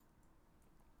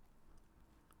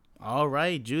All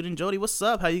right, Jude and Jody, what's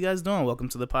up? How you guys doing? Welcome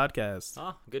to the podcast.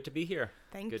 Oh, good to be here.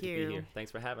 Thank good you. to be here.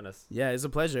 Thanks for having us. Yeah, it's a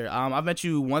pleasure. I've met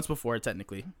you once before,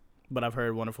 technically, but I've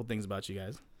heard wonderful things about you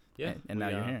guys. Yeah, and now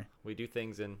you're here. We do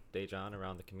things in Daejeon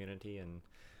around the community, and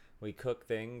we cook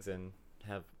things and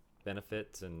have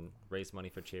benefits and raise money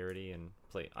for charity and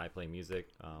I play music.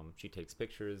 She takes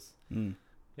pictures.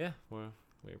 Yeah, we're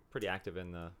pretty active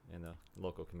in the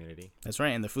local community. That's right,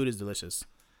 and the food is delicious.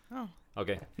 Oh,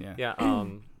 Okay. Yeah.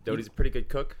 Dodie's a pretty good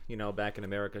cook. You know, back in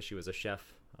America, she was a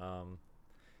chef.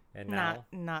 And now,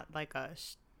 not like a.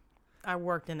 I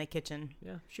worked in the kitchen.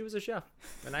 yeah, she was a chef,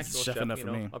 an actual Chef chef. enough You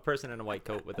for know, me. a person in a white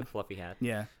coat with a fluffy hat.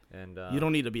 Yeah, And you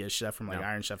don't need to be a chef from no.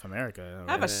 Iron Chef America.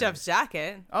 I have a then- chef's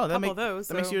jacket. Oh, that, couple of those.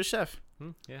 that makes you a chef.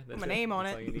 Yeah, that's my it. name on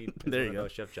That's it. all you need. There Is you one go. of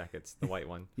those chef jackets, the white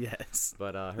one. Yes.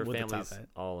 But her With the top family's hat.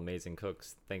 all amazing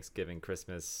cooks. Thanksgiving,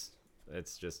 Christmas,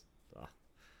 it's just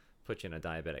put you in a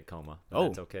diabetic coma. But Oh,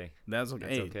 that's okay. That's okay.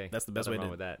 That's Hey, okay. that's the best Nothing way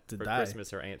wrong with that. to For die. Christmas,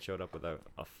 her aunt showed up with a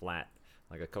flat,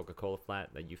 like a Coca-Cola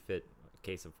flat that you fit a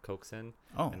case of Cokes in,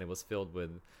 Oh, and it was filled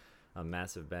with a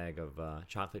massive bag of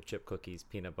chocolate chip cookies,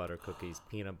 peanut butter cookies,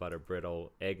 peanut butter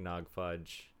brittle, eggnog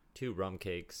fudge, 2 rum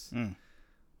cakes,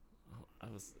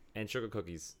 and sugar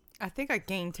cookies. I think I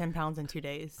gained 10 pounds in 2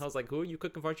 days. I was like, "Who are you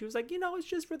cooking for?" She was like, "It's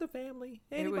just for the family.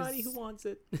 Anybody who wants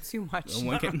it." Too much.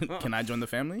 when can I join the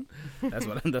family? That's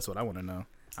what I want to know.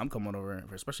 I'm coming over,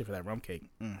 especially for that rum cake.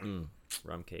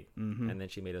 Rum cake. Mm-hmm. And then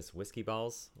she made us whiskey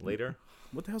balls later.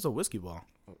 What the hell's a whiskey ball?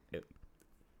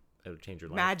 It'll change your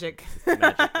life. Magic. It's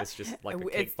magic. It's just like a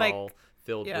It's cake like- ball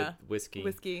filled yeah, with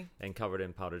whiskey and covered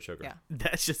in powdered sugar. Yeah.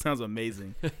 That just sounds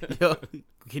amazing. Yo,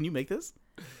 can you make this?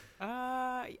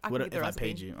 I can What get the if I recipe.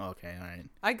 paid you? Oh, okay, all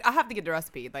right. I have to get the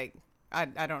recipe. Like I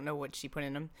don't know what she put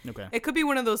in them. Okay, It could be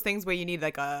one of those things where you need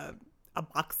like a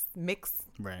box mix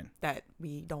right. that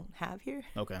we don't have here.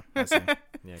 Okay, I see.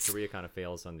 Yeah, Korea kind of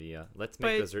fails on the let's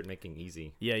make But- dessert making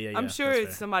easy. Yeah. I'm sure that's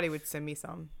fair. somebody would send me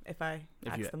some if I If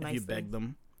asked you, them if nicely. you beg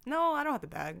them. No, I don't have to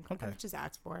beg. Okay. I just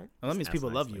ask for it. Well, that means ask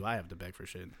people love nicely. you. I have to beg for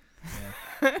shit.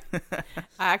 I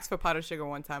asked for powdered sugar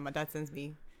one time. My dad sends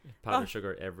me Powdered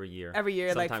sugar every year. every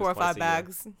year like Sometimes 4 or twice 5 a year.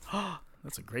 bags.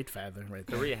 That's a great father right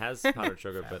there. Korea has powdered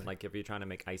sugar, but like if you're trying to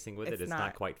make icing with it, It's it's not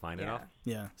not- quite fine yeah. enough.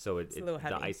 Yeah. So It's a little the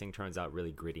heavy. icing turns out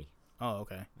really gritty, Oh,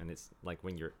 okay. and it's like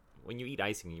when you eat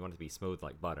icing, you want it to be smooth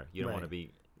like butter. You don't want to Right.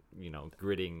 be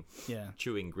gritting, Yeah.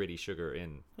 chewing gritty sugar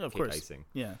in Yeah, of cake course. icing.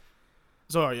 Yeah.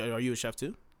 So are you a chef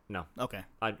too? No, Okay.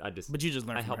 I just But you just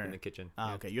learned I from help her. in the kitchen. Ah,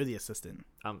 Yeah. okay. You're the assistant.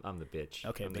 I'm the bitch.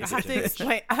 Okay, I'm the I have basically. to kitchen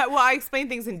bitch. explain. Well, I explain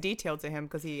things in detail to him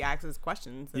because he asks us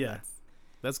questions. And Yeah.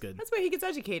 That's good. that's where he gets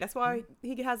educated. That's why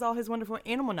he has all his wonderful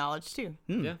animal knowledge too.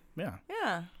 Yeah. Yeah.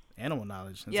 Yeah. Animal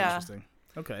knowledge. That's Yeah. interesting.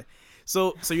 Okay.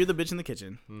 So you're the bitch in the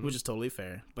kitchen, which is totally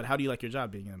fair. But how do you like your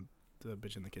job being the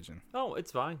bitch in the kitchen? Oh,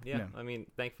 it's fine. Yeah. Yeah. I mean,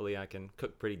 thankfully, I can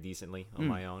cook pretty decently on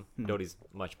my own. Dodie's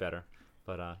much better,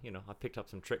 but I picked up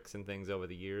some tricks and things over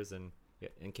the years, and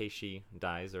in case she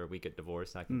dies or we get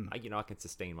divorced, I can I can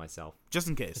sustain myself Just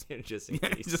in case. just in Yeah,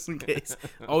 case. just in case.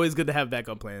 Always good to have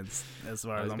backup plans, as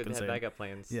far as Always I'm good to have concerned. backup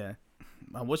plans. Yeah.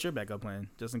 What's your backup plan,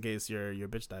 just in case your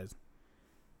bitch dies?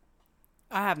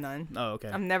 I have none. Oh, okay.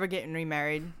 I'm never getting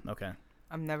remarried. Okay.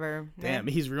 I'm never. Damn,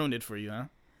 he's ruined it for you,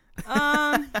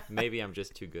 huh? Maybe I'm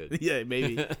just too good. Yeah,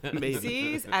 maybe. Maybe.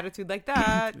 See, his attitude like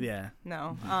that. Yeah,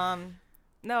 No.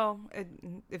 No.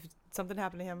 If something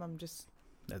happened to him, I'm just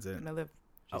that's it. gonna live.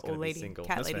 She's Old gonna be lady, single.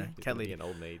 cat That's lady. fair. She's Cat gonna be lady. an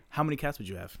old maid. How many cats would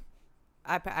you have?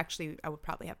 I would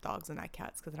probably have dogs and not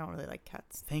cats because I don't really like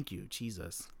cats. Thank you,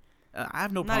 Jesus. I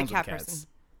have no I'm not a problems cat with cats. person.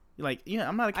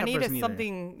 I'm not a cat I person needed either.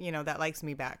 something that likes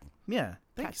me back. Yeah.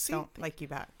 Cats See, don't like you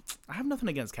back. I have nothing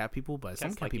against cat people, but some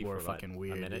Cats cat like you people are for, what, fucking a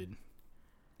weird, minute? dude.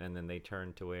 And then they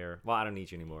turn to where, well, I don't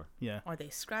need you anymore. Yeah. Or they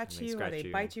scratch And they you, or scratch they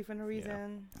you. bite you for no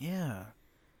reason. Yeah.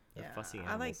 They're Yeah, fussy I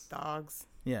like animals. dogs.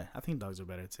 Yeah. I think dogs are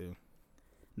better too.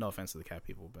 No offense to the cat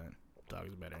people, but dogs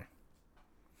are better.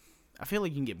 I feel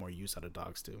like you can get more use out of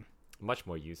dogs too. Much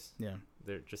more use. Yeah.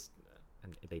 They're just,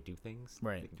 and they do things.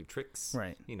 Right. They can do tricks.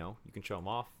 Right. You can show them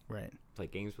off, Right. play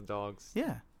games with dogs.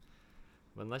 Yeah.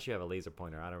 But unless you have a laser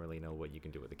pointer, I don't really know what you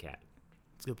can do with a cat.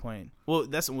 That's a good point. Well,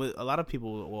 that's what a lot of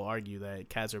people will argue, that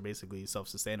cats are basically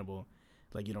self-sustainable.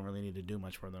 Like, you don't really need to do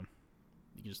much for them.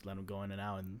 You can just let them go in and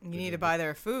out. And You need to buy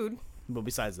their food. But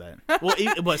besides that, well,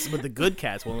 but the good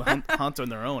cats will hunt on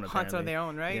their own. Hunt on apparently. their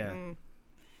own, right? Yeah.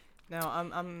 No,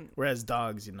 I'm. Whereas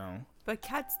dogs, But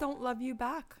cats don't love you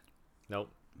back.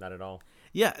 Nope, not at all.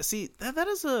 Yeah. See, that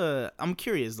is a. I'm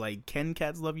curious. Like, can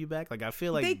cats love you back? Like, I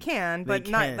feel like they can, they but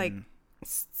not can. like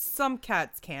some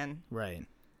cats can. Right.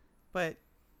 But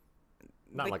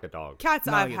Not like a dog. cats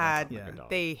Not I've like a dog, had, yeah. Like a dog.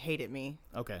 they hated me.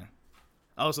 Okay.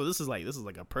 Oh, so this is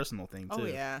like a personal thing too. Oh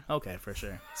yeah. Okay, for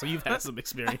sure. So you've had some Like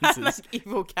experiences.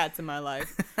 evil cats in my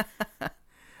life.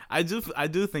 I do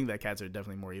think that cats are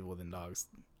definitely more evil than dogs,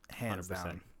 hands 100%.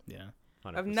 down. Yeah.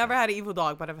 100%. I've never had an evil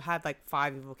dog, but I've had like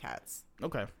 5 evil cats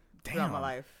Okay. throughout Damn. my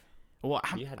life. Well,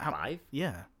 You had 5?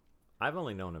 Yeah. I've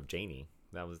only known of Janie.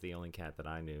 That was the only cat that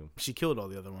I knew She killed all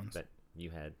the other ones. that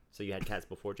you had. So you had cats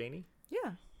before Janie?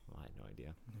 Yeah. Well, I had no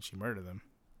idea. And she murdered them.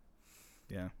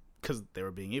 Yeah. Because they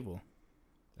were being evil.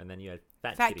 And then you had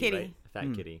Fat Fat Kitty. Right? Fat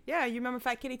Hmm. Kitty. Yeah, you remember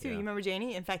Fat Kitty too? Yeah. You remember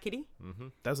Janie and Fat Kitty? Mm-hmm.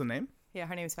 That's the name? Yeah,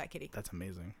 her name is Fat Kitty. That's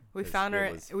amazing. We 'Cause found it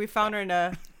her. was We found her in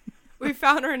a. We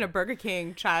found her in a Burger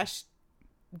King trash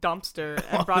dumpster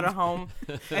and brought her home.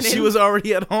 And She then was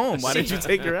already at home. Why didn't you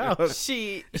take her out?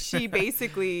 She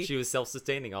basically She was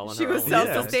self-sustaining all on she her was own.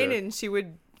 self-sustaining. And she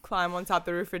would climb on top of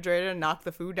the refrigerator and knock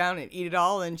the food down and eat it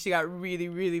all. And she got really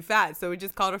really fat. So we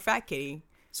just called her Fat Kitty.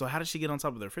 So how did she get on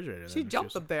top of the refrigerator? She then, if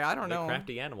jumped was- up there. I don't They're know.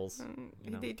 crafty animals.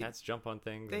 You know, they do- cats jump on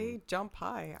things. They and jump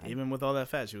high. Even with all that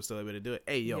fat, she was still able to do it.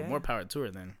 Hey, yo, Yeah. more power to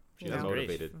her then. She Yeah. was great.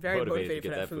 motivated. Very motivated to motivated get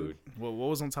for that that food. food. Well, what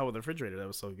was on top of the refrigerator that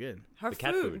was so good? Her The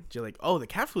cat food. You're like, oh, the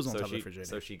cat food's on So top of the she, refrigerator.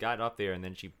 so she got up there and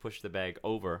then she pushed the bag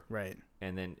over Right.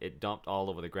 and then it dumped all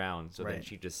over the ground. So then Right.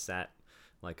 she just sat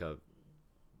like a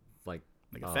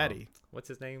Like a fatty. What's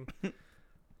his name?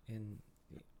 In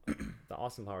the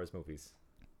Awesome Horrors movies,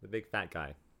 the big fat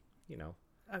guy. You know,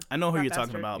 I know who Fat you're bastard.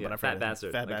 talking about, yeah, but I fat forgot.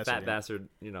 bastard. Fat Like bastard. fat yeah. bastard.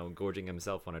 You know, gorging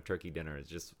himself on a turkey dinner is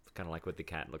just kind of like what the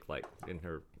cat looked like in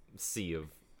her sea of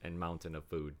and mountain of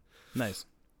food. Nice.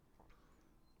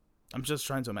 I'm just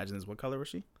trying to imagine this. What color was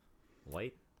she?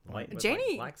 White, White. with Janie-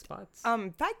 like black spots.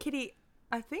 Fat Kitty.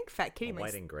 I think Fat Kitty.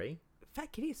 White and gray.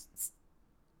 Fat Kitty's.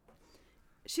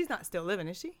 She's not still living,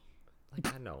 is she?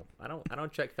 Like I know, I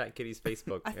don't check Fat Kitty's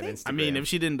Facebook I and think- Instagram. I mean, if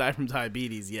she didn't die from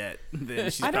diabetes yet,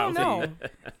 then she's I don't probably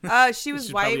know. She was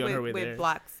She's white probably on her way with there.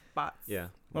 black spots. yeah,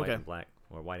 white Okay. and black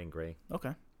or white and gray.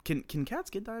 okay. Can cats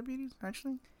get diabetes?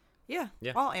 Actually, Yeah.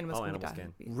 Yeah, All animals all can animals get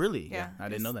can. diabetes. really? Yeah, I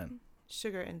didn't know it's- that.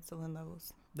 Sugar insulin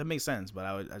levels. That makes sense, but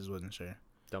I just wasn't sure.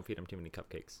 Don't feed them too many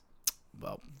cupcakes.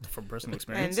 Well, from personal And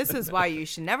experience. this is why you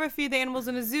should never feed the animals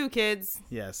in a zoo, kids.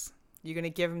 Yes. You're gonna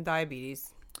give them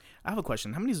diabetes. I have a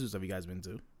question. How many zoos have you guys been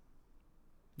to?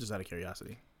 Just out of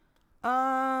curiosity.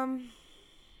 I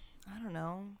don't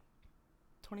know.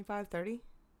 25, 30?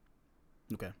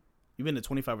 Okay. You've been to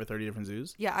 25 or 30 different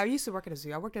zoos? Yeah, I used to work at a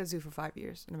zoo. I worked at a zoo for 5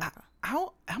 years in America.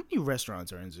 How many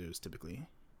restaurants are in zoos typically?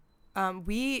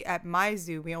 We at my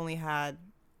zoo we only had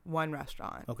one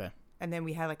restaurant, Okay. and then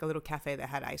we had like a little cafe that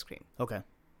had ice cream. Okay.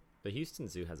 The Houston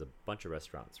Zoo has a bunch of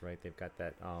restaurants, right? They've got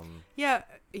that Yeah.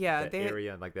 that They,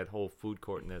 area, like that whole food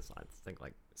court, and there's I think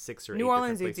like 6 or 8 New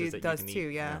Orleans different places Zoo that you does can too.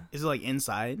 eat. Yeah. Is it like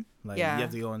inside? Like Yeah. you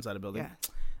have to go inside a building? Yeah.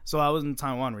 So I was in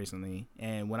Taiwan recently,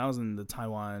 and when I was in the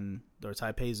Taiwan or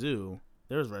Taipei Zoo,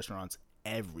 there was restaurants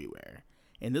everywhere,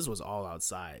 and this was all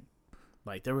outside.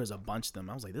 Like there was a bunch of them.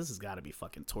 I was like, this has got to be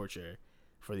fucking torture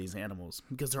for these animals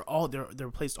because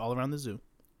they're placed all around the zoo.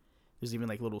 There's even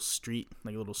like little street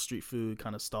food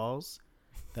kind of stalls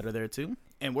that are there too,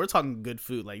 and we're talking good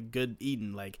food, like good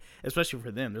eating, like especially for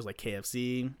them. There's like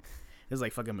KFC, there's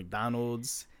like fucking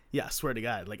McDonald's. Yeah, I swear to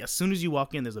God, like as soon as you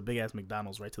walk in, there's a big ass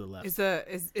McDonald's right to the left.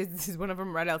 Is one of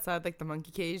them right outside like the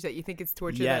monkey cage that you think it's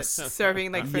torture? Yes. That's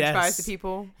serving like French fries to Yes.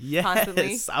 people Yes,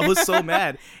 constantly. I was so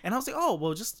mad, and I was like, "Oh,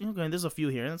 well, just there's a few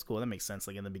here, and that's cool. That makes sense.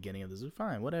 Like in the beginning of the zoo,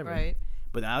 fine, whatever." Right.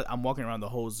 But I'm walking around the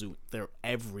whole zoo; they're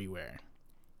everywhere.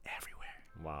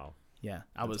 Wow. Yeah,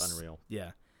 I That's was unreal.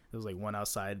 Yeah, there was like one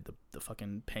outside the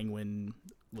fucking penguin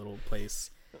little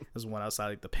place. There's one outside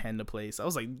like the panda place. I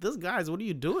was like, "This guys, what are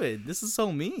you doing? This is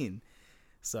so mean."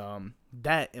 So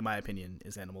that, in my opinion,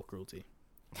 is animal cruelty.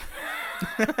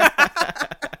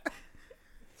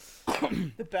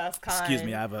 The best kind. Excuse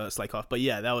me, I have a slight cough, but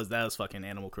yeah, that was fucking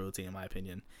animal cruelty in my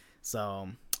opinion. So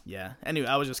yeah. Anyway,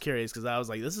 I was just curious because I was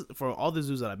like, this is for all the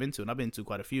zoos that I've been to, and I've been to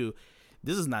quite a few.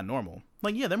 This is not normal.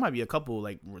 Like, yeah, there might be a couple,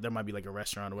 like there might be like a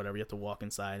restaurant or whatever. You have to walk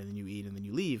inside and then you eat and then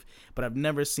you leave. But I've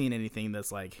never seen anything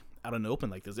that's like out in the open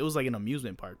like this. It was like an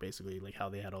amusement park basically, like how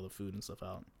they had all the food and stuff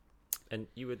out. And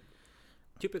you would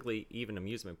typically, even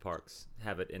amusement parks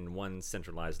have it in one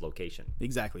centralized location.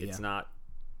 Exactly. It's Yeah. not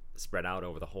spread out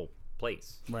over the whole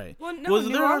place. Right. Well, no, New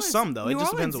there Orleans, are some though. It New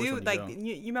just Orleans depends on which Zoo, one like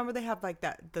you go. you remember they have like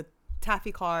the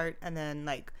taffy cart, and then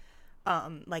like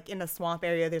in the swamp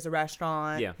area there's a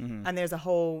restaurant. Yeah. Mm-hmm. And there's a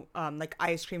whole like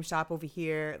ice cream shop over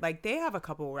here. Like they have a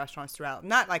couple restaurants throughout,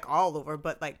 not like all over,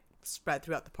 but like spread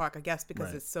throughout the park. I guess because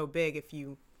Right. it's so big. If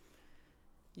you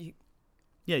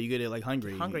Yeah, you get it like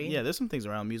hungry. Hungry. Yeah, there's some things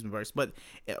around amusement parks, but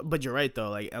you're right though.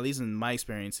 Like at least in my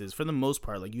experiences, for the most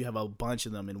part, like you have a bunch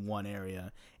of them in one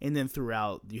area, and then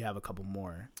throughout you have a couple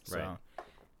more. So Right.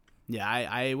 Yeah,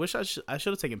 I wish I should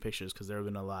have taken pictures because there have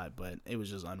been a lot, but it was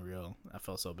just unreal. I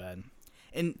felt so bad.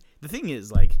 And the thing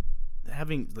is, like,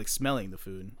 smelling the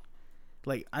food.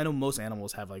 Like, I know most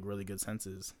animals have, like, really good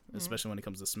senses, especially when it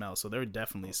comes to smell. So they're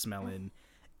definitely smelling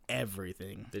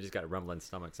everything. They just got rumbling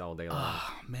stomachs all day long.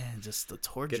 Oh, man, just the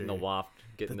torture. Getting the waft,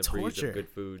 getting the breeze torture. of good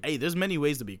food. Hey, there's many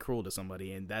ways to be cruel to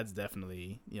somebody, and that's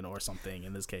definitely, or something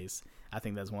in this case. I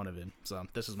think that's one of it. So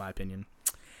this is my opinion.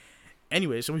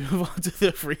 Anyway, should we move on to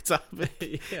the free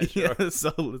topic? Yeah, sure. Yeah,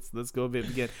 so let's go a bit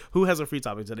again. Who has a free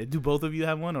topic today? Do both of you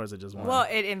have one, or is it just one? Well,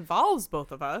 it involves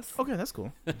both of us. Okay, that's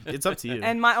cool. It's up to you.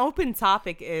 And my open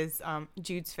topic is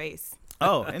Jude's face.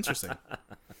 Oh, interesting.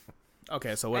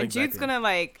 Okay, so what And exactly? Jude's gonna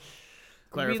like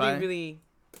Clarify? really.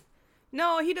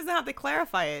 No, he doesn't have to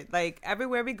clarify it. Like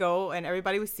everywhere we go, and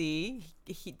everybody we see,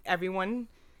 everyone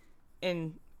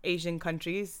in Asian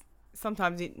countries,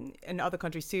 sometimes in other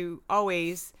countries too,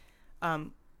 always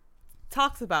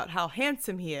talks about how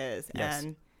handsome he is. Yes.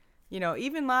 And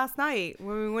even last night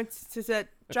when we went to that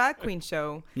drag queen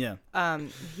show, Yeah.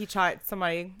 he tried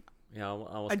somebody. Yeah, I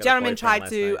almost A got gentleman boyfriend tried last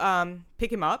to night.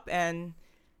 pick him up, and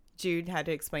Jude had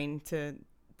to explain to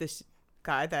this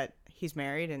guy that he's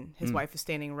married and his wife is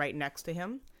standing right next to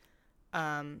him.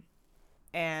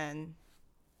 And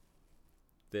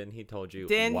Then he told you,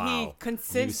 then wow, you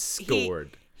he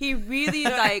scored. He really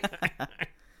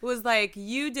was like,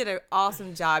 you did an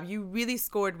awesome job. You really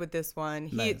scored with this one.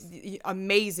 Nice.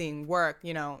 Amazing work.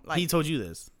 Like He told you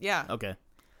this. yeah. Okay.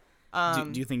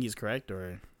 Do you think he's correct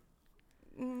or?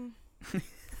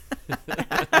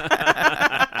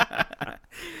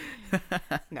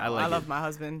 No, I I, like love it. my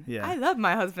husband. Yeah. I love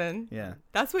my husband. Yeah.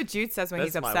 That's what Jude says when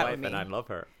That's he's my upset wife, with me. and I love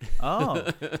her.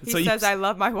 Oh. He so says, I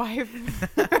love my wife.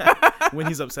 when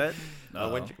he's upset?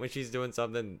 When she's doing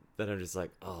something, then I'm just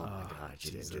like, oh my god,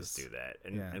 she didn't Jesus. just do that.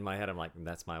 And Yeah. in my head, I'm like,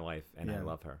 that's my wife, and I Yeah.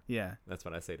 love her. Yeah. That's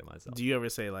what I say to myself. Do you ever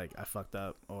say like I fucked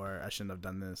up or I shouldn't have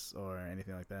done this or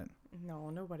anything like that? No,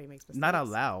 nobody makes mistakes. Not out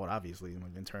loud, obviously,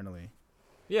 like internally.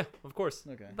 Yeah, of course.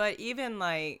 Okay. But even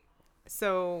like,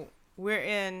 so we're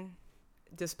in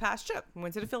this past trip. We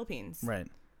went to the Philippines. Right.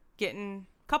 Getting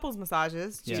couples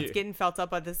massages. Yeah. Jude's getting felt up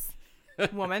by this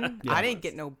woman. Yeah. I didn't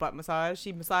get no butt massage.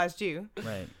 She massaged you.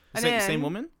 Right. And Same, then- same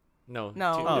woman? No,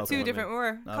 No, Oh, okay. two women. different. We're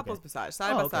Okay. couples massage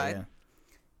side Oh, by okay, side.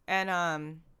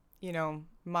 And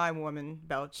my woman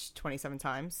belched 27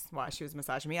 times while she was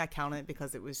massaging me. I counted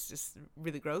because it was just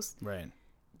really gross. yeah. Right.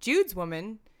 Jude's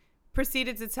woman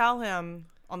proceeded to tell him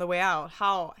on the way out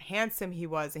how handsome he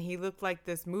was, and he looked like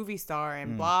this movie star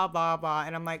and blah blah blah.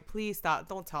 And I'm like, please stop!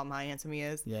 Don't tell him how handsome he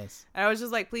is. Yes. And I was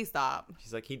just like, please stop.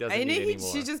 She's like, he doesn't And need then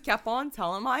anymore. she just kept on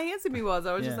telling him how handsome he was.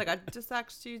 I was Yeah. just like, I just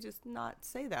asked you just not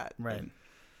say that. Right.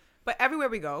 But everywhere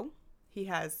we go, he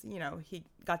has, he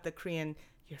got the Korean,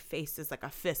 your face is like a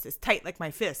fist. It's tight like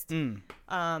my fist.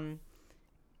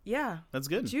 Yeah. That's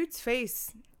good. Jude's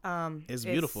face It's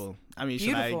beautiful. I mean,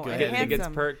 should I beautiful go and ahead? it gets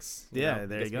handsome. perks. Yeah,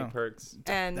 there gets you me go. Perks.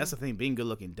 And, That's the thing. Being good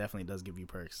looking definitely does give you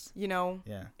perks. Yeah.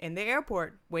 in the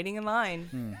airport, waiting in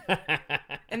line.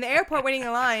 In the airport, waiting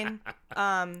in line,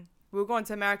 we were going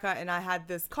to America, and I had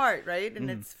this cart, right?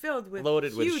 And it's filled with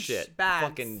Loaded huge with shit. bags.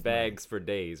 Fucking bags for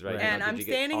days, right? Right. And Now, did I'm you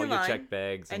get standing all in your line, check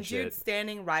bags and, and shit. Jude's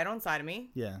standing right on side of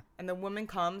me. Yeah. And the woman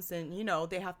comes, and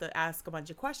they have to ask a bunch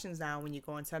of questions now when you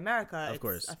go into America. Of It's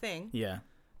course. a thing. Yeah.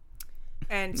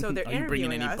 And so they're Are you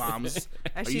bringing interviewing any us. bombs?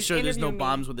 And Are you she's sure there's no interviewing me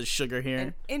bombs with the sugar here?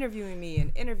 and interviewing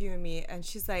me, and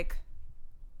she's like,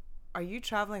 "Are you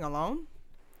traveling alone?"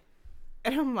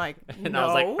 And I'm like, And "No." I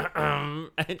was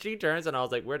like, and she turns and I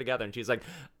was like, we're together. And she's like,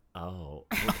 oh,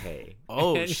 okay.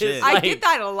 Oh, And it's shit. I like- get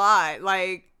that a lot.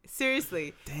 Like,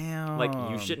 seriously, Damn. Like,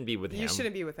 you shouldn't be with him. you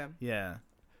shouldn't be with him. Yeah.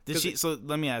 Did 'Cause she? So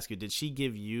let me ask you: did she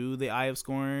give you the eye of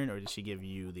scorn, or did she give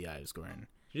you the eye of scorn?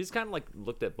 She just kind of like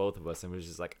looked at both of us and was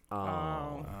just like,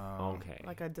 oh, Oh. okay.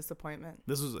 Like a disappointment.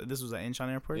 This was at Incheon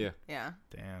Airport. Yeah. Yeah.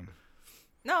 Damn.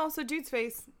 No, so Jude's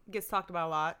face gets talked about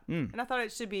a lot, Mm. and I thought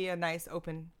it should be a nice,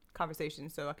 open conversation,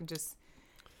 so I can just,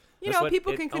 That's what-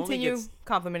 people it can only continue gets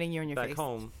complimenting you on your Back face.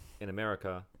 home in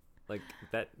America, like,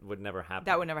 that would never happen.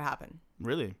 That would never happen.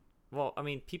 Really? Well, I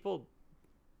mean,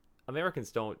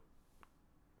 Americans don't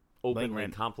openly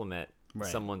random. compliment Right.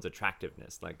 someone's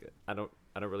attractiveness. Like, I don't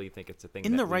really think it's a thing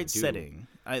In that the we right do. setting,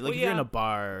 like Well, if you're in yeah. a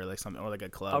bar or like something, or like a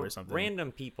club or something.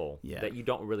 Random people Yeah. that you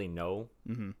don't really know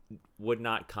Mhm. would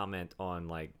not comment on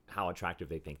like how attractive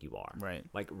they think you are. Right.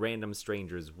 Like random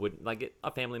strangers would, like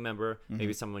a family member, Mm-hmm.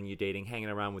 maybe someone you're dating, hanging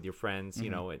around with your friends.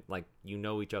 You know, like you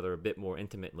know each other a bit more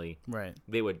intimately. Right.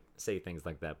 They would say things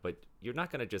like that, but you're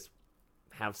not gonna just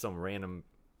have some random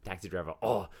taxi driver.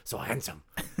 Oh, so handsome.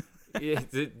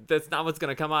 That's not what's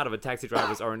gonna come out of a taxi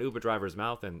driver's or an Uber driver's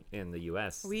mouth in the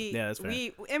U.S. That's fair.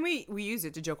 We use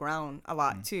it to joke around a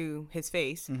lot to his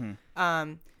face.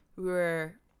 Mm-hmm. We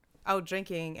were out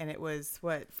drinking, and it was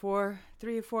 3 or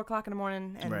 4 o'clock in the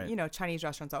morning, and Right. Chinese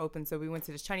restaurants are open, so we went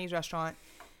to this Chinese restaurant,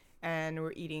 and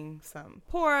we're eating some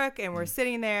pork, and we're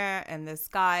sitting there, and this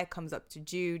guy comes up to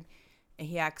Jude, and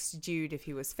he asks Jude if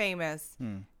he was famous,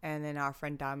 and then our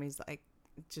friend Dami's like,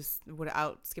 just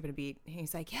without skipping a beat, and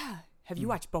he's like, yeah, have you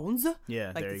watched Bones? Yeah,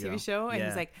 like there the you TV go. show, and Yeah.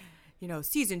 he's like,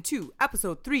 season 2,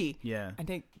 episode 3. Yeah. And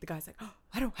then the guy's like, oh,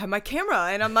 I don't have my camera,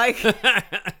 and I'm like,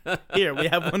 Here, we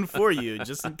have one for you,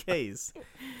 just in case.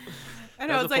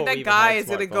 and I That's was like, before we that even guy had is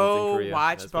gonna smartphones in go Korea.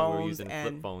 watch That's when we were Bones using flip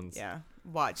and phones.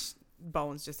 watch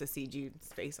Bones just to see Jude's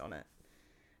face on it.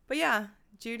 But yeah,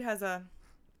 Jude has a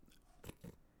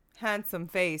handsome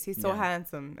face. He's so Yeah.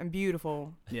 handsome and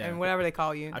beautiful, Yeah. and whatever they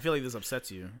call you. I feel like this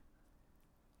upsets you.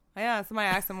 Yeah, somebody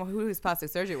asked him who his plastic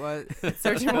surgeon was.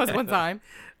 One time.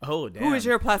 Oh, damn. Who is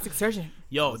your plastic surgeon?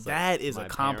 Yo, Was that is my a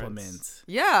compliment. parents.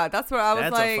 Yeah, that's what I was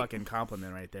That's like. a fucking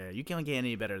compliment right there. You can't get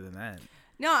any better than that.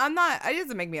 No, I'm not. It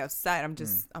doesn't make me upset. I'm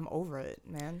just, I'm over it,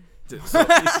 man. So, She's so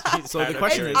tired the of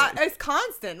question hearing is, it. It's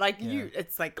constant. Like Yeah.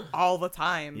 it's like all the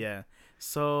time. yeah.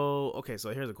 So, okay,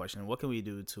 so here's a question. What can we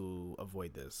do to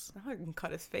avoid this? I can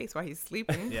cut his face while he's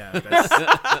sleeping. Yeah,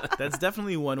 that's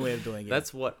definitely one way of doing it.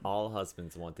 That's what all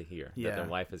husbands want to hear. Yeah. That their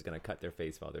wife is gonna cut their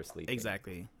face while they're sleeping.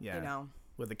 exactly. Yeah. You know.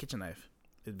 With a kitchen knife.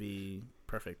 It'd be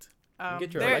perfect.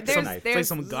 Get your There- electric there's- knife. It's like there's-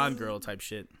 some Gone Girl type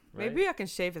shit. Right? Maybe I can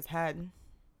shave his head.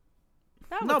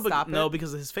 That No, would stop no, it.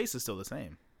 because his face is still the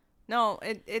same. No,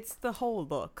 it's the whole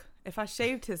look. If I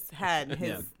shaved his head,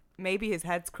 Yeah. maybe his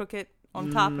head's crooked on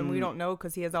top, and we don't know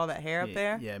because he has all that hair up Yeah,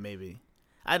 there. Yeah, maybe.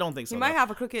 I don't think so. He might though. have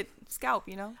a crooked scalp,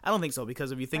 you know. I don't think so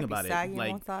because if you think Might be about it, saggy on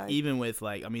like one side. even with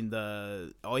like, I mean,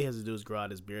 all he has to do is grow out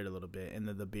his beard a little bit, and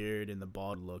then the beard and the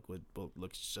bald look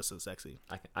looks just as sexy.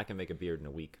 I can make a beard in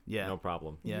a week. Yeah. No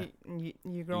problem. Yeah.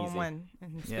 You grow Easy. in one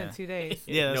and spend Yeah. 2 days.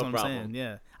 Yeah, that's No what I'm problem. saying.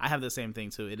 Yeah, I have the same thing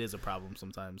too. It is a problem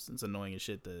sometimes. It's annoying as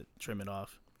shit to trim it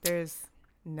off. There's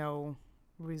no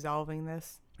resolving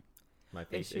this. My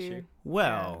face Issue. issue.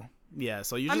 Well, yeah.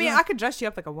 So you. I mean, I could dress you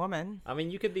up like a woman. I mean,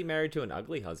 you could be married to an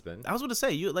ugly husband. I was going to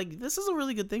say, you like this is a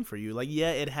really good thing for you. Like,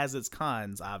 yeah, it has its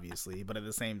cons, obviously, but at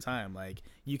the same time, like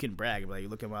you can brag, like,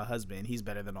 look at my husband. He's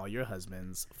better than all your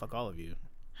husbands. Fuck all of you.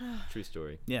 True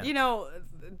story. Yeah. You know,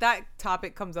 that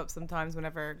topic comes up sometimes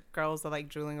whenever girls are like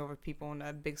drooling over people on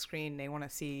a big screen. They want to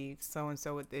see so and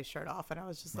so with their shirt off, and I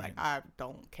was just like, I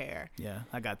don't care. Yeah,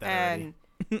 I got that And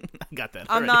already. I got that.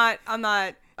 I'm already.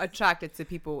 not attracted to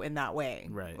people in that way.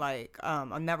 Right. Like,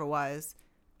 I never was.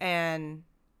 And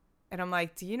I'm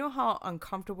like, do you know how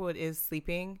uncomfortable it is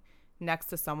sleeping next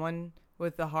to someone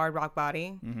with a hard rock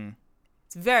body? Mm-hmm.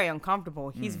 It's very uncomfortable.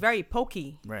 He's very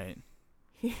pokey. Right.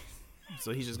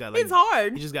 So he's just got like It's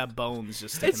hard. he just got bones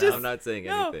just sticking It's just- out. I'm not saying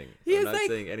No, anything. he I'm has, not like,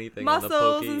 saying anything on the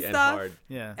muscles pokey and and stuff. hard.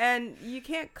 Yeah. And you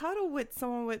can't cuddle with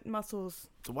someone with muscles.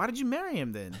 So why did you marry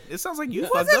him then? It sounds like you Was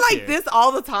fucked it up like here. this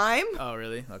all the time? Oh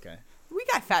really? Okay. We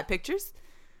got fat pictures.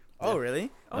 Oh really?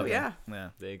 Oh, Okay. yeah. Yeah.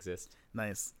 They exist.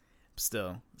 Nice.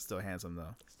 Still handsome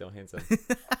though. Still handsome.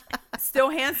 Still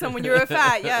handsome when you're a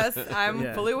fat. Yes, I'm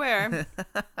Yeah. fully aware.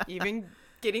 Even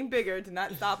getting bigger did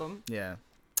not stop him. Yeah.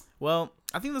 Well,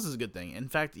 I think this is a good thing. In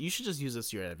fact, you should just use this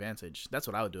to your advantage. That's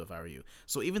what I would do if I were you.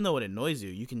 So even though it annoys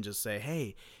you, you can just say,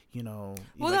 "Hey, you know."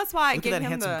 Well, like, that's why I look gave at that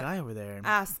him handsome the guy over there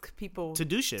ask people to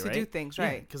do shit, to right? do things,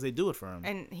 right? Because they do it for him.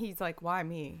 And he's like, "Why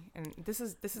me?" And this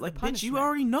is Like, the bitch, punishment. you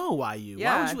already know why you.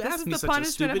 Yeah, why would you this ask is me the such a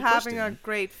punishment stupid of having question? a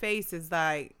great face. Is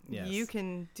that Yes. you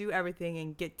can do everything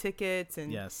and get tickets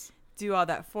and Yes. do all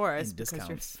that for us And because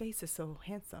your discounts. face is so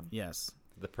handsome. Yes.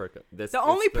 The perk. This, The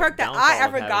only it's perk that downfall I of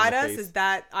ever having got a us face. is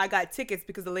that I got tickets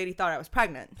because the lady thought I was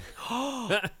pregnant.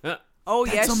 Oh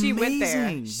That's yeah, she went there.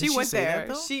 amazing. She Did she went say that,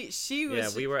 there. though? She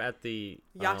was. Yeah, we were at the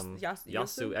Yasu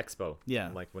Yasu Expo. Yeah.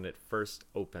 Like when it first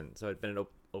opened. So it'd been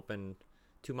open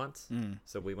 2 months. Mm.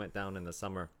 So we went down in the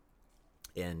summer,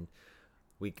 and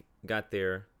we got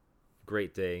there.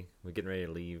 Great day. We're getting ready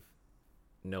to leave.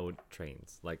 No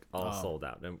trains, like all Oh. sold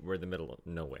out, and we're in the middle of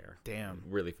nowhere. Damn.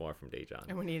 Really far from Daejeon.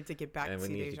 and we needed to get back. And to we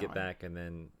see needed to get Daejeon. back, and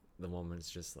then the woman's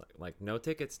just like no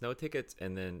tickets,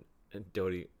 and then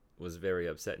Dodie was very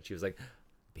upset, and she was like,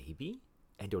 baby?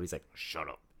 And Dodie's like, shut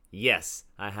up. Yes,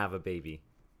 I have a baby.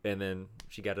 And then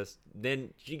she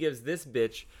gives this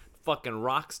bitch fucking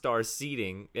rock star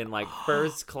seating in like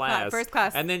first class. First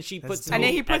class. And then she That's puts dope. And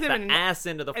then he at puts the him in ass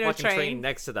end of the in a fucking train train.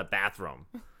 next to the bathroom.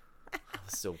 I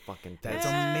was so fucking That's pissed.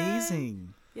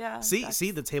 amazing. Yeah.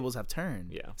 See, the tables have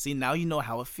turned. Yeah. See, now you know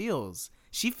how it feels.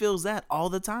 She feels that all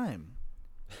the time.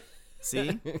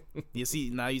 See, you see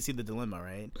the dilemma,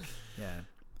 right? Yeah.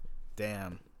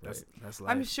 Damn. That's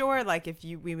life. I'm sure, like, if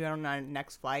we went on our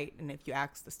next flight, and if you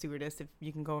asked the stewardess if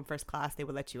you can go in first class, they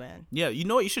would let you in. Yeah, you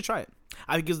know what? You should try it.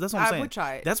 Because that's what I'm saying. I would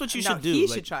try it. That's what you No, should do. He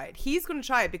like, should try it. He's going to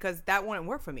try it because that wouldn't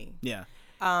work for me. Yeah.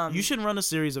 You should run a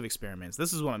series of experiments.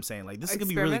 This is what I'm saying. Like, this is gonna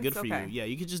be really good for you. Yeah,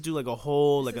 you could just do like a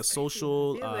whole, like a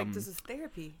social. I feel like this is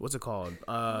therapy. What's it called?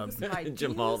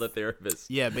 Jamal the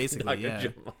therapist. Yeah, basically. Dr. Yeah.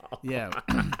 Jamal. Yeah.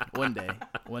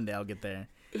 One day I'll get there.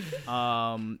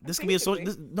 This can be a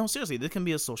social. No, seriously, this can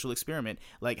be a social experiment.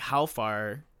 Like, how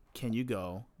far can you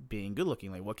go being good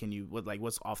looking? Like,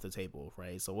 what's off the table,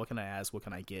 right? So, what can I ask? What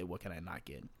can I get? What can I not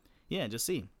get? Yeah, just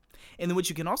see. And then what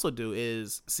you can also do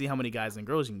is see how many guys and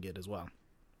girls you can get as well.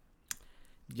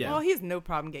 Yeah. Well, he has no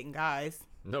problem getting guys.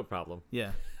 No problem.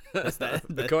 Yeah.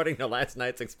 According to last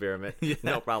night's experiment,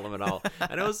 no problem at all.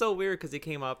 And it was so weird because he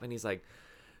came up and he's like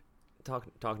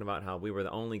talking about how we were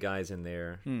the only guys in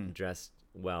there dressed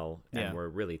well and were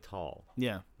really tall.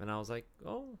 Yeah. And I was like,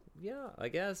 oh yeah, I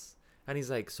guess. And he's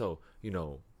like, so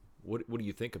what do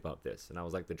you think about this? And I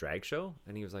was like, the drag show?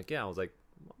 And he was like, yeah. I was like,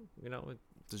 well,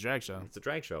 it's a drag show. It's a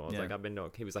drag show. I was like, I've been to.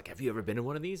 He was like, have you ever been to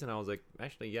one of these? And I was like,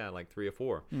 actually, yeah, like 3 or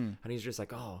 4. And he's just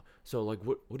like, oh, so like,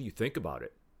 what do you think about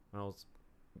it? And I was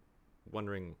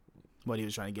wondering what he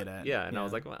was trying to get at. Yeah, and I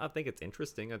was like, well, I think it's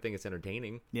interesting. I think it's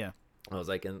entertaining. Yeah. I was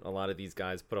like, and a lot of these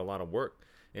guys put a lot of work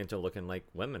into looking like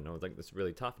women. I was like, this is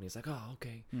really tough. And he's like, oh,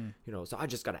 okay. So I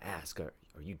just got to ask, are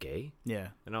you gay? Yeah.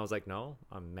 And I was like, no,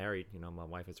 I'm married. My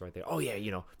wife is right there. Oh,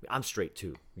 yeah, I'm straight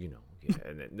too, Yeah.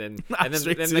 And then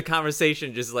the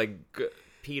conversation just like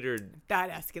petered that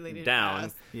escalated down.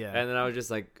 fast. Yeah. And then I was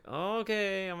just like, oh,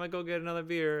 okay, I'm going to go get another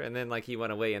beer. And then like he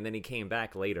went away and then he came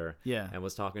back later. Yeah. And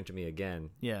was talking to me again.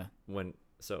 Yeah.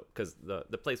 Because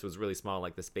the place was really small,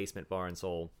 like this basement bar in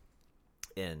Seoul.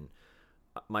 And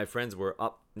my friends were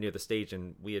up near the stage,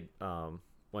 and we had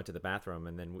went to the bathroom,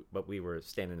 and then but we were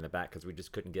standing in the back because we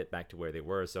just couldn't get back to where they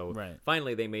were. So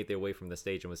finally, they made their way from the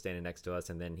stage and was standing next to us.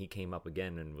 And then he came up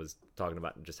again and was talking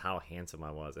about just how handsome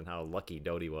I was and how lucky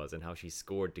Dodie was and how she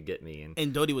scored to get me.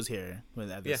 And Dodie was here when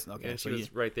that. Yeah, okay, she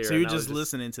was right there. So you're just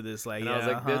listening to this, like, and I was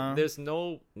like, there's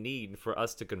no need for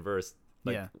us to converse.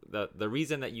 Like, the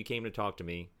reason that you came to talk to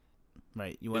me,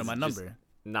 right? You wanted my number.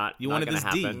 You wanted this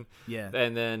happen. D. Yeah.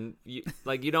 And then you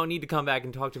don't need to come back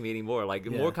and talk to me anymore. Like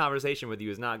more conversation with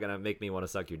you is not gonna make me want to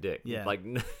suck your dick. Yeah. Like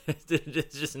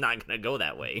it's just not gonna go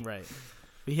that way. Right.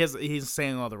 He's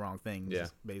saying all the wrong things. Yeah.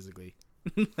 Basically.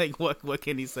 Like what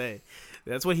can he say?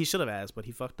 That's what he should have asked, but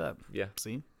he fucked up. Yeah.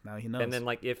 See? Now he knows. And then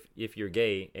like if you're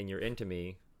gay and you're into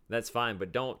me, that's fine.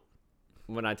 But don't,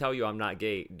 when I tell you I'm not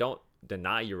gay, don't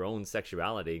deny your own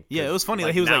sexuality. Yeah, it was funny.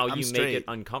 Like, he was now like, I'm you straight. make it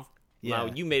uncomfortable. Yeah.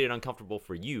 Now you made it uncomfortable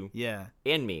for you. Yeah.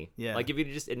 And me. Yeah. Like if you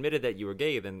just admitted that you were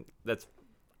gay, then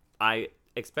I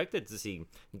expected to see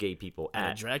gay people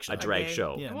at a drag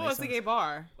show. Yeah, well, it's a gay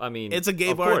bar. I mean, it's a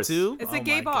gay bar course. too. It's a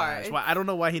gay bar. Well, I don't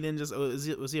know why he didn't just.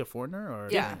 Was he a foreigner or?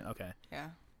 Yeah. Okay. Yeah.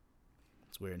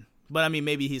 It's weird, but I mean,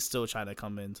 maybe he's still trying to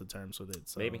come into terms with it.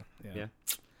 So, maybe. Yeah.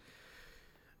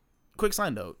 Quick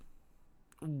side note: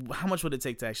 how much would it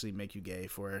take to actually make you gay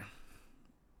for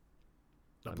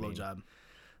a blowjob?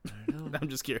 I don't know. I'm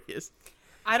just curious.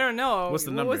 I don't know. What's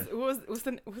the number?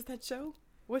 What's that show?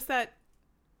 What's that?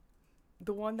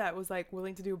 The one that was like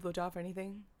willing to do a blowjob for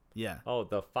anything? Yeah. Oh,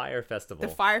 the Fire Festival.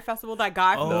 The Fire Festival. That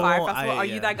guy from the Fire Festival. Are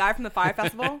you that guy from the Fire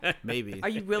Festival? Maybe. Are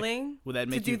you willing would that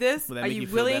make to you, do this? Would that Are make you you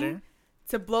feel willing better?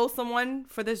 to blow someone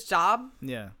for this job?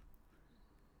 Yeah.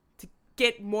 To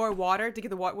get more water? To get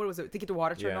the water? What was it? To get the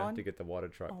water turned on? To get the water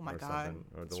truck. Oh my or God. something,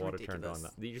 or the It's water ridiculous. turned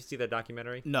on. Did you see that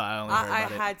documentary? No, I only heard I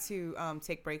about it. had to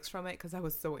take breaks from it because I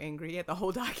was so angry at the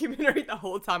whole documentary the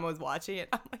whole time I was watching it.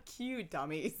 I'm like, you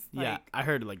dummies. Yeah, I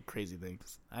heard like crazy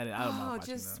things. I don't know.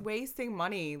 Just wasting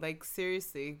money. Like,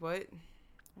 seriously, what?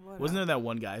 Wasn't there that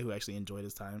one guy who actually enjoyed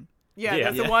his time? Yeah,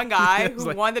 that's the one guy who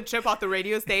like, won the trip off the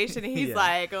radio station. And he's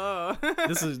like, oh.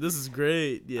 This is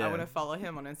great. Yeah. I want to follow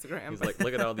him on Instagram. He's like,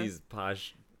 look at all these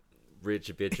posh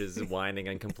rich bitches whining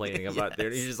and complaining about their.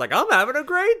 He's just like, I'm having a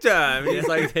great time. He's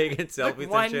like taking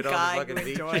selfies and shit on the fucking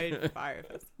beach. Enjoyed Fire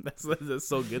Festival. That's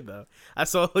so good though. I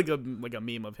saw like a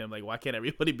meme of him like, why can't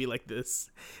everybody be like this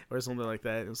or something like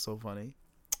that? It was so funny.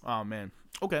 Oh man.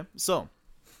 Okay, so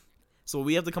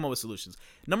we have to come up with solutions.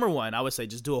 Number one, I would say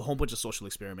just do a whole bunch of social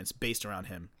experiments based around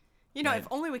him. You know, if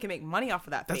only we can make money off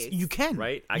of that face. You can,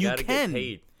 right? I gotta get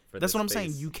paid for That's this what I'm face.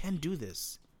 saying. You can do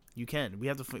this. You can. We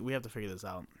have to figure this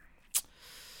out.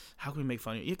 How can we make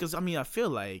fun of you? Because I mean, I feel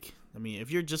like if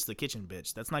you're just the kitchen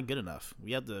bitch, that's not good enough.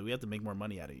 We have to make more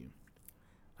money out of you.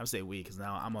 I'm saying we because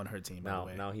now I'm on her team. By the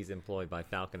way. Now he's employed by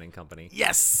Falcon and Company.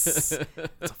 Yes,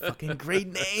 it's a fucking great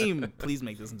name. Please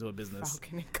make this into a business.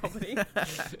 Falcon and Company.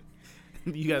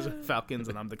 You guys are Falcons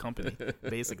and I'm the company,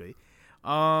 basically.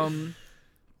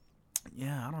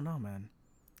 Yeah, I don't know, man.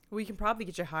 We can probably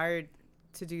get you hired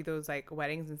to do those like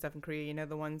weddings and stuff in Korea. You know,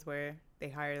 the ones where they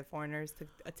hire the foreigners to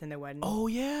attend their wedding. Oh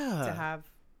yeah. To have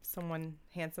someone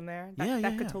handsome there. Yeah,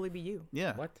 that could totally be you.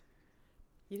 Yeah. What?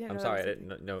 You didn't I'm know sorry. that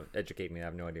was- No, educate me. I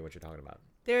have no idea what you're talking about.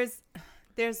 There's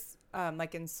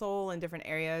like in Seoul and different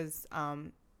areas,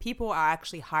 people are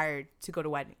actually hired to go to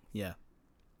weddings. Yeah.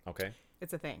 Okay.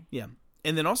 It's a thing. Yeah.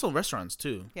 And then also restaurants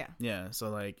too. Yeah. Yeah. So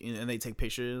like, and they take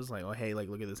pictures like, oh hey, like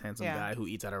look at this handsome Yeah. guy who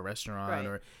eats at our restaurant, Right.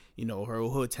 or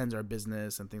who attends our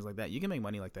business and things like that. You can make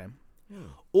money like that. Hmm.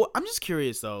 Or I'm just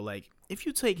curious though, like if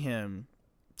you take him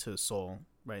to Seoul,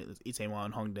 right,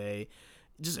 Itaewon, Hongdae,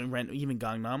 just in even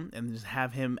Gangnam, and just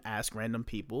have him ask random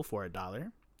people for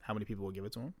 $1, how many people will give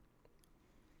it to him?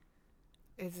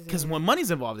 Because when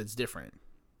money's involved, it's different,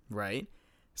 right?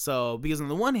 So, because on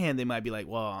the one hand, they might be like,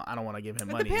 well, I don't want to give him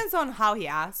It money. depends on how he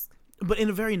asks. But in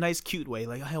a very nice, cute way.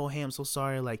 Like, oh, hey, I'm so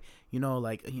sorry. Like,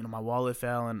 my wallet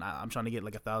fell and I'm trying to get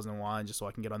like 1,000 won just so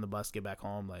I can get on the bus, get back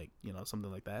home. Like,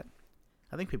 something like that.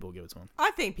 I think people will give it to him.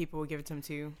 I think people will give it to him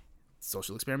too.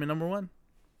 Social experiment number 1.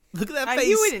 Look at that And face.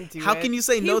 he wouldn't do How it. can you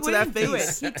say He no to that wouldn't do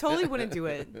face? it. He totally wouldn't do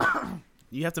it.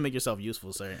 You have to make yourself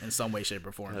useful, sir, in some way, shape,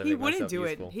 or form. How to He make wouldn't myself do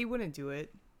useful. it. He wouldn't do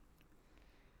it.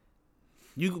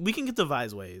 We can get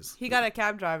devised ways. He got a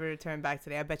cab driver to turn back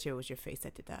today. I bet you it was your face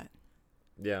that did that.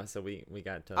 Yeah. So we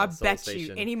got to I Seoul bet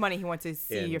Station, you any money he wants to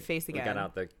see and your face again. We got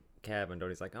out the cab and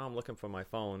Doty's like, oh, I'm looking for my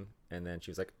phone, and then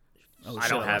she was like, Oh, I shit,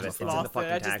 don't I have it. lost It's my in phone. the Lost it.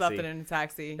 fucking I just taxi. left it in a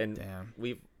taxi. And Damn.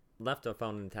 we've left a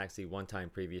phone in the taxi one time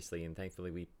previously, and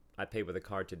thankfully I paid with a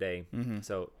card today. Mm-hmm.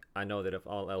 So I know that if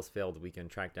all else failed, we can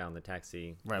track down the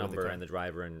taxi Right, with the number card. and the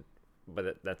driver,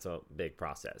 but that's a big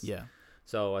process. Yeah.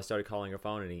 So I started calling her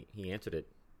phone, and he answered it,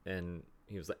 and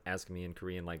he was asking me in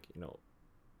Korean, like,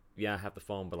 yeah, I have the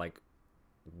phone, but like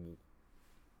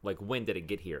when did it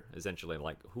get here? Essentially,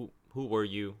 like who were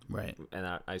you? Right. And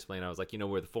I explained, I was like,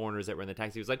 we're the foreigners that were in the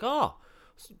taxi. He was like, oh,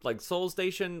 like Seoul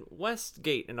Station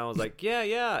Westgate, and I was like,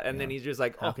 yeah. And then he's just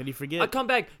like, How oh, can you forget? I come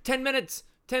back 10 minutes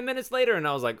later, and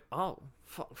I was like, oh,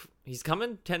 he's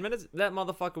coming 10 minutes. That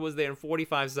motherfucker was there in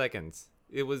 45 seconds.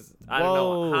 It was I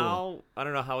don't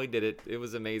know how he did it. It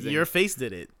was amazing. Your face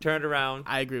did it. Turned around,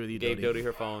 I agree with you, gave Dodie. Dodie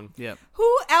her phone. Yep.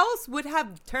 Who else would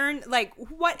have turned, like,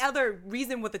 what other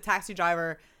reason would the taxi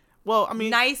driver Well, I mean,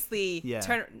 nicely yeah.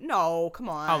 turn? No, come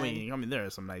on. I mean, there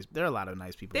are a lot of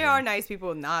nice people. There are nice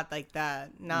people, not like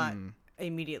that. Not Mm.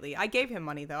 immediately. I gave him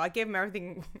money, though. I gave him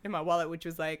everything in my wallet, which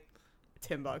was like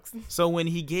 $10. So when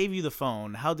he gave you the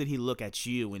phone, how did he look at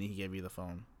you when he gave you the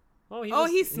phone? Oh,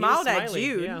 He smiled at smiling.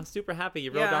 you. Yeah, super happy. He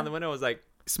rolled Yeah. down the window. I was like,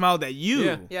 Smiled at you.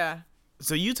 Yeah. Yeah.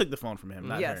 So you took the phone from him,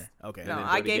 not Yes. her. Okay. No, then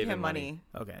I Dodie gave gave him him money.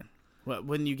 Okay. Well,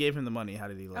 when you gave him the money, how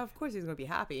did he look? Of course, he's gonna be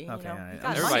happy. Okay, You know, all right. he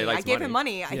got Everybody money. I likes gave him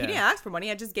money. Yeah. He didn't ask for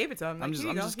money. I just gave it to him. I'm Like, just- here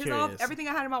I'm you go. just Here's all, curious. everything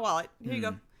I had in my wallet. Here you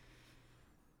go.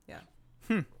 Yeah.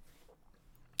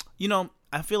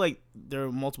 I feel like there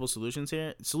are multiple solutions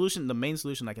here. The main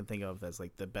solution I can think of that's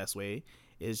like the best way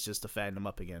is just to fatten him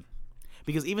up again.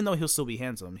 Because even though he'll still be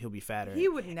handsome, he'll be fatter. He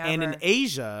would never. And in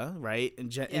Asia, right, in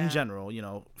Yeah.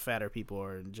 general, fatter people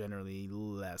are generally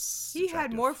less He had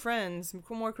attractive. more friends,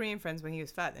 more Korean friends when he was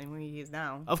fat than when he is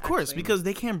now. Of course, actually. because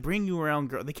they can't bring you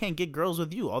around. They can't get girls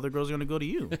with you. All the girls are gonna go to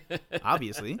you.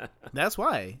 Obviously, that's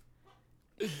why.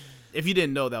 If you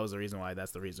didn't know, that was the reason why.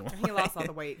 That's the reason why. he lost all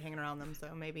the weight hanging around them,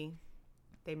 so maybe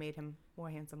they made him more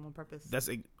handsome on purpose.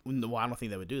 Well, I don't think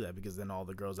they would do that because then all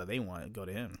the girls that they want go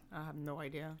to him. I have no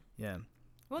idea. Yeah.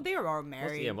 Well, they were all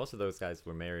married. most of those guys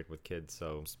were married with kids,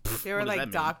 so They were What does that like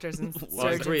mean? doctors and Well,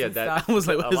 surgeons Korea, and that- stuff. I was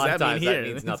like, what a does lot that of mean times here? that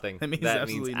means nothing. That means that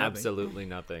absolutely means nothing. absolutely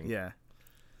nothing. Yeah.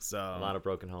 So A lot of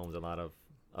broken homes, a lot of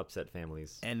upset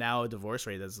families. and now a divorce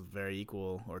rate that's very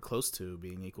equal or close to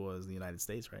being equal as the United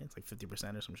States, right? It's like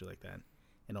 50% or some shit like that,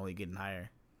 and only getting higher.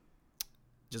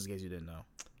 Just in case you didn't know.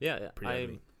 Yeah,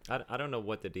 Pretty I don't know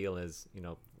what the deal is.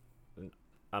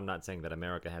 I'm not saying that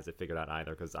America has it figured out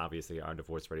either, because obviously our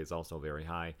divorce rate is also very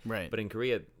high. Right. But in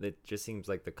Korea, it just seems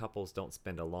like the couples don't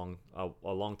spend a long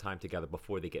time together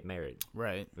before they get married.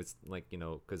 Right. It's like,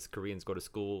 because Koreans go to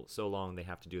school so long, they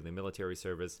have to do the military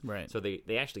service. Right. So they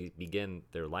actually begin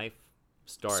their life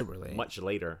start Super late. much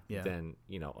later Yeah. than,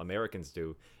 Americans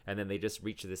do. And then they just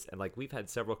reach this, and like we've had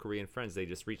several Korean friends, they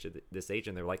just reach this age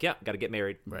and they're like, yeah, got to get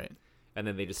married. Right. And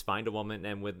then they just find a woman,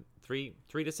 and with 3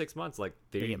 to 6 months, like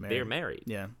They get married. they're married.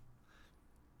 Yeah.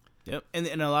 Yep. And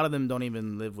a lot of them don't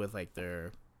even live with like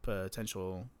their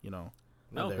potential,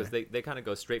 No, because they kind of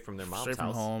go straight from their mom's straight from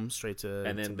house, home, straight to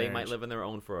and then to they might marriage. live on their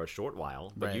own for a short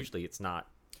while, but Right. usually it's not.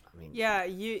 I mean, Yeah,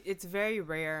 it's very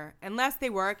rare unless they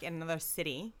work in another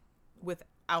city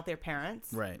without their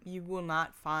parents. Right. You will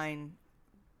not find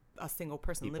a single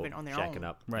person people living on their jacking own.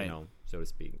 up, Right. you know, so to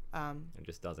speak. Um, It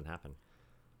just doesn't happen.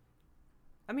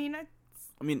 I mean,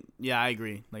 I mean, yeah, I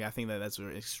agree. Like, I think that's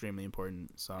extremely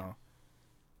important. So, and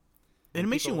it And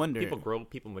makes you people- wonder. People grow,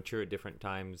 people mature at different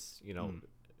times, you know.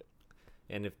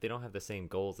 And if they don't have the same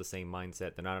goals, the same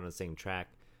mindset, they're not on the same track.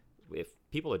 If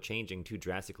people are changing too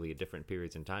drastically at different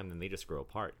periods in time, then they just grow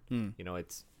apart. You know,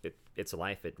 it's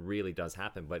life. It really does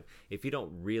happen. But if you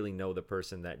don't really know the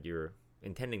person that you're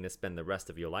intending to spend the rest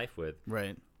of your life with,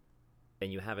 Right.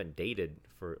 and you haven't dated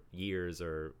for years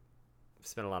or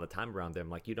spent a lot of time around them,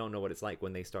 like, you don't know what it's like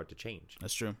when they start to change.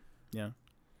 That's true. Yeah.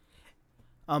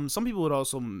 Some people would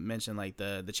also mention like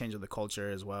the change of the culture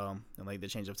as well, and like the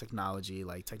change of technology.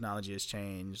 Like, technology has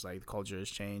changed, like the culture has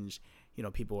changed. You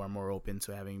know, people are more open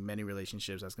to having many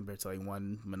relationships as compared to like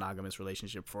one monogamous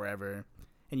relationship forever.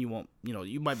 And you won't, you know,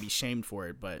 you might be shamed for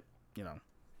it, but you know,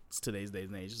 it's today's day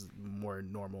and age, it's more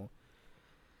normal.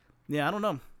 Yeah, I don't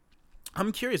know.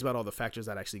 I'm curious about all the factors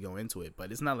that actually go into it,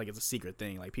 but it's not like it's a secret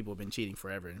thing. Like, people have been cheating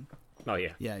forever. Oh,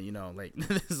 yeah. Yeah, you know, like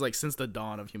this is like since the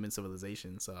dawn of human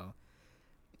civilization. So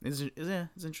it's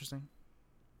interesting.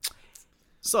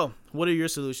 So, what are your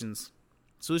solutions?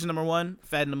 Solution number 1,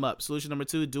 fatten them up. Solution number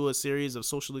 2, do a series of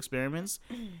social experiments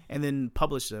and then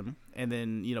publish them, and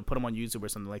then, you know, put them on YouTube or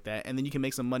something like that, and then you can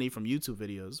make some money from YouTube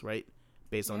videos, right?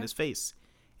 Based on his face.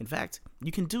 In fact,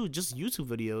 you can do just YouTube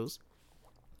videos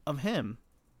of him,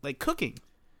 like, cooking.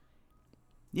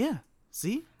 Yeah.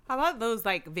 See? how about those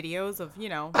like videos of, you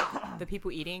know, the people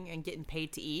eating and getting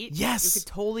paid to eat? Yes. You could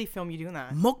totally film you doing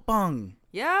that. Mukbang.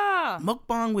 Yeah.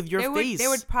 Mukbang with your face. They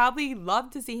would probably love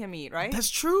to see him eat, right? That's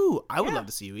true. I would Yeah. love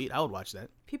to see you eat. I would watch that.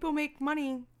 People make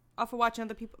money off of watching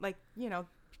other people, like, you know.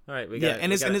 All right, we Yeah, got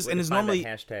and it's normally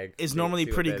hashtag. it's See- normally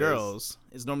see what pretty that is. girls.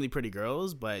 It's normally pretty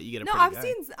girls, but you get a No, pretty I've guy.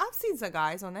 seen some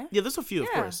guys on there. Yeah, there's a few, of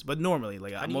Yeah. course, but normally,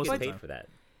 like, How do you most get of the paid time, for that?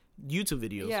 YouTube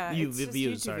videos. Yeah, it's just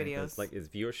views. YouTube Sorry. videos. It's like, is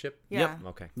viewership? Yeah.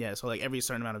 Okay. Yeah, so like every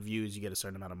certain amount of views, you get a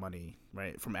certain amount of money,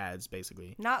 right, from ads,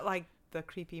 basically. Not like the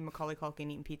creepy Macaulay Culkin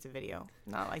eating pizza video.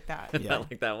 Not like that. Yeah.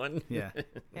 Not like that one. Yeah.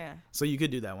 Yeah. So you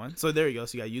could do that one. So there you go.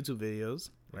 So you got YouTube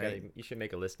videos, right? You should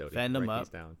make a list, Odie. Fan them Write up. these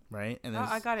down. Right, and Oh, then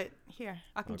I got it here.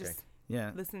 I can Okay. just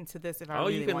yeah, listen to this if I Oh,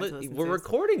 really you can. want to listen We're to this.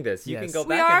 recording this. You Yes. can go We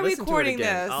back are and listen recording to it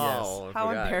again. this. Oh, I How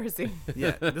forgot. embarrassing.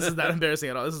 yeah. This is not embarrassing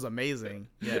at all. This is amazing.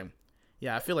 Yeah,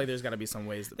 yeah. I feel like there's got to be some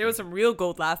ways. There was some real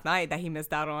gold last night that he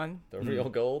missed out on. The real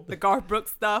gold. The Garth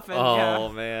Brooks stuff. And Oh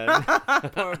man.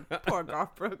 poor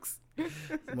Garth Brooks.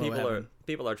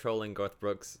 people are trolling Garth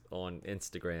Brooks on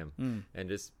Instagram Mm. and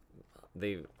just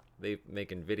they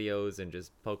making videos and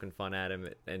just poking fun at him,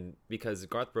 and because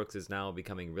Garth Brooks is now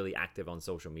becoming really active on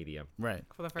social media Right.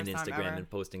 For the and first time Instagram ever. and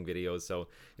posting videos, so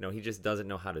you know he just doesn't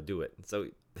know how to do it. So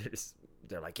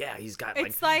they're like, yeah, he's got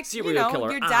It's like like, serial you know,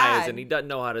 killer your eyes dad. and he doesn't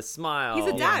know how to smile. He's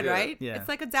a dad, Yeah. right? Yeah. It's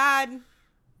like a dad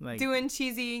Like, doing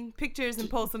cheesy pictures and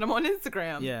posting them on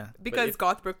Instagram. Yeah. Because if-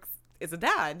 Garth Brooks is a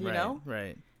dad, you right, know?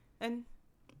 right. And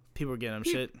People are getting them Pe-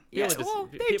 shit. yeah, People well,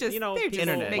 just- they're people- just, you know, they're just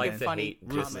people Internet, making like to funny hate,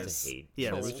 comments. Ruthless. to hate. Yeah,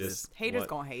 So it's ruthless. just Haters what-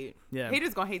 gonna hate. Yeah.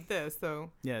 Haters gonna hate this,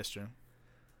 so Yeah, it's true.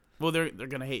 Well, they're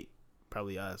gonna hate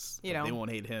probably us. You but know. they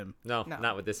won't hate him. No, No.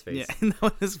 not with this face. Yeah,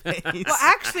 not his face. well,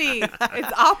 actually,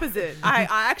 it's opposite. I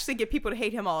actually get people to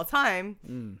hate him all the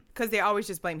time because they always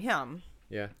just blame him.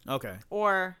 Yeah. Okay.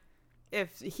 Or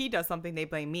if he does something, they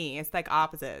blame me. It's like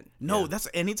opposite. No, Yeah. that's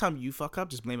anytime you fuck up,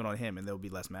 just blame it on him, and they'll be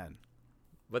less mad.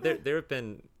 But there have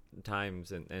been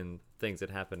times and things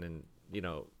that happen in, you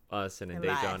know, us and in In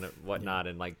Dejan life. and whatnot,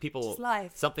 and like people Just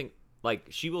life. something like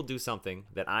she will do something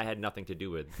that I had nothing to do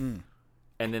with,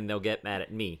 and then they'll get mad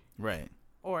at me. Right.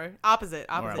 Or opposite.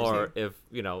 Or too. if,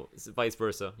 you know, vice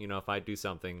versa, you know, if I do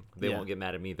something, they Yeah. won't get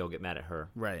mad at me, they'll get mad at her.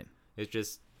 Right. It's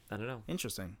just, I don't know.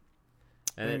 Interesting.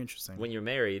 And Very then interesting. when you're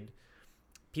married,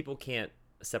 people can't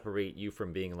separate you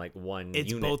from being like one It's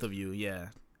unit. both of you. Yeah.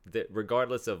 That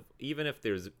regardless of, even if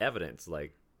there's evidence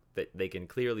like that they can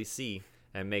clearly see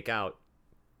and make out,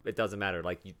 it doesn't matter.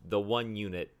 Like the one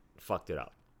unit fucked it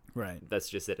up. Right. That's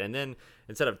just it. And then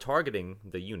instead of targeting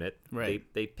the unit, Right.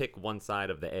 they pick one side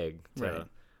of the egg Right.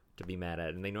 to be mad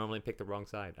at, and they normally pick the wrong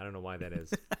side. I don't know why that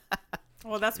is.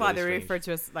 Well, that's why really they strange. refer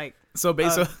to us like So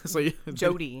basically, so you,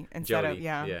 Jody instead Jody, of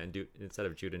yeah, and instead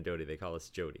of Jude and Dodie, they call us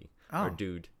Jody Oh. or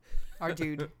Dude. our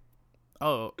dude.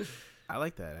 Oh, I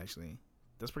like that actually.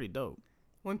 That's pretty dope.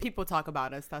 When people talk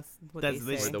about us, that's what That's-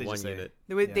 they they Or say. the just one say- unit.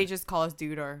 They yeah. just call us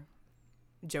dude or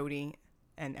Jody,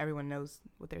 and everyone knows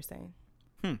what they're saying.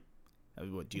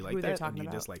 What, do you Who like they're that or talking do you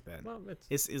about. dislike that? Well,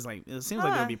 It's like it seems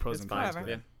like there would be pros it's and fine. cons.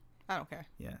 Whatever. But Yeah. I don't care.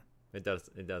 yeah, It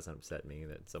does upset me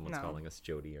that someone's No. calling us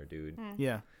Jody or dude.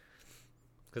 yeah,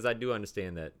 Because I do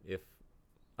understand that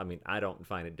I don't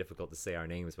find it difficult to say our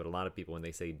names, but a lot of people when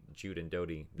they say Jude and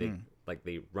Dodie,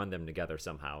 they run them together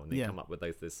somehow and they Yeah. come up with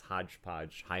like this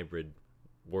hodgepodge hybrid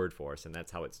word for us, and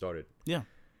that's how it started. yeah.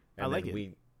 And I like then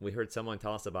it. we heard someone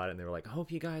tell us about it, and they were like, "I hope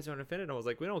you guys aren't offended." And I was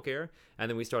like, "We don't care." And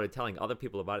then we started telling other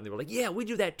people about it, and they were like, "Yeah, we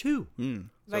do that too." Mm.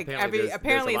 So Like there's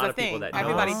apparently a it's lot a of people thing. that know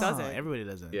Everybody us. does it. Everybody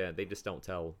does it. Yeah, they just don't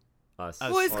tell us.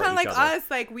 Well, it's or kind of each like other. us.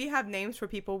 Like we have names for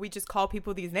people. We just call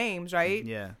people these names, right?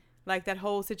 Yeah. Like that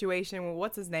whole situation with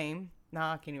what's his name?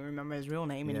 Nah, I can't even remember his real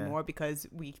name Yeah. anymore because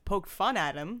we poked fun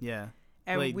at him. Yeah.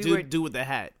 And like we do were do with the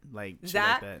hat, like shit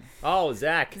Zach? like that. Oh,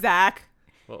 Zach. Zach.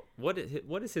 Well, what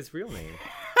is his real name?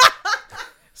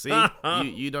 See,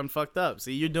 you done fucked up.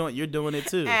 See, you're doing it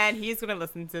too. And he's gonna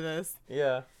listen to this.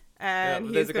 Yeah. And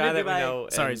There's he's a gonna guy be that we like, know.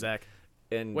 Sorry, and, Zach.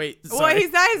 And Wait. well, Sorry.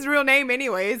 he's not his real name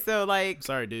anyway, so like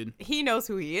Sorry, dude. he knows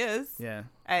who he is. Yeah.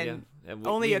 And and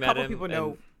only we a met couple him people and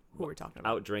know who we're talking about.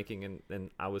 out drinking,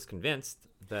 and I was convinced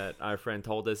that our friend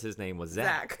told us his name was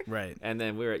Zach. Zach. Right. And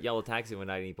then we were at Yellow Taxi one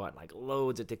night, and he bought like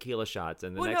loads of tequila shots.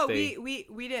 And the Well, next no, day,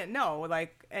 we didn't know.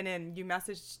 Like, and then you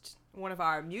messaged one of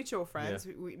our mutual friends.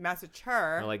 We messaged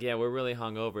her. we're like, yeah, we're really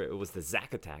hungover. It was the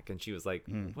Zach attack, and she was like,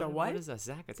 Hmm. The what? What is a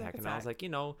Zach attack? And I was attack.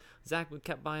 like, Zach, we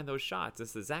kept buying those shots.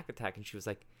 It's the Zach attack, and she was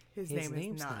like, His his name is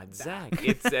name's not Zach.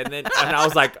 It's and I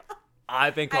was like,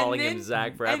 I've been calling him then-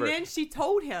 Zach forever. And then she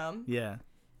told him. Yeah.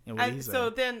 And what did he And say? so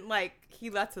then, like, he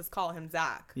lets us call him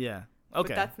Zach. Yeah. But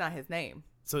Okay. that's not his name.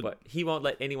 So But he won't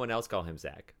let anyone else call him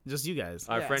Zach. just you guys.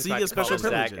 Our Yeah. friend So you tried get to call special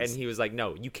him Zach, privileges. and he was like,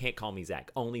 "No, you can't call me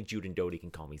Zach. Only Jude and Dodie can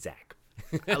call me Zach."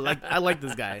 I like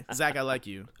this guy. Zach, I like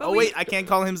you. But oh we- wait, I can't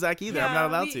call him Zach either. I'm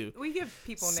not allowed we, to. We give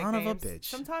people Son of a nicknames. bitch.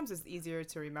 Sometimes it's easier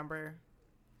to remember,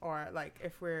 or like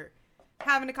if we're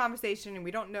having a conversation and we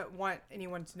don't want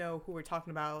anyone to know who we're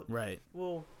talking about, Right.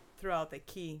 we'll throw out the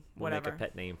key, We'll whatever. make a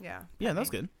pet name. Yeah. Yeah, pet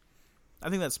that's name. good. I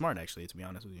think that's smart, actually, to be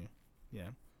honest with you. Yeah.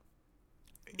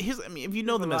 If you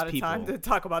know them a as lot of people, time to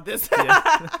talk about this.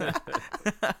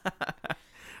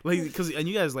 like, and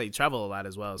you guys like travel a lot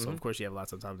as well, so Mm-hmm. of course you have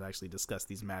lots of time to actually discuss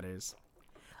these matters.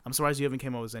 I'm surprised you haven't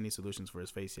came up with any solutions for his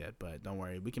face yet, but don't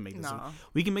worry, we can make this. No.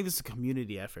 We can make this a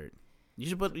community effort. You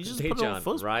should put it on Dejan,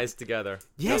 Facebook. rise together.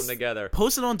 Yes. Come together.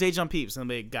 Post it on Dejan Peeps and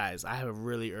be like, guys, I have a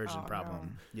really urgent Oh,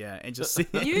 problem. Yeah, and just see.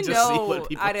 You just see know, what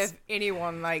people out say. of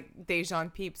anyone, like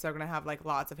Dejan Peeps are gonna have like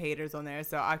lots of haters on there,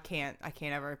 so I can't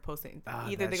ever post it. Ah,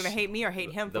 Either they're that's- gonna hate me or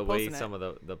hate him The for way posting some it.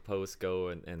 of the posts go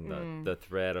and the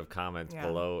thread of comments Yeah.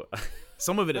 below.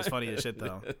 Some of it is funny as shit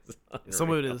though. Some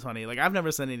of it is funny. Like I've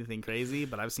never said anything crazy,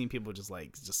 but I've seen people just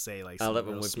say like. I some love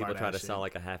it real when people try to smart-ass sound shit.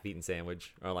 like a half-eaten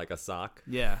sandwich or like a sock.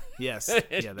 Yeah. Yes.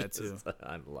 Yeah. That too.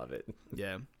 I love it.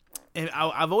 Yeah. And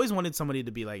I've always wanted somebody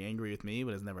to be like angry with me,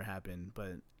 but it's never happened.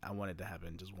 But I want it to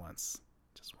happen just once.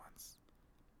 Just once.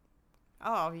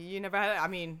 Oh, you never had it? I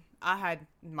mean, I had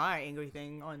my angry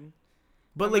thing on.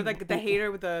 But Remember, like the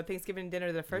hater with the Thanksgiving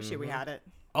dinner the first year we had it.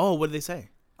 Oh, what did they say?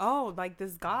 Oh, like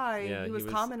this guy, Yeah, he was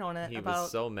commenting on it He about.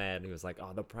 was so mad. He was like,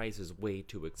 "Oh, the price is way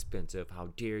too expensive. How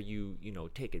dare you,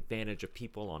 take advantage of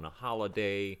people on a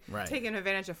holiday?" Right. taking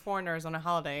advantage of foreigners on a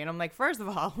holiday. And I'm like, first of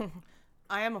all,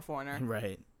 I am a foreigner.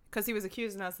 Right. Because he was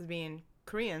accusing us of being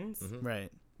Koreans, Mm-hmm.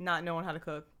 Right. not knowing how to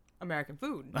cook American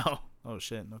food. Oh. Oh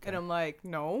shit. Okay. And I'm like,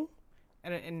 no.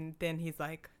 And then he's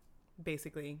like,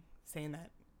 basically saying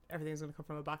that everything's going to come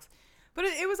from a box. But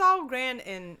it was all grand,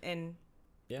 and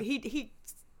Yeah. he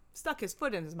stuck his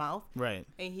foot in his mouth. Right.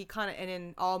 And and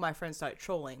then all my friends started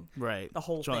trolling Right. the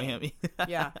whole Trolling thing. him.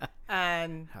 Yeah.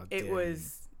 And How it dare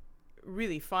was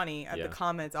really funny at Yeah. the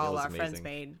comments It all was our friends amazing.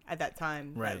 made at that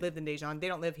time Right. that lived in Daejeon. They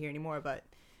don't live here anymore, but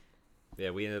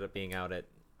Yeah, we ended up being out at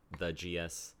the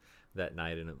GS that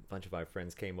night, and a bunch of our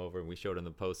friends came over, and we showed them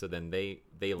the post. So then they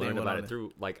learned went about on it it.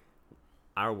 through like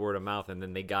our word of mouth, and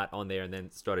then they got on there and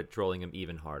then started trolling him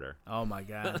even harder. Oh my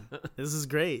god. This is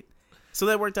great. So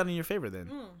that worked out in your favor then.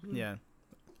 Mm-hmm. Yeah.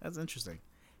 That's interesting.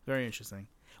 Very interesting.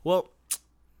 Well,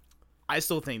 I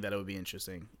still think that it would be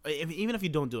interesting. Even if you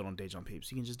don't do it on Daejeon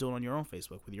Peeps, you can just do it on your own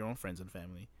Facebook with your own friends and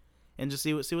family, and just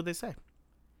see what they say.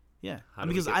 Yeah, How do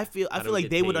we because get- I feel how do we like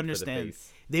get they would paid for the understand.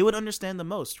 face? They would understand the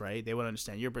most, right? They would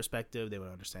understand your perspective. They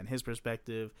would understand his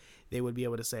perspective. They would be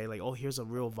able to say like, "Oh, here's a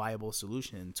real viable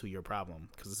solution to your problem,"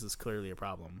 because this is clearly a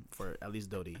problem for at least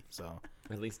Dodie. So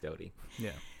At least Dodie.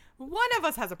 yeah. one of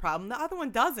us has a problem. The other one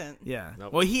doesn't. Yeah.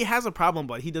 Nope. Well, he has a problem,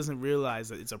 but he doesn't realize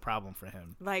that it's a problem for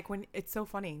him. Like when it's so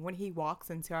funny when he walks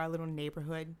into our little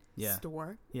neighborhood Yeah.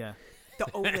 store, Yeah.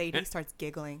 the old lady starts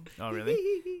giggling. Oh,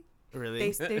 really?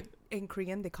 Really? in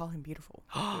Korean they call him beautiful.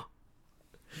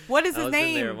 What is I his was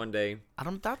name? in there one day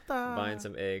Aramtata. buying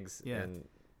some eggs, Yeah. and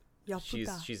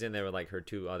Yaputa. she's in there with like her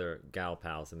two other gal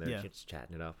pals, and they're just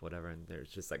chatting it up, whatever. And they're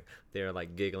just like they're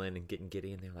like giggling and getting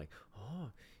giddy, and they're like,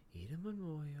 "Oh, 이름은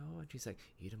뭐예요?" And she's like,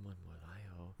 "이름은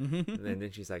몰라요." And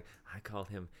then she's like, "I call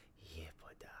him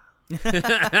예쁘다."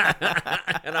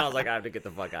 And I was like, I have to get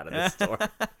the fuck out of this store.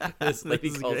 This lady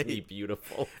This is calls great. me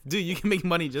beautiful. Dude, you can make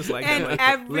money just like And that. Like,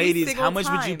 every ladies, single how much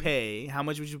would you time. pay? How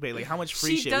much would you pay? Like, how much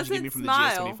free She shit would you give me doesn't from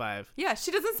smile. the GS25? Yeah,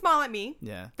 she doesn't smile at me.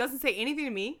 Yeah. Doesn't say anything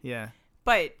to me. Yeah.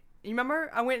 But you remember,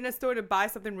 I went in a store to buy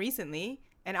something recently,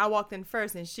 and I walked in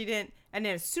first, and she didn't. And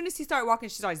then as soon as she started walking,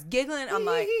 she starts giggling. I'm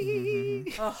like,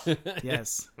 oh,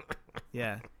 Yes.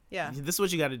 Yeah. yeah. This is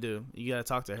what you got to do. You got to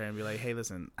talk to her and be like, hey,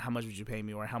 listen, how much would you pay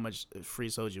me, or how much free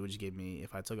soju would you give me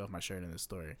if I took off my shirt in this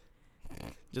store?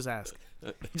 Just ask.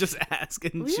 Just ask.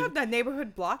 And We have that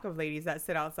neighborhood block of ladies that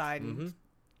sit outside and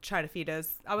try to feed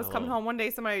us. I was coming Oh. home one day,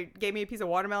 somebody gave me a piece of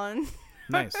watermelon.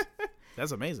 Nice.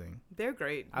 That's amazing. They're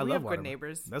great. I We love have good watermelon.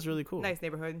 neighbors. That's really cool. Nice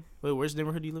neighborhood. Wait, where's the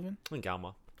neighborhood you live in? In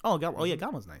Galma. Oh, oh yeah,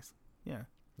 Gama's nice. Yeah.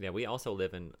 Yeah, we also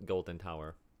live in Golden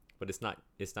Tower, but it's not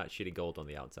shitty gold on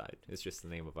the outside. It's just the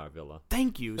name of our villa.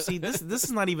 Thank you. See, this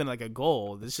is not even like a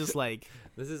goal. It's just like,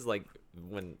 This is like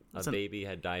when a baby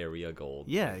had diarrhea gold.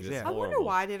 Yeah, It's yeah. I wonder horrible.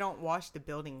 why they don't wash the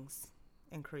buildings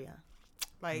in Korea.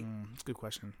 Like, it's a good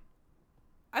question.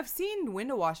 I've seen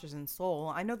window washers in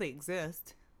Seoul. I know they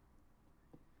exist.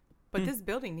 But this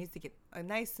building needs to get a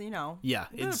nice, Yeah,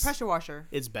 a pressure washer.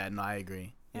 It's bad. No, I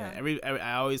agree. Yeah, Yeah.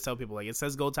 I always tell people, like, it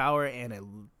says Gold Tower and it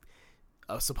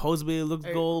supposedly it looks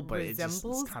It gold, but it's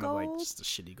resembles kind of like gold? just a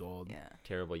shitty gold. Yeah.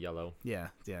 Terrible yellow. Yeah,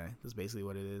 that's basically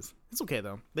what it is. It's okay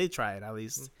though. They try it at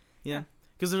least. Yeah,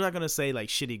 because they're not gonna say like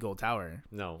shitty Gold Tower.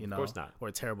 No, you know, of course not.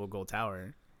 or terrible Gold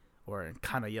Tower, or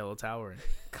kind of yellow tower.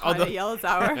 Kind Although- of yellow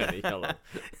tower. Yellow,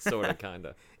 sort of, kind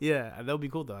of. Yeah, that would be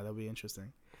cool though. That would be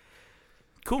interesting.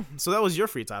 Cool. So that was your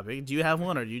free topic. Do you have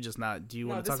one, or do you just not? Do you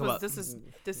No, want to this talk about? this is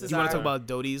Do you our, want to talk about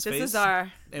Dodie's this face? is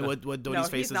our And what no, Dodie's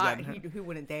face he's has not. gotten her? He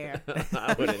wouldn't dare.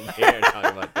 I wouldn't dare talk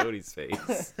about Dodie's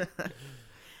face.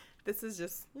 This is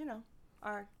just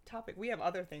our topic. We have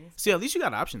other things. See, at least you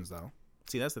got options though.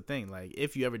 See, that's the thing. Like,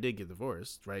 if you ever did get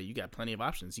divorced, right, you got plenty of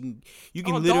options. You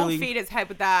can literally don't feed his head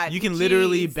with that. you can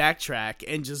literally Jeez. backtrack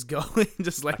and just go and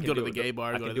just like can go to do the it- gay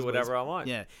bar. I go can to do this whatever place. I want.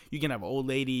 Yeah, you can have old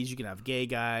ladies. You can have gay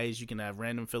guys. You can have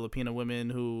random Filipino women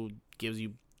who gives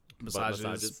you butt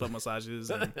massages.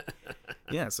 And,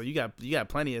 yeah, so you got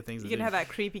plenty of things. You to can do. have that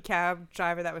creepy cab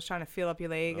driver that was trying to feel up your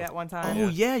leg at one time. Oh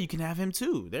yeah, you can have him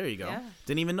too. There you go. Yeah.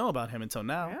 Didn't even know about him until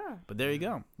now. Yeah. But there you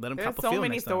go. Let him There's cop a so feel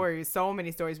many next so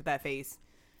many stories with that face. time.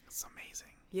 It's amazing.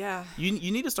 Yeah. You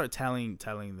need to start telling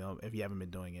them if you haven't been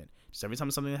doing it. Just every time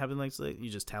something happens like this, you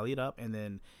just tally it up, and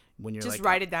then when you're Just like,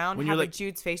 write it down. when Have you're a like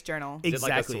Jude's face journal. Is it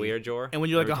like a exactly, swear jar? and when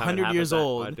you're like Every time it 100 happens, years I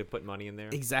old, have to put money in there.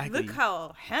 exactly. Look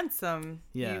how handsome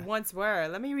Yeah. you once were.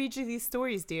 Let me read you these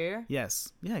stories, dear.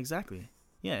 Yes. Yeah. Exactly.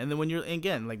 Yeah. And then when you're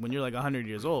when you're like 100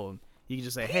 years old, you can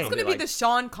just say, "Hey, It's gonna be be like, the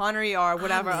Sean Connery or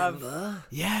whatever of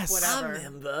yes, whatever.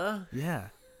 Remember? yeah,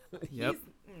 yep."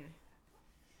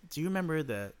 Do you remember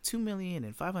the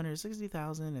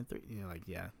 2,560,000 and three? You know,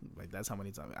 like that's how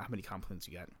many compliments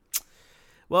you got.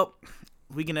 Well,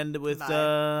 we can end it with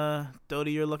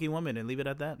Dodie, you're a lucky woman, and leave it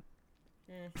at that.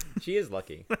 She is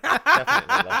lucky.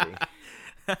 Definitely lucky.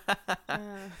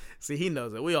 See, he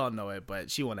knows it. We all know it,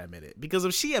 but she won't admit it because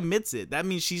if she admits it, that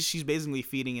means she's basically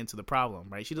feeding into the problem,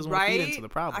 right? She doesn't want to feed into the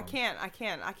problem. I can't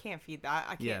feed that.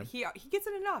 I can't. Yeah. He gets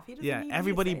it enough. He doesn't Yeah, need me to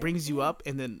everybody say it. brings you up,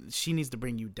 and then she needs to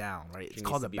bring you down, right? It's She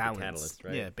called needs a to be the balance. catalyst,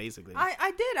 right? Yeah, basically.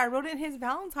 I did. I wrote it in his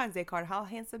Valentine's Day card how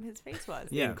handsome his face was.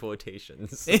 Yeah. In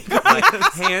quotations. It Like,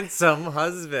 handsome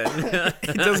husband.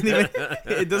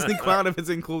 it doesn't count if it's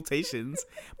in quotations,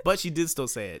 but she did still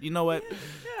say it. You know what?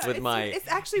 Yeah, With my it's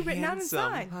actually written out handsome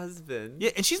inside. husband.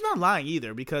 Yeah, and she's not lying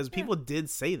either because people did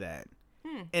say that.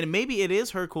 And maybe it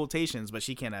is her quotations, but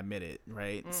she can't admit it,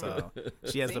 right? So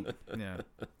she has to,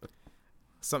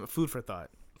 some food for thought.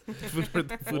 Food for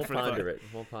We'll for ponder thought. it.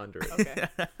 We'll ponder it. Okay.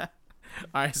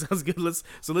 All right, sounds good. Let's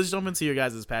jump into your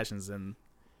guys' passions and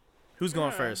who's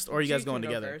going first, or are you guys Jude going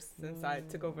can go together? first, since I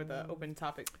took over the open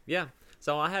topic. Yeah.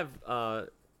 So I have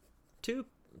two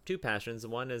passions.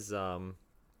 One is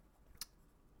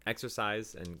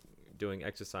exercise and doing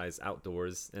exercise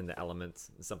outdoors in the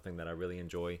elements is something that I really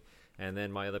enjoy. And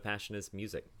then my other passion is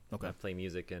music. Okay. I play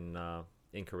music in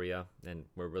Korea, and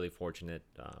we're really fortunate.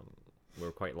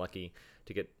 We're quite lucky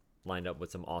to get lined up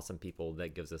with some awesome people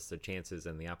that gives us the chances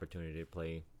and the opportunity to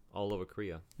play all over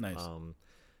Korea. Nice.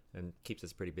 And keeps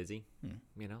us pretty busy, and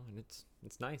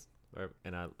it's nice.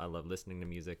 And I love listening to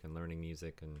music and learning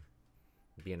music, and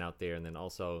being out there, and then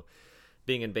also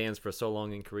being in bands for so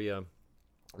long in Korea,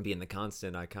 being the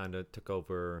constant, I kind of took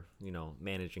over,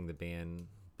 managing the band,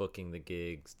 booking the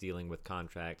gigs, dealing with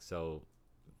contracts. So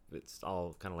it's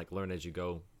all kind of like learn as you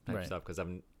go type stuff, because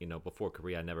I'm, before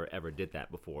Korea, I never ever did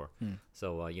that before.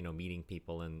 So, meeting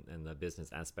people and the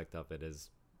business aspect of it is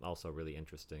also really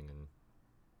interesting. And,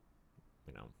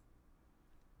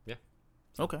 yeah.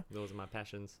 So okay. Those are my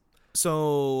passions.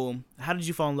 So how did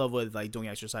you fall in love with like doing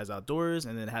exercise outdoors,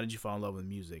 and then how did you fall in love with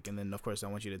music? And then of course I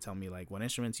want you to tell me like what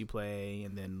instruments you play,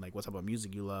 and then like what type of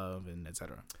music you love, and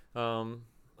etc.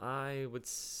 I've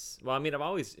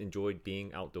always enjoyed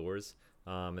being outdoors,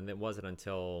 and it wasn't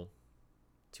until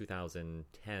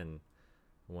 2010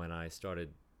 when I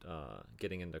started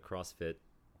getting into CrossFit,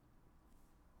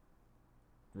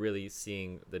 really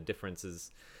seeing the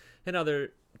differences in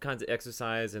other kinds of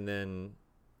exercise, and then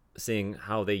seeing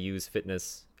how they use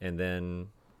fitness, and then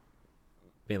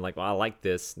being like, well, I like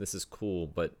this is cool,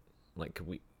 but like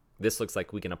this looks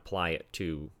like we can apply it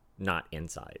to not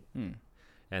inside.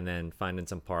 And then finding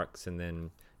some parks, and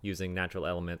then using natural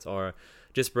elements, or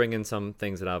just bringing some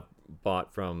things that I've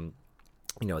bought from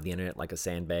the internet, like a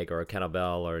sandbag or a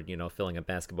kettlebell, or filling a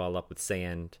basketball up with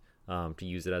sand, to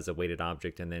use it as a weighted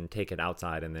object, and then take it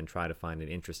outside, and then try to find an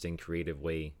interesting, creative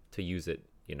way to use it,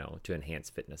 to enhance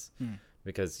fitness.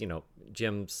 Because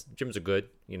gyms are good,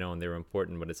 and they're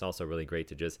important, but it's also really great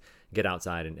to just get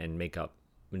outside and make up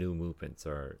new movements,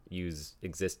 or use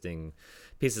existing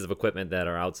pieces of equipment that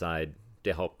are outside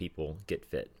to help people get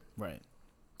fit. Right.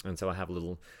 And so I have a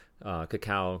little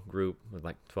cacao group with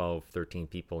like 12, 13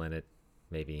 people in it.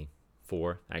 Maybe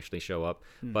 4 actually show up.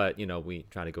 But, we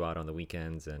try to go out on the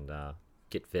weekends and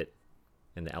get fit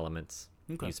in the elements.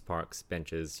 Okay. Use parks,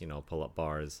 benches, pull-up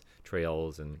bars,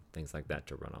 trails, and things like that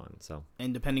to run on. So,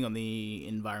 and depending on the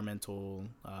environmental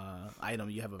item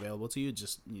you have available to you,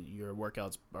 just your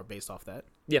workouts are based off that?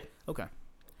 Yeah. Okay.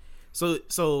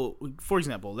 So for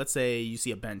example, let's say you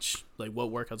see a bench. Like, what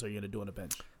workouts are you going to do on a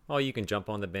bench? Oh, you can jump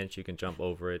on the bench. You can jump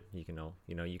over it. You can,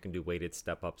 you can do weighted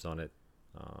step-ups on it.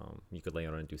 You could lay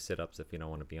on it and do sit-ups if you don't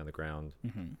want to be on the ground.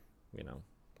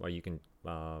 Or you can,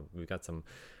 we've got some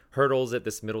hurdles at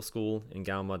this middle school in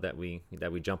Galma that we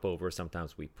jump over.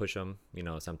 Sometimes we push them,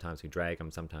 sometimes we drag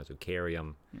them, sometimes we carry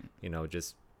them,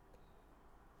 just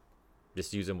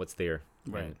using what's there,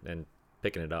 right, and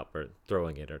picking it up, or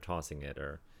throwing it, or tossing it,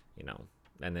 or,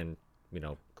 and then,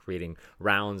 creating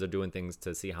rounds, or doing things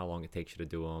to see how long it takes you to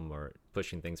do them, or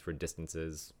pushing things for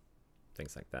distances,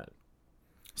 things like that.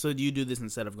 So do you do this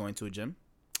instead of going to a gym?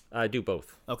 I do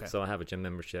both. Okay. So I have a gym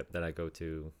membership that I go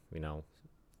to,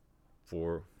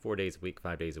 4 days a week,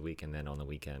 5 days a week, and then on the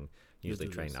weekend, usually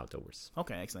train outdoors.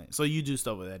 Okay, excellent. So you do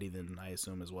stuff with Eddie then, I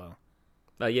assume, as well?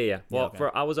 Yeah. Well, okay.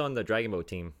 I was on the Dragon Boat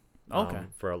team. Okay.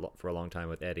 For a long time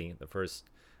with Eddie. The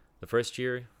first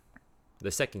year,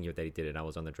 the second year that he did it, I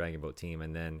was on the Dragon Boat team,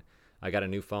 and then I got a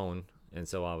new phone, and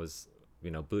so I was,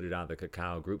 booted out of the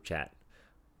Cacao group chat,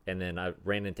 and then I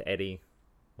ran into Eddie.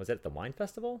 Was that at the wine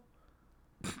festival?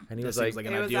 And he was like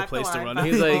an ideal place to run.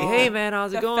 He was like, "Hey man,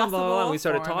 how's it going?" Blah, blah, blah. And we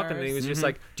started foreigners. talking, and he was just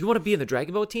like, "Do you want to be in the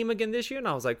Dragon Boat team again this year?" And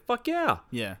I was like, "Fuck yeah!"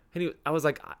 Yeah. And I was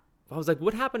like,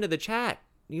 "What happened to the chat?"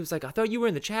 And he was like, "I thought you were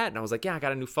in the chat." And I was like, "Yeah, I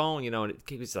got a new phone, And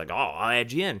he was like, "Oh, I'll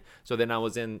add you in." So then I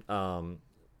was in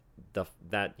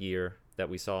that year that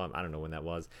we saw him. I don't know when that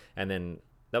was, and then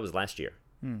that was last year.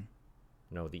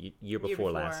 No, the year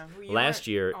before last. Last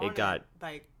year it got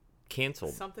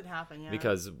canceled. Something happened,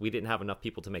 because we didn't have enough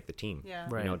people to make the team. Yeah.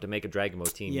 Right. To make a Dragon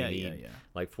Boat team, you need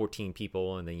like 14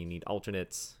 people, and then you need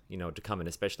alternates, to come in,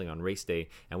 especially on race day.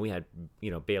 And we had,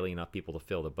 barely enough people to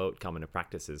fill the boat coming to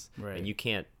practices. Right. And you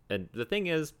can't. And the thing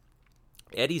is,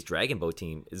 Eddie's Dragon Boat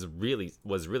team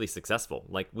was really successful.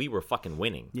 Like, we were fucking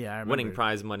winning. Yeah, I remember. Winning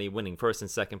prize money, winning first and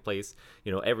second place.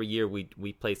 Every year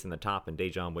we placed in the top in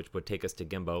Daejeon, which would take us to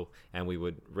Gimbo, and we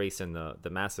would race in the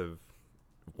massive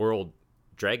world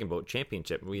Dragon Boat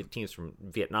Championship. We had teams from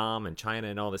Vietnam and China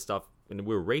and all this stuff, and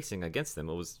we were racing against them.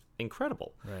 It was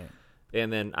incredible. Right.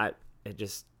 And then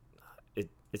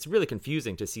it's really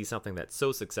confusing to see something that's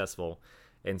so successful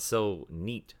and so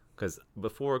neat, because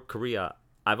before Korea,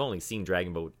 I've only seen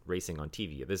Dragon Boat racing on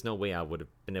TV. There's no way I would have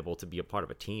been able to be a part of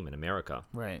a team in America.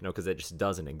 Right. Because it just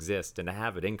doesn't exist. And to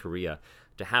have it in Korea,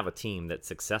 to have a team that's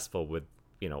successful with,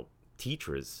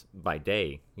 teachers by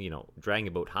day,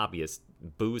 Dragon Boat hobbyists,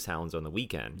 booze hounds on the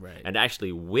weekend, right, and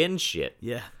actually win shit,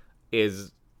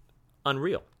 is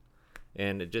unreal.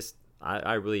 And it just,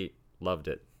 I really loved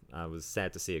it. I was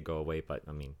sad to see it go away, but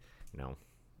I mean,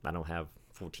 I don't have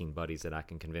 14 buddies that I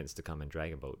can convince to come in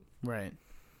Dragon Boat. Right.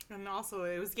 And also,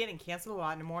 it was getting canceled a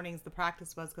lot in the mornings. The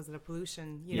practice was because of the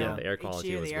pollution. The air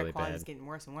quality was the air really quality bad. was getting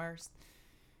worse and worse.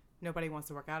 Nobody wants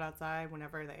to work out outside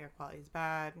whenever the air quality is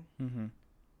bad. Mm-hmm.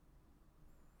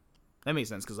 That makes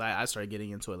sense because I started getting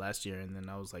into it last year, and then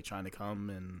I was like trying to come,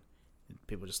 and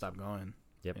people just stopped going.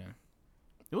 Yep. Yeah.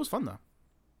 It was fun though.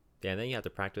 Yeah, and then you have to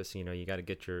practice. You know, you got to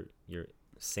get your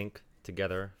sink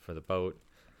together for the boat.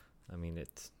 I mean,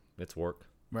 it's work.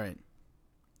 Right.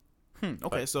 Okay,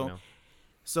 But, so you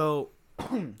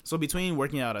know, so between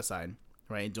working out outside,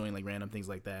 right, doing like random things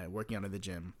like that, working out at the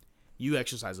gym, you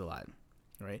exercise a lot,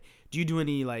 right? Do you do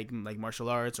any like martial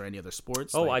arts or any other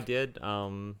sports? I Like, did.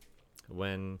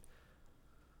 When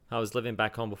I was living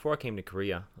back home before I came to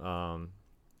Korea,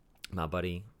 my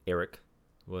buddy Eric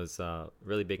was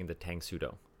really big into Tang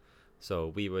Sudo. So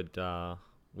we would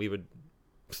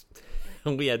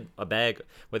we had a bag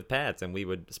with pads and we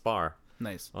would spar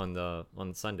nice.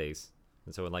 on Sundays.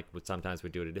 And so sometimes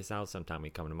we'd do it at his house, sometimes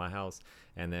we'd come to my house,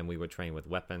 and then we would train with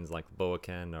weapons like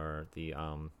Boaken or the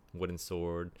wooden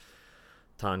sword,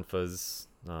 tanfas,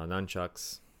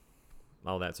 nunchucks,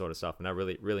 all that sort of stuff. And I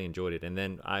really, really enjoyed it. And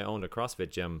then I owned a CrossFit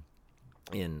gym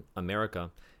in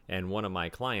America, and one of my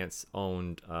clients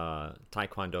owned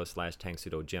Taekwondo / Tang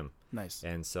Sudo gym. Nice.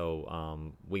 And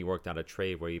so we worked out a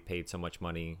trade where he paid so much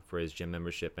money for his gym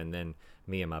membership, and then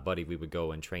me and my buddy, we would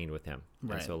go and train with him.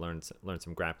 Right. And so learn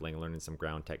some grappling, learning some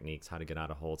ground techniques, how to get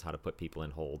out of holds, how to put people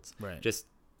in holds. Right. Just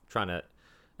trying to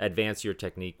advance your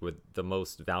technique with the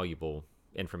most valuable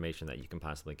information that you can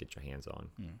possibly get your hands on.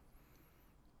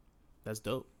 That's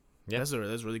dope. Yeah. That's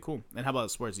really cool. And how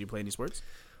about sports? Do you play any sports?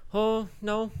 Oh,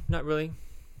 no, not really.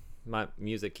 My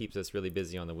music keeps us really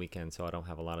busy on the weekend, so I don't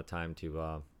have a lot of time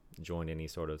to join any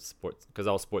sort of sports, because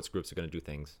all sports groups are going to do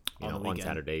things on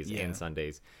Saturdays and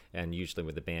Sundays, and usually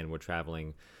with the band we're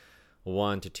traveling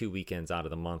 1 to 2 weekends out of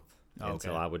the month. And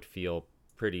so I would feel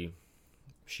pretty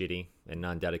shitty and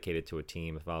non-dedicated to a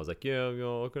team if I was like,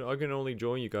 I can only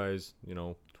join you guys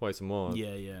twice a month.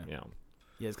 Yeah,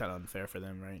 it's kind of unfair for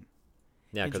them, right?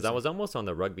 Yeah, because I was almost on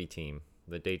the rugby team,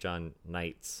 the Daejeon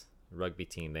Knights rugby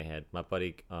team. They had my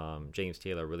buddy James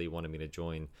Taylor really wanted me to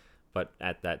join, but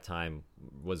at that time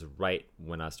was right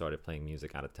when I started playing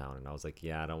music out of town, and I was like,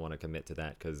 I don't want to commit to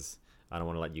that because I don't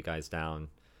want to let you guys down,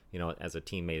 as a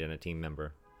teammate and a team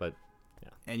member. But yeah.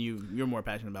 And you're more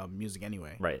passionate about music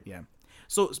anyway, right? Yeah.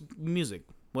 So music.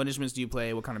 What instruments do you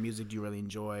play? What kind of music do you really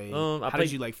enjoy? How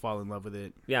did you fall in love with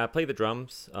it? Yeah, I play the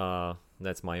drums.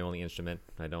 That's my only instrument.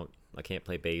 I can't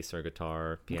play bass or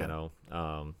guitar, piano.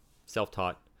 Okay.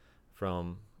 Self-taught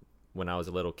from when I was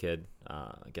a little kid.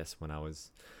 I guess when I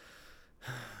was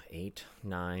 8,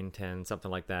 9, 10, something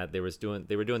like that. They were doing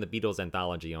the Beatles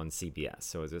anthology on CBS.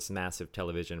 So it was this massive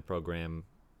television program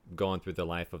going through the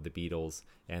life of the Beatles,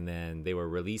 and then they were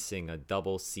releasing a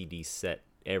double CD set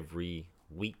every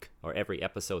week or every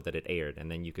episode that it aired,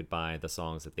 and then you could buy the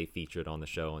songs that they featured on the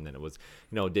show, and then it was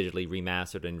digitally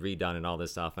remastered and redone and all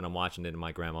this stuff. And I'm watching it in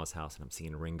my grandma's house, and I'm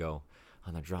seeing Ringo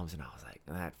on the drums, and I was like,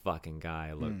 that fucking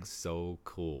guy looks so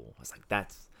cool. I was like,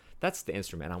 that's the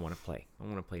instrument I want to play. I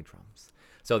want to play drums.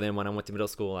 So then when I went to middle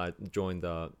school, I joined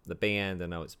the band,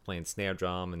 and I was playing snare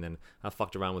drum, and then I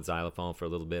fucked around with xylophone for a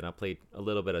little bit. I played a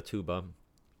little bit of tuba,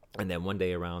 and then one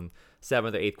day around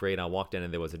 7th or 8th grade, I walked in,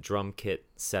 and there was a drum kit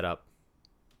set up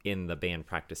in the band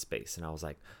practice space, and I was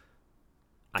like,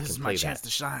 this is my chance to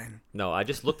shine. No, I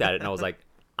just looked at it, and I was like,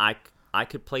 I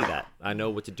could play that. I know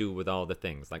what to do with all the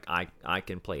things. Like, I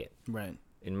can play it. Right.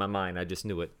 In my mind, I just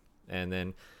knew it. And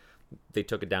then they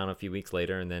took it down a few weeks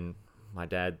later, and then my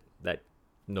dad, that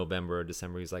November or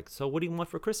December, he's like, so what do you want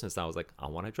for Christmas? And I was like, I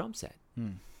want a drum set.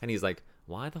 And he's like,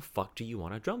 why the fuck do you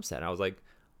want a drum set? I was like,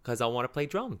 because I want to play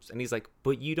drums. And he's like,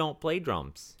 but you don't play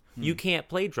drums. You can't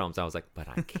play drums. I was like, but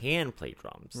I can play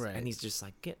drums. Right. And he's just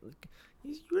like,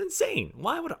 you're insane.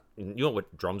 Why would I? You know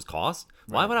what drums cost?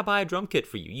 Why would I buy a drum kit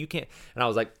for you? You can't. And I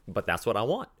was like, but that's what I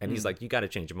want. And he's like, you got to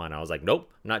change your mind. I was like,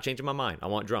 nope, I'm not changing my mind. I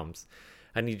want drums.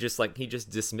 And he just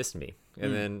dismissed me.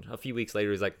 And then a few weeks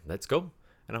later, he's like, let's go.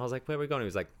 And I was like, where are we going? He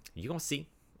was like, you gonna see?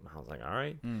 I was like, all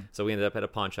right. So we ended up at a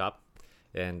pawn shop,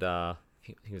 and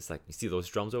he was like, you see those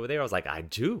drums over there? I was like, I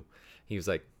do. He was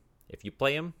like, if you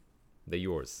play them, they're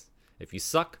yours. If you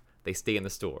suck, they stay in the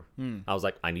store. I was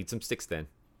like, I need some sticks then.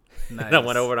 Nice. And I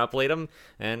went over and I played them,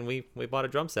 and we bought a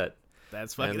drum set.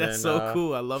 That's so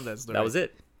cool. I love that story. That was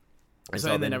it. And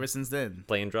so then ever since then,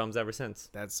 playing drums ever since.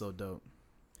 That's so dope.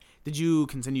 Did you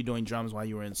continue doing drums while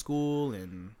you were in school?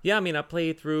 Yeah, I mean, I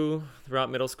played throughout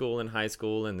middle school and high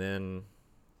school, and then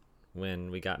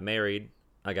when we got married,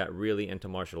 I got really into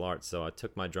martial arts. So I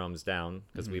took my drums down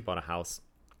because we bought a house,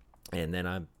 and then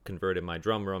I converted my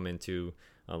drum room into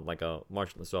like a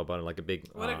martial. So I bought like a big.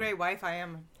 What a great wife I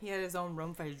am. He had his own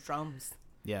room for his drums.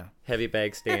 Yeah. Heavy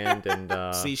bag stand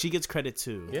and. See, she gets credit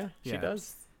too. Yeah, she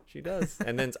does. She does.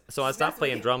 And then so I stopped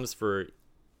playing drums for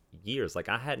years. Like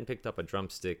I hadn't picked up a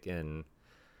drumstick in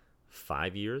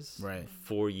 5 years. Right.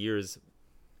 4 years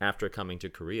after coming to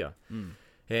Korea.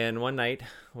 And one night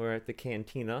we're at the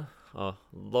Cantina, a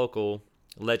local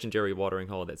legendary watering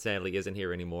hole that sadly isn't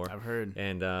here anymore. I've heard.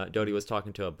 And Dodie was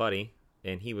talking to a buddy,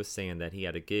 and he was saying that he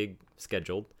had a gig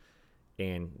scheduled,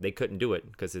 and they couldn't do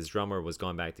it because his drummer was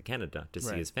going back to Canada to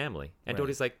see his family. And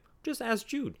Dodie's like, just ask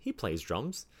Jude. He plays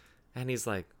drums. And he's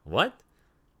like, what?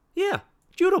 Yeah,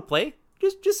 Jude will play.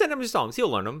 Just send him his songs. He'll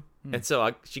learn them. And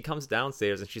so she comes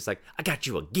downstairs, and she's like, I got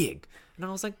you a gig. And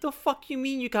I was like, the fuck you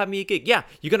mean you got me a gig? Yeah,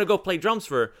 you're going to go play drums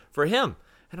for him.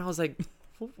 And I was like,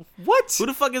 what? Who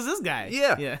the fuck is this guy?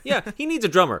 Yeah. He needs a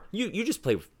drummer. You just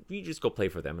go play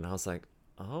for them. And I was like,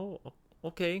 oh,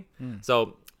 okay.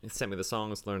 So he sent me the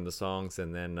songs, learned the songs,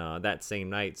 and then that same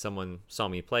night, someone saw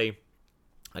me play.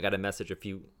 I got a message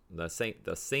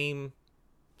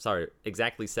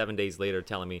exactly 7 days later,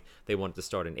 telling me they wanted to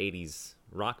start an 80s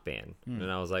rock band.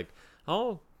 And I was like,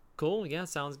 oh, cool. Yeah,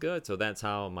 sounds good. So that's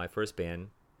how my first band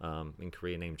in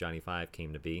Korea named Johnny Five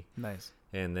came to be. Nice.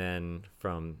 And then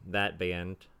from that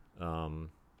band,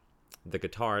 the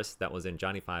guitarist that was in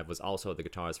Johnny Five was also the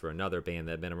guitarist for another band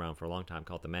that had been around for a long time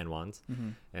called the Manwans.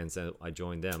 And so I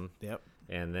joined them. Yep.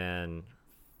 And then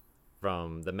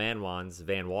from the Manwans,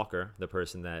 Van Walker, the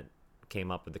person that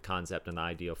came up with the concept and the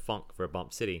idea of funk for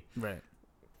Bump City, Right.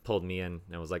 pulled me in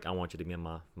and was like, I want you to be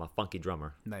my funky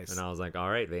drummer. Nice. And I was like, all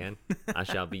right, Van, I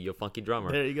shall be your funky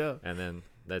drummer. There you go. And then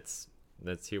that's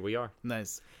here we are.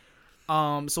 Nice.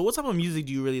 So what type of music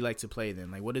do you really like to play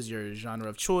then? Like, what is your genre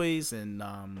of choice? And,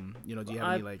 do you have any,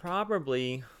 I like...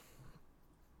 probably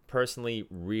personally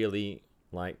really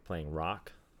like playing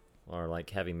rock or like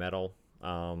heavy metal.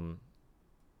 And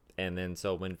then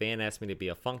so when Van asked me to be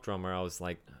a funk drummer, I was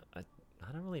like,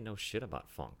 I don't really know shit about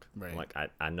funk. Right. Like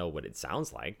I know what it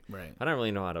sounds like. Right. I don't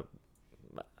really know I don't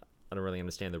really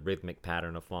understand the rhythmic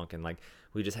pattern of funk. And like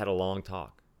we just had a long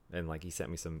talk, and like he sent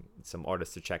me some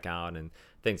artists to check out and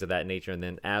things of that nature. And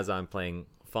then as I'm playing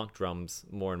funk drums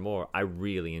more and more, I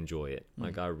really enjoy it.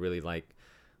 Like I really like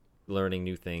learning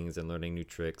new things and learning new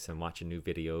tricks and watching new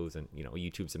videos. And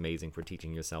YouTube's amazing for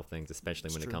teaching yourself things,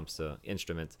 especially when it comes to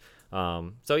instruments.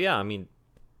 So yeah, I mean,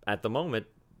 at the moment,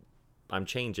 I'm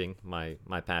changing my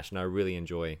passion. I really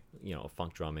enjoy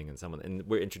funk drumming and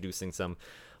we're introducing some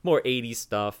more 80s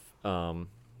stuff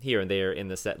here and there in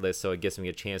the set list, so it gives me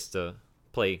a chance to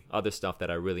play other stuff that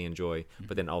I really enjoy,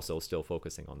 but then also still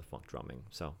focusing on the funk drumming.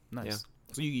 So Nice. yeah.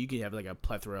 So you can have like a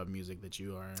plethora of music that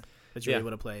you're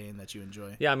able to play and that you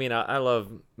enjoy. Yeah, I mean, I love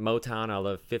Motown. I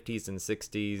love 50s and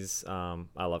 60s.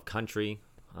 I love country.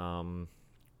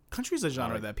 Country's a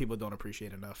genre that people don't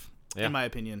appreciate enough, in my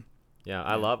opinion. Yeah,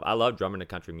 I love drumming to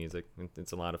country music.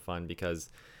 It's a lot of fun because,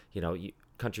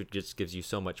 country just gives you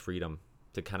so much freedom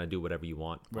to kind of do whatever you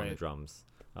want on the drums.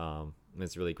 And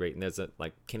it's really great. And there's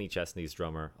like Kenny Chesney's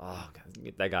drummer. Oh,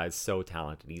 God, that guy is so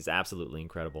talented. He's absolutely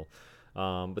incredible.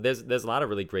 But there's a lot of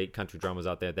really great country drummers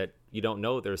out there that you don't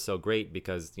know they're so great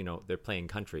because they're playing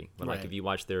country. But like if you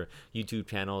watch their YouTube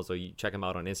channels or you check them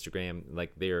out on Instagram,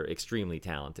 like they're extremely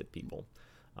talented people.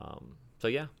 So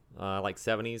yeah, I like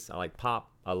 70s. I like pop.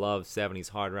 I love 70s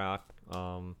hard rock.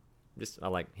 I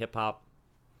like hip hop.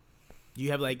 Do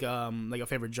you have like a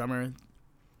favorite drummer?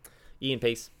 Ian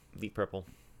Pace, Deep Purple.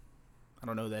 I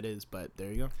don't know who that is, but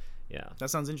there you go. Yeah, that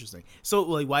sounds interesting. So,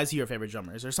 like, why is he your favorite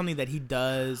drummer? Is there something that he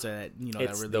does that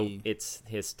It's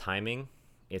his timing.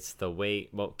 It's the way.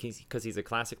 Well, because he's a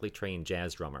classically trained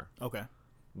jazz drummer. Okay.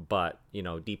 But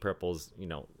Deep Purple's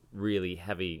really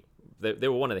heavy. They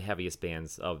were one of the heaviest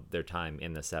bands of their time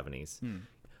in the 70s.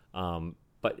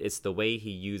 But it's the way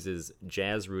he uses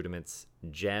jazz rudiments,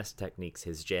 jazz techniques,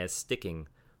 his jazz sticking,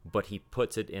 but he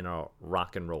puts it in a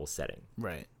rock and roll setting.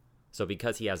 Right. So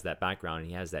because he has that background and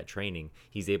he has that training,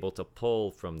 he's able to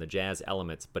pull from the jazz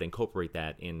elements, but incorporate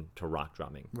that into rock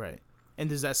drumming. Right. And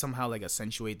does that somehow like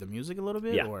accentuate the music a little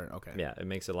bit? Yeah. Or, okay. Yeah, it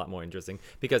makes it a lot more interesting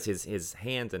because his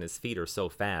hands and his feet are so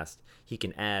fast, he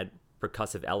can add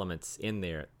percussive elements in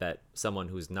there that someone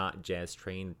who's not jazz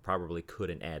trained probably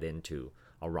couldn't add into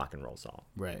a rock and roll song.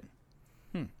 Right.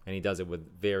 And he does it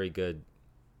with very good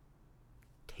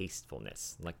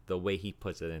tastefulness. Like the way he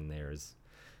puts it in there is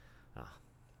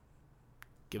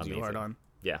gives amazing. you a hard on.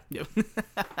 Yeah. Yep.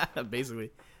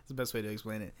 Basically, it's the best way to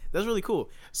explain it. That's really cool.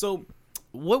 So,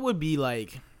 what would be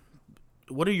like?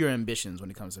 What are your ambitions when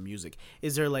it comes to music?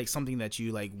 Is there like something that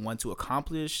you like want to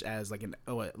accomplish as like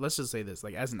let's just say this,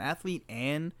 like as an athlete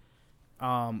and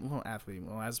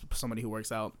as somebody who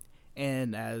works out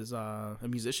and as a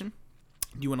musician?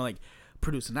 Do you want to like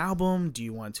produce an album? Do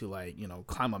you want to like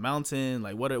climb a mountain?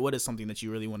 Like what is something that you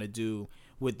really want to do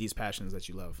with these passions that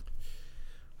you love?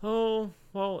 Oh,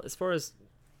 well, as far as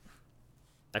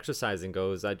exercising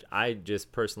goes, I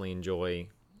just personally enjoy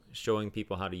showing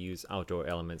people how to use outdoor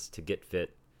elements to get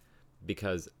fit,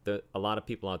 because a lot of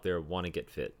people out there want to get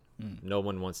fit. No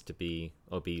one wants to be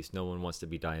obese. No one wants to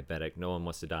be diabetic. No one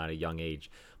wants to die at a young age.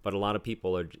 But a lot of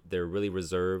people they're really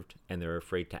reserved, and they're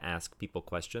afraid to ask people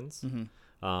questions.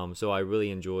 So I really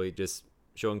enjoy just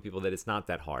showing people that it's not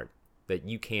that hard, that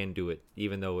you can do it,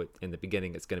 even though in the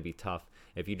beginning it's going to be tough.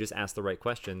 If you just ask the right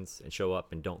questions and show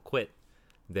up and don't quit,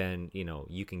 then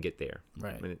you can get there.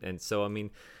 Right. And so I mean,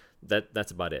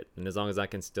 that's about it. And as long as I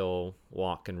can still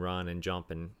walk and run and jump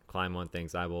and climb on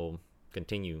things, I will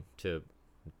continue to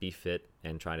be fit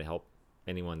and try to help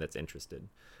anyone that's interested.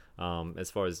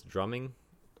 As far as drumming,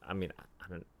 I mean,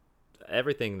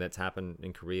 everything that's happened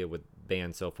in Korea with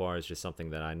bands so far is just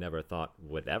something that I never thought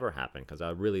would ever happen, because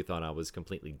I really thought I was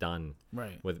completely done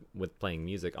with playing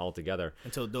music altogether.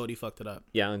 Until Dodie fucked it up.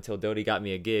 Yeah, until Dodie got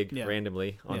me a gig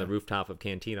randomly on the rooftop of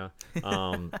Cantina.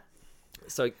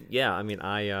 So yeah, I mean,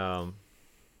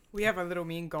 we have a little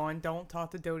meme going, don't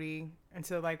talk to Dodie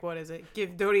until, like, what is it?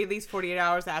 Give Dodie at least 48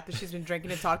 hours after she's been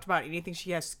drinking and talked about anything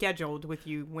she has scheduled with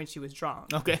you when she was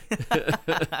drunk. Okay.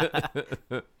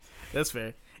 That's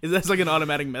fair. That's like an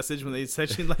automatic message when they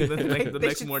send you like the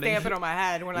next morning. They should stamp it on my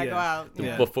head when I go out.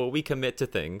 Yeah. Before we commit to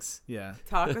things. Yeah.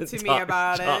 Talk to me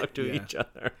about it. Talk to each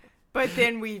other. But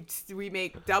then we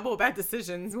make double bad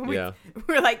decisions when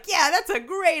we're like, yeah, that's a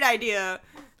great idea.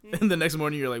 And the next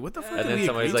morning you're like, what the fuck? And then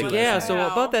somebody's like, yeah, so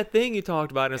about that thing you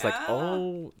talked about. And it's like,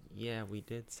 oh, yeah, we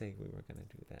did say we were going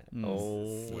to do that.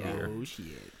 Oh, shit.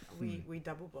 We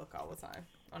double book all the time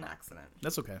on accident.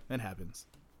 That's okay. It happens.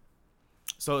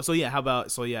 So yeah, how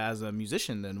about, as a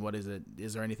musician, then what is it?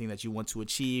 Is there anything that you want to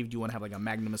achieve? Do you want to have like a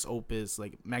magnum opus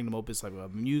like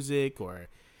of music, or,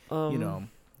 do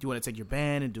you want to take your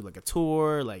band and do like a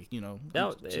tour? Like,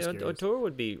 a tour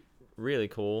would be really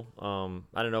cool.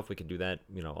 I don't know if we could do that,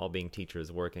 all being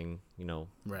teachers working,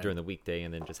 during the weekday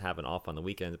and then just having off on the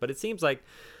weekends. But it seems like,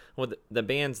 well, the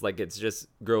band's like, it's just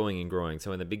growing and growing.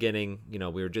 So in the beginning, we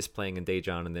were just playing in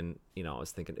Daejeon, and then, I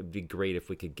was thinking it'd be great if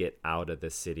we could get out of the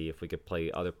city, if we could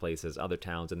play other places, other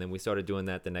towns. And then we started doing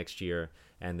that the next year.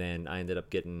 And then I ended up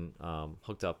getting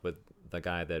hooked up with the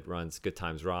guy that runs Good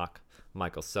Times Rock,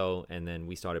 Michael So, and then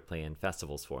we started playing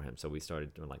festivals for him. So we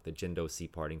started doing like the Jindo Sea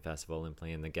Parting Festival and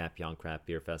playing the Gapyeong Craft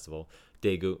Beer Festival,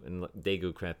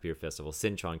 Daegu Craft Beer Festival,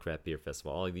 Sinchon Craft Beer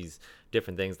Festival, all of these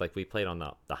different things. Like we played on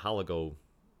the Halago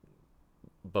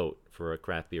boat for a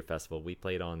craft beer festival. We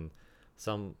played on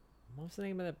what's the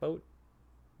name of that boat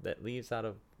that leaves out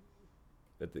of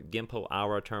the Gimpo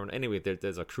Aura terminal? Anyway,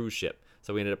 there's a cruise ship.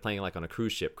 So we ended up playing like on a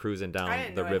cruise ship, cruising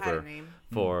down the river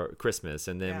for Christmas.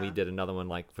 And then we did another one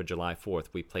like for July 4th.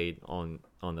 We played on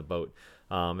the boat.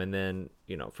 And then,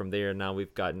 from there, now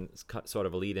we've gotten sort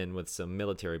of a lead in with some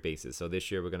military bases. So this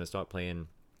year we're going to start playing,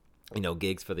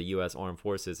 gigs for the U.S. Armed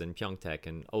Forces in Pyeongtaek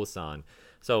and Osan.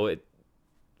 So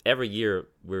every year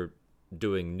we're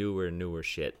doing newer and newer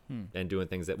shit and doing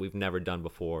things that we've never done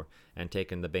before and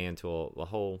taking the band to a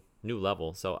whole new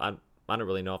level. So I don't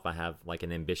really know if I have like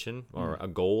an ambition or a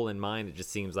goal in mind. It just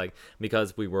seems like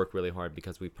because we work really hard,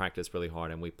 because we practice really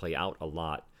hard and we play out a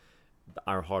lot,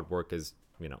 our hard work is,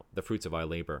 the fruits of our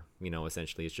labor,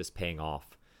 essentially it's just paying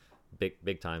off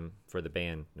big time for the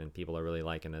band, and people are really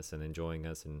liking us and enjoying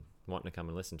us and wanting to come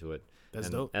and listen to it. That's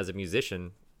dope. As a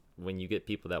musician, when you get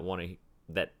people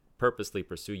that purposely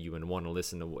pursue you and want to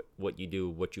listen to what you do,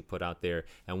 what you put out there,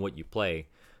 and what you play,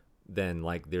 then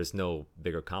like there's no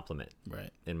bigger compliment,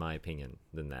 right, in my opinion,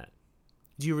 than that.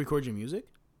 Do you record your music?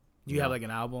 Do you have like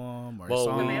an album or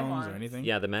songs or anything?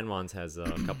 Yeah, the Menwans has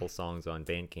a couple songs on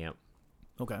Bandcamp.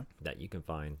 Okay. That you can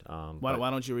find. Why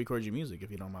don't you record your music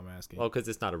if you don't mind me asking? Well, because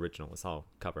it's not original. It's all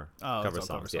cover. Oh, cover it's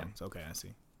all songs. cover songs. Yeah. Okay, I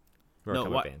see. We're a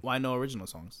cover band. Why no original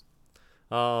songs?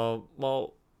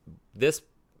 Well, this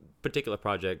particular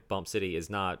project, Bump City,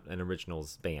 is not an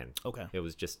originals band. Okay.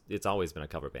 It's always been a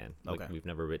cover band. Okay. We've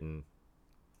never written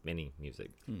any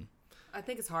music. I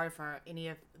think it's hard for any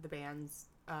of the bands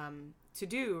to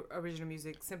do original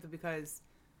music simply because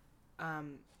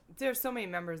there's so many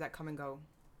members that come and go.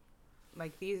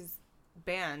 Like these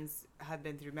bands have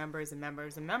been through members and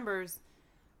members and members.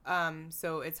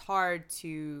 So it's hard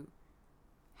to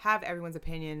have everyone's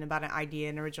opinion about an idea,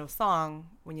 an original song,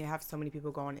 when you have so many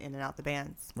people going in and out the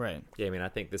bands. Right. Yeah, I mean, I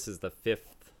think this is the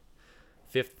fifth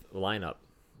lineup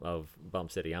of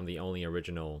Bump City. I'm the only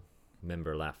original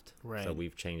member left. Right. So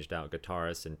we've changed out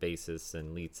guitarists and bassists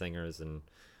and lead singers, and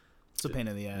it's a pain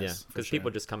in the ass. Yeah, because people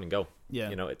just come and go.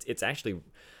 Yeah. It's actually,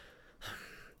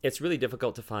 it's really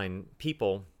difficult to find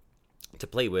people to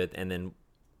play with, and then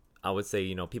I would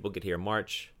say, people get here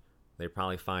March. They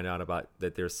probably find out about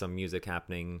that there's some music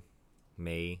happening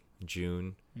May,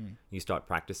 June. You start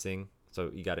practicing. So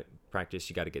you got to practice.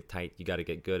 You got to get tight. You got to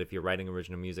get good. If you're writing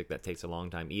original music, that takes a long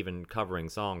time. Even covering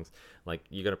songs, like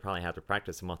you're going to probably have to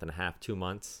practice a month and a half, 2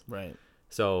 months. Right.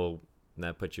 So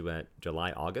that puts you at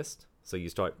July, August. So you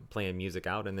start playing music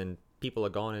out, and then people are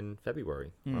gone in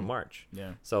February or March.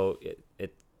 Yeah. So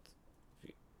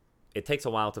it takes a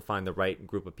while to find the right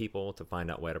group of people, to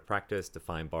find out where to practice, to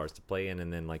find bars to play in,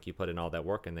 and then like you put in all that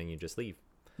work and then you just leave.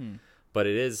 But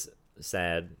it is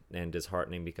sad and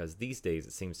disheartening because these days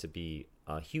it seems to be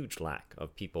a huge lack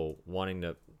of people wanting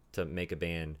to make a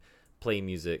band, play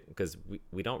music, because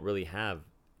we don't really have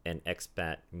an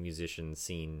expat musician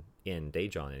scene in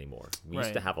Daejeon anymore. We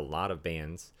used to have a lot of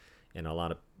bands and a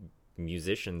lot of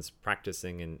musicians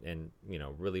practicing and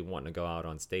really wanting to go out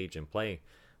on stage and play,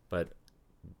 but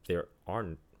there are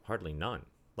hardly none.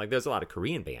 Like there's a lot of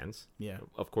Korean bands. Yeah.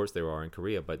 Of course there are in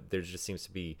Korea, but there just seems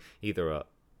to be either a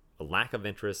lack of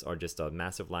interest or just a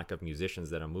massive lack of musicians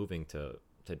that are moving to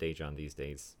Daejeon these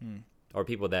days. Or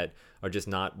people that are just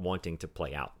not wanting to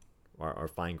play out or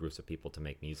find groups of people to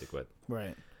make music with.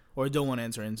 Right. Or don't want to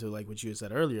enter into like what you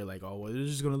said earlier, like, oh, well, they're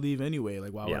just going to leave anyway.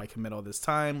 Like, why would I commit all this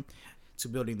time to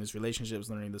building these relationships,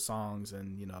 learning the songs,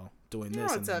 and, doing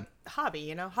this? It's a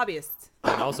hobby, hobbyists.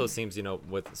 It also seems,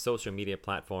 with social media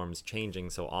platforms changing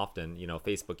so often,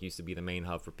 Facebook used to be the main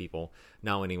hub for people.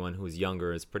 Now anyone who's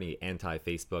younger is pretty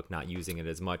anti-Facebook, not using it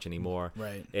as much anymore.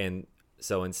 Right. And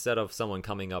so instead of someone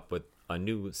coming up with a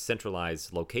new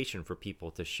centralized location for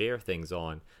people to share things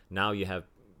on, now you have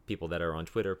people that are on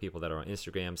Twitter, people that are on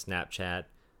Instagram, Snapchat,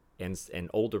 and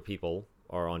older people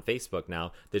are on Facebook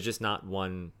now. There's not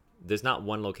one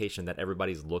location that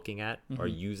everybody's looking at or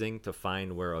using to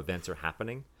find where events are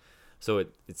happening. So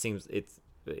it seems it's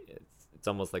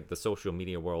almost like the social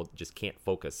media world just can't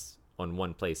focus on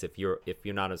one place. If you're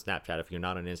not on Snapchat, if you're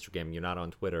not on Instagram, you're not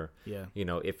on Twitter,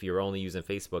 if you're only using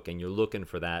Facebook and you're looking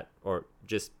for that, or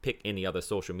just pick any other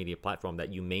social media platform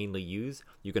that you mainly use,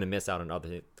 you're going to miss out on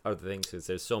other things because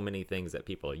there's so many things that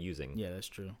people are using. Yeah, that's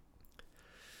true.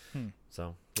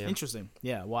 So yeah. Interesting.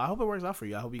 Yeah. Well, I hope it works out for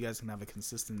you. I hope you guys can have a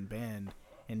consistent band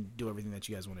and do everything that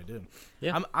you guys want to do.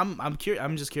 Yeah. I'm curious.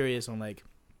 I'm just curious on like,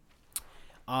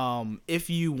 if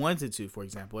you wanted to, for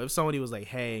example, if somebody was like,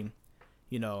 hey,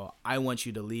 I want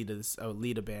you to lead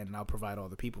a band and I'll provide all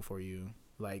the people for you.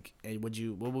 Like, and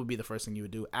what would be the first thing you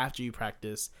would do after you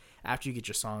practice, after you get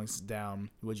your songs down?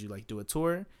 Would you like do a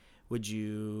tour? Would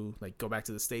you like go back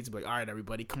to the States and be like, all right,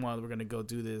 everybody, come on, we're going to go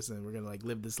do this and we're going to like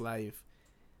live this life?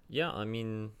 Yeah, I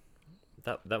mean,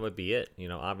 that would be it.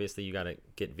 Obviously you got to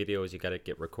get videos, you got to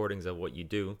get recordings of what you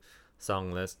do,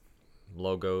 song list,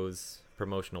 logos,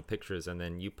 promotional pictures, and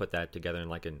then you put that together in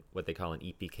like what they call an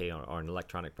EPK or an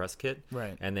electronic press kit.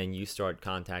 Right. And then you start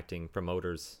contacting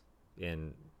promoters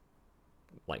in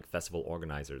like festival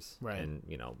organizers. Right. And,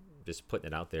 just putting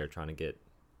it out there, trying to get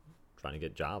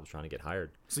jobs, trying to get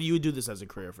hired. So you would do this as a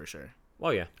career for sure? Oh,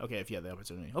 yeah. Okay, if you had the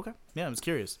opportunity. Okay. Yeah, I was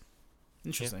curious.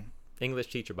 Interesting. Yeah.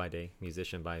 English teacher by day,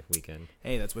 musician by weekend.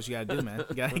 Hey, that's what you gotta do, man.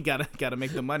 You gotta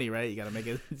make the money, right? You gotta make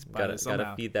it.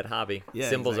 Gotta feed that hobby. Yeah,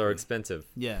 Cymbals exactly. are expensive.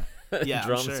 Yeah, yeah.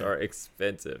 Drums I'm sure. are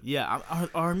expensive. Yeah,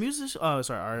 are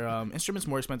instruments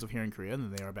more expensive here in Korea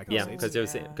than they are back in Yeah, the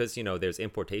States? because there's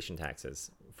importation taxes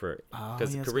for Oh,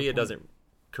 because yeah, that's a Korea good point.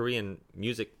 Korean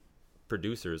music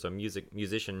producers or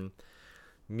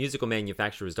musical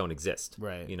manufacturers don't exist.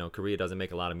 Right. Korea doesn't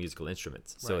make a lot of musical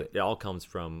instruments. So Right. it all comes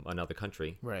from another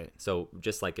country. Right. So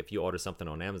just like if you order something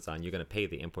on Amazon, you're going to pay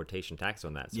the importation tax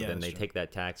on that. So Yeah, then that's they true. take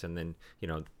that tax and then,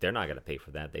 they're not going to pay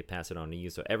for that. They pass it on to you.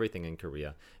 So everything in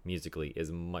Korea musically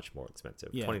is much more expensive,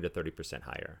 Yeah. 20 to 30%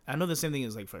 higher. I know the same thing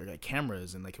is like for like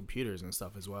cameras and like computers and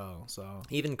stuff as well. So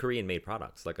Even Korean made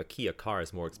products, like a Kia car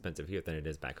is more expensive here than it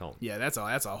is back home. yeah, that's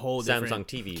a whole different Samsung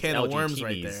TVs, can of LG worms TVs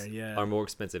right there. Yeah. are more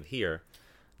expensive here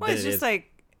Well, than it's it just is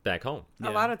like back home. Yeah.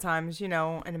 a lot of times, in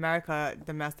America,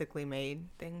 domestically made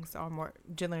things are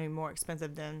generally more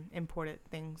expensive than imported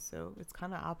things. So it's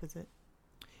kind of opposite.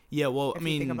 Yeah, well, If I you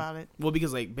mean, think about it. well,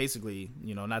 because like basically,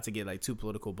 not to get like too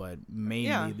political, but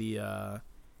mainly the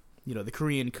the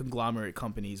Korean conglomerate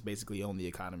companies basically own the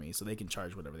economy, so they can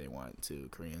charge whatever they want to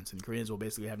Koreans, and Koreans will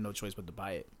basically have no choice but to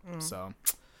buy it. So,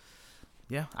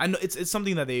 yeah, I know it's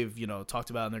something that they've talked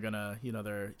about, and they're gonna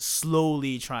they're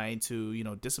slowly trying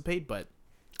to dissipate, but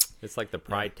It's like the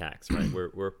pride tax, right?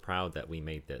 We're proud that we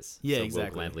made this. Yeah, so exactly.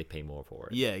 We'll gladly pay more for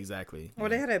it. yeah, exactly. Well,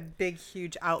 they had a big,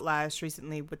 huge outlast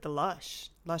recently with the Lush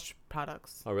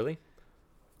products. Oh, really?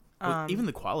 Well, even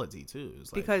the quality too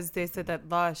is like, Because they said that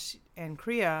Lush in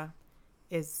Korea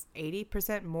is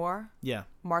 80% more yeah,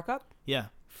 markup yeah,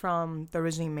 from the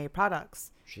originally made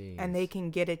products. Jeez. And they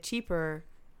can get it cheaper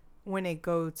when they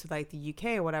go to like the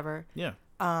UK or whatever. Yeah.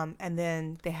 And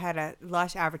then they had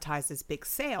Lush advertised this big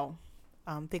sale,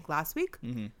 I think last week.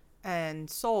 Mm-hmm. And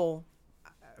Seoul,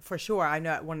 for sure, I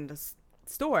know at one of the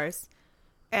stores,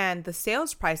 and the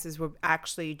sales prices were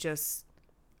actually just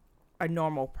a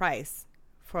normal price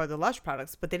for the Lush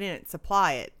products, but they didn't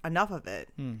supply it, enough of it.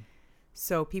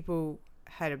 So people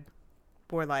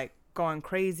were like going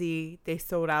crazy. They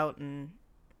sold out in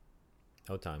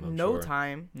no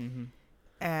time. Mm-hmm.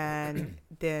 And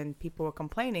then people were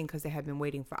complaining because they had been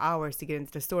waiting for hours to get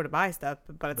into the store to buy stuff.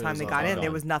 But by the time they got in,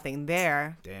 there was nothing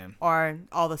there. Damn. Or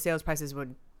all the sales prices were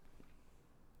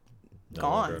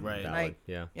gone. Right. Like,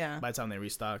 yeah. By the time they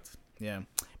restocked. Yeah.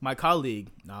 My colleague,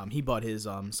 he bought his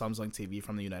Samsung TV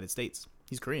from the United States.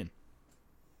 He's Korean.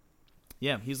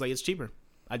 Yeah. He's like, it's cheaper.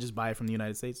 I just buy it from the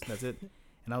United States. That's it.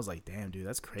 And I was like, damn, dude,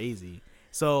 that's crazy.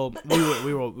 So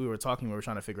we were talking. We were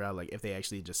trying to figure out like if they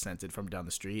actually just sent it from down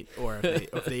the street, or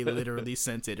if they literally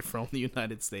sent it from the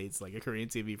United States, like a Korean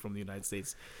TV from the United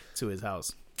States to his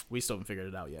house. We still haven't figured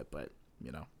it out yet, but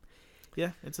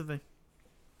yeah, it's a thing.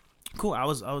 Cool. I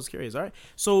was curious. All right.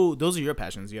 So those are your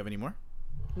passions. Do you have any more?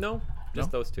 No,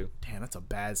 just those two. Damn, that's a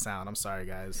bad sound. I'm sorry,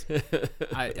 guys.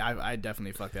 I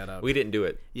definitely fucked that up. We didn't do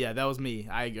it. Yeah, that was me.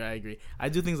 I agree. I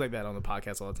do things like that on the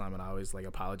podcast all the time, and I always like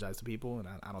apologize to people, and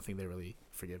I don't think they really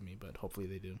forgive me, but hopefully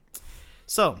they do.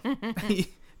 So,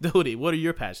 Dodie, what are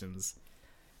your passions?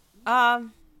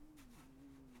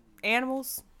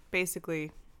 Animals,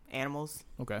 basically animals.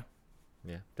 Okay.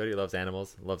 Yeah, Dodie loves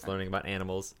animals. Loves learning about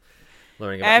animals.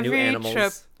 Learning about new animals. Every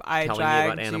trip I telling you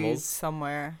about drag animals. you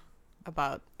somewhere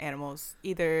about animals.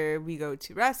 Either we go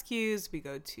to rescues, we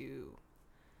go to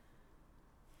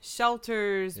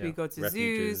shelters, we go to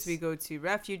zoos, we go to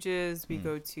refuges, we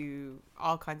go to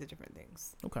all kinds of different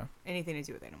things. Okay. Anything to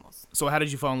do with animals. So how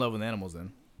did you fall in love with animals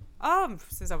then?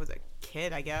 Since I was a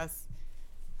kid, I guess.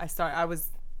 I was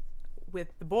with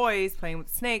the boys playing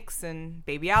with snakes and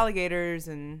baby alligators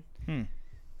and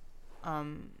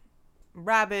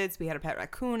rabbits. We had a pet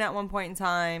raccoon at one point in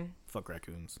time. Fuck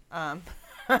raccoons.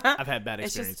 I've had bad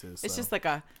experiences. It's just like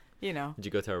a, Did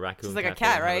you go to a raccoon? It's like a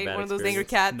cat, right? One of those angry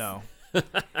cats. No.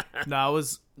 No,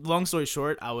 long story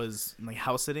short, I was like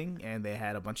house sitting and they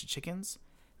had a bunch of chickens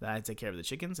that I had to take care of the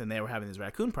chickens, and they were having this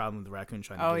raccoon problem. The raccoon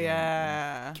trying to get in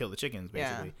and kill the chickens,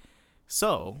 basically. Yeah.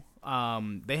 So,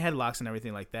 they had locks and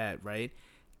everything like that, right?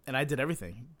 And I did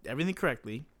everything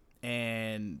correctly,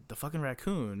 and the fucking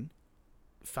raccoon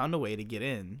found a way to get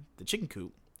in the chicken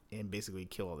coop and basically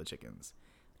kill all the chickens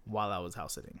while I was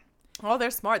house sitting. Oh,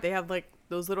 they're smart. They have like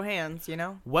those little hands,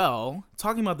 Well,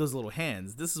 talking about those little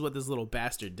hands, this is what this little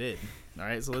bastard did. All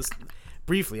right, so let's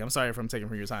briefly. I'm sorry if I'm taking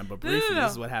from your time, but briefly,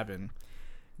 This is what happened.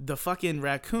 The fucking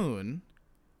raccoon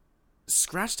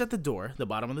scratched at the door, the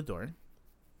bottom of the door,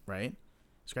 right?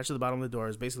 Scratched at the bottom of the door,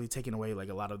 is basically taking away like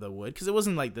a lot of the wood because it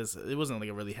wasn't like this. It wasn't like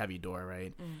a really heavy door,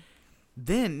 right?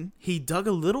 Then he dug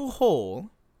a little hole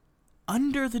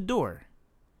under the door.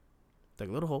 Dug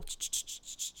a little hole,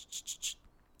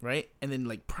 right? And then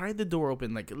like pried the door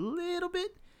open like a little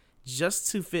bit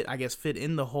just to fit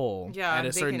in the hole at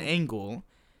a certain angle.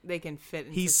 They can fit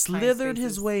into He slithered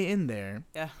his way in there.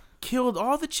 Yeah. Killed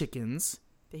all the chickens.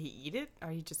 Did he eat it or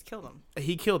he just killed them?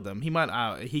 He killed them.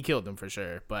 He killed them for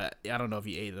sure, but I don't know if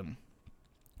he ate them.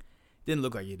 Didn't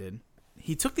look like he did.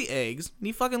 He took the eggs and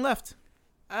he fucking left.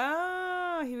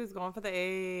 Oh, he was going for the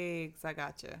eggs. I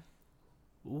gotcha.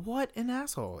 What an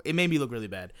asshole. It made me look really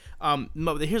bad.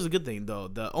 No, here's a good thing though.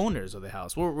 The owners of the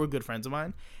house were good friends of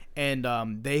mine, and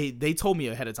they told me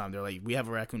ahead of time. They're like, we have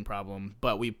a raccoon problem,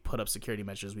 but we put up security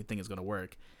measures. We think it's gonna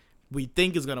work.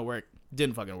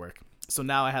 Didn't fucking work. So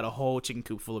now I had a whole chicken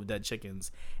coop full of dead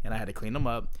chickens, and I had to clean them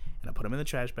up, and I put them in the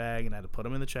trash bag, and I had to put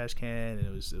them in the trash can, and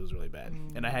it was really bad.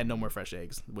 And I had no more fresh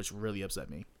eggs, which really upset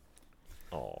me.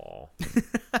 Aww.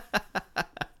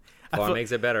 Farm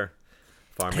makes it better.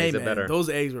 Makes it better. Those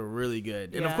eggs were really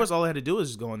good. And of course, all I had to do was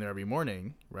just go in there every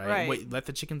morning, right? Wait, let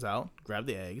the chickens out, grab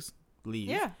the eggs, leave.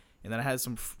 Yeah. And then I had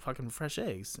some fucking fresh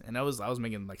eggs. And I was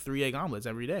making like 3 egg omelets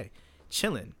every day,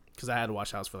 chilling, because I had to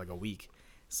wash the house for like a week.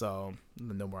 So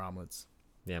no more omelets.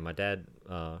 Yeah, my dad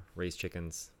raised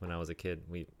chickens when I was a kid.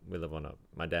 We live on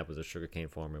my dad was a sugarcane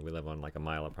farmer. We live on like a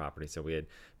mile of property, so we had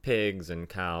pigs and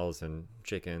cows and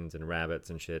chickens and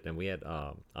rabbits and shit. And we had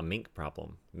a mink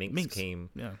problem. Minks came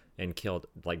and killed,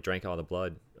 like drank all the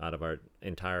blood out of our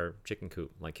entire chicken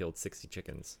coop. Like killed 60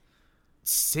 chickens.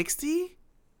 60?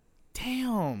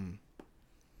 Damn.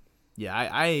 Yeah,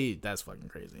 I that's fucking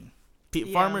crazy.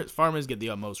 Farmers get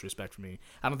the utmost respect from me.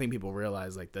 I don't think people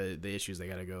realize like the issues they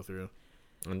gotta go through.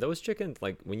 And those chickens,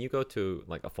 like when you go to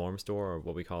like a farm store or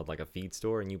what we call like a feed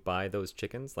store, and you buy those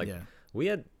chickens, like we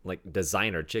had like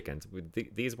designer chickens.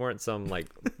 These weren't some like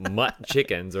mutt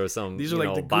chickens or some these are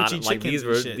like the Gucci chickens.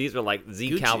 Like these were like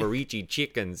Z Calvarici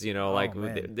chickens. You know, like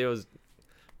there was.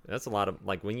 That's a lot of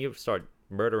like when you start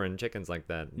murdering chickens like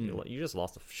that, you just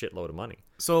lost a shitload of money.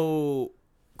 So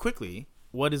quickly.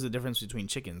 What is the difference between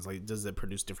chickens? Like, does it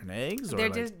produce different eggs? Or They're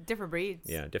like just different breeds.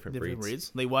 Yeah, different breeds.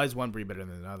 Like, why is one breed better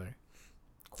than another?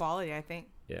 Quality, I think.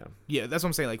 Yeah. Yeah, that's what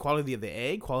I'm saying. Like, quality of the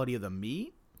egg, quality of the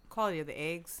meat. Quality of the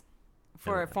eggs.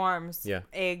 For farms. Yeah.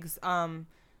 Eggs. I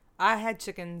had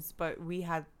chickens, but we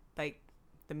had like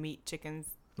the meat chickens.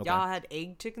 Okay. Y'all had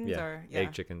egg chickens or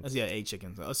egg chickens. Yeah, egg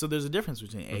chickens. So there's a difference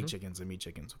between egg chickens and meat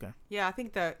chickens. Okay. Yeah, I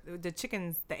think the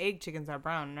egg chickens are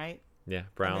brown, right? Yeah,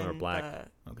 brown or black.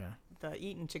 Okay. The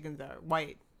eaten chickens are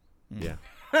white. Yeah,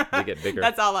 they get bigger.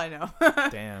 That's all I know.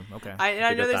 Damn. Okay. I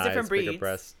know there's thighs, different breeds. Bigger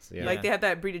breasts. Yeah. Like they had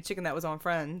that breed of chicken that was on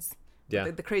Friends. Yeah.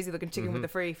 The crazy looking chicken with the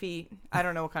furry feet. I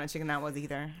don't know what kind of chicken that was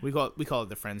either. We call it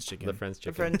the Friends chicken. The Friends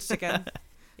chicken. The Friends chicken.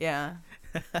 Yeah.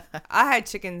 I had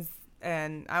chickens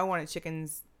and I wanted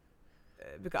chickens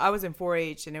because I was in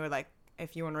 4-H and they were like,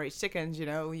 if you want to raise chickens, you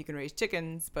know, you can raise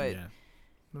chickens, but. Yeah.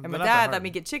 And my dad let me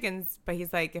get chickens, but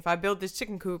he's like, if I build this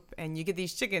chicken coop and you get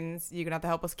these chickens, you're going to have to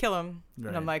help us kill them. Right.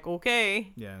 And I'm like,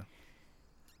 okay. Yeah.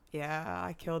 Yeah,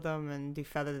 I killed them and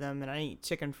defeathered them, and I ate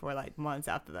chicken for like months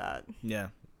after that. Yeah.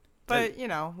 But, you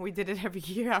know, we did it every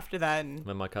year after that. And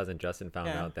when my cousin Justin found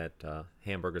out that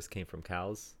hamburgers came from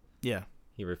cows,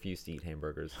 he refused to eat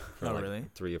hamburgers for really?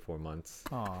 3 or 4 months.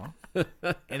 Aw.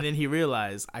 And then he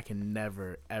realized I can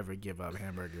never, ever give up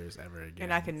hamburgers ever again.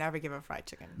 And I can never give up fried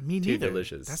chicken. Me neither. Too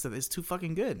delicious. It's too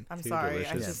fucking good. I'm too sorry.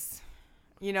 delicious. I just,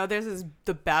 you know, there's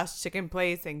the best chicken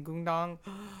place in Gungdong.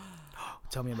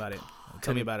 Tell me about it.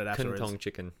 Tell me about it afterwards. Kuntong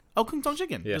chicken. Oh, Kuntong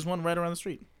chicken. Yeah. There's one right around the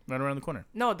street, right around the corner.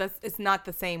 No, it's not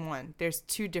the same one. There's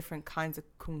 2 different kinds of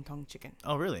Kuntong chicken.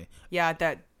 Oh, really? Yeah,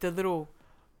 the little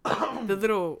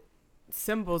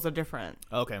symbols are different.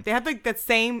 Okay. They have like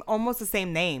almost the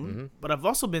same name. Mm-hmm. But I've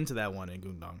also been to that one in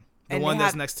Gungdong. The And one they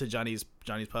that's have- next to Johnny's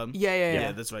Pub.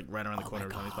 Yeah. That's like right around the corner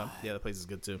of Johnny's Pub. Yeah, the place is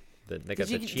good too. They got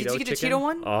you- the did Cheeto you get the chicken. Cheeto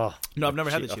one? Oh, No, I've never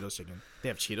had the Cheeto. Cheetos chicken. They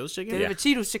have Cheetos chicken? They have a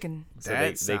Cheetos chicken. So That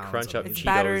they sounds crunch up amazing. It's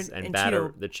battered Cheetos and in batter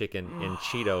Cheeto. the chicken in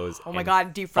Cheetos. Oh my and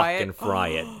God, deep fry fucking it. fry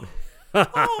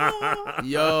it.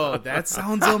 Yo, that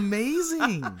sounds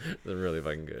amazing. They're really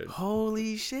fucking good.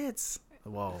 Holy shits.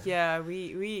 Whoa. Yeah,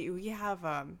 we have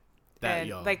That, and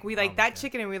yo, like we like oh my that God.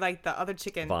 chicken and we like the other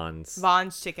chicken.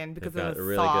 Vaughn's chicken because They've of got the a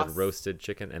really sauce. good roasted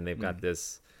chicken, and they've got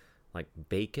this like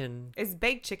bacon. It's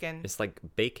baked chicken. It's like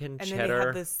bacon and then cheddar they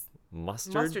have this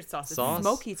mustard sauce. It's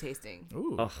smoky tasting.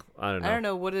 Ooh. Oh, I don't know. I don't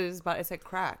know what it is, but it's like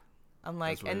crack. I'm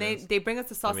like, That's what and it is. they bring us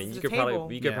the I sauce mean, to you the could table.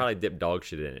 probably probably dip dog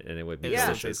shit in it, and it would be Yeah.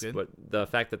 delicious. Good. But the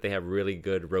fact that they have really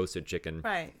good roasted chicken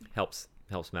Right. helps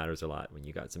matters a lot when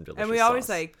you got some delicious. And we always sauce.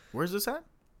 like Where's this at?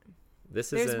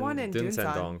 This there's is in one in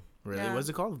Dunsan-dong. Really? Yeah. What's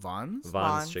it called? Vaughn's?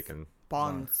 Vaughn's chicken,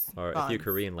 bonds. or if you're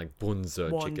Korean, like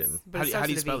bunza chicken. But How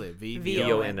do you spell it?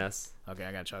 VONS. Okay,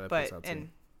 I gotta try that place But out too.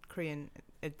 in Korean,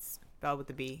 it's spelled with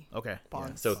the B. Okay.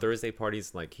 Bonds. So Thursday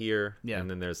parties like here, Yeah. and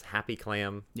then there's Happy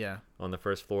Clam Yeah. on the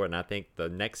first floor, and I think the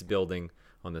next building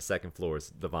on the second floor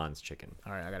is the Vaughn's chicken.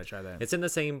 All right, I gotta try that. It's in the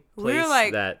same place We're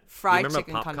like that fried you remember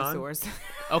chicken Popcorn? connoisseurs.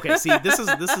 Okay, see, this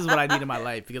is what I need in my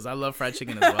life because I love fried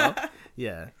chicken as well.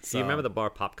 Yeah. Do you remember the bar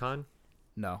Popcorn?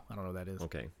 No, I don't know what that is.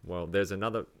 Okay. Well, there's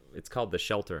another. It's called the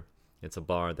Shelter. It's a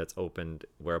bar that's opened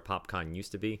where Popcorn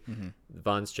used to be.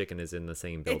 Vaughn's Chicken is in the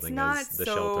same building It's not as the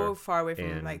so Shelter. far away from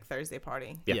and- like Thursday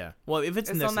party. Yeah. Well, if it's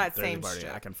It's next on to that Thursday same party,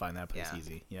 strip. I can find that place Yeah.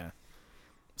 easy. Yeah.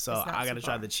 So It's not I gotta too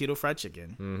try far. the Cheeto fried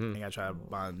chicken. Mhm. I gotta try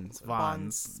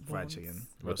Vaughn's fried chicken.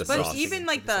 With the But sauce. even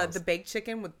like With the baked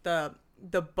chicken with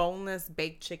the boneless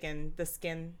baked chicken, the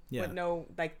skin Yeah. with no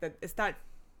like it's not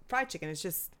fried chicken. It's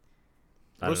just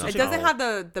I don't know. it doesn't have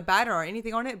the batter or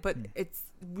anything on it, but it's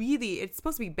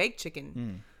supposed to be baked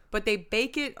chicken. But they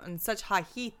bake it on such high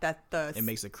heat that It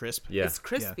makes it crisp. Yeah. it's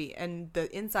crispy and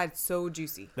the inside's so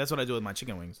juicy. That's what I do with my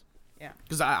chicken wings. Yeah.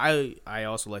 Because I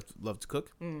also love to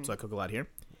cook, so I cook a lot here,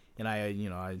 and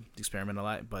I experiment a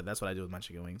lot. But that's what I do with my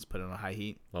chicken wings. Put it on a high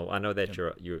heat. Well, I know that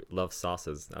you love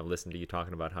sauces. I've listened to you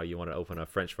talking about how you want to open a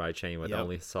French fry chain with Yep.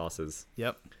 only sauces.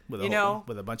 Yep. With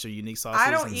with a bunch of unique sauces. I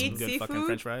don't and eat some good fucking seafood.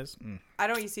 French fries. I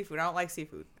don't eat seafood. I don't like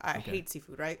seafood. I hate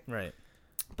seafood, right? Right.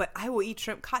 But I will eat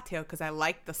shrimp cocktail because I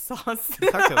like the sauce.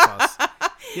 Cocktail sauce.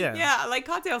 Yeah. Yeah, I like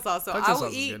cocktail sauce. So Cocktail I sauce will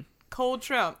is eat good. cold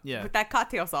shrimp Yeah. with that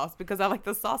cocktail sauce because I like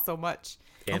the sauce so much.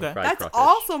 And Okay. fried That's crawfish.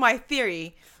 also my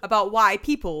theory about why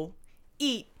people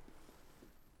eat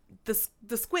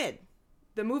the squid.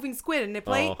 the moving squid in the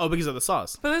plate. Oh, because of the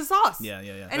sauce. For the sauce. Yeah. And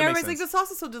That makes everybody's like, sense. the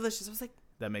sauce is so delicious. I was like,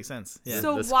 That makes sense. Yeah.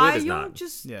 so The squid why is you not. don't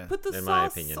just Yeah. put the In my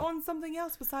sauce opinion. on something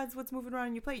else besides what's moving around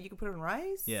in your plate? You can put it on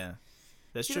rice. Yeah.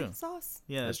 That's You true. like the sauce.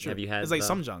 Yeah, that's true. Have you had It's like the-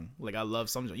 samjang. Like I love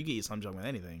samjang. You can eat samjang with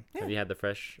anything. Yeah. Have you had the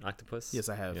fresh octopus? Yes,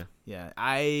 I have. Yeah. Yeah.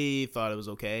 I thought it was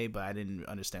okay, but I didn't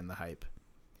understand the hype.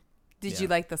 Did Yeah. you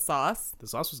like the sauce? The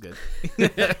sauce was good.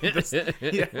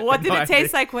 What did it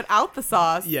taste like without the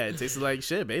sauce? Yeah, it tasted like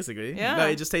shit, basically. Yeah. No,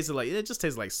 it just tasted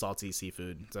like salty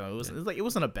seafood. So it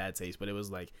wasn't a bad taste, but it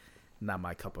was like not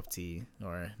my cup of tea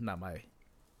or not my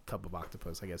cup of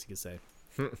octopus, I guess you could say.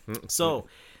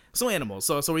 So animals.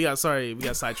 So we got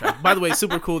sidetracked. By the way,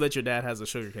 super cool that your dad has a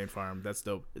sugarcane farm. That's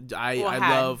dope. I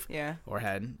love or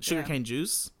had sugarcane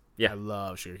juice. Yeah. I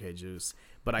love sugarcane juice,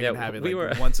 but I Yeah, can have it we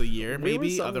like were- once a year, We were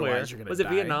maybe. somewhere. Otherwise, you're gonna Was die. it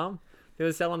Vietnam? They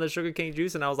were selling the sugarcane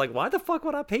juice, and I was like, why the fuck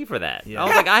would I pay for that? Yeah. I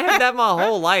was like, I had that my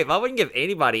whole life. I wouldn't give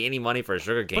anybody any money for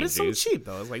sugarcane But it's so juice. cheap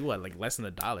though. It's like what, like less than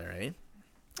 $1, right?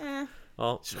 Eh.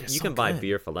 Well, Sugar's you so can buy good.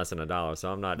 beer for less than $1,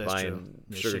 so I'm not That's true. buying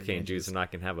Yeah, sugarcane sugarcane juice juice. and I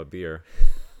can have a beer.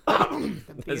 Beer.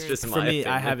 That's just my For me,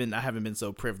 opinion. I haven't been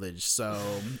so privileged. So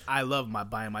I love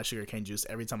buying my sugarcane juice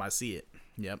every time I see it.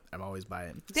 Yep, I'm always buy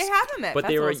it. They have them at But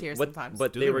they were, festivals here sometimes.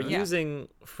 but Do they they were really? Yeah. using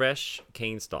fresh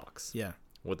cane stalks. Yeah.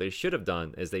 What they should have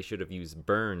done is they should have used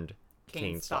burned Cane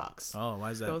cane stalks. stalks. Oh,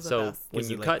 why is that? Those are So best. when Gives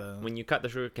you it like cut the- when you cut the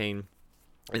sugar cane,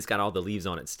 it's got all the leaves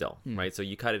on it still, right? So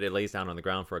you cut it, it lays down on the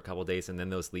ground for a couple days, and then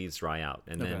those leaves dry out.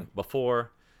 And Okay. then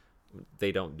before,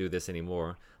 they don't do this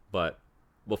anymore, but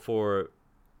before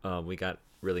we got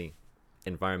really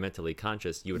environmentally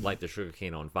conscious, you would light the sugar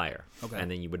cane on fire, Okay. and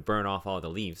then you would burn off all the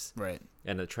leaves Right.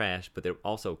 and the trash, but they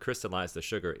also crystallize the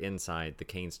sugar inside the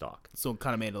cane stalk. So it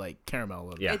kind of made it like caramel a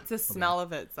little Yeah. bit. It's the smell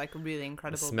of it. It's like really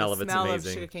incredible. The smell of it's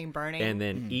amazing. sugarcane burning. And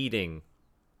then eating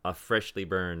a freshly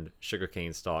burned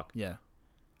sugarcane stalk. Yeah.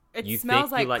 it You smells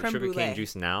think like you like creme sugarcane brulee.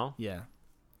 juice now? Yeah.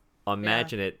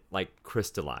 Imagine it like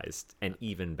crystallized and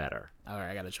even better. All right,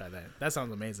 I gotta try that. That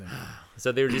sounds amazing.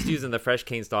 So they were just using the fresh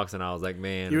cane stalks, and I was like,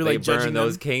 man, You were, if they like, judging burn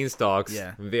those them? cane stalks,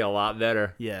 Yeah. it'd be a lot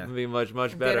better. Yeah. It'd be much,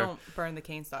 much They better. don't burn the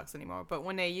cane stalks anymore. But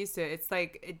when they used to, it's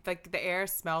like the air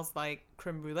smells like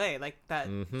creme brulee, like that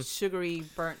Mm-hmm. sugary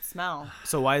burnt smell.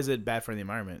 So why is it bad for the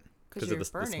environment? Because Because you're of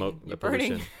the burning. smoke, You're the pollution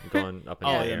burning going up in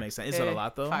Oh, the that air. makes sense. Is it a Yeah.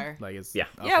 lot though? Fire. Like it's Yeah.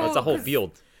 okay. Yeah, Well, it's a well, whole 'cause-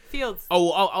 field. Fields.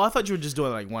 I thought you were just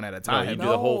doing like one at a No, time. you do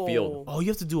the whole field. Oh, you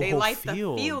have to do a They whole light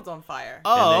field. the field on fire.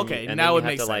 Oh, And then okay. You, and now then it you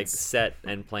makes have to like sense. set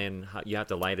and plan. How, you have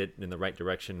to light it in the right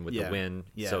direction with Yeah. the wind,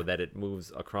 Yeah. so that it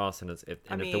moves across. And if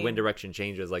the mean- wind direction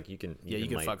changes, like you can Yeah, you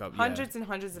can light. fuck up. Hundreds and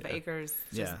hundreds of acres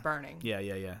just Yeah. burning. Yeah.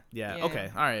 Yeah. Okay.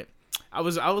 All right. I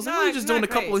was No, really it's just doing a not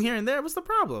couple great. here and there. What's the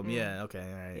problem? Yeah. Okay.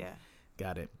 All right. Yeah.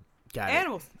 Got it. Got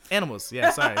Animals. it. Animals.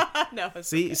 Yeah. Sorry. No. It's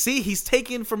See, he's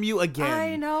taken from you again.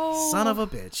 I know. Son of a I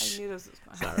bitch. knew this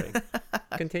was coming. Sorry.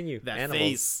 Continue. That Animals.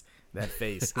 face. That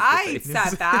face. I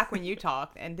sat back when you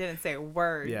talked and didn't say a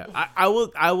word. Yeah. I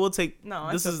will take. No,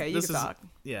 this it's is okay. You this can is talk.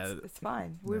 yeah. It's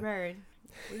fine. We're married.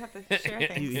 We have to share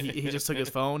things. He just took his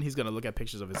phone. He's gonna look at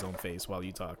pictures of his own face while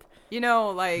you talk. You know,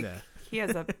 like Yeah. he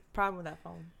has a problem with that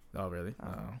phone. Oh really? Oh,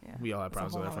 yeah. We all have It's a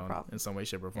problems with whole our nother phone problem. in some way,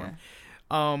 shape, or form.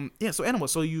 Yeah. So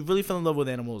animals. So you really fell in love with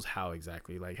animals? How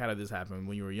exactly? Like, how did this happen?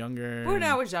 When you were younger? When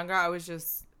I was younger, I was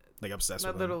just like obsessed a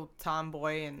with them? little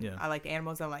tomboy, and Yeah. I liked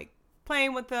animals. I like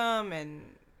playing with them and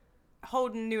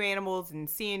holding new animals and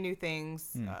seeing new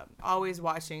things. Always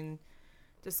watching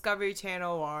Discovery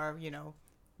Channel or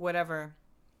whatever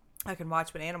I can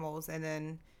watch with animals. And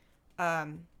then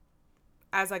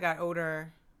as I got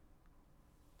older,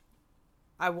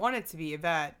 I wanted to be a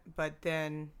vet, but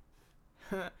then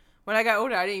when I got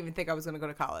older, I didn't even think I was going to go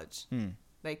to college.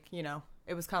 Like,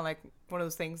 it was kind of like one of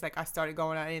those things, like I started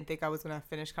going, I didn't think I was going to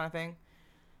finish kind of thing.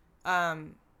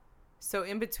 So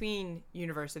in between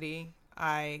university,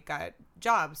 I got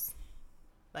jobs.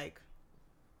 Like,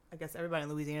 I guess everybody in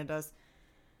Louisiana does.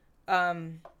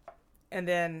 And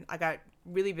then I got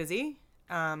really busy.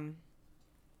 I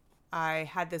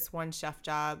had this one chef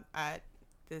job at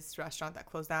this restaurant that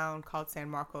closed down called San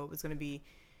Marco. It was going to be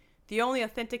the only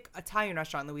authentic Italian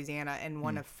restaurant in Louisiana and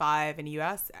one of 5 in the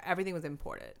U.S. Everything was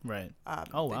imported. Right. The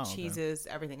wow, okay. cheeses,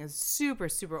 everything is super,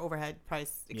 super overhead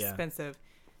price, Yeah. expensive,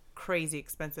 crazy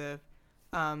expensive.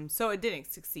 So it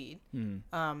didn't succeed.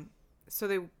 So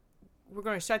they were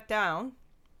going to shut down,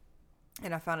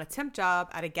 and I found a temp job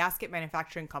at a gasket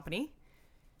manufacturing company.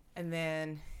 And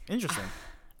then, Interesting.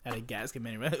 At a gasket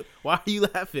manufacturer. Why are you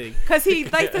laughing? because he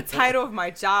liked the title of my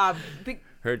job,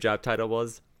 Her job title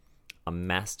was a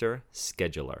master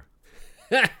scheduler.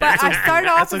 but I started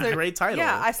off That's as a great title.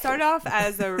 Yeah, I started off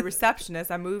as a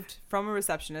receptionist. I moved from a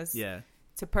receptionist Yeah.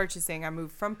 to purchasing. I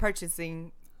moved from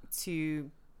purchasing to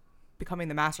becoming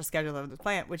the master scheduler of the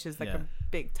plant, which is like Yeah. a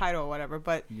big title or whatever.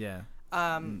 But Yeah.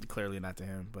 Clearly not to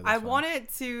him, but I that's fine. wanted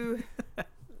to.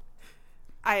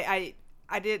 I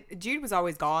did. Jude was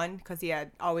always gone because he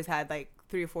had always had like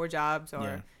 3 or 4 jobs. Or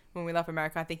Yeah. when we left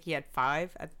America, I think he had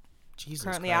 5 Jesus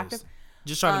currently Christ. active.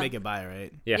 Just trying to make it by,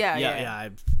 right? Yeah.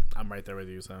 I'm right there with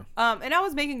you. So And I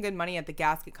was making good money at the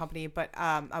gasket company, but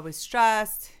I was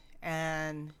stressed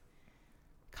and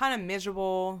kind of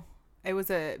miserable. It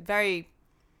was a very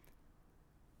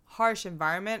harsh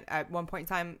environment at one point in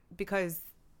time because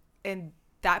in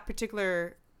that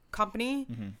particular company,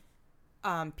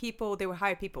 people, they would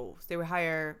hire people. They would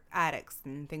hire addicts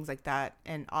and things like that,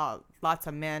 and lots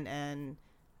of men. And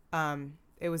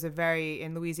it was a very,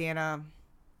 in Louisiana,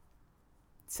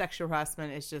 sexual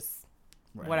harassment is just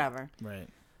whatever. Right.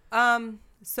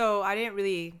 So I didn't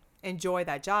really enjoy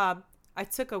that job. I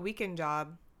took a weekend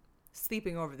job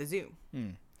sleeping over the zoo.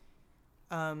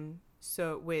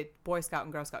 So with Boy Scout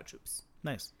and Girl Scout troops.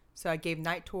 Nice. So I gave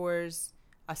night tours.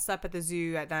 I slept at the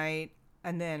zoo at night,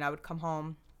 and then I would come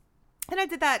home. And I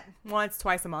did that once,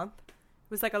 twice a month. It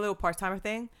was like a little part-timer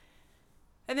thing.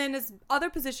 And then this other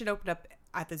position opened up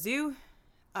at the zoo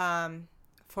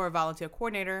for a volunteer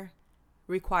coordinator,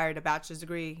 required a bachelor's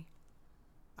degree.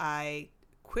 I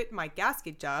quit my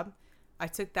gasket job. I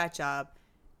took that job,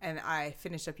 and I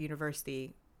finished up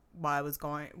university while I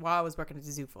was working at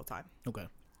the zoo full time Okay.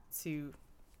 to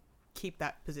keep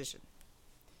that position.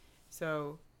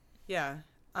 So, yeah.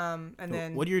 And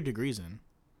then What are your degrees in?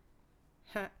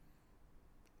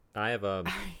 I have a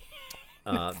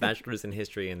bachelor's in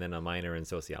history and then a minor in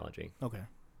sociology. Okay.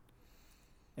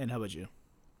 And how about you?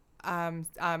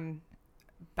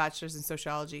 bachelor's in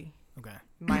sociology, Okay.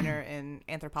 minor in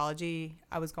anthropology.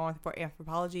 I was going for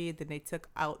anthropology. Then they took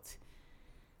out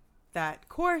that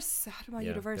course out of my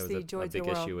university. There was a big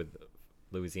World. issue with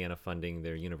Louisiana funding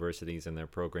their universities and their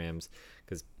programs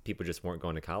because people just weren't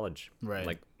going to college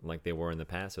Right. like they were in the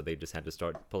past, so they just had to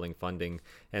start pulling funding.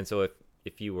 And so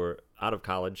if you were out of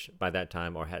college by that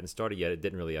time or hadn't started yet, it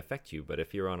didn't really affect you. But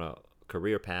if you're on a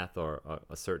career path or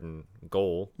a certain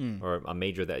goal or a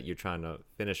major that you're trying to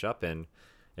finish up in,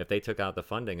 if they took out the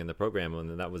funding and the program, and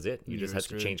then that was it. You just were had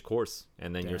screwed. to change course,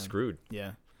 and then you're Damn. screwed.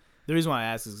 Yeah. The reason why I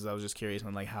asked is because I was just curious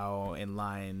on like how in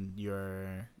line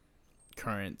your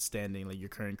current standing, like your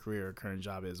current career or current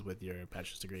job is with your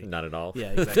bachelor's degree. Not at all.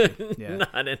 Yeah, exactly. Yeah.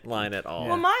 Not in line at all.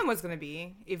 Well, mine was going to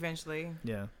be eventually,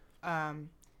 Yeah.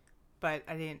 but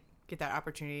I didn't get that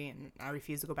opportunity, and I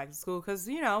refused to go back to school because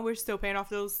we're still paying off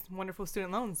those wonderful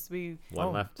student loans.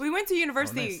 One left. We went to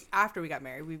university nice. after we got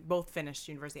married. We both finished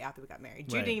university after we got married.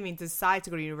 Jude Right. didn't even decide to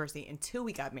go to university until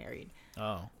we got married.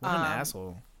 Oh, what an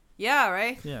asshole. Yeah,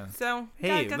 right? Yeah. So,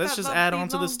 Hey, got let's that just love add fee on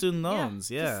to the loan. student loans.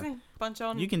 Just, Yeah. bunch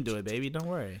on. You can do it, baby. Don't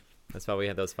worry. That's why we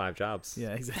had those 5 jobs.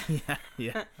 Yeah, exactly. Yeah.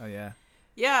 Yeah. Oh, yeah.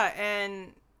 Yeah,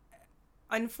 and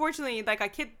unfortunately, like I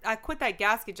quit that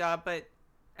gasket job, but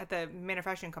at the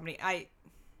manufacturing company, I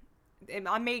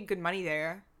made good money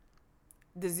there.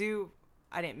 The zoo,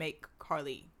 I didn't make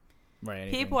hardly. Right.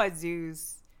 anything. People at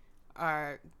zoos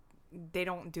they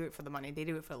don't do it for the money. They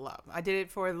do it for love. I did it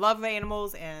for love of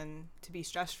animals and to be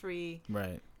stress free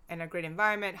Right. and a great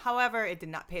environment. However, it did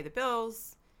not pay the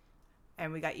bills,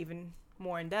 and we got even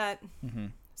more in debt. Mm-hmm.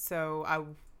 So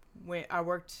I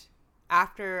worked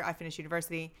after I finished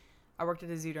university. I worked at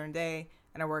the zoo during the day,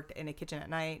 and I worked in a kitchen at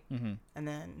night. Mm-hmm. And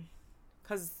then,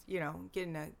 because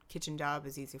getting a kitchen job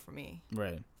is easy for me.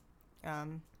 Right.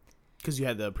 Because you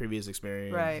had the previous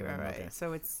experience. Right. Okay.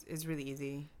 So it's really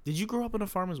easy. Did you grow up on a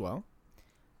farm as well?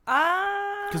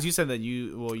 Because Because you said that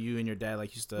you and your dad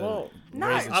like used to. No,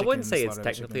 raise the I wouldn't chickens, say it's slaughter the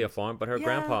technically a chickens. farm, but her Yeah.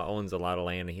 grandpa owns a lot of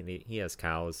land. And he has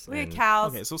cows. we had and-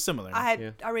 cows. Okay, so similar.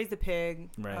 I raised a pig.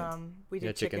 Right. We did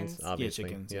Yeah, chickens. chickens. yeah, Obviously.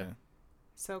 chickens. Yeah. Yeah.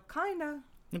 So kinda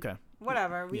Okay.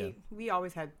 whatever. Yeah. We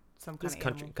always had some kind Just of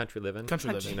country animal. country living.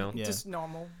 Country Country, living. you know? Yeah. Just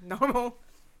normal.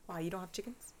 Wow, you don't have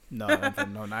chickens? No,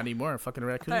 no, not anymore. Fucking I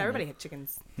raccoon. thought everybody had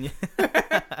chickens.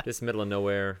 Just middle of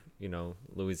nowhere,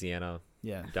 Louisiana,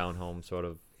 Yeah. down home sort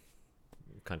of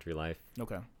country life.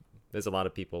 Okay. There's a lot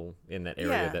of people in that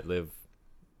area Yeah. that live,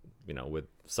 with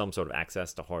some sort of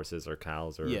access to horses or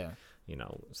cows or, Yeah.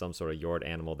 some sort of yard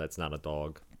animal that's not a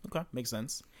dog. Okay, makes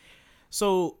sense.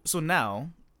 So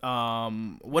now,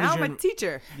 what now is your I'm a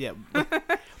teacher. yeah?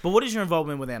 But what is your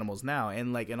involvement with animals now?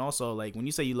 And also when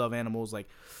you say you love animals, like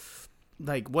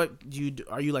what do you do?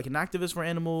 Are you like an activist for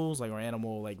animals, or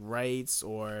animal rights,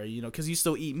 or because you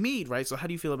still eat meat, right? So how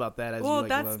do you feel about that? Well,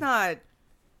 that's not.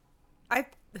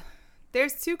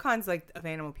 There's two kinds of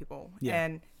animal people, Yeah.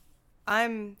 and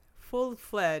I'm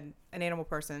full-fledged an animal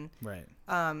person. right.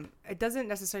 It doesn't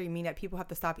necessarily mean that people have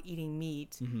to stop eating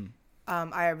meat. Mm-hmm.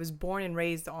 I was born and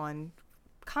raised on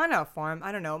kind of a farm.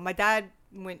 I don't know. My dad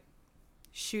went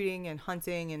shooting and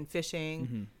hunting and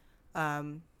fishing.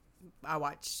 I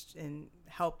watched and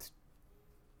helped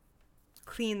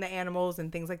clean the animals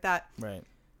and things like that. Right.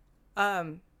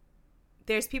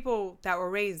 There's people that were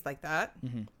raised like that.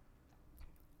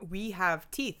 We have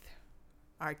teeth.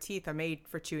 Our teeth are made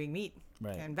for chewing meat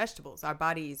and vegetables. Our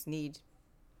bodies need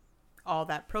all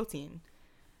that protein.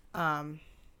 I'm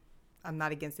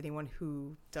not against anyone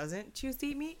who doesn't choose to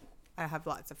eat meat. I have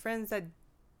lots of friends that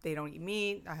they don't eat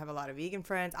meat. I have a lot of vegan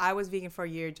friends. I was vegan for a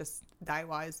year, just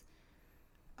diet-wise.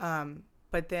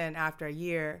 But then after a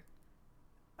year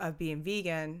of being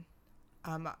vegan,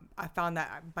 I found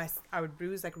that I would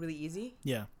bruise like really easy.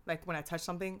 Yeah. Like when I touch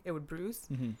something, it would bruise.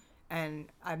 And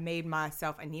I made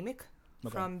myself anemic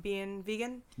from being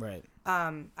vegan. Right.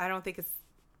 I don't think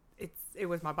it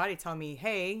was my body telling me,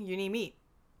 hey, you need meat.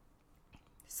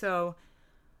 So,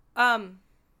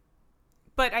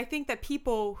 but I think that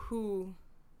people who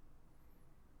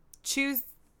choose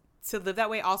to live that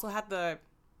way also have to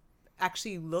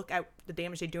actually look at the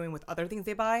damage they're doing with other things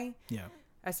they buy. Yeah.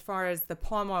 As far as the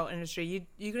palm oil industry,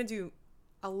 you're going to do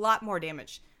a lot more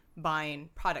damage buying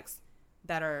products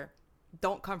that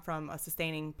don't come from a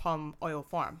sustaining palm oil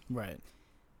farm. Right.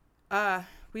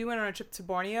 We went on a trip to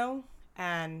Borneo,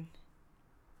 and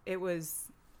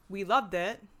we loved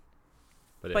it,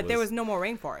 but there was no more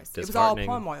rainforest. It was all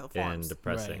palm oil farms. And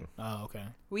depressing. Right. Oh, okay.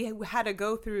 We had to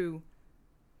go through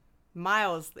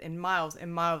miles and miles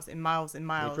and miles and miles and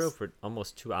miles. We drove for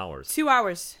almost 2 hours. 2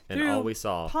 hours. And all we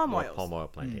saw palm were oils. palm oil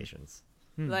plantations.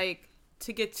 Like,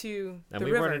 to get to and the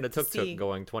we river weren't in a to tuk-tuk see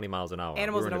going 20 miles an hour.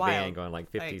 animals we were in in the a van wild. going like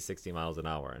 50, Like- 60 miles an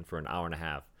hour. And for an hour and a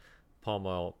half, palm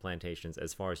oil plantations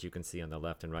as far as you can see on the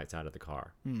left and right side of the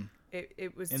car.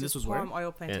 It was And just this was palm where?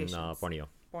 oil plantations. In Borneo.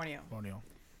 Borneo.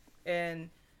 And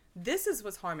this is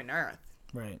what's harming Earth.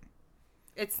 Right.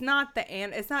 It's not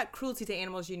it's not cruelty to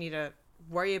animals you need to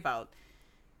worry about.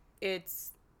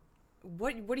 It's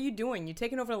what are you doing? You're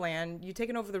taking over the land. You're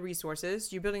taking over the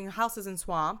resources. You're building houses in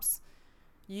swamps.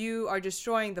 You are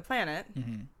destroying the planet.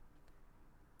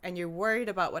 And you're worried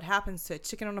about what happens to a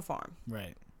chicken on a farm.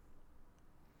 Right.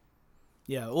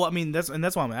 Yeah. Well, I mean, that's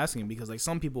why I'm asking, because like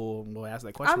some people will ask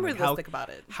that question. I'm like, realistic about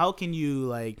it. How can you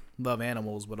like love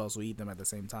animals but also eat them at the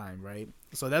same time, right?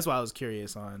 So that's why I was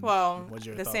curious on. Well, what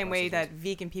your the thought same way process that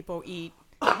vegan people eat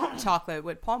chocolate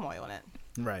with palm oil in it.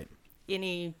 was. Right.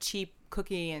 Any cheap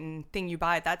cookie and thing you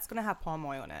buy, that's going to have palm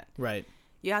oil in it. Right.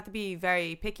 You have to be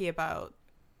very picky about,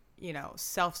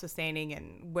 self-sustaining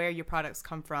and where your products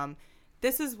come from.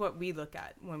 This is what we look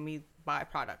at when we buy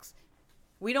products.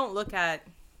 We don't look at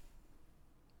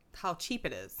how cheap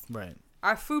it is. Right.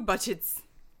 Our food budget's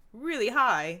really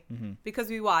high because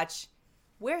we watch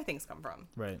where things come from.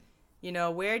 Right.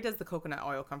 Where does the coconut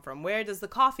oil come from? Where does the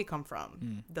coffee come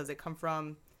from? Does it come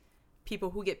from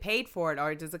people who get paid for it,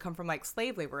 or does it come from like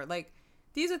slave labor? Like,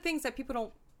 these are things that people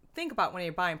don't think about when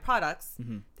they're buying products.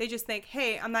 They just think,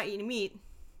 hey, I'm not eating meat.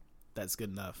 That's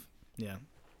good enough. Yeah.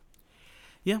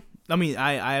 Yeah. I mean,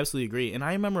 I absolutely agree. And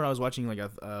I remember I was watching like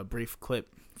a brief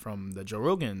clip from the Joe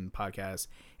Rogan podcast,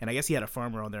 and I guess he had a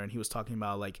farmer on there, and he was talking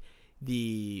about like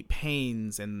the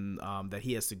pains and that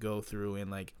he has to go through,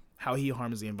 and like how he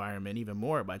harms the environment even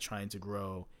more by trying to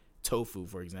grow tofu,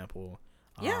 for example.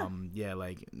 Yeah.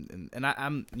 Like, and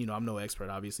I'm I'm no expert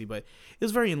obviously, but it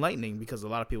was very enlightening, because a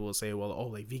lot of people will say,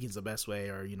 well, like vegan's the best way,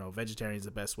 or vegetarian's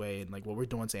the best way, and like what we're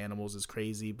doing to animals is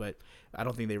crazy. But I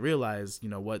don't think they realize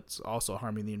what's also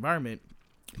harming the environment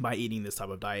by eating this type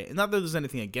of diet. And not that there's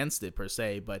anything against it per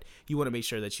se, but you want to make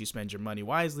sure that you spend your money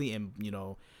wisely and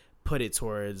put it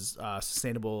towards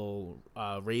sustainable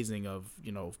raising of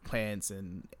plants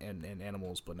and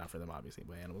animals, but not for them obviously,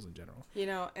 but animals in general.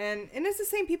 And it's the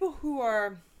same people who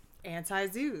are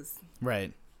anti-zoos.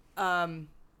 Right.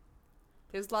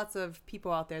 There's lots of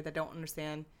people out there that don't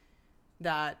understand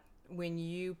that when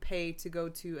you pay to go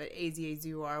to an AZA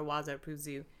zoo or a WAZA approved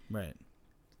zoo, right,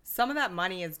 some of that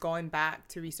money is going back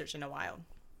to research in the wild.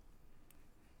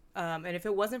 And if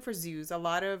it wasn't for zoos, a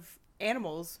lot of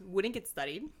animals wouldn't get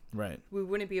studied. Right. We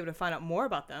wouldn't be able to find out more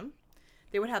about them.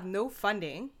 They would have no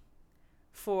funding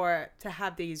to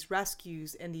have these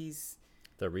rescues and these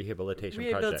The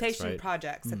rehabilitation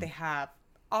projects that they have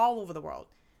all over the world.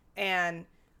 And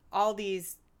all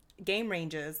these game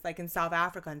ranges, like in South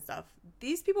Africa and stuff,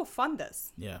 these people fund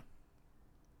this. Yeah.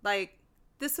 Like,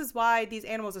 this is why these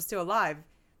animals are still alive,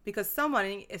 because someone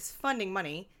is funding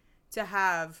money to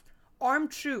have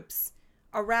armed troops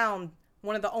around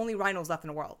one of the only rhinos left in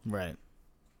the world. Right.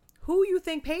 Who you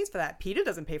think pays for that? PETA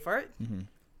doesn't pay for it.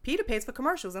 PETA pays for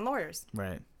commercials and lawyers.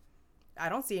 Right. I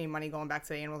don't see any money going back to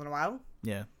the animals in the wild.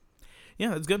 Yeah.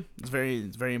 Yeah, it's good. It's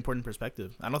very important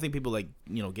perspective. I don't think people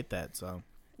get that. So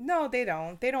No, they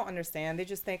don't. They don't understand. They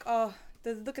just think, oh,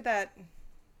 look at that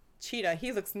cheetah.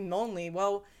 He looks lonely.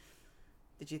 Well,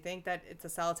 did you think that it's a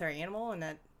solitary animal and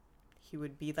that he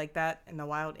would be like that in the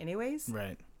wild anyways?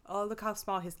 right. Oh, look how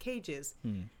small his cage is.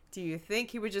 Do you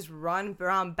think he would just run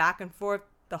around back and forth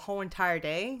the whole entire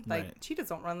day? Like, Right. cheetahs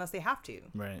don't run unless they have to.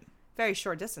 Right. Very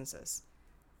short distances.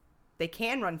 They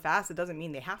can run fast. It doesn't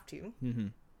mean they have to.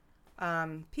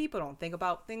 People don't think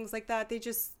about things like that. They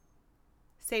just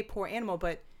say poor animal.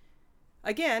 But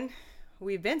again,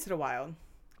 we've been to the wild.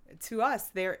 To us,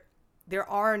 there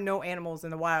are no animals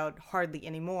in the wild hardly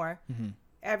anymore.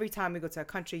 Every time we go to a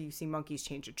country, you see monkeys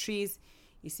change to trees.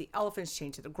 You see elephants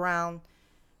change to the ground.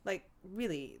 Like,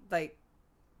 really, like,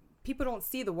 people don't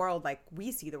see the world like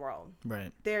we see the world.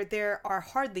 Right. There are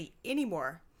hardly any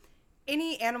more.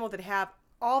 Any animal that have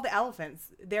all the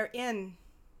elephants, they're in,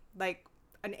 like,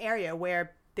 an area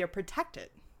where they're protected.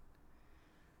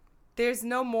 There's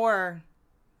no more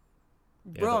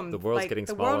room. The world's like, getting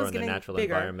the world smaller is and the getting natural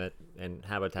bigger. environment and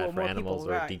habitat Well, for more animals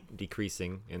people, are right.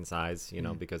 decreasing in size,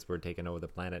 because we're taking over the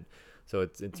planet. So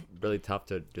it's really tough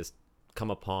to just come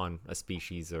upon a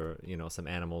species or, some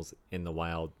animals in the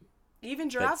wild Even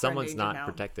that giraffes are someone's endangered not now.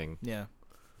 protecting. Yeah.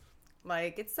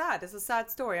 Like, it's sad. It's a sad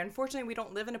story. Unfortunately, we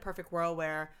don't live in a perfect world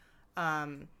where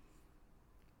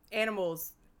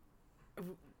animals,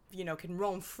 can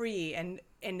roam free and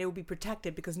they will be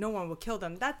protected because no one will kill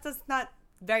them. That's not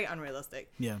very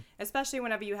unrealistic. Yeah. Especially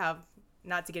whenever you have,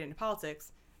 not to get into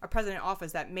politics, a president in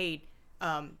office that made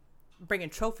bringing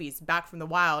trophies back from the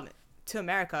wild to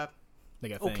America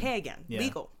Like a thing. okay again, Yeah.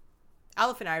 legal.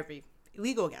 Elephant ivory,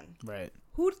 illegal again. Right.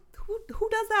 Who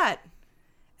does that?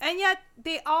 And yet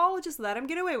they all just let him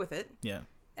get away with it, Yeah.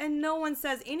 and no one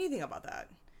says anything about that.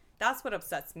 That's what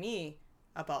upsets me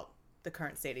about the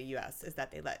current state of U.S. is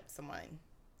that they let someone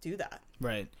do that.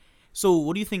 Right. So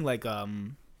what do you think, like,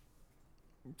 from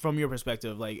your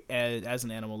perspective, like, as an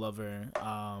animal lover,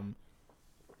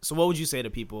 so what would you say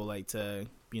to people, like, to,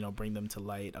 bring them to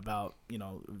light about,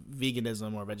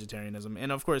 veganism or vegetarianism?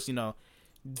 And, of course,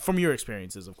 from your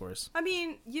experiences, of course. I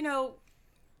mean, if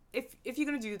you're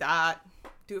going to do that,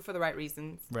 do it for the right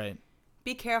reasons. Right.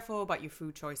 Be careful about your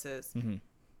food choices. Mm-hmm.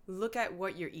 Look at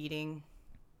what you're eating.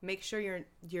 Make sure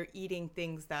you're eating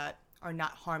things that are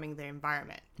not harming the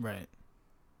environment Right.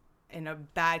 in a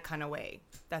bad kind of way.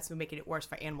 That's making it worse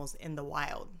for animals in the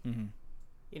wild.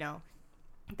 Mm-hmm.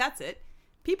 That's it.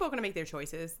 People are going to make their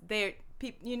choices.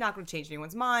 You're not going to change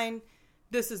anyone's mind.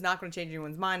 This is not going to change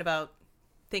anyone's mind about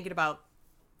thinking about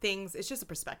things. It's just a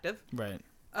perspective. Right.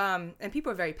 And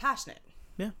people are very passionate.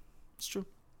 Yeah, it's true.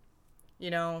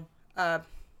 I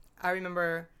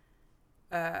remember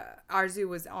our zoo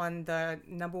was on the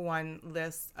 #1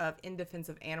 list of in defense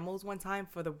of animals one time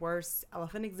for the worst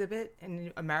elephant exhibit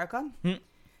in America.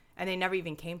 And they never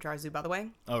even came to our zoo, by the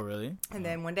way. Oh, really? And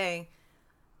then one day,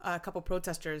 a couple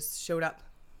protesters showed up.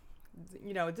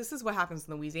 This is what happens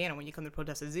in Louisiana when you come to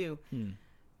protest a zoo.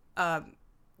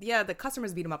 The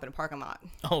customers beat them up in a parking lot.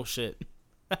 Oh, shit.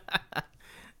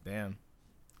 Damn.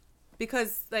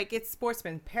 Because, like, it's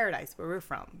sportsman paradise where we're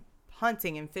from.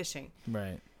 Hunting and fishing.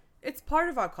 Right. It's part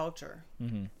of our culture.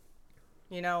 Mm-hmm.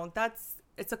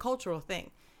 It's a cultural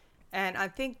thing. And I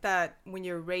think that when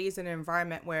you're raised in an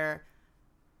environment where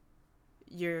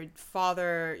your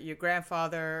father, your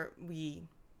grandfather, we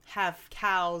have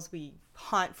cows, we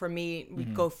hunt for meat, we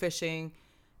go fishing,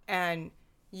 and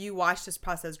you watch this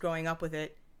process growing up with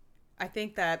it, I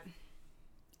think that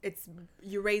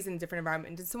you're raised in a different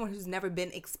environment. And someone who's never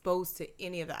been exposed to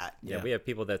any of that. Yeah, we have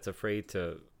people that's afraid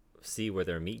to see where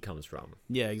their meat comes from.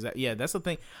 Yeah, exactly. Yeah, that's the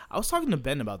thing. I was talking to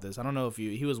Ben about this. I don't know if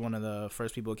he was one of the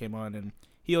first people who came on, and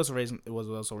he was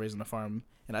also raising a farm.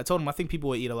 And I told him I think people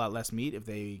would eat a lot less meat if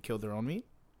they killed their own meat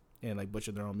and like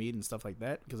butchered their own meat and stuff like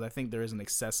that, because I think there is an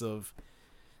excessive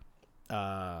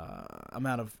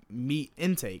amount of meat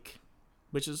intake,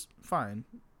 which is fine,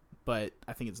 but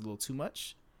I think it's a little too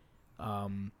much.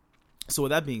 So with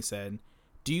that being said,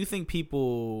 do you think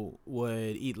people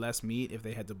would eat less meat if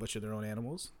they had to butcher their own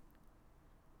animals?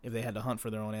 If they had to hunt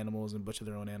for their own animals and butcher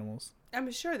their own animals?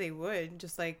 I'm sure they would.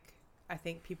 Just like I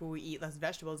think people would eat less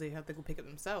vegetables, they have to go pick it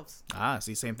themselves.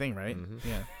 See, same thing, right? Mm-hmm.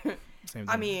 Yeah. Same thing.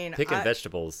 I mean, Picking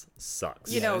vegetables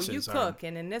sucks. you it's cook, hard.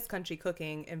 and in this country,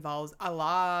 cooking involves a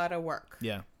lot of work.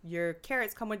 Yeah. Your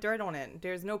carrots come with dirt on it.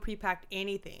 There's no pre-packed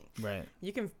anything. Right.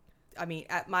 You can,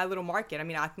 at my little market,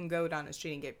 I can go down the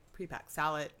street and get pre-packed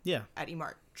salad Yeah. at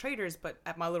E-Mart Traders, but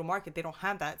at my little market, they don't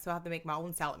have that, so I have to make my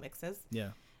own salad mixes.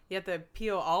 Yeah. You have to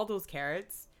peel all those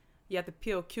carrots. You have to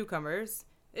peel cucumbers.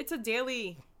 It's a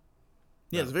daily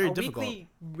Yeah, it's very a difficult. weekly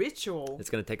ritual. It's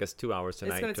going to take us 2 hours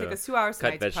tonight. It's going to to take us 2 hours cut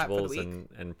tonight to prep for the vegetables week.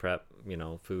 and prep,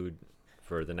 food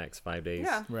for the next 5 days.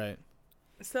 Yeah. Right.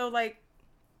 So like,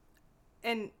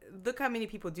 and look how many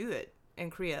people do it in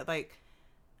Korea. Like,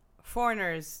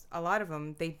 foreigners, a lot of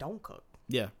them, they don't cook.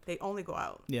 Yeah. They only go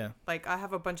out. Yeah. Like, I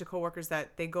have a bunch of coworkers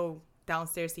that they go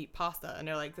downstairs to eat pasta, and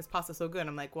they're like, "This pasta's so good."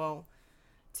 I'm like, well,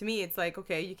 to me, it's like,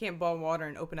 okay, you can't boil water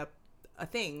and open up a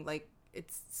thing. Like,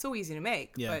 it's so easy to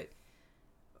make. Yeah. But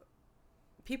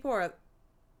people are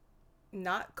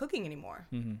not cooking anymore.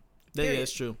 Yeah,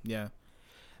 that's true. Yeah,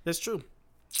 that's true.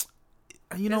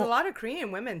 You There's know, a lot of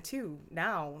Korean women too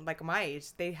now, like my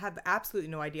age. They have absolutely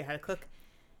no idea how to cook,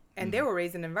 and they were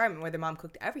raised in an environment where their mom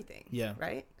cooked everything. Yeah.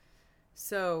 Right.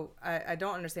 So I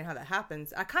don't understand how that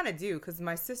happens. I kind of do, because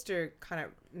my sister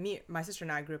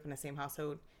and I grew up in the same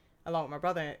household, along with my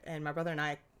brother, and my brother and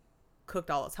I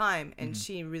cooked all the time, and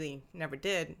she really never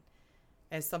did.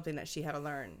 It's something that she had to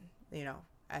learn,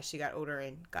 as she got older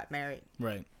and got married.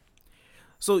 right.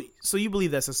 So you believe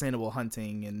that sustainable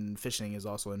hunting and fishing is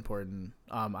also important,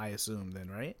 I assume then,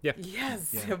 right? Yeah.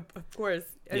 Yes, Yeah. of course.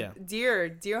 Yeah.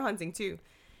 Deer hunting too.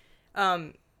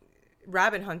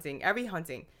 Rabbit hunting, every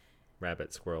hunting.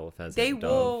 Rabbit, squirrel, pheasant, They dove,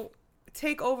 will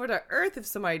take over the earth if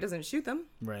somebody doesn't shoot them.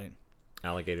 Right.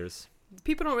 alligators.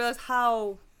 People don't realize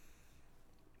how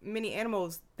many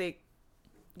animals they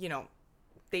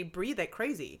breed like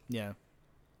crazy. Yeah.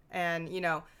 And,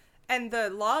 and the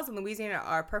laws in Louisiana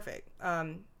are perfect.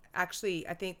 Actually,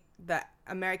 I think the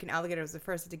American alligator was the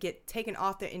first to get taken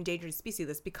off the endangered species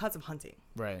list because of hunting.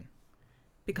 Right.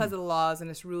 Because of the laws and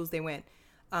its rules they went.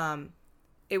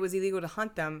 It was illegal to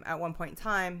hunt them at one point in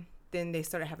time. Then they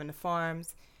started having the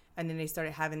farms, and then they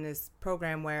started having this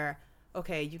program where,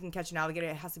 okay, you can catch an alligator.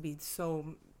 It has to be so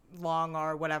long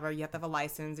or whatever. You have to have a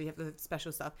license, or you have to have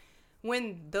special stuff.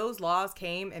 When those laws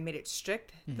came and made it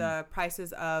strict, the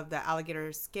prices of the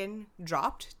alligator skin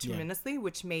dropped tremendously,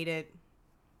 which made it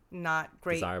not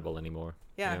great. Desirable anymore.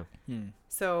 Yeah.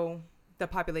 So the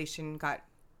population got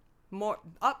more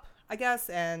up, I guess,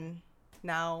 and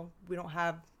now we don't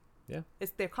have. Yeah.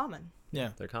 They're common. Yeah.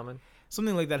 They're common.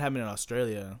 Something like that happened in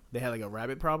Australia. They had like a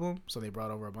rabbit problem, so they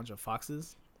brought over a bunch of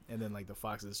foxes, and then like the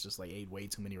foxes just like ate way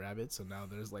too many rabbits, so now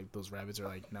there's like those rabbits are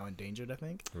like now endangered, I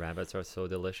think. Rabbits are so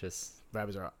delicious.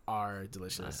 Rabbits are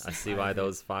delicious. I see why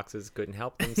those foxes couldn't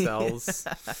help themselves.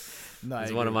 No,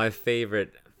 It's one of my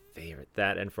favorite,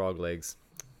 that and frog legs.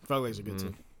 frog legs are good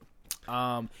too.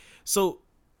 So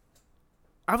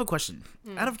I have a question.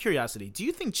 Out of curiosity, do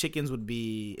you think chickens would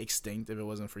be extinct if it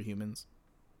wasn't for humans?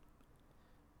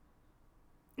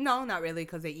 No, not really,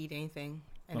 because they eat anything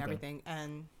and Okay. everything,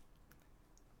 and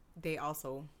they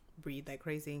also breed like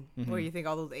crazy. Where do you think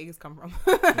all those eggs come from?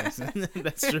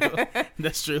 That's true.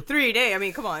 That's true. 3 a day. I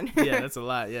mean, come on. Yeah, that's a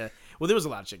lot. Yeah. Well, there was a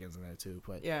lot of chickens in there too,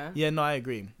 but Yeah. no, I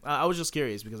agree. I was just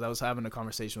curious because I was having a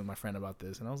conversation with my friend about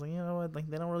this, and I was like, you know what,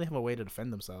 like they don't really have a way to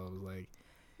defend themselves. Like,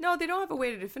 No, they don't have a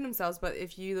way to defend themselves. But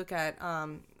if you look at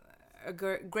a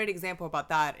great example about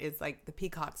that is like the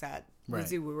peacocks at Right. the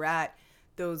zoo we were at.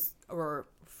 Those were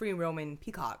free roaming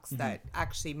peacocks that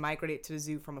actually migrated to the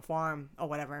zoo from a farm or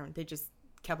whatever. They just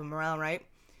kept them around, right?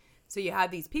 So you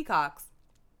had these peacocks,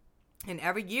 and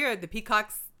every year the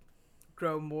peacocks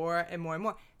grow more and more and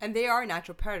more. And they are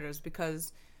natural predators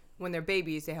because when they're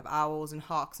babies, they have owls and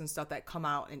hawks and stuff that come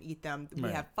out and eat them. We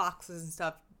Right. have foxes and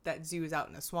stuff that zoos out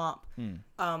in the swamp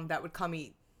that would come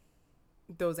eat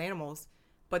those animals.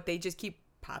 But they just keep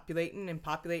populating and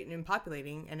populating and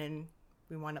populating. And then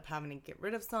we wound up having to get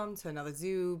rid of some to another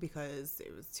zoo because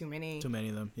it was too many. too many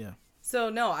of them. Yeah. So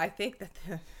no, I think that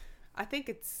I think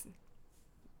it's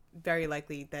very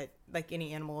likely that like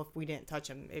any animal, if we didn't touch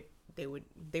them, they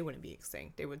wouldn't be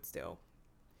extinct. They would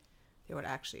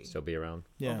actually Still be around.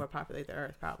 Yeah. overpopulate the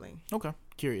earth probably. Okay.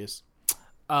 Curious.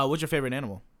 What's your favorite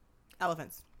animal?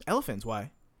 Elephants, Elephants.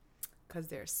 Why? because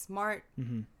they're smart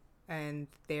and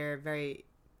they're very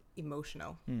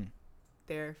emotional.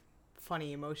 They're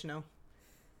funny emotional.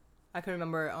 I can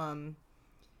remember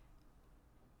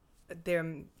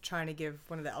them trying to give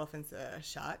one of the elephants a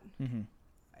shot,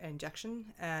 injection,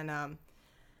 and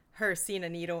her seeing a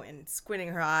needle and squinting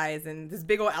her eyes, and this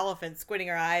big old elephant squinting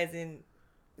her eyes and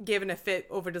giving a fit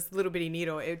over this little bitty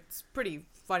needle. It's pretty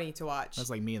funny to watch. That's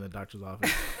like me in the doctor's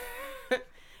office.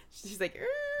 She's like,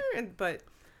 but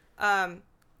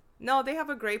no, they have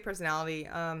a great personality.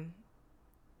 I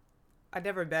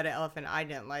never met an elephant I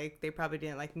didn't like. They probably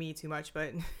didn't like me too much,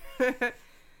 but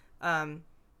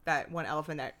that one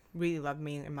elephant that really loved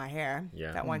me and my hair,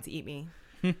 that wanted to eat me.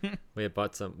 We had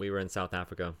bought some. We were in South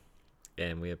Africa,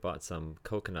 and we had bought some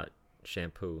coconut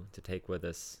shampoo to take with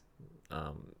us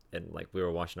and like we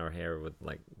were washing our hair with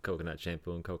like coconut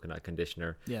shampoo and coconut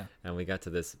conditioner. Yeah. And we got to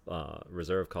this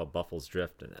reserve called Buffalo's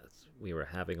Drift, and we were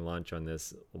having lunch on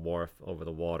this wharf over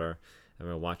the water, and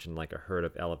we were watching like a herd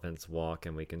of elephants walk,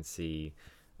 and we can see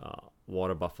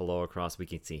water buffalo across. We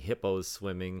can see hippos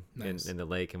swimming in the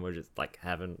lake, and we're just like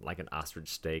having like an ostrich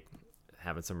steak,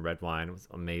 having some red wine. It was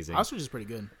amazing. Ostrich is pretty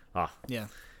good. Yeah.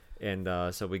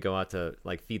 And so we go out to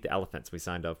like feed the elephants. We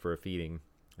signed up for a feeding,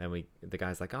 and the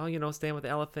guy's like, oh, stand with the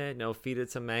elephant, feed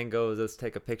it some mangoes, let's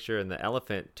take a picture. And the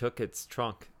elephant took its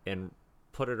trunk and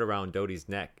put it around Dodie's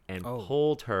neck and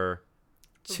pulled her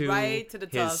right to the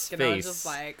his tusk, face. and I was just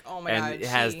like, oh my god, and it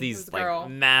has these like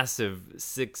massive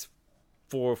 6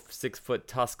 foot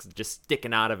tusks just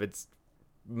sticking out of its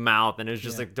mouth, and it's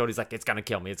just like Dodie's like, it's gonna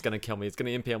kill me, it's gonna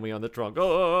impale me on the trunk.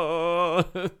 Oh.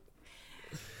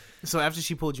 So after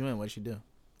she pulled you in, what did she do?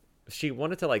 She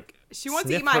wanted to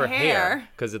eat my hair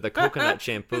because of the coconut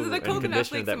shampoo the and coconut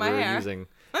conditioner that we were hair. using.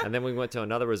 And then we went to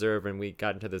another reserve, and we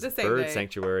got into this The same bird day.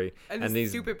 sanctuary, And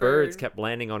these stupid birds bird. kept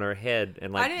landing on her head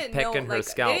and I like didn't pecking know, her like,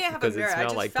 scalp they didn't have because a it mirror. I smelled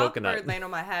just like felt coconut. the bird laying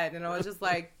on my head, and I was just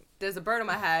like, there's a bird on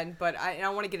my head, but I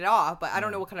want to get it off, but I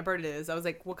don't know what kind of bird it is. I was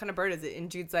like, what kind of bird is it? And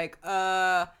Jude's like,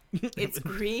 it's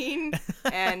green,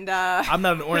 and I'm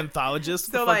not an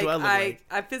ornithologist. so What the fuck like do I look like?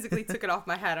 I physically took it off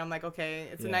my head. I'm like, okay,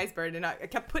 it's a nice bird, and I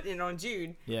kept putting it on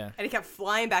Jude. Yeah. And it kept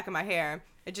flying back in my hair.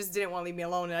 It just didn't want to leave me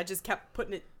alone, and I just kept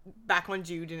putting it back on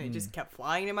Jude, and it just kept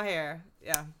flying in my hair.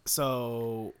 Yeah.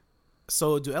 So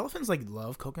do elephants like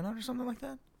love coconut or something like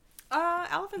that?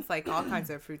 Elephants like all kinds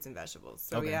of fruits and vegetables.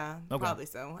 So Okay. yeah, Okay. probably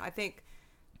so. I think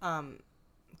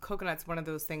coconut's one of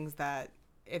those things that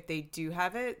if they do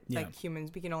have it, Yeah. like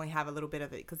humans, we can only have a little bit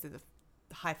of it because of the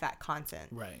high fat content.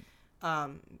 Right.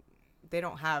 They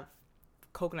don't have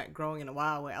coconut growing in the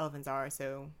wild where elephants are,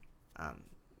 so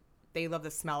they love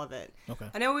the smell of it. Okay.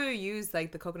 I know we would use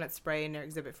like the coconut spray in their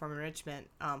exhibit for enrichment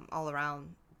all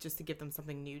around just to give them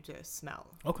something new to smell.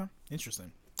 Okay.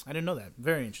 Interesting. I didn't know that.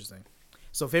 Very interesting.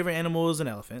 So favorite animal is an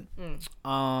elephant.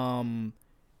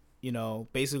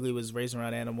 Basically was raised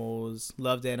around animals,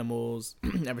 loved animals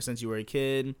ever since you were a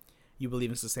kid. You believe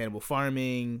in sustainable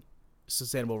farming,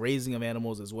 sustainable raising of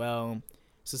animals as well,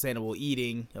 sustainable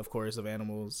eating, of course, of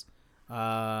animals.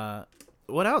 What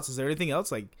else? Is there anything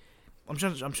else? Like, I'm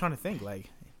trying to think. Like,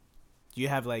 do you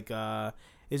have like do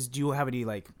you have any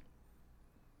like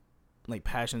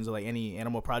passions or like any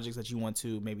animal projects that you want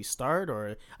to maybe start?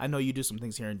 Or I know you do some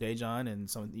things here in Daejeon, and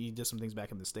you did some things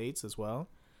back in the States as well.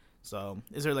 So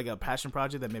is there like a passion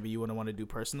project that maybe you wouldn't want to do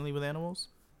personally with animals?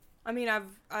 I mean,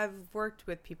 I've worked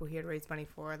with people here to raise money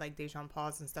for like Daejeon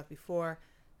Paws and stuff before.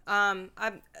 I'm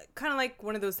kind of like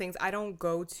one of those things. I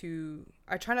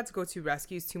try not to go to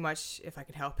rescues too much if I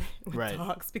could help it with Right.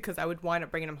 dogs, because I would wind up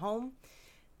bringing them home.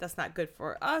 That's not good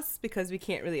for us because we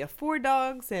can't really afford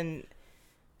dogs, and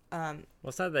Well,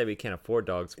 it's not that we can't afford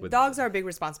dogs. dogs are a big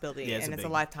responsibility, Yeah, it's and a it's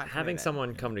big- a lifetime having commitment.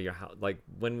 someone come to your house. Like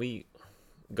when we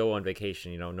go on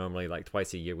vacation, normally like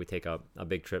twice a year we take a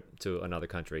big trip to another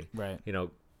country. Right.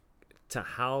 To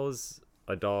house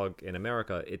a dog in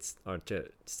America, or to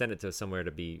send it to somewhere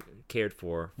to be cared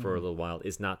for a little while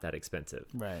is not that expensive.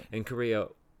 Right. In Korea,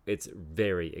 it's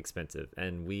very expensive,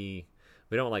 and we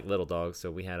don't like little dogs, so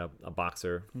we had a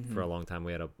boxer for a long time.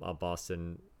 We had a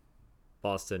Boston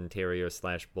Terrier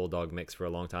 / Bulldog mix for a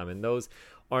long time, and those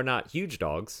are not huge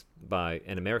dogs by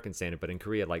an American standard, but in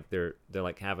Korea, like they're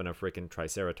like having a freaking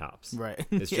Triceratops. Right.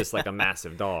 It's just like a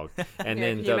massive dog, and Yeah,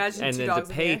 then can you imagine two to dogs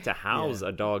in pay there? to house Yeah.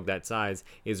 a dog that size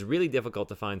is really difficult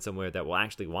to find somewhere that will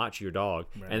actually watch your dog.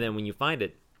 Right. And then when you find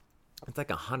it, it's like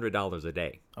 $100 a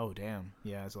day. Oh damn.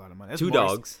 Yeah, that's a lot of money. That's 2 more-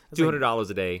 dogs, that's like- $200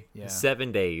 a day, Yeah.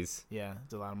 7 days. Yeah,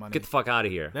 it's a lot of money. Get the fuck out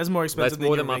of here. That's more expensive. That's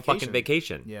more than than your my fucking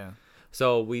vacation. Yeah.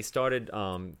 So we started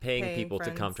paying Paying people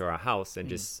to come friends. to our house and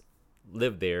just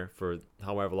live there for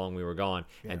however long we were gone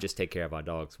Yeah. and just take care of our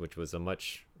dogs, which was a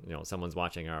much, someone's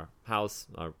watching our house,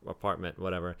 our apartment,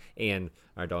 whatever, and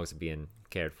our dogs are being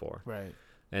cared for. Right.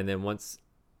 And then once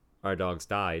our dogs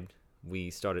died,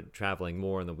 we started traveling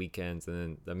more on the weekends, and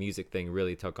then the music thing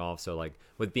really took off. So like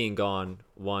with being gone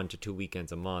 1 to 2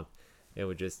 weekends a month, it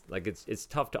would just like it's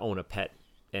tough to own a pet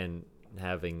and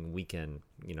having weekend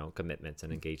commitments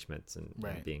and engagements and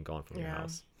Right. being gone from your Yeah.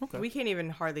 house. Okay. We can't even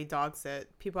hardly dog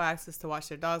sit. People ask us to watch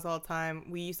their dogs all the time.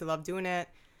 We used to love doing it,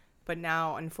 but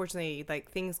now, unfortunately,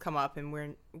 like things come up, and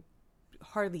we're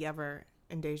hardly ever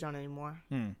in Daejeon anymore.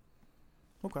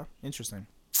 Okay. Interesting.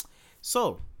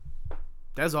 So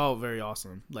that's all very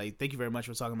awesome. Like, thank you very much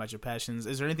for talking about your passions.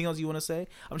 Is there anything else you want to say?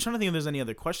 I'm trying to think if there's any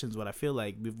other questions, but I feel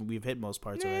like we've hit most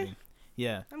parts Nah. already.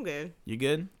 Yeah. I'm good. You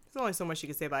good? There's only so much you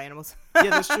can say about animals. Yeah,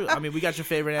 that's true. I mean, we got your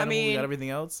favorite animal. We mean- got everything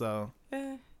else. So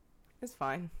Eh. It's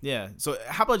fine. Yeah. So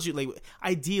how about you? Like,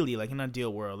 ideally, like in an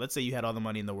ideal world, let's say you had all the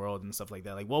money in the world and stuff like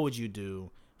that. Like, what would you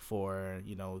do for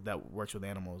that works with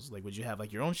animals? Like, would you have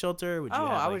like your own shelter? Would you have,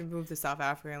 I like... would move to South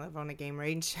Africa and live on a game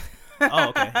range. Oh,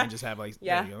 okay. And just have like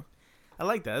Yeah. There you go. I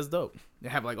like that. That's dope. They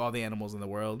have like all the animals in the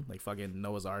world, like fucking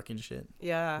Noah's Ark and shit.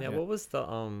 Yeah. Yeah, what was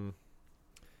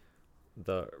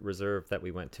the reserve that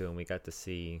we went to and we got to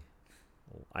see?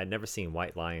 I'd never seen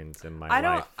white lions in my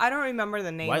life. I don't remember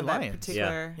the name White of that lions?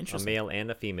 particular. A Interesting. male and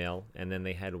a female, and then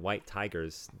they had white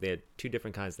tigers. They had two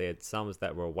different kinds. They had some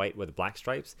that were white with black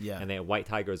stripes, Yeah. and they had white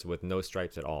tigers with no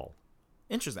stripes at all.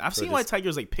 Interesting. I've So seen just white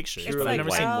tigers like pictures, It's but I've like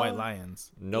never seen white. white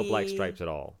lions. No black E- stripes at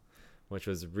all, which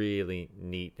was really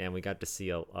neat. And we got to see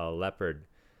a leopard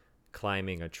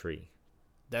climbing a tree.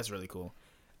 That's really cool.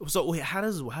 So wait, how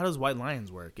does white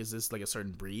lions work? Is this like a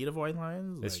certain breed of white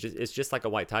lions? It's just like a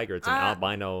white tiger. It's an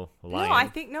albino lion. No, I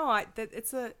think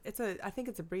I think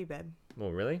it's a breed, babe. Oh,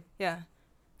 really? Yeah,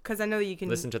 because I know that you can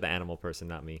Listen to the animal person,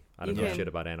 not me. I don't You know can- shit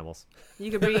about animals.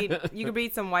 you could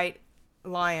breed some white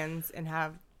lions and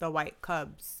have the white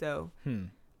cubs. So,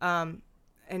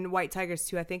 and white tigers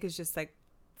too. I think is just like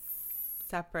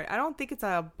separate. I don't think it's a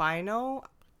albino.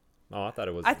 Oh, I thought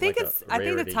it was. I think like it's. a I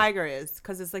think the rarity. tiger is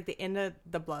because it's like the end of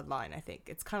the bloodline. I think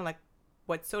it's kind of like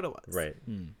what Soda was. Right.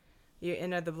 You're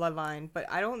end of the bloodline, but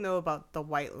I don't know about the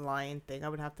white lion thing. I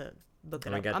would have to look it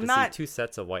And I up. got I'm to not. see two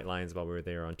sets of white lions while we were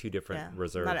there on two different Yeah,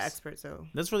 reserves. I'm not an expert, so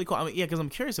That's really cool. I mean, yeah, because I'm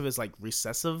curious if it's like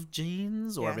recessive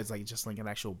genes or if Yeah. it's like just like an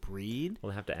actual breed.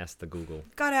 We'll have to ask the Google.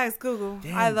 gotta ask Google.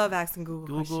 Damn. I love asking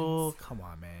Google. Google, questions. come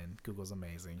on, man. Google's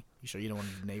amazing. You sure you don't want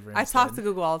to neighbor? I talk to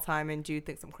Google all the time, and Jude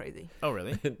thinks I'm crazy. Oh,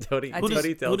 really? Tony, I Who do. does,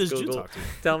 Tony who tells does you Google, talk to?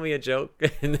 tell me a joke.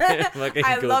 And then fucking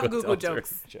I love Google tells her a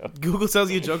jokes. joke. Google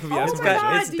tells you a joke if you Oh ask my him a God,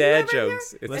 question. It's do you dad ever hear-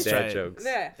 jokes. It's Let's dad try it. jokes.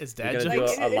 Yeah. It's You're dad gonna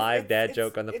jokes. do a live dad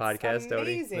joke on the it's podcast, Tony?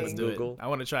 amazing. Let's do Google. it. I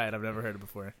want to try it. I've never heard it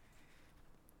before.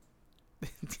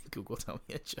 Google, tell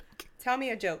me a joke. Tell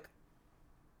me a joke.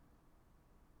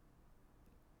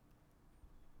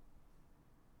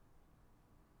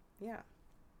 Yeah.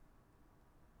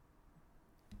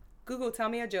 Google, tell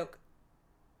me a joke.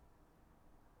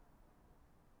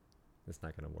 It's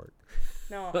not gonna work.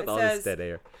 No, With it all this says dead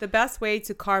air. the best way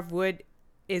to carve wood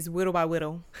is whittle by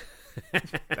whittle.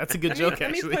 That's a good joke,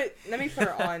 actually. Let me put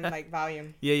it on like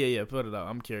volume. Yeah. Put it up.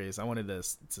 I'm curious. I wanted to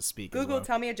speak. Google, as well.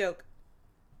 tell me a joke.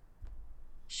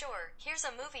 Sure, here's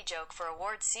a movie joke for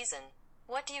awards season.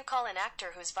 What do you call an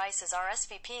actor whose vice is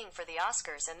RSVPing for the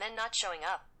Oscars and then not showing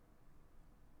up?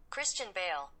 Christian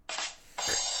Bale.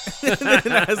 it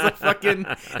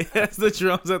has the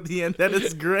drums at the end. That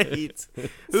is great.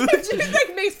 She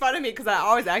like makes fun of me because I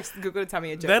always ask Google to tell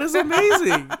me a joke. That is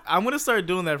amazing. I'm gonna start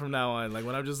doing that from now on. Like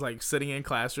when I'm just like sitting in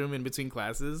classroom in between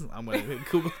classes, I'm gonna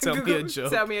Google tell me a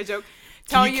joke. Tell me a joke.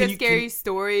 Tell you- you can a you- scary can-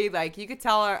 story. Like you could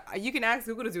tell her. You can ask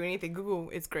Google to do anything. Google,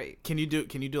 it's great. Can you do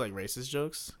like racist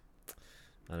jokes?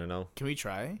 I don't know. Can we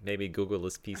try? Maybe Google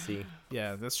is PC.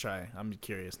 Yeah, let's try. I'm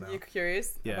curious now. You're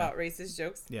curious Yeah. about racist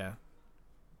jokes? Yeah.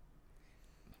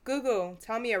 Google,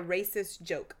 tell me a racist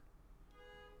joke.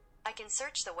 I can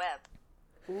search the web.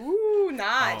 Ooh,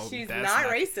 not. Oh, She's that's not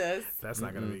not- racist. That's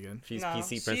not gonna be good. She's No,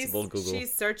 PC principal Google.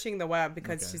 She's searching the web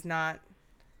because Okay. she's not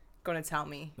gonna tell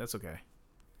me. That's okay.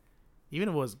 Even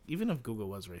if Google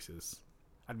was racist,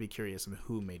 I'd be curious on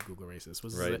who made Google racist.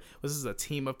 Was Right. this a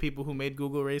team of people who made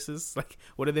Google racist? Like,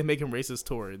 what did they make him racist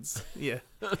towards? Yeah.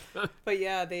 But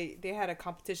yeah, they had a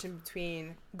competition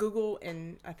between Google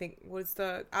and I think what's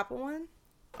the Apple one?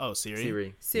 Oh,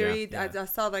 Siri. Siri. Yeah. I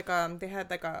saw like they had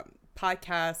like a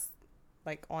podcast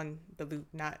like on the Loop,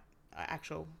 not an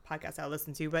actual podcast I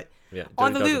listen to, but Yeah.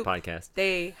 on Jody the does a Loop podcast.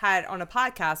 they had on a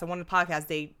podcast. On one of the podcasts,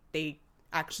 they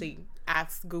actually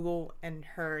asked Google and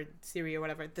her Siri or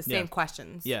whatever the same Yeah.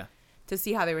 questions. Yeah. To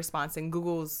see how they respond, and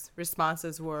Google's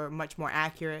responses were much more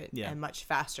accurate Yeah. and much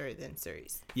faster than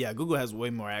Siri's. Yeah, Google has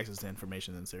way more access to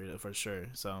information than Siri for sure.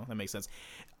 So that makes sense.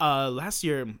 Last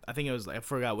year, I think it was, I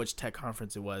forgot which tech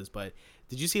conference it was, but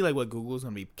did you see like what Google's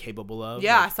gonna be capable of?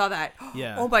 Yeah, I Like, saw that.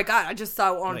 Yeah. Oh my god, I just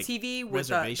saw it on Like, TV with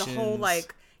the whole reservations.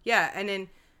 like and then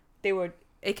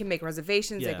it can make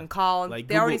reservations, Yeah. they can call. Like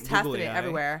they already Google tested it AI.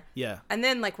 everywhere. Yeah. And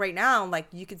then like right now, like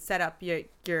you could set up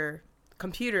your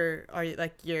computer or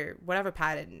like your whatever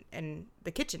pad in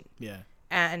the kitchen, Yeah.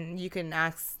 and you can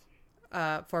ask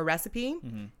for a recipe,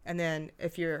 Mm-hmm. and then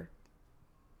if you're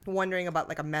wondering about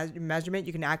like a measurement,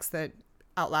 you can ask that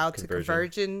out loud to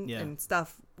conversion Yeah. and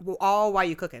stuff, all while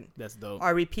you're cooking. That's dope.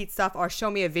 Or repeat stuff, or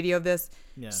show me a video of this.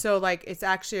 Yeah. So like it's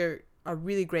actually a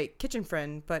really great kitchen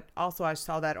friend, but also I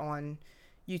saw that on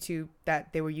YouTube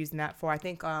that they were using that for, I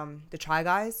think the Try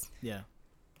Guys. Yeah.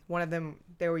 One of them,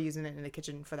 they were using it in the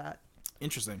kitchen for that.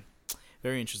 Interesting.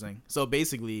 Very interesting. So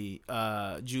basically,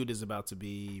 Jude is about to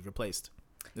be replaced.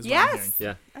 Is what I'm Yes.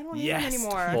 hearing. Yeah. I don't need Yes. them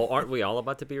anymore. Well, aren't we all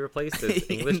about to be replaced as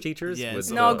English teachers? Yes.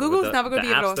 With No, the, Google's with the, never gonna the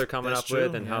be able apps to- they're coming That's up with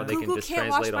true, and how yeah. they Google can just can't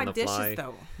wash translate my on the dishes fly.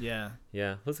 though. Yeah.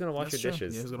 Yeah, who's gonna wash That's your true.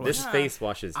 dishes? Yeah, who's gonna This wash- face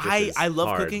washes dishes. I love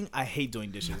hard. cooking. I hate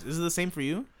doing dishes. Is it the same for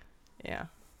you? Yeah.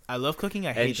 I love cooking.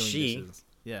 I hate And doing she- dishes.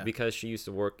 Yeah. because she used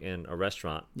to work in a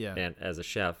restaurant. Yeah. And as a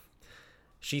chef,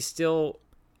 she's still.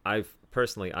 I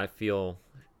feel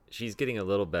she's getting a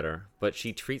little better, but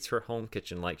she treats her home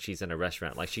kitchen like she's in a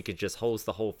restaurant. Like she could just hose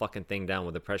the whole fucking thing down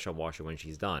with a pressure washer when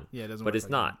she's done. Yeah, it doesn't But work it's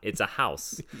like not. It's a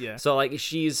house. Yeah. So like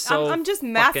she's so I'm just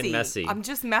fucking messy. messy. I'm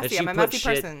just And messy. she I'm a put messy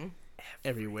shit- person.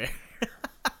 Everywhere.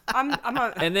 I'm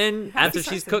a. And then after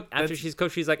she's cooked,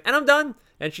 she's like, and I'm done.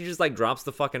 And she just like drops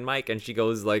the fucking mic and she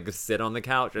goes like sit on the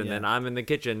couch. And Yeah. then I'm in the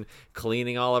kitchen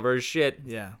cleaning all of her shit.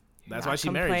 Yeah. That's not why she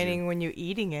married complaining you. when you're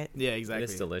eating it. Yeah, And exactly.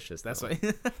 it's delicious. That's though.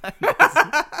 why.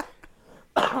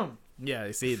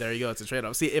 Yeah, see, there you go. It's a trade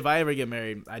off. See, if I ever get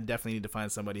married, I definitely need to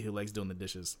find somebody who likes doing the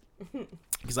dishes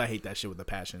because I hate that shit with a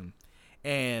passion.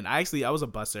 And I was a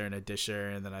busser and a disher,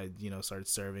 and then I, started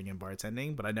serving and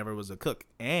bartending, but I never was a cook.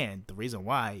 And the reason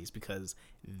why is because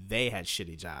they had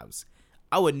shitty jobs.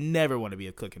 I would never want to be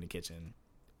a cook in the kitchen.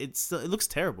 It looks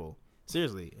terrible.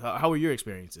 Seriously. How were your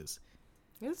experiences?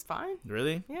 It was fine.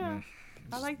 Really? Yeah.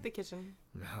 I like the kitchen.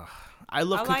 I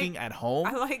love I like- cooking at home,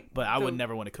 I like. but I would the-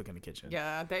 never want to cook in the kitchen.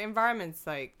 Yeah, the environment's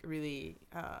like really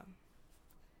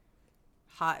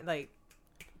hot, like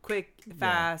quick,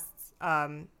 fast.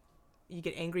 You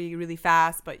get angry really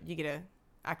fast, but you get to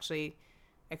actually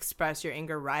express your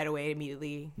anger right away,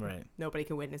 immediately. Right. Nobody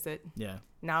can witness it. Yeah.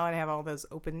 Now that I have all those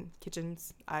open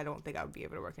kitchens, I don't think I would be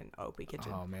able to work in an open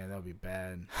kitchen. Oh man, that would be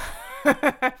bad.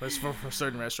 for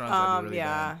certain restaurants, that'd be really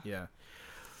yeah. bad. Yeah.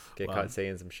 Get Wow. caught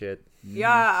saying some shit.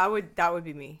 Yeah, I would. That would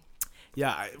be me.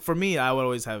 Yeah, for me, I would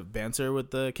always have banter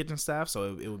with the kitchen staff,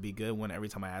 so it would be good when every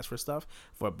time I asked for stuff.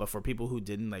 But for people who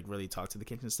didn't like really talk to the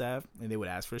kitchen staff and they would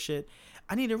ask for shit,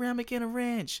 I need a ramen and a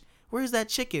ranch. Where's that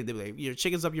chicken? They'd be like, your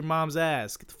chicken's up your mom's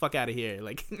ass. Get the fuck out of here.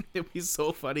 Like it'd be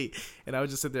so funny, and I would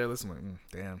just sit there and listen. Like,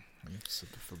 damn, I just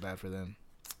feel bad for them.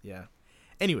 Yeah.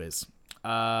 Anyways,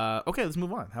 okay, let's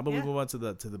move on. How about we Yeah. move on to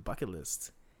the bucket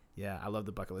list? Yeah, I love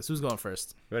the bucket list. Who's going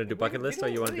first? You want to do bucket we list or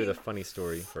don't you want to do the really- funny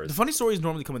story The first? funny stories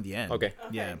normally come at the end. Okay.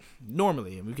 Yeah,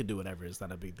 normally, and we could do whatever. It's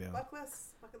not a big deal. Bucket list.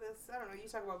 I don't know. You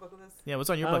talk about bucket list. Yeah, what's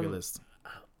on your bucket Um, list?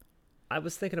 I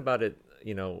was thinking about it,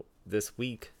 this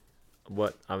week,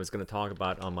 what I was going to talk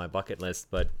about on my bucket list,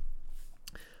 but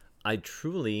I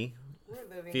truly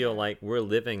feel like we're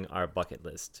living our bucket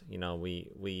list.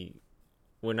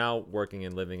 We're now working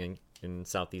and living in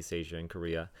Southeast Asia and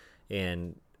Korea,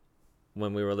 and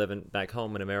when we were living back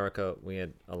home in America, we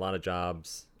had a lot of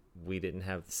jobs. We didn't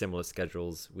have similar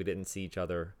schedules. We didn't see each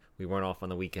other. We weren't off on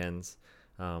the weekends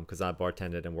because I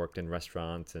bartended and worked in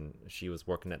restaurants, and she was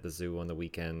working at the zoo on the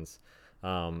weekends.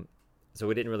 So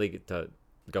we didn't really get to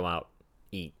go out,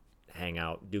 eat, hang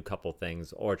out, do a couple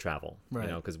things, or travel.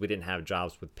 Right. Because we didn't have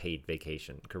jobs with paid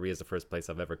vacation. Korea is the first place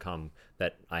I've ever come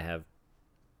that I have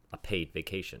a paid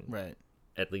vacation. Right.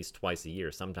 At least twice a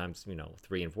year, sometimes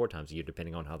 3 and 4 times a year,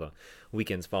 depending on how the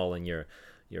weekends fall in your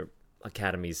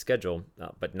academy's schedule.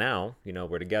 But now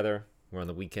we're together, we're on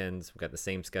the weekends, we've got the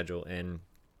same schedule, and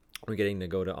we're getting to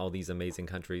go to all these amazing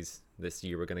countries. This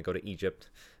year we're going to go to Egypt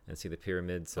and see the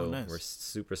pyramids, so nice. we're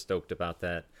super stoked about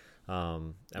that.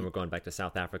 And we're going back to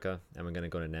South Africa, and we're going to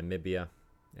go to Namibia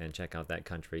and check out that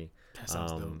country. That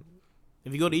sounds dope.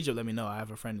 If you go to Egypt, let me know. I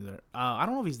have a friend there. I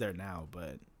don't know if he's there now,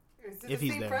 but Is it If the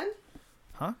he's same there. friend?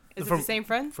 huh? Is from, it the same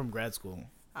friend? from grad school?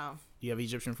 Oh, Do you have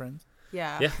Egyptian friends?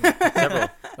 yeah. Yeah, several.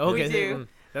 Okay, do.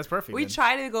 That's perfect. We then.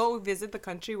 try to go visit the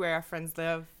country where our friends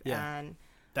live Yeah. and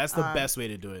That's the best way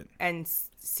to do it.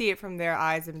 see it from their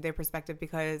eyes and their perspective,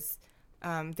 because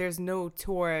there's no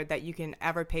tour that you can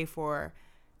ever pay for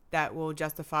that will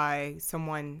justify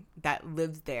someone that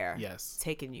lives there Yes.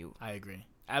 taking you. I agree.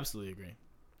 Absolutely agree.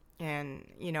 And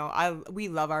we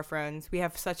love our friends. We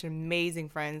have such amazing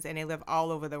friends, and they live all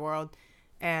over the world.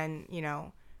 And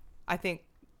I think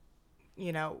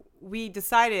we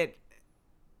decided,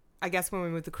 I guess when we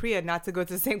moved to Korea, not to go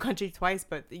to the same country twice,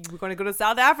 but we're going to go to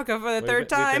South Africa for the third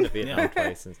time. We've been to Vietnam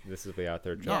twice, and this will be our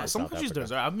third No, trip. to some South countries Africa.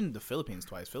 deserve. I've been to the Philippines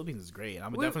twice. Philippines is great. I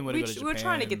would definitely want to go to Japan. We're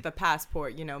trying to get the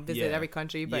passport, visit Yeah. every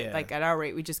country, but Yeah. like at our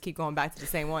rate, we just keep going back to the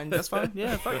same ones. That's fine.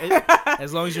 Yeah, fuck it.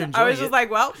 As long as you're I enjoying was just it.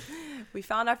 like, well, we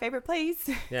found our favorite place.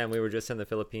 Yeah, and we were just in the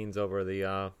Philippines over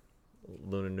the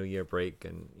Lunar New Year break,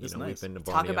 and That's we've nice. been to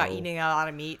Borneo. Talk about eating a lot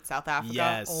of meat, South Africa.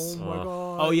 Yes. Oh my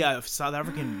god. Oh yeah, South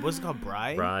African. What's it called?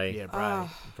 Braai. Braai. Yeah, braai.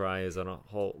 Braai is on a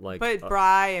whole like. But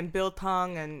braai and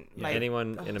biltong and like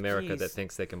anyone in America that geez.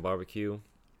 thinks they can barbecue,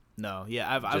 No,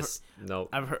 yeah, I've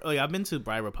heard, like, I've been to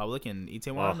Braai Republic in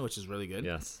Itaewon, which is really good.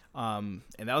 yes. And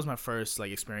that was my first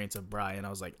like experience of braai, and I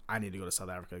was like, I need to go to South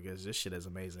Africa because this shit is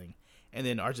amazing. And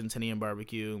then Argentinian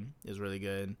barbecue is really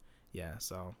good. Yeah,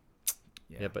 so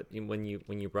Yeah, but when you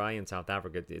braai in South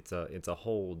Africa, it's a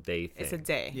whole day thing. it's a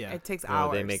day. Yeah. It takes You know,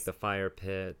 hours. they make the fire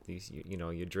pit. These,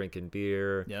 you're drinking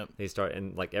beer. Yep. They start,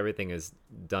 and like everything is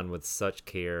done with such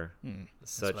care,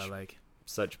 that's such what I like.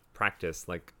 such practice.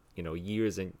 Like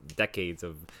years and decades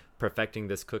of perfecting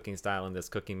this cooking style and this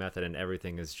cooking method, and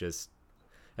everything is just.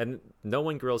 And no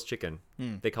one grills chicken.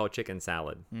 They call it chicken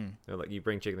salad. They're like, you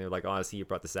bring chicken, they're like, oh, I see you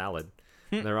brought the salad.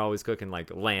 And they're always cooking like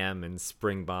lamb and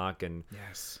springbok and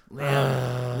Yes,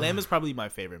 lamb is probably my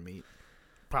favorite meat.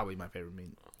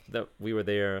 that we were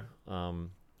there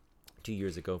 2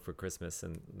 years ago for Christmas,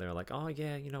 and they're like, oh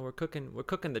yeah, we're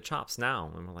cooking the chops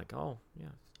now, and we're like, oh yeah,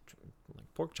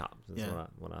 like pork chops is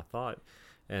what I thought.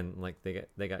 And like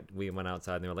we went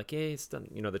outside and they were like, yeah, it's done.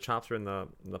 The chops are in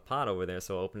the pot over there,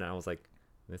 so I opened it. I was like,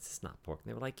 this is not pork. And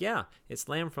they were like, yeah, it's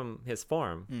lamb from his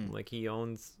farm. Like he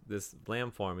owns this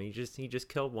lamb farm. And he just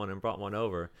killed one and brought one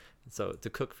over, so to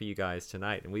cook for you guys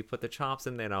tonight. And we put the chops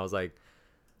in there, and I was like,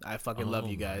 I fucking love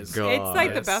you guys. God. It's like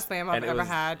the Yes. best lamb I've And it ever was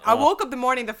had. I woke up the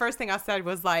morning, the first thing I said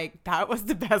was like, that was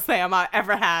the best lamb I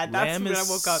ever had. That's Lamb when is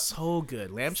I woke up. so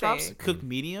good. Lamb chops Same. cooked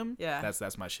medium. Yeah.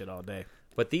 that's my shit all day.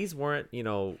 but these weren't,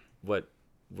 what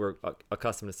we're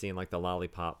accustomed to seeing, like the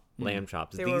lollipop lamb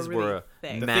chops. They were These really were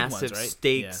thick. The thick massive ones, right?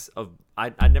 steaks of.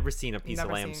 I'd never seen a piece of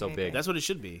Never lamb seen so anything. big. That's what it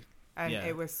should be. And Yeah.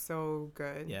 it was so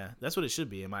good. Yeah, that's what it should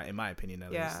be in my opinion.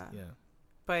 At Yeah. least. Yeah.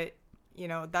 But,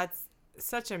 that's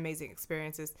such amazing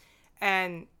experiences.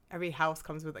 And every house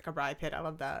comes with like a braai pit. I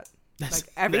love that. That's-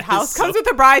 Like every that is house comes so-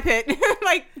 with a braai pit,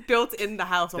 like built in the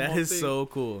house. That almost is so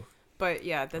cool. But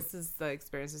yeah, this is the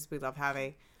experiences we love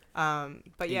having.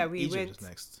 But yeah, we Egypt went. is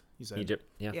next. You said. Egypt.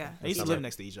 Yeah. Yeah. I used to Summer. live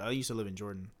next to Egypt. I used to live in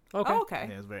Jordan. Okay. Oh, okay.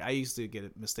 Yeah, it's I used to get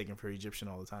it mistaken for Egyptian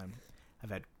all the time. I've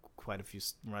had quite a few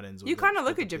run-ins. You with kinda the-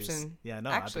 look with the Egyptian, police. Yeah, no,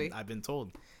 actually. I've been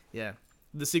told. Yeah,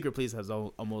 the secret police has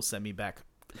almost sent me back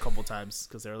a couple times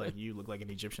because they're like, "You look like an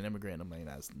Egyptian immigrant." I'm like,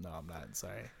 "No, I'm not.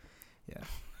 Sorry." Yeah.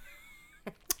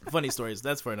 Funny stories.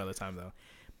 That's for another time though.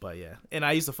 But yeah, and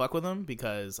I used to fuck with them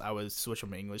because I would switch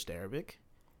from English to Arabic,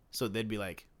 so they'd be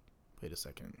like, "Wait a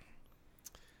second."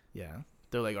 Yeah,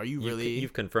 they're like, "Are you really?"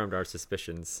 You've confirmed our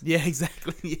suspicions. Yeah,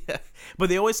 exactly. Yeah, but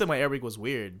they always said my Arabic was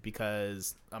weird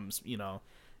because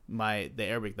the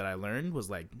Arabic that I learned was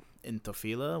like in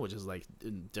Tafila, which is like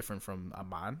different from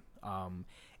Amman.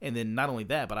 And then not only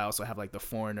that, but I also have like the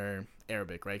foreigner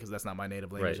Arabic, right? Because that's not my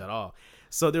native language Right. at all.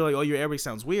 So they're like, "Oh, your Arabic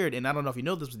sounds weird." And I don't know if you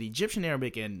know this, but the Egyptian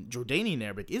Arabic and Jordanian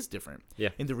Arabic is different. Yeah.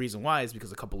 And the reason why is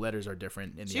because a couple letters are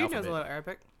different in the She alphabet. knows a little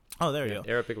Arabic. Oh, there you go.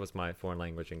 Arabic was my foreign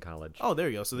language in college. Oh, there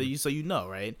you go. So you know,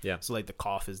 right? Yeah. So like the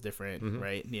cough is different,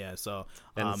 right? Yeah. So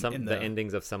And in the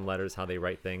endings of some letters, how they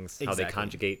write things, how they Exactly.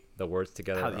 conjugate the words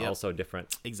together, are yep. also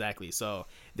different. Exactly. So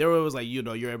there was like, your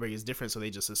Arabic is different, so they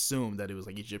just assumed that it was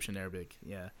like Egyptian Arabic.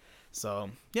 Yeah. So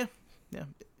yeah,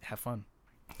 have fun.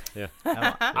 Yeah.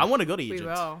 I want to go to Egypt.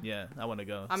 will. Yeah, I want to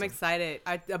go. I'm so. excited.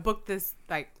 I booked this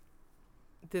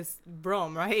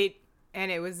room, right?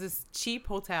 And it was this cheap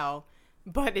hotel,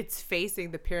 but it's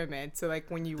facing the pyramid. So like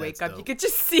when you That's wake up, you dope. could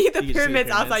just see the You can see the pyramids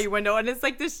outside pyramids. your window, and it's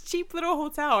like this cheap little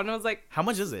hotel. And I was like, How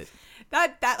much is it?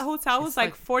 that hotel was It's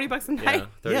like like- $40 a Yeah. night.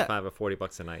 35 or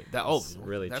 $40 a night. It's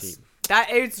really that's- cheap. That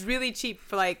it's really cheap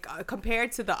for like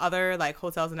compared to the other like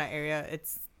hotels in that area.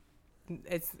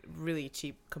 It's really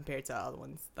cheap compared to other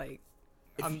ones. Like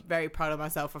I'm very proud of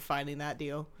myself for finding that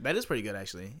deal. That is pretty good,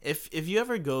 actually. If you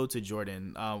ever go to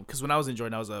Jordan, because when I was in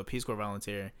Jordan, I was a Peace Corps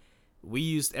volunteer.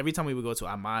 Every time we would go to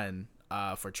Amman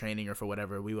for training or for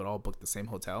whatever, we would all book the same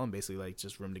hotel and basically like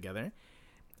just room together.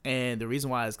 And the reason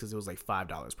why is because it was like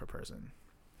 $5 per person.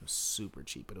 It was super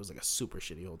cheap, but it was like a super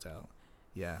shitty hotel.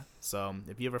 Yeah. So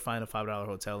if you ever find a $5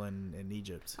 hotel in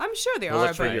Egypt, I'm sure they We'll are,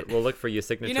 look, for but we'll look for your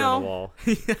signature know- on the wall.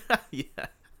 yeah,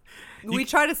 we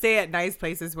try to stay at nice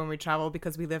places when we travel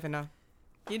because we live in a,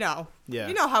 Yeah.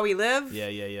 you know how we live.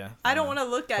 yeah. I don't want to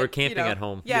look at. We're camping you know, at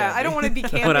home. Yeah, Yeah. I don't want to be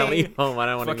camping. When I leave home, I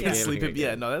don't want to be Fucking camping sleeping. again.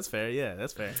 Yeah, no, that's fair. Yeah,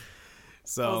 that's fair.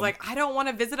 So I was like, I don't want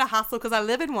to visit a hostel because I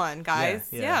live in one, guys.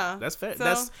 Yeah, that's fair. So,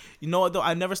 That's though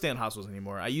I never stay in hostels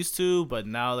anymore. I used to, but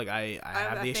now like I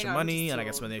have I the extra think I'm money just and I too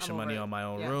can spend the old. extra I'm money over on it. my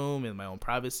own Yeah. room and my own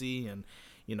privacy, and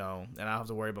you know, and I don't have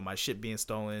to worry about my shit being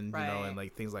stolen, you know, Right. and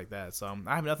like things like that. So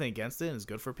I have nothing against it. And it's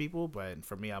good for people, but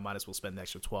for me, I might as well spend the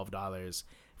extra $12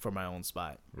 for my own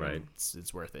spot. Right.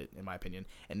 It's worth it in my opinion.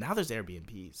 And now there's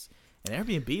Airbnbs, and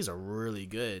Airbnbs are really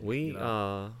good. We you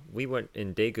know? we went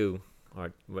in Daegu,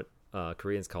 or what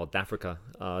Koreans call Dafrica,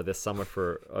 this summer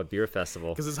for a beer festival.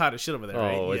 Because it's hot as shit over there,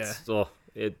 Oh, right?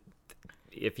 it's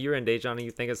if you're in Daejeon and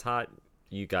you think it's hot,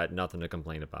 you got nothing to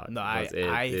complain about. No, because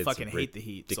I it's fucking hate the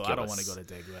heat, so I don't want to go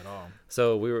ridiculous. to Daegu at all.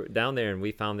 So we were down there and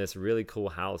we found this really cool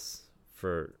house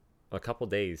for a couple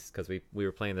days because we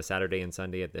were playing the Saturday and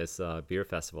Sunday at this beer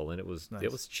festival, and it was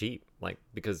cheap, like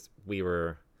because we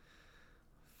were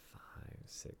 5,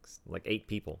 6, like 8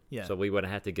 people. Yeah. So we would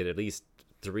have had to get at least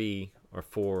 3 or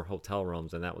 4 hotel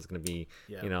rooms, and that was going to be,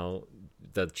 Yeah. you know,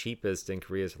 the cheapest in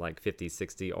Korea is like 50,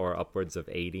 60, or upwards of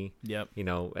 80. Yep. You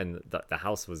know, and the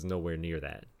house was nowhere near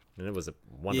that, and it was a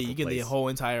Yeah, wonderful you get place. the whole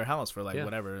entire house for like Yeah.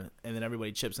 whatever, and then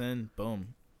everybody chips in.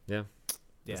 Boom. Yeah,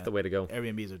 Yeah, that's the way to go.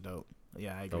 Airbnbs are dope.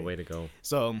 Yeah, I agree. The way to go.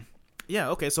 So, yeah,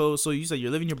 okay. So you said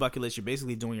you're living your bucket list. You're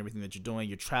basically doing everything that you're doing.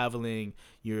 You're traveling.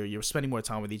 You're spending more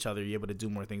time with each other. You're able to do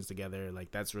more things together.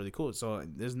 Like that's really cool. So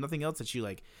there's nothing else that you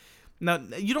like. Now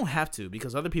you don't have to,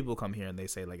 because other people come here and they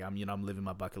say like I'm living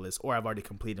my bucket list, or I've already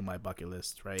completed my bucket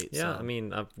list, right? Yeah, So, I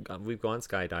mean, we've gone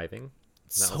skydiving.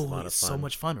 That was a lot of so fun.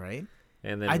 much fun, right?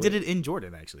 And then I did it in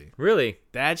Jordan actually. Really?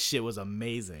 That shit was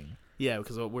amazing. Yeah,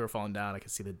 because we were falling down, I could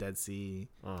see the Dead Sea.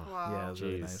 Oh, Wow. Yeah, it was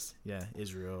really Jeez. nice. Yeah,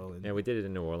 Israel. And yeah, we did it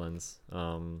in New Orleans.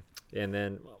 And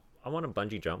then I want to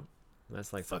bungee jump.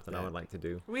 That's like Fuck something I that. would like to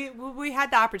do. We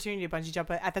had the opportunity to bungee jump,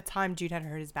 but at the time, Jude had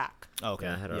hurt his back, Oh, okay.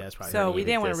 Yeah, I Yeah, had a- that's probably. so herniated we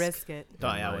didn't want to disc. risk it. Oh,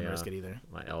 yeah, I my, wouldn't risk it either.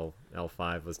 My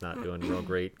L5 was not doing real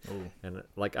great, Ooh. and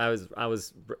like I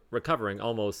was recovering,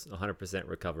 almost 100%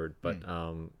 recovered, but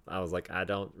I was like, I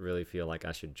don't really feel like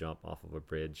I should jump off of a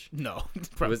bridge. No, It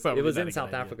was probably not a in good South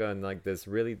idea. Africa, and like this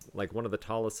really like one of the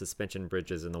tallest suspension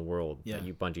bridges in the world Yeah. that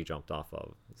you bungee jumped off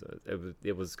of. So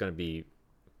it was going to be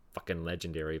fucking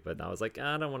legendary, but I was like,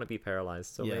 I don't want to be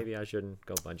paralyzed, so Yeah. maybe I shouldn't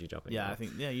go bungee jumping. Yeah, now. I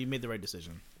think you made the right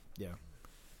decision. Yeah,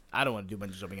 I don't want to do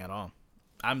bungee jumping at all.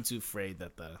 I'm too afraid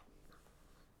that that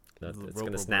the it's rope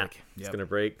gonna will snap. break. It's Yep. gonna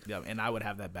break. yeah, and I would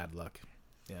have that bad luck.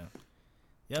 Yeah,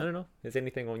 I don't know. Is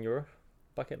anything on your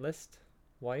bucket list,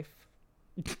 wife?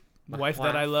 wife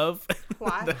that I love,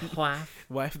 Why? Wife.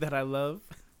 wife that I love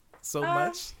so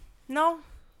much. No,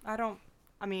 I don't.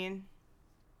 I mean,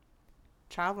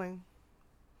 traveling.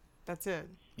 That's it.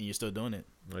 And you're still doing it.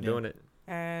 We're Yeah. doing it.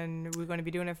 And we're going to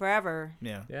be doing it forever.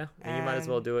 Yeah, Yeah, and you might as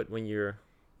well And, do it when you're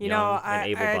you young know, and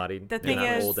able-bodied. the and thing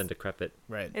not is- old and decrepit.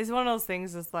 right. It's one of those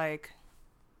things. It's like,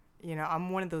 you know, I'm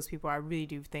one of those people. I really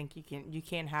do think you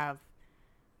can't have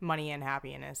money and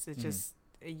happiness. It's just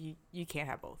you can't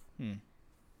have both. Hmm.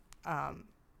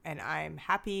 And I'm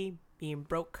happy being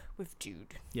broke with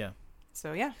Jude. Yeah.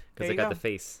 So yeah, Because there they you got go. the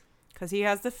face. Because he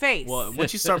has the face. Well,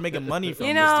 once you start making money from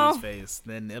You this know. dude's face,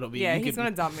 then it'll be. yeah, you he's could-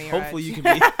 gonna dump me. Hopefully, right? you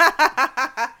can be.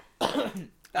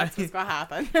 That's what's gonna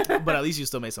happen. But at least you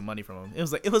still made some money from him.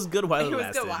 It was good while it It was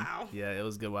lasted. good while. Yeah, it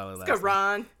was good while it lasted. Good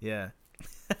run. Yeah.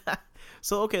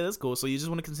 So okay, that's cool. So you just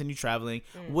want to continue traveling.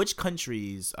 Which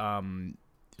countries?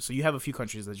 So you have a few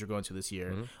countries that you're going to this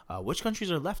year. Which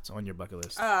countries are left on your bucket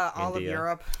list? All of India.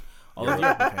 Europe. All of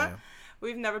Europe. Okay.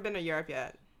 We've never been to Europe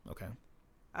yet. Okay.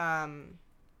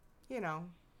 You know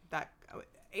that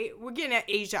we're getting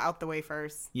Asia out the way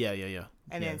first, Yeah. and Yeah.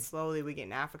 then slowly we're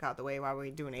getting Africa out the way while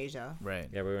we're doing Asia. Right.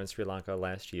 Yeah, we were in Sri Lanka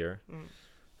last year.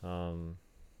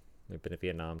 We've been to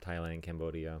Vietnam, Thailand,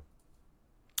 Cambodia.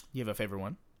 You have a favorite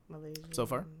one Malaysia. so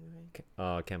far?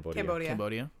 Cambodia.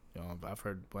 Cambodia. Oh, I've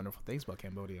heard wonderful things about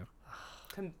Cambodia.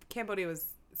 Cambodia was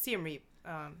Siem Reap.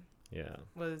 Yeah.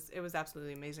 Was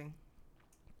absolutely amazing.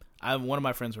 One of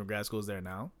my friends from grad school is there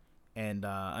now, and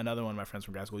another one of my friends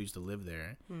from grad school used to live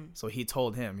there. So he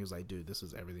told him, he was like, "Dude, this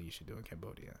is everything you should do in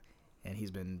Cambodia." And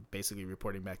he's been basically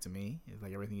reporting back to me,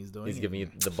 like everything he's doing. He's giving you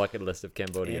the bucket list of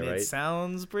Cambodia, and right? it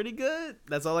sounds pretty good.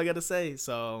 That's all I got to say.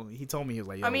 So he told me, he was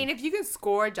like, Yo, I mean, if you can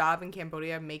score a job in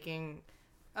Cambodia making,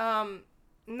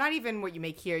 not even what you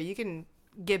make here, you can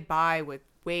get by with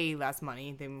way less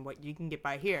money than what you can get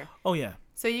by here. oh yeah,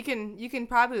 So you can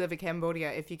probably live in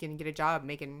Cambodia if you can get a job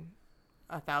making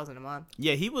 $1,000 a month.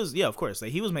 yeah, of course,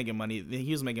 like he was making money.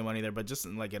 He was making money there, but just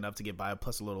like enough to get by,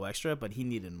 plus a little extra. But he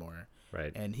needed more.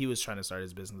 Right. And he was trying to start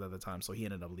his business at the time, so he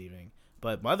ended up leaving.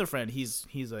 But my other friend, he's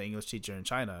an English teacher in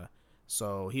China,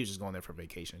 so he was just going there for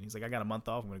vacation. He's like, I got a month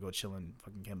off. I'm gonna go chill in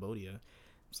fucking Cambodia.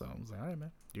 So I was like, all right,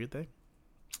 man, do your thing.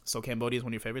 So Cambodia is one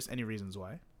of your favorites. Any reasons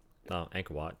why?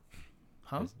 Angkor Wat.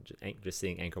 Huh? Just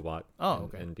seeing Angkor Wat. Oh,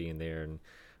 okay. And being there and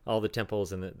all the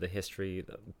temples and the history.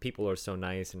 The people are so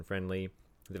nice and friendly.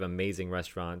 They have amazing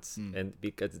restaurants, and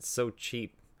because it's so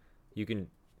cheap, you can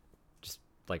just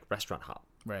like restaurant hop.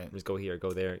 Right. Just go here,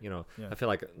 go there. You know, Yeah. I feel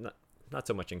like not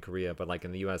so much in Korea, but like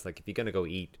in the U.S., like if you're gonna go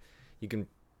eat, you can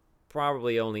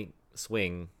probably only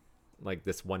swing like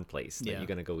this one place that Yeah. you're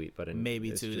gonna go eat. But Maybe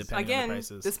it's two, just- depending on the Again,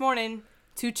 prices. this morning,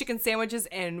 2 chicken sandwiches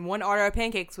and 1 order of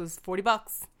pancakes was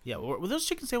 $40. Yeah, were those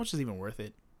chicken sandwiches even worth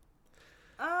it?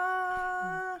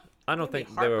 I don't Maybe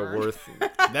think they were heartburn. worth.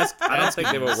 That's I don't think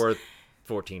they were worth. worth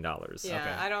 $14. Yeah, Okay,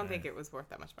 I don't think it was worth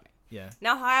that much money. Yeah.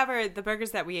 Now, however, the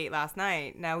burgers that we ate last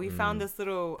night, now we found this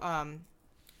little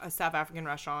a South African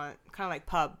restaurant, kind of like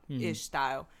pub-ish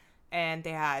style. And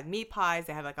they had meat pies.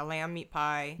 They had like a lamb meat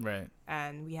pie. Right.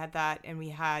 And we had that. And we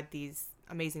had these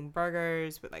amazing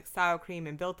burgers with like sour cream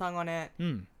and biltong on it.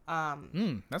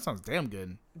 That sounds damn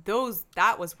good.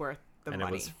 That was worth the And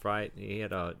money. it was fried. He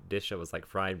had a dish that was like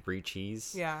fried brie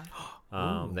cheese. Yeah.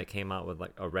 That came out with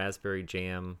like a raspberry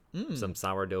jam, some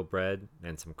sourdough bread,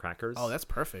 and some crackers. Oh, that's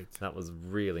perfect. That was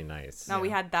really nice. Now we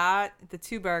had that, the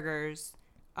 2 burgers,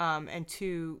 and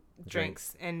 2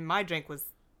 drinks. And my drink was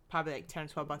probably like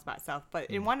 $10 or $12 by itself, but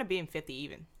it wound up being $50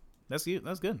 even. That's you.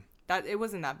 That's good. That it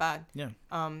wasn't that bad. Yeah.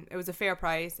 It was a fair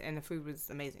price and the food was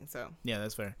amazing. So Yeah,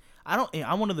 that's fair.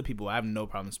 I'm one of the people. I have no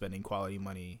problem spending quality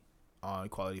money on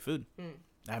quality food.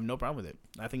 I have no problem with it.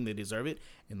 I think they deserve it.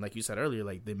 And like you said earlier,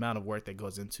 like the amount of work that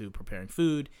goes into preparing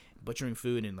food, butchering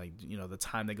food, and like the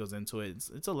time that goes into it,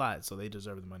 it's a lot. So they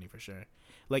deserve the money for sure.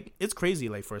 Like it's crazy.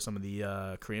 Like for some of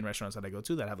the Korean restaurants that I go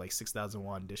to that have like 6,000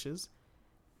 won dishes.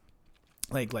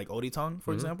 Like Oditong,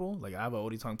 for example. Like I have a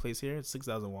Oditong place here. It's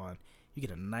 6,000 won. You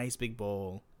get a nice big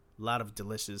bowl, a lot of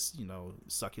delicious,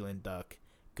 succulent duck,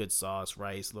 good sauce,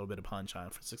 rice, a little bit of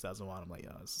panchan for 6,000 won. I'm like,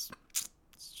 yo, this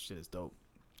shit is dope.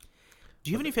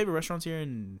 Do you have any favorite restaurants here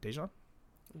in Daejeon?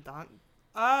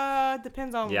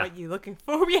 depends on Yeah. what you're looking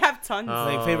for. We have tons.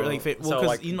 Like favorite, well, so, because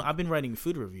like- I've been writing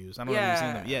food reviews. I don't know if you've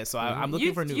seen them. Yeah, so I'm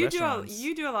looking for new restaurants.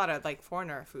 You do a lot of like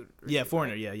foreigner food. Yeah, reviews,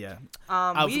 foreigner. right? Yeah.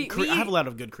 I I have a lot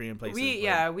of good Korean places. We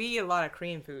but we eat a lot of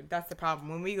Korean food. That's the problem.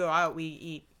 When we go out, we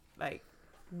eat like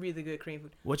really good Korean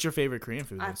food. What's your favorite Korean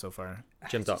food then so far?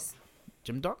 Jimdok.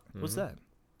 Jimdok? What's that?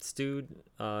 Stewed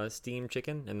steamed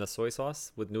chicken in the soy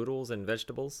sauce with noodles and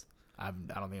vegetables. I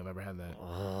don't think I've ever had that.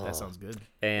 That sounds good.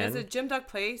 And There's a Jim Duck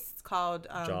place called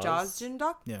Jaws. Jaws Jim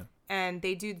Duck. Yeah. And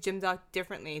they do Jim Duck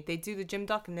differently. They do the Jim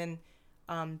Duck and then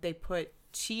they put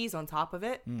cheese on top of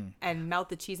it and melt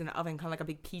the cheese in the oven, kind of like a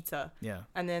big pizza. Yeah.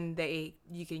 And then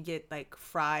you can get like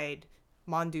fried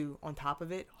mandu on top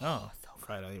of it. Oh,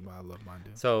 fried. I love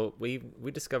mandu. so we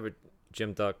discovered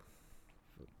Jimduk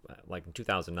like in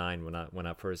 2009 when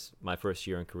I my first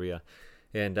year in Korea,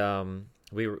 and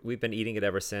we've been eating it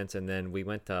ever since. And then we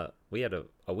had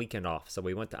a weekend off, so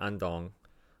we went to Andong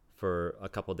for a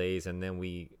couple days, and then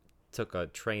we took a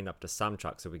train up to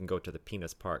Samchak so we can go to the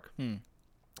Penis Park.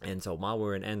 And so while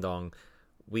we're in Andong,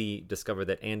 we discovered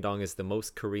that Andong is the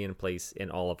most Korean place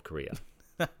in all of Korea.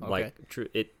 Like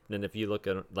and if you look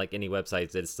at like any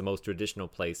websites, it's the most traditional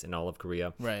place in all of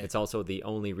Korea. Right. It's also the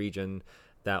only region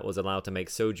that was allowed to make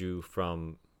soju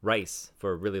from rice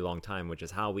for a really long time, which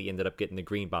is how we ended up getting the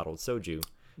green bottled soju.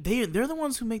 They're the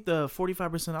ones who make the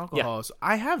 45% alcohol. Yeah. So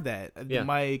I have that. Yeah.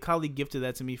 My colleague gifted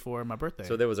that to me for my birthday.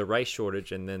 So there was a rice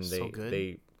shortage, and then So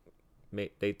good.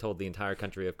 they told the entire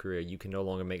country of Korea you can no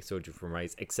longer make soju from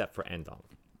rice except for Andong.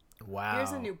 Wow.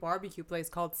 Here's a new barbecue place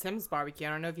called Sim's Barbecue. I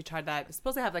don't know if you tried that. It's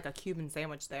supposed to have like a Cuban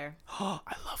sandwich there. I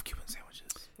love Cuban sandwiches.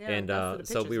 Yeah, And that's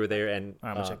the so we pictures. were there, and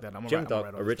I'm gonna check that. I'm gonna Jim write Duck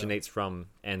all this originates from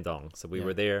Andong. So we Yeah.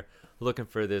 were there looking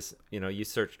for this. You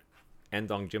search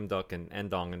Andong Jim Duck and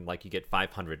Andong, and like you get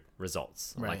 500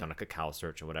 results, Right. like on a Kakao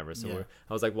search or whatever. So Yeah.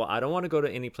 I was like, well, I don't want to go to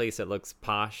any place that looks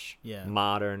posh, Yeah.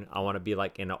 modern. I want to be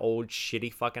like in an old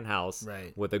shitty fucking house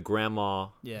Right. with a grandma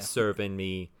Yeah. serving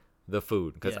me the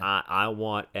food, because Yeah. I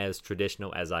want as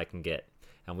traditional as I can get.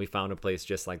 And we found a place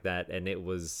just like that, and it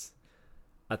was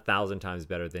 1,000 times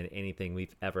better than anything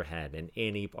we've ever had in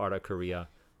any part of Korea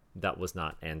that was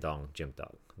not Andong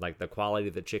Jimduk. Like the quality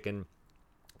of the chicken,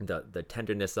 the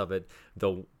tenderness of it,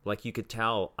 like you could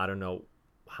tell, I don't know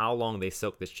how long they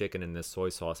soaked this chicken in this soy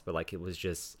sauce, but like it's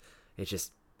just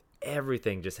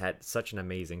everything just had such an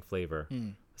amazing flavor,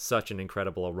 such an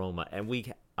incredible aroma.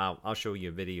 And I'll show you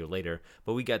a video later,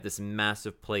 but we got this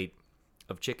massive plate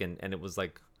of chicken, and it was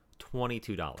like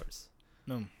 $22.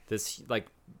 No. This like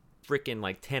freaking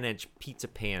like 10-inch pizza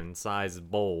pan size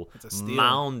bowl, It's a steal.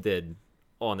 mounded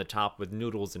on the top with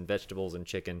noodles and vegetables and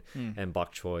chicken and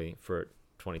bok choy for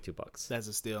 $22. That's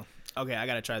a steal. Okay, I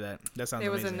gotta try that. That sounds There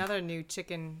was amazing. another new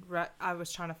chicken. I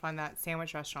was trying to find that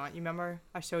sandwich restaurant. You remember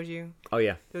I showed you Oh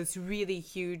yeah. those really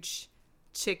huge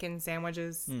chicken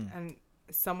sandwiches, and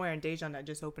somewhere in Daejeon that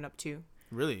just opened up too.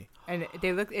 Really? And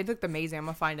it looked amazing. I'm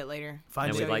gonna find it later.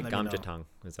 And we like let me know. gamjatang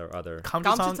is our other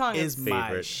Gamjatang is is my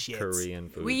favorite shit. Korean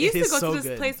food. We used It to is go so to this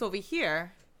good. place over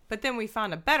here, but then we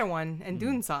found a better one in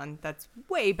Dunsan that's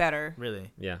way better.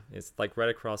 Really? Yeah, it's like right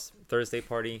across. Thursday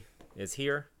Party is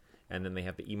here, and then they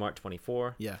have the Emart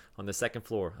 24. Yeah. On the second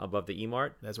floor above the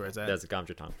Emart, That's where it's at. there's a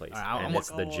gamjatang place, All right, and I'm- it's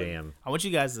the jam. I want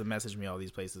you guys to message me all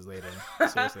these places later.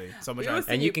 Seriously. So much. We always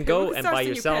And you you can pin- we go can and start buy seeing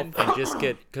you yourself pin. and just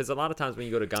get, because a lot of times when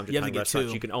you go to You have to gamjatang get restaurants,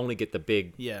 two. you can only get the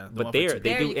big. Yeah, the But one for there two. they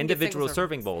There do you can get individual single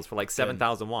serving servings. bowls for like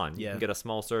 7,000 won. You Yeah. can get a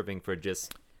small serving for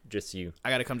just you. I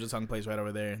got a Gamjatang place right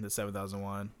over there. The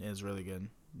 7,001 is really good.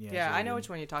 Yeah, it's Yeah, really I know good. which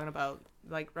one you're talking about.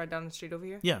 Like right down the street over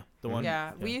here. Yeah, the one.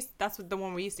 Yeah, that's what the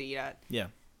one we used to eat at. Yeah,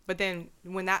 But then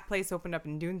when that place opened up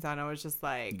in Dunsan, I was just you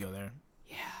like, go there.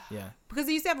 yeah, Yeah. because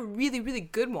they used to have a really really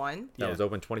good one. That Yeah. was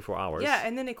open 24 hours. Yeah,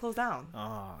 and then they closed down.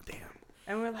 Oh damn.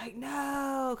 And we're like,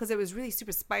 no, because it was really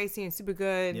super spicy and super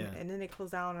good. Yeah. And then they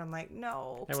closed down, and I'm like,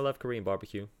 no. And we love Korean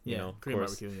barbecue. Yeah, You know, of Korean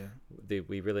course, barbecue. Yeah.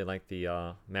 we really like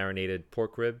the marinated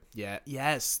pork rib. Yeah.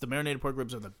 Yes, the marinated pork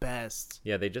ribs are the best.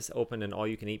 Yeah, they just opened an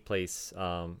all-you-can-eat place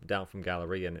down from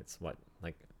Galleria, and it's what,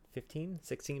 like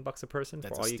 $16 a person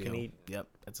That's for a all you can steal. eat. Yep,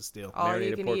 that's a steal. All you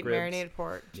marinated can pork eat ribs. marinated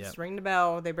pork. Just Yep. ring the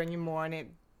bell. They bring you more, and it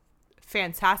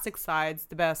fantastic sides,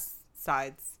 the best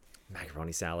sides.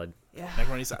 Macaroni salad. Yeah.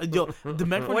 Macaroni salad. Yo, the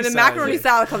macaroni When the salad. macaroni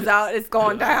salad comes out, it's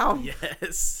going down.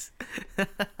 Yes.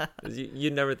 You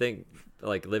never think,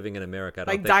 like, living in America, I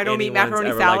don't Like think Dino meat anyone's macaroni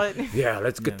ever salad. like, yeah,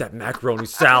 let's get that macaroni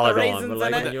salad on. raisins But in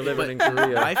like it. when you're living in But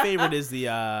Korea, my favorite is the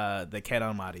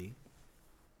keranmari.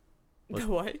 The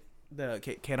what? The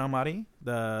keranmari,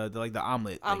 the like the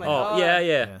omelet. thing. Omelet. oh Oh, yeah,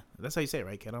 Yeah, that's how you say it,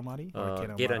 right? Keranmari or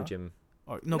Geranjim.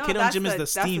 Or no, No, keranjim that's is the- the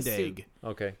that's the steamed soup. egg.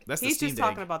 Okay. That's the He's steamed just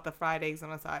talking egg. about the fried eggs on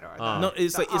the side, or Oh. No,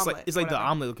 it's the like it's omelet, like the whatever.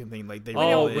 omelet looking thing. Like they Oh,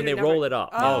 roll when it. they roll it up.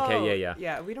 Oh, okay, yeah.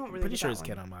 Yeah, we don't really. Pretty get sure that it's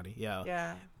one. keranmari. Yeah.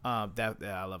 Yeah,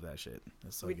 I love that shit.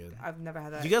 That's so good. I've never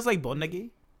had that. Do you guys like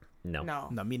bonnegi? No. No.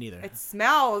 No, me neither. It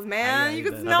smells, man. I You like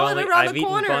can that. smell it around I've the eaten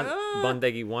corner.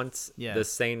 bondegi once. Yeah. The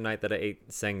same night that I ate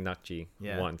sangnakji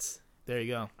Yeah. once. There you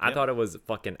go. I Yep. thought it was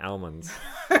fucking almonds.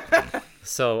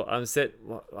 So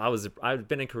I've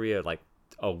been in Korea like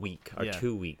a week or Yeah.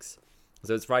 2 weeks.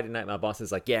 So it's Friday night. My boss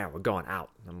is like, "Yeah, we're going out."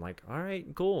 I'm like, "All right,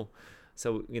 cool."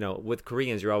 So with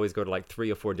Koreans, you always go to like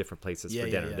 3 or 4 different places Yeah, for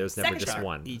yeah, dinner. yeah. There's never Second just shot.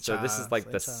 one. Icha, So this is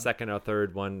like the Saicha. second or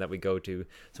third one that we go to.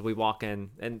 So we walk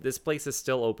in, and this place is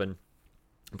still open,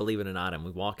 believe it or not. And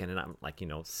we walk in, and I'm like,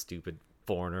 stupid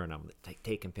foreigner, and I'm like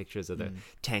taking pictures of the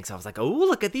tanks. I was like, "Oh,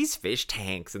 look at these fish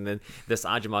tanks!" And then this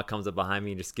Ajima comes up behind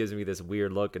me and just gives me this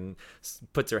weird look and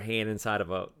puts her hand inside of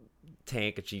a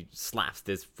tank, and she slaps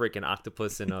this freaking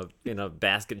octopus in a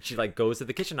basket. And she like goes to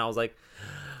the kitchen. I was like,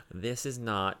 "This is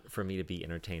not for me to be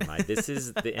entertained by. This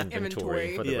is the inventory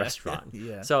Inventory. for the Yeah. restaurant."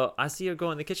 Yeah. So I see her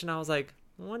go in the kitchen. I was like,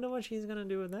 "I wonder what she's gonna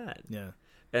do with that." Yeah.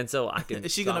 And so I can.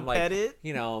 Is she so gonna I'm like, pet it?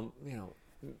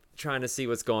 trying to see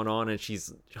what's going on, and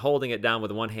she's holding it down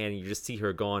with one hand, and you just see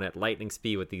her going at lightning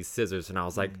speed with these scissors. And I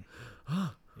was like,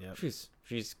 Yep.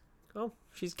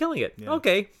 she's killing it. Yeah.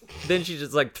 Okay. Then she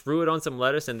just like threw it on some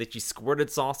lettuce, and then she squirted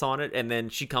sauce on it, and then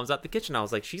she comes out the kitchen. I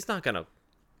was like, she's not gonna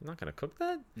cook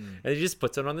that. And she just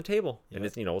puts it on the table, and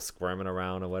Yep. it's squirming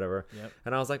around or whatever. Yep.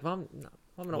 And I was like, well, I'm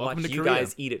gonna Welcome watch to you Korea.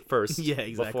 guys eat it first. Yeah,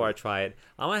 exactly. Before I try it.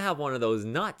 I'm gonna have one of those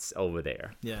nuts over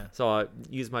there. Yeah. So I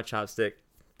used my chopstick,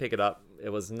 pick it up. It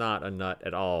was not a nut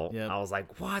at all. Yep. I was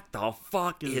like, "What the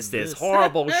fuck Is is this this?"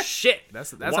 horrible shit?"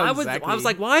 That's why how I was exactly-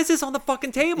 like, "Why is this on the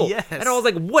fucking table?" Yes. And I was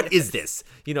like, "What is this?"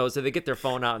 So they get their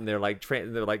phone out and they're like,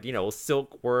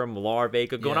 silkworm larvae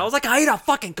cocoon. Yeah. I was like, "I ate a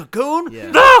fucking cocoon?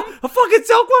 Yeah. No, a fucking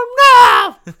silkworm?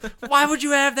 No! Why would you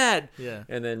have that?" Yeah.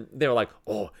 And then they were like,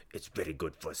 "Oh, it's very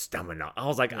good for stamina." I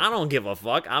was like, "I don't give a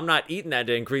fuck. I'm not eating that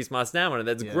to increase my stamina.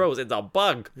 That's Yeah. gross. It's a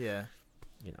bug." Yeah.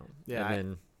 Yeah. And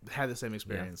then I had the same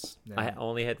experience. Yeah. I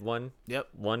only had one Yep.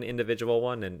 individual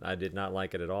one, and I did not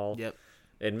like it at all. Yep.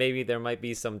 And maybe there might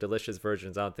be some delicious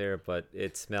versions out there, but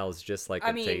it smells just like I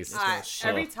it mean, tastes. shit.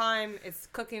 every time it's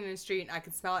cooking in the street, and I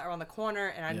can smell it around the corner,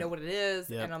 and I Yeah. know what it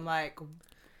is, Yeah. and I'm like,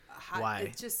 Why?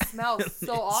 It just smells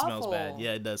so it awful. smells bad.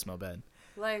 Yeah, it does smell bad.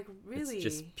 Like really. It's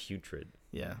just putrid.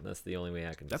 Yeah. That's the only way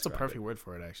I can. That's a describe perfect it. word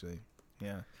for it, actually.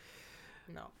 Yeah.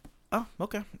 No. Oh,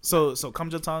 okay. So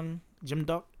Gamjatang,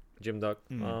 Jimdok, Jim Duck.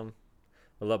 Mm.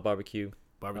 I love barbecue.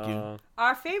 barbecue.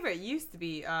 Our favorite used to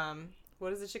be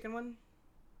what is the chicken one?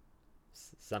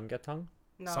 Samgyatang.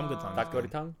 No. Samgyatang.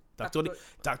 Dakdoritang.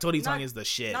 Daktori Tang Not- is the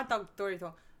shit. Not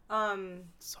Dorito.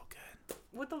 So good.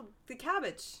 With the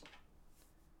cabbage.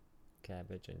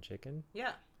 Cabbage and chicken.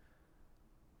 Yeah.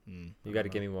 You got to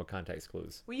give me more context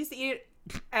clues. We used to eat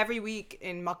it every week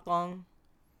in mukbang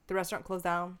The restaurant closed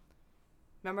down.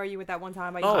 Remember you went that one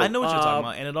time? I know what you're talking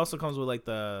about, and it also comes with like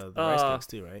the rice cakes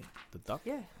too, right? The duck.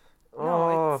 Yeah.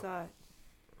 No, it's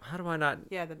How do I not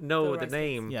the know the rice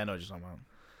name? Yeah, I know what you're talking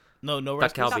about. No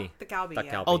rice Duck cakes? kalbi. The kalbi. Duck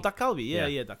Yeah. kalbi. Oh, duck kalbi. Yeah.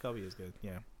 Yeah, duck kalbi is good.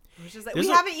 Yeah. Which is like, There's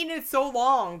we a- haven't eaten it so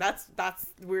long. That's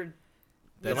weird.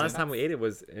 The last time we ate it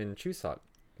was in Chuseok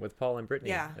with Paul and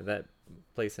Brittany. Yeah. At that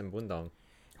place in Bundong.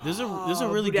 There's a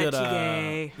really good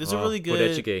Budechige. there's a really good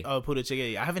Budechige.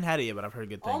 Budechige. I haven't had it yet, but I've heard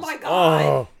good things. Oh my god.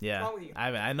 Oh, Yeah. What's wrong with you? I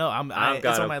haven't. I know. I've it's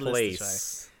got on a my list to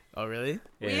place. try. Oh really?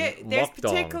 in There's Mokdong.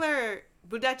 particular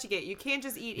budechige. You can't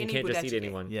just eat You any can't just budechige. eat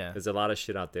anyone. Yeah. There's a lot of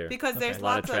shit out there. Because there's A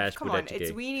lot of lots trash come on,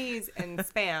 it's budechige. weenies and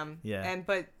spam. Yeah.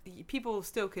 But people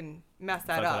still can mess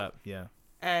that Fuck it up Yeah.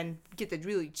 and get the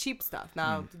really cheap stuff.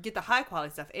 Now Hmm. get the high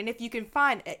quality stuff. And if you can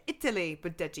find an Italy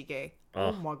budechige, oh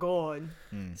Oh. my god.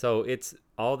 So it's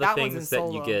all the That one's things in that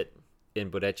you Solo. get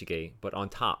in Budechige, but on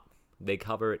top, they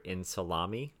cover it in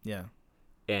salami Yeah.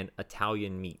 and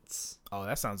Italian meats. Oh,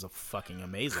 that sounds fucking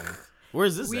amazing. Where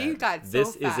is this We at? got so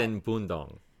This is fat. in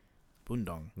Bundong.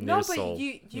 Bundong. No, near but Seoul.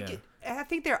 you Yeah. get, I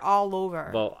think they're all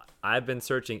over. Well, I've been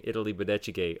searching Italy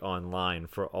Budechige online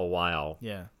for a while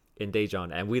Yeah. in Daejeon,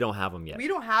 and we don't have them yet. we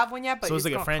don't have one yet, but So it's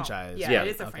like a gonna come. franchise. Yeah, Yeah. it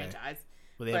is a Okay. franchise.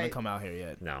 But they haven't Like- come out here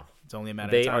yet. No. It's only a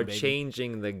matter They of time, are baby.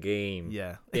 changing the game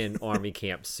Yeah. in Army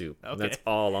Camp Soup. Okay. That's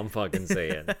all I'm fucking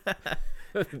saying.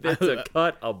 It's a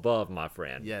cut above, my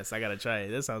friend. Yes, I gotta try it.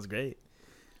 This sounds great.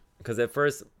 Because at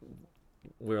first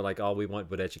we were like, "Oh, we want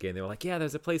Budechige," and they were like, "Yeah,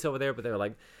 there's a place over there," but they were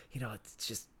like, it's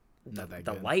just Not that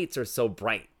the good. lights are so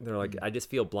bright. They're like, I just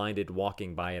feel blinded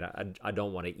walking by it. I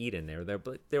don't want to eat in there.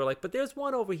 They were like, but there's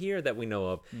one over here that we know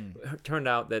of. Turned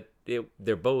out that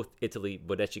they're both Italy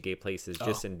Budechige places,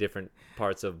 just in different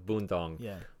parts of Bundong.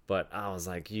 Yeah. But I was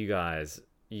like, you guys,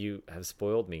 you have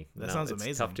spoiled me. That Now sounds it's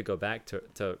amazing. tough to go back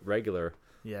to regular.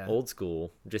 Yeah. Old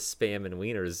school, just spam and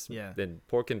wieners, Yeah. then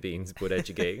pork and beans,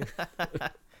 Budechige.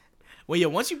 Well, yeah.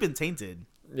 Once you've been tainted,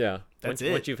 Yeah, That's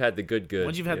once it. you've had the good,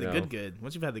 once you've had you the know. good,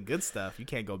 once you've had the good stuff, you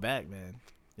can't go back, man.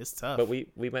 It's tough. But we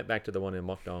went back to the one in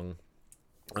Mokdong,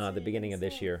 the beginning of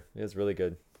this year. It was really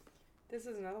good. This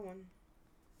is another one.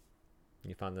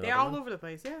 You found They're another all one? over the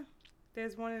place. Yeah,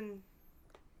 there's one in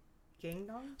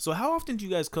Gangdong. So how often do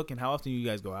you guys cook and how often do you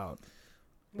guys go out?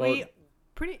 Well- We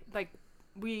pretty like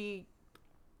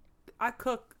I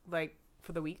cook like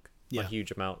for the week. Yeah. A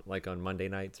huge amount, like on Monday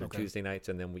nights or Okay. Tuesday nights,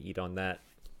 and then we eat on that.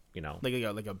 You know, Like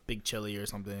a big chili or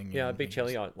something. yeah, a and- big and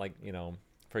chili. just- Like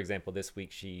for example, this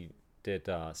week she did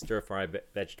stir fry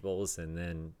vegetables and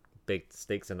then baked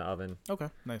steaks in the oven. Okay,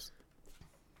 nice.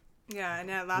 Yeah, and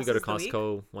that lasts We go to us the week.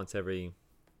 Costco once every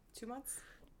 2 months.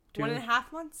 2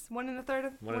 1.5 months. 1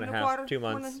 1/3. One and a a half, quarter. 2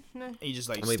 months. And you just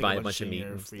like and we stick buy a bunch bunch of shit in meat.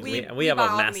 your And freezer. we we have buy a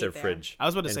all the meat massive there. fridge. I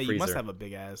was about to and say you must freezer. have a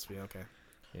big ass. Yeah, okay.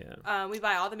 Yeah. We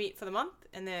buy all the meat for the month,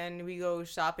 and then we go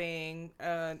shopping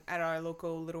at our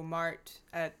local little mart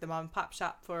at the mom and pop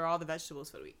shop for all the vegetables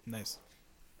for the week, Nice.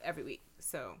 every week.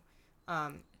 So,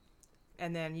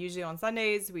 and then usually on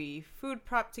Sundays we food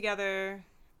prep together,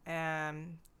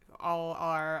 and all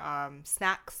our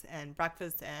snacks and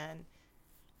breakfast and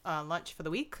lunch for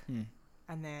the week,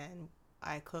 and then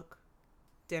I cook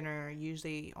dinner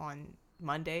usually on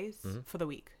Mondays for the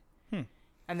week,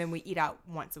 and then we eat out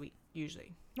once a week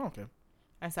usually. Oh, okay.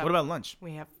 And so What about lunch?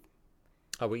 we have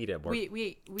Oh, we eat at work.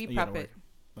 we You prep gotta it.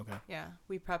 work. Okay. Yeah,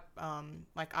 we prep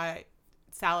like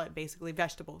salad basically,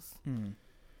 vegetables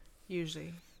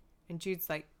usually, and Jude's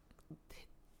like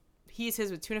he eats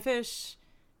his with tuna fish,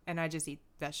 and I just eat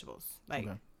vegetables like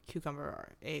Okay. cucumber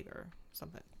or egg or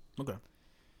something. Okay.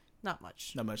 Not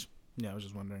much. Not much. Yeah, I was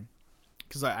just wondering.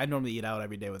 Because I normally eat out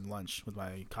every day with lunch with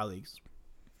my colleagues.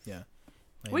 Yeah.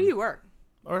 Where do you work?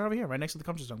 Or over here, right next to the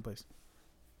Comfort Zone place.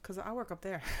 Because I work up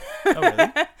there. Oh,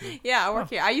 really? Yeah, I work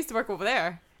here. I used to work over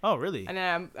there, Oh, really? and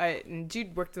then and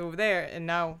Jude worked over there, and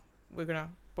now we're gonna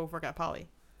both work at Poly.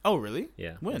 Oh, really?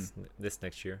 Yeah. When? This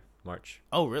next year, March.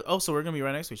 Oh, really? Oh, so we're gonna be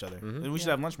right next to each other. Mhm. Then we should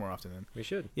Yeah. have lunch more often then. We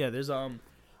should. Yeah, there's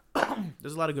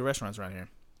there's a lot of good restaurants around here.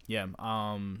 Yeah.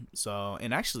 So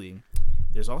and actually,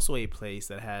 there's also a place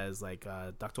that has like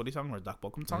dak toritang or dak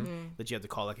bokumtang that you have to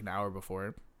call like an hour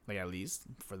before, like at least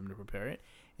for them to prepare it,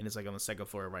 and it's like on the second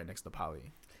floor right next to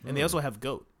Poly. And they also have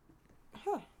goat.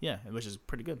 Huh. Yeah, which is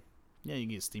pretty good. Yeah, you can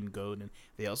get steamed goat, and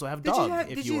they also have Did dog. you have?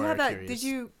 if Did you you are have that? curious. Did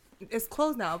you? It's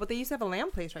closed now, but they used to have a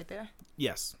lamb place right there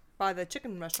Yes. by the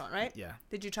chicken restaurant, right? Yeah.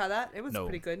 Did you try that? It was No.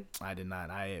 pretty good. I did not.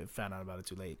 I found out about it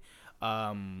too late.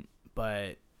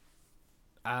 But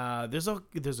there's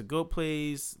a goat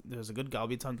place. There's a good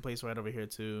galbi-tongue place right over here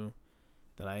too,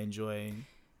 that I enjoy.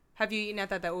 Have you eaten at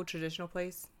that old traditional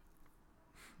place?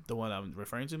 The one I'm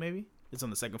referring to, maybe it's on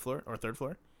the second floor or third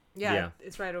floor. Yeah, Yeah.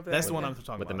 it's right over there. That's the one I'm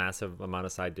talking with the about. massive amount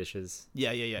of side dishes.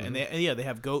 Yeah. And they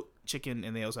have goat, chicken,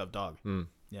 and they also have dog. Mm.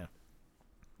 Yeah.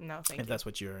 No, thank If you. that's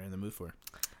what you're in the mood for.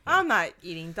 I'm not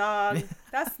eating dog.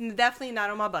 That's definitely not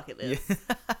on my bucket list.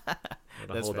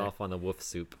 Gotta That's hold fair. off on the wolf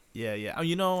soup. Yeah.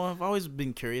 Oh, I've always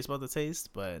been curious about the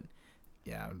taste, but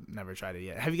yeah, I've never tried it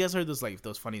yet. Have you guys heard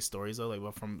those funny stories though,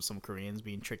 like from some Koreans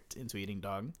being tricked into eating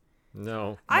dog?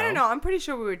 No. I don't know. I'm pretty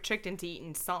sure we were tricked into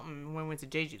eating something when we went to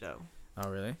Jeju though. Oh,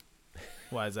 really?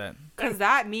 Why is that? Because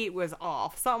that meat was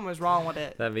off. Something was wrong with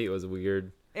it. That meat was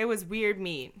weird. It was weird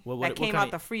meat What that came kind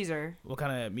out the freezer. What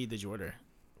kind of meat did you order?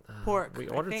 Pork. We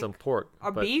I ordered think. some pork.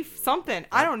 Or but beef, something.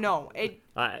 I don't know. It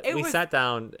we was- sat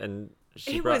down and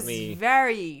she it brought was me.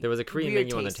 very. There was a Korean weird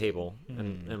menu on the tasting. table,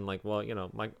 and I'm like, well,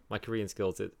 my Korean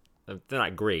skills, they're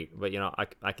not great, but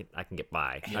I can get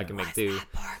by. I can make do.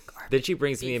 Pork or Then she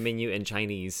brings me a menu in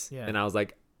Chinese, Yeah. and I was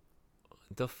like,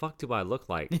 the fuck do I look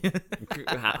like?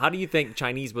 How do you think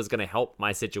Chinese was gonna help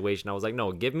my situation? I was like,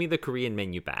 no, give me the Korean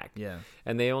menu back. Yeah.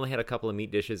 And they only had a couple of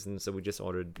meat dishes, and so we just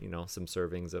ordered, some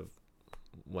servings of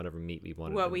whatever meat we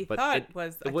wanted. What we But thought it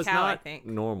was it a was cow, I not think.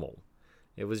 normal.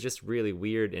 It was just really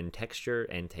weird in texture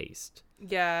and taste.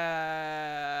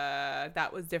 Yeah,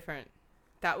 that was different.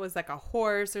 That was like a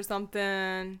horse or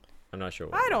something. I'm not sure.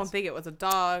 What I it don't was. think it was a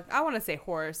dog. I want to say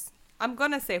horse. I'm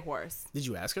gonna say horse. Did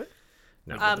you ask her?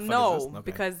 No. What the fuck is No, this? Okay.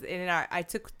 because I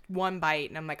took one bite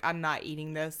and I'm like, I'm not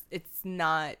eating this. It's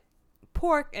not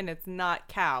pork and it's not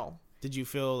cow. Did you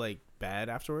feel like bad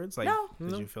afterwards? Like, No.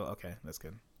 Did you feel okay? That's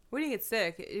good. We didn't get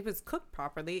sick. It was cooked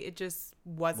properly. It just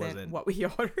wasn't Wasn't. what we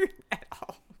ordered at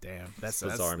all. Damn, that's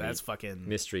Bizarre that's meat. fucking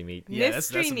Mystery meat. yeah.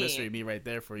 That's Mystery a meat. mystery meat right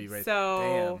there for you, right?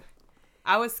 So Damn.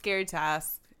 I was scared to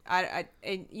ask.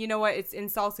 And you know what? It's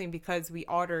insulting because we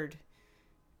ordered,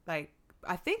 like,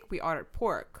 I think we ordered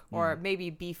pork or maybe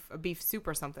a beef soup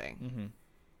or something,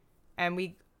 and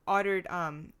we ordered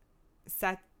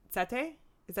satay.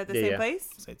 Is that the Yeah, same yeah. place?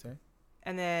 Satay.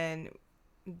 And then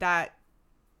that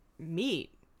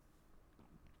meat,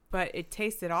 but it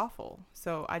tasted awful.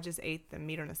 So I just ate the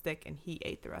meat on a stick, and he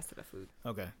ate the rest of the food.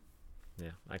 Okay,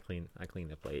 Yeah, I clean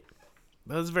the plate.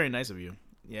 that was very nice of you.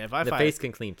 Yeah, if I The find face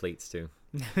can clean plates too.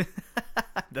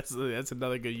 that's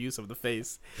another good use of the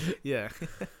face. Yeah,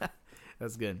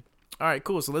 that's good. All right,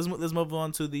 cool. So let's move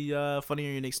on to the funny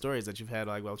or unique stories that you've had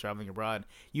like while traveling abroad.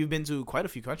 You've been to quite a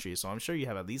few countries, so I'm sure you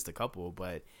have at least a couple.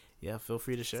 But yeah, feel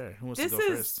free to share. Who wants This to go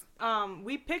is first?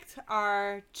 we picked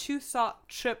our Chuseok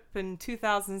trip in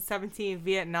 2017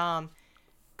 Vietnam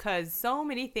because so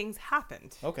many things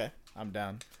happened. Okay, I'm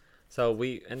down. So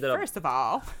we ended up. First of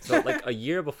all, So like a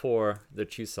year before the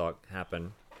Chuseok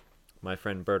happened, my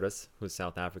friend Bertus, who's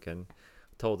South African,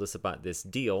 told us about this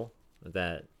deal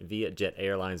that Vietjet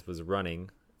Airlines was running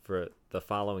for the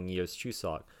following year's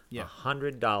Chuseok. Yeah.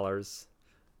 $100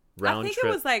 I round think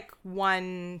trip. it was like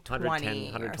 $120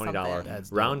 $110, or $120 something.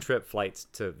 That's round trip flights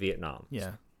to Vietnam.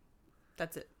 Yeah,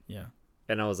 That's it. yeah.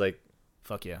 And I was like,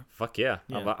 Fuck yeah. fuck yeah.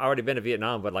 Yeah. I've already been to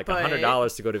Vietnam, but like But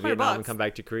 $100 to go to Vietnam and $100. come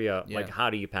back to Korea. Yeah. Like,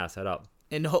 how do you pass that up?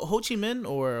 In Ho Chi Minh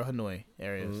or Hanoi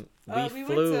areas? We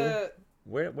flew. went to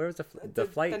Where was the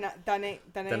flight? Da Nang,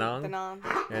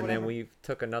 And then we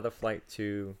took another flight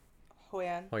to Hoi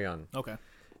An. Hoi An. Okay.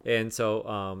 And so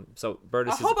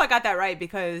Bertus I is hope I got that right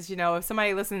because, if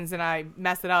somebody listens and I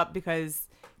mess it up because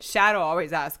Shadow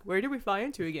always asks, where did we fly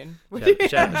into again?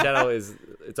 Shadow is.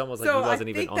 It's almost like So he I wasn't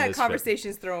think even on that this trip.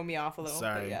 conversation's throwing me off a little.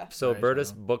 Sorry. But yeah. So Sorry, Bertus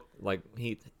Shadow. booked, like,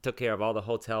 he took care of all the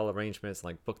hotel arrangements,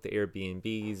 like booked the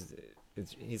Airbnbs.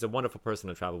 He's a wonderful person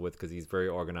to travel with because he's very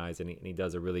organized and he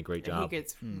does a really great And he job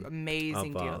gets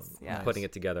amazing of deals. Yeah. putting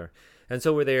it together. And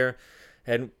so we're there,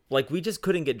 and like we just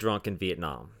couldn't get drunk in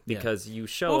Vietnam Yeah. because you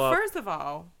show Well, up. first of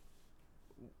all,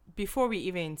 before we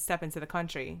even step into the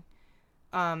country,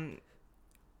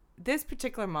 this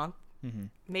particular month,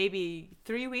 maybe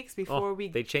 3 weeks before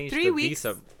they changed 3 the weeks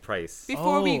visa price.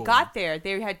 before we Oh. got there,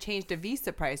 they had changed the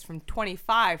visa price from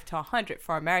 25 to 100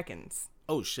 for Americans.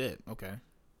 Oh shit. Okay.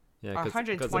 Yeah, Or because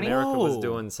 120? America was Oh.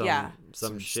 doing some Yeah.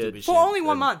 Some shit. stupid For shit. only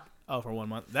 1 and- month. Oh, for 1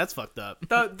 month. That's fucked up.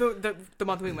 The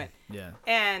month we went. Yeah.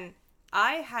 And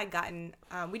I had gotten,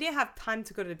 we didn't have time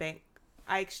to go to the bank.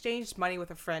 I exchanged money with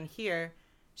a friend here.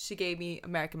 She gave me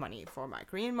American money for my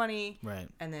Korean money. Right.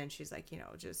 And then she's like,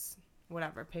 just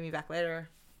whatever, pay me back later.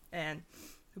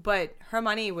 But her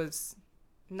money was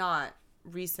not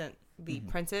recently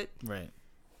printed. Right.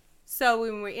 So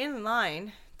when we were in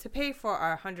line to pay for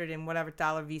our $100 and whatever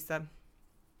dollar visa,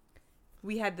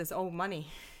 we had this old money.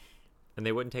 And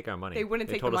they wouldn't take our money. They wouldn't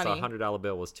take the told us money. our $100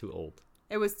 bill was too old.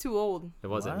 It was too old. It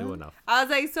wasn't new What? enough. I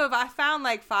was like, so if I found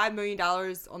like $5 million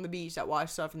on the beach that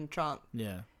washed up in the trunk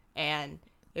Yeah. and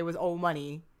it was old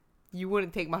money, you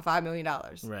wouldn't take my $5 million.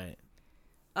 Right.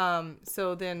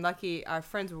 So then lucky our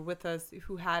friends were with us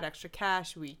who had extra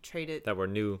cash. We traded That were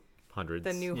new hundreds.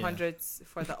 the new Yeah. hundreds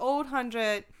for the old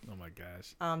 100. Oh my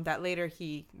gosh. That later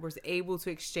he was able to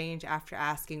exchange after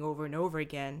asking over and over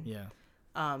again.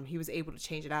 Yeah. He was able to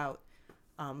change it out,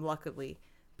 luckily.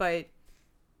 But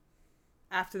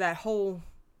after that whole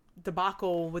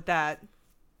debacle with that,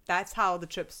 that's how the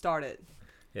trip started.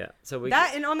 Yeah. So we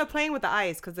That and on the plane with the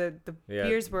ice, because the Yeah.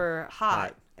 beers were hot,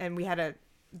 Hot. and we had to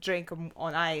drink them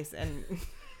on ice, and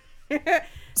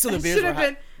So the that beers should were have hot.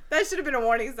 been that should have been a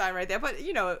warning sign right there. But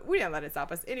you know, we didn't let it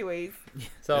stop us, anyways.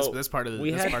 So That's part of the-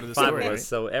 we that's had part of the 5 story, of us. right?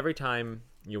 So every time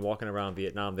you're walking around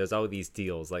Vietnam, there's all these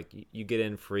deals. Like you get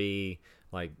in free,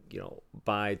 like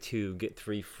buy 2 get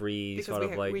 3 free, Because sort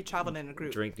of like we traveled in a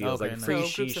group. drink deals, Okay, like nice. free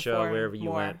So groups of shisha 4 wherever you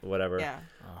more. went, whatever. Yeah,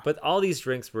 But all these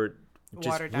drinks were just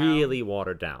Watered down. really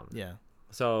watered down. Yeah.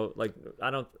 So like I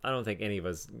don't think any of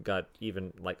us got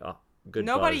even like a good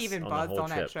nobody buzz even on buzzed the whole on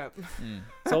that trip.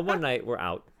 So one night we're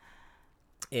out,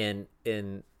 and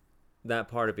in that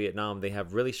part of Vietnam they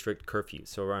have really strict curfews.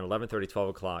 So around 11:30, 12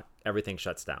 o'clock, everything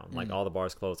shuts down. Like all the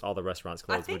bars close, all the restaurants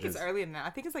close. I think which it's is earlier than that. I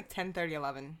think it's like 10:30,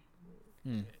 11.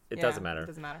 it doesn't matter. It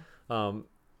doesn't matter.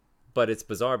 But it's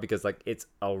bizarre because like it's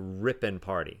a ripping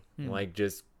party, like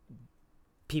just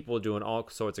people doing all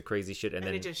sorts of crazy shit, and And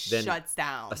then it just then shuts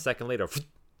down. a second later,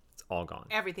 it's all gone.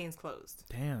 Everything's closed.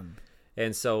 Damn.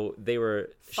 And so they were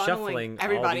Funneling shuffling all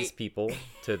everybody. these people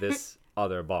to this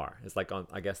other bar. It's like on,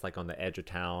 I guess, like on the edge of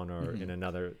town or in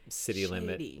another city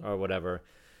limit Shady. or whatever.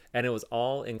 And it was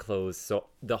all enclosed. So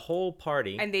the whole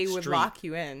party And they would street lock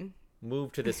you in.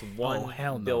 moved to this one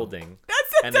hell no. building.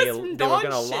 That's They some were dog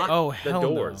gonna shit. lock Oh, the hell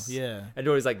no. doors. Yeah. And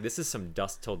Dory's like, "This is some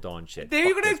dusk till dawn shit. They're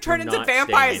Fuck gonna this. turn We're into not staying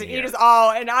vampires in and here." eat us all.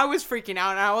 And I was freaking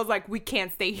out, and I was like, "We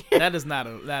can't stay here." That is not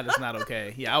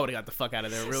okay. Yeah, I would have got the fuck out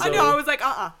of there real I quick. know. I was like,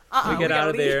 We get out gotta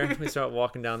of there. leave. We start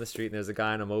walking down the street, and there's a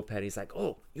guy on a moped. He's like,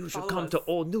 "Oh, you should Follow come us. to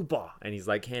Old New Bar." And he's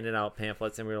like handing out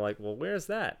pamphlets, and we were like, "Well, where's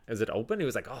that? Is it open?" He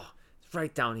was like, "Oh, it's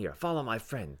right down here. Follow my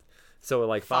friend." So we're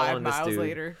like 5 following this miles dude.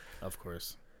 later. Of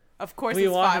course. Of course, We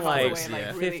it's walk 5 like, miles away. yeah.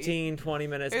 Like, really. 15, 20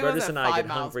 minutes. It Burgess wasn't and I 5 get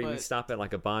miles, hungry. We but- stop at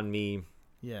like a banh mi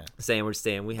Yeah. sandwich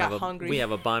stand. We Got have hungry. we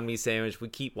have a banh mi sandwich. We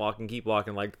keep walking.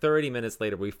 Like 30 minutes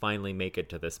later, we finally make it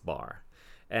to this bar,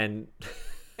 and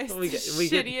It's we the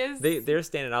get shittiest. they're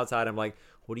standing outside. I'm like,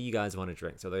 "What do you guys want to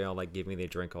drink?" So they all like give me their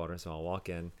drink order. So I'll walk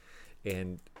in,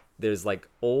 and there's like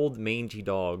old mangy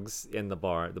dogs in the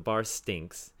bar. The bar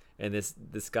stinks, and this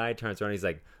guy turns around. He's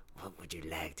like, "What would you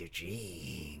like to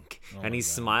drink?" And he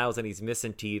smiles, and he's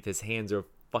missing teeth. His hands are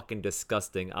fucking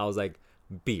disgusting. I was like,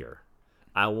 "Beer.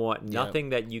 I want nothing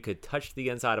that you could touch the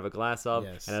inside of a glass of,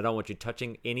 Yes. and I don't want you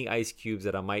touching any ice cubes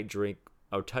that I might drink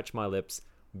or touch my lips.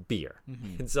 Beer."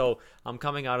 And so I'm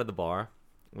coming out of the bar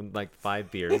with like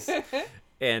 5 beers,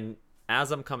 and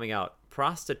as I'm coming out,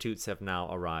 prostitutes have now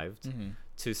arrived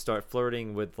to start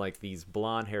flirting with like these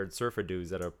blonde-haired surfer dudes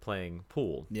that are playing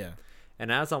pool. Yeah.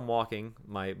 And as I'm walking,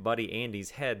 my buddy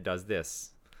Andy's head does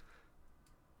this.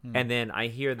 And then I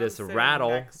hear this sitting rattle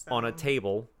next to on a him.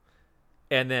 table.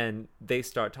 And then they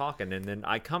start talking. And then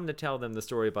I come to tell them the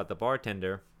story about the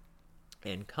bartender.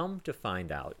 And come to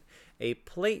find out, a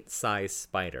plate-sized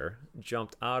spider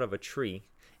jumped out of a tree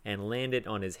and landed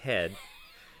on his head.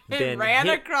 It ran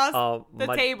hit across the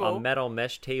table. a metal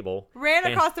mesh table. Ran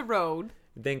and across the road.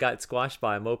 Then got squashed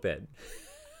by a moped.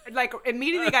 Like,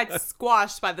 immediately got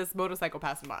squashed by this motorcycle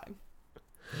passing by.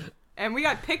 And we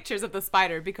got pictures of the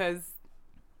spider because,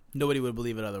 Nobody would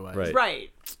believe it otherwise. Right.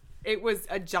 right, it was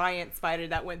a giant spider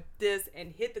that went this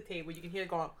and hit the table. You can hear it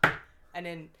going, and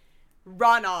then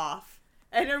run off.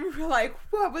 And then we were like,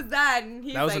 what was that? And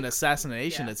he's That was like, an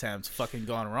assassination yeah. attempt fucking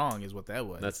gone wrong is what that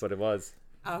was. That's what it was.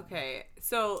 okay.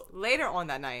 So later on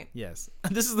that night, Yes.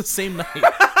 This is the same night.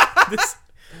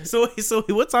 So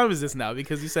what time is this now?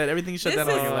 Because you said everything shut This down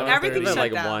at is- like 11:30. everything About shut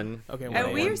like down. 1. Okay, and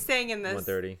Right. we were staying in this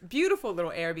 1:30. beautiful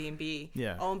little Airbnb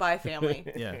Yeah. owned by a family.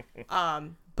 Yeah.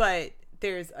 But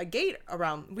there's a gate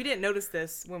around. We didn't notice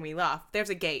this when we left. There's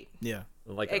a gate. Yeah.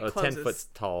 Like It a closes 10-foot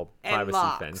tall and privacy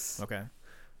locks. fence. Okay.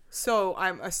 So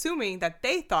I'm assuming that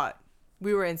they thought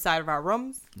we were inside of our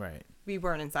rooms. Right. We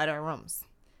weren't inside our rooms.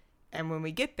 And when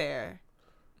we get there,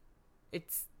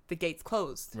 the gate's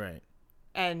closed. Right.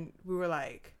 And we were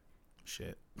like,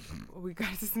 Shit. we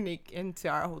got to sneak into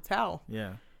our hotel.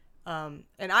 Yeah. And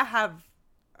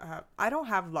I don't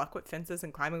have luck with fences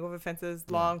and climbing over fences.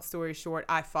 Long story short,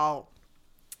 I fall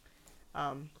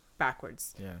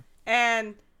backwards. Yeah.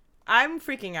 And I'm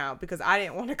freaking out because I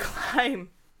didn't want to climb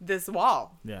this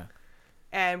wall. Yeah.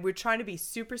 And we're trying to be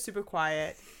super, super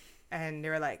quiet. And they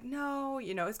were like, no,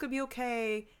 it's going to be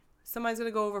okay. somebody's going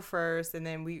to go over first, and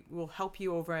then we will help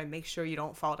you over and make sure you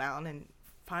don't fall down. And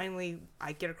finally,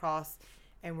 I get across,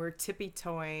 and we're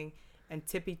tippy-toeing and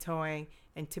tippy-toeing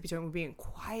and tippy-toeing. We're being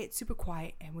quiet, super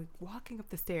quiet, and we're walking up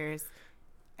the stairs,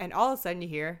 and all of a sudden you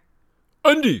hear,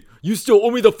 Andy, you still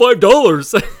owe me the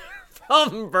 $5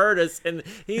 from Burtis, and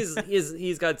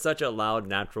he's got such a loud,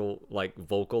 natural like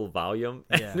vocal volume.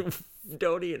 Yeah. And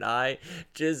Dodie and I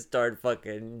just start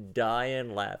fucking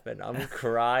dying laughing. I'm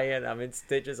crying. I'm in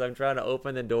stitches. I'm trying to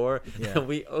open the door. Yeah. And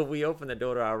we open the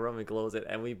door to our room and close it,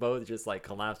 and we both just like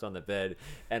collapsed on the bed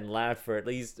and laughed for at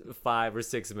least 5 or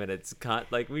 6 minutes.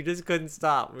 Like we just couldn't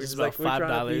stop. We're Just just like about we're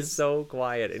trying to be $5. so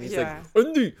quiet, and he's Yeah. like,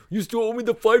 Andy, you still owe me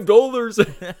the $5.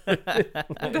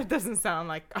 that doesn't sound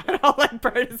like at all like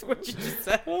Burtis, what you just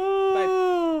said.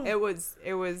 But it was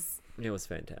It was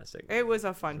fantastic. a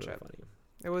fun Really trip. funny.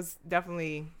 It was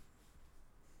definitely,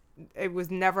 it was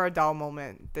never a dull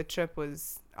moment. The trip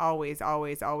was always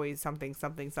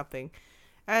something.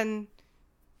 And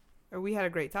we had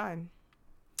a great time.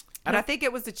 And I think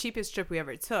it was the cheapest trip we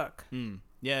ever took.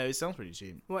 Yeah, it sounds pretty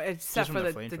cheap. Well, except from for the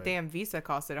the plane fare. damn visa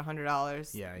costed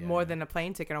 $100. Yeah, more yeah. than a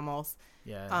plane ticket almost.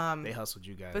 Yeah, they hustled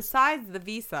you guys. Besides the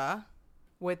visa,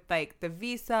 with like the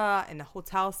visa and the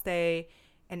hotel stay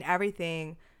and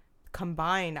everything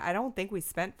combined, I don't think we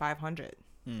spent $500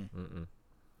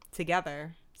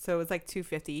 together. So it was like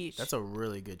 $250 each. That's a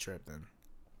really good trip then.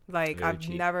 Like Very I've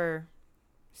cheap. never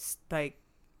like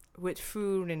with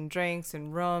food and drinks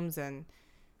and rooms and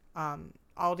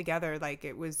all together, like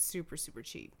it was super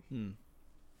cheap.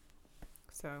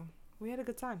 So we had a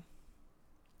good time.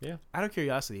 Yeah. Out of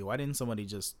curiosity, why didn't somebody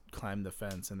just climb the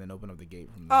fence and then open up the gate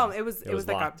from Oh, there? it was like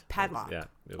locked. a padlock. Yeah.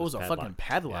 It was a padlock. fucking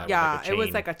padlock. Yeah, like a it was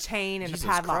chain. like a chain and Jesus a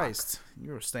padlock. Christ.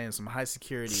 You were staying in some high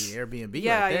security Airbnb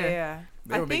Yeah, right there. yeah.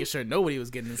 They were making sure nobody was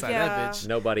getting inside that bitch.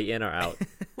 Nobody in or out.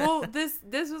 Well, this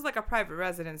was like a private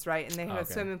residence, right? And they had a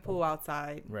Okay. swimming pool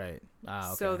outside. Right. Ah,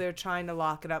 okay. So they're trying to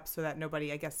lock it up so that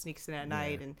nobody, I guess, sneaks in at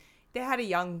night. And they had a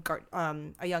young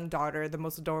daughter, the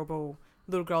most adorable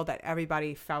little girl that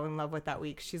everybody fell in love with that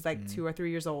week. She's like 2 or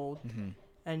 3 years old.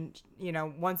 And, you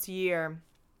know, once a year,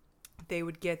 they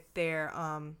would get their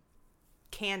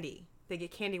candy. They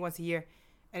get candy once a year.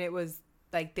 And it was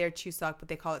like their Chuseok, but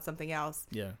they call it something else.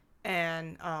 Yeah.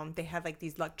 And they had like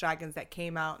these luck dragons that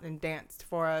came out and danced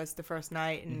for us the first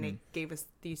night, and they gave us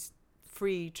these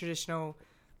free traditional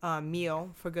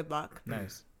meal for good luck.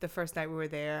 Nice. The first night we were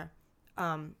there,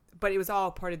 but it was all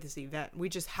part of this event. We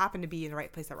just happened to be in the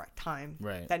right place at the right time.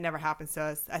 Right. That never happens to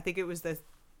us. I think it was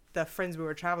the friends we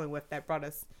were traveling with that brought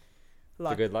us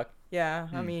luck. The good luck. Yeah,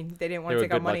 I mean they didn't want They to were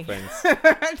take our good money. luck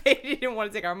friends. They didn't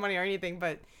want to take our money or anything,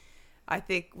 but I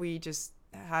think we just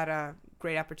had a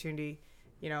great opportunity.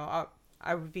 You know,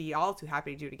 I would be all too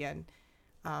happy to do it again.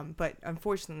 But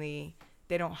unfortunately,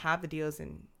 they don't have the deals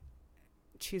in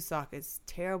Chuseok. It's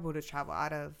terrible to travel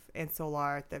out of, and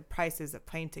Solar. The prices of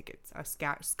plane tickets are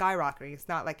skyrocketing. It's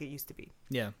not like it used to be.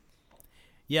 Yeah.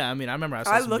 Yeah, I mean, I remember I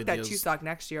saw I some looked good at deals. Chuseok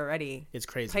next year already. It's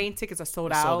crazy. Plane tickets are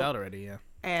sold It's out. sold out already, yeah.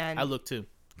 And I looked too.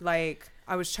 like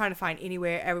I was trying to find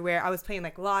anywhere, everywhere. I was playing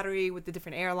like lottery with the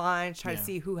different airlines, trying to Yeah.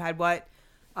 see who had what.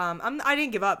 I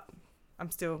didn't give up. I'm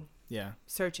still Yeah.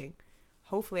 searching.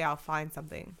 Hopefully, I'll find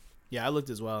something. Yeah, I looked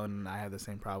as well, and I had the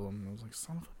same problem. I was like,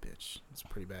 son of a bitch. It's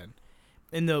pretty bad.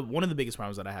 And one of the biggest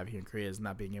problems that I have here in Korea is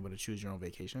not being able to choose your own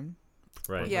vacation. Right.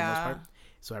 For the most Yeah. part.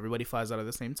 So everybody flies out at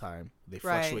the same time. They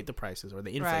Right. fluctuate the prices, or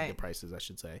they inflate the Right. prices, I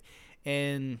should say.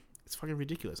 And it's fucking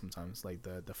ridiculous sometimes, like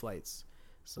the flights.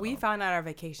 So, We found out our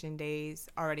vacation days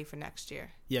already for next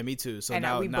year. yeah, me too. So And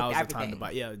now we is the booked time to everything.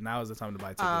 buy. Yeah, now is the time to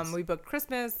buy tickets. We booked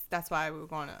Christmas. That's why we were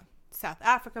going to South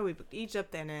Africa. We booked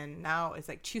Egypt, and then now it's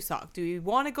like Chuseok. Do we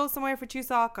want to go somewhere for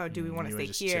Chuseok, or do we want to You stay would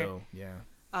just here? chill. Yeah.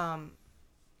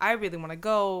 I really want to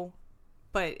go,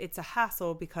 but it's a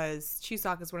hassle because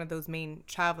Chuseok is one of those main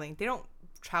traveling. They don't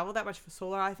travel that much for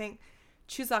Solar, I think.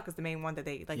 Chuseok is the main one that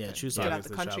they like Yeah, to choose get out is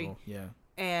the country. travel. Yeah.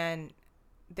 And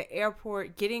the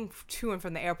airport, getting to and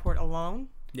from the airport alone,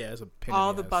 Yeah, it's a pain in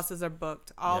all the ass. buses are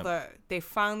booked. They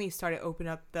finally started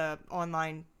opening up the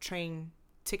online train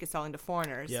ticket selling to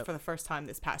foreigners Yep. for the first time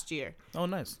this past year. Oh,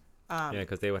 nice. Yeah,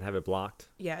 because they would have it blocked.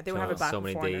 Yeah, they would have it back so for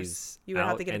many foreigners. days You would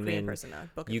have out, to get a and Korean then person to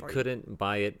book it you for couldn't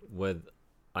buy it with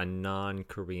a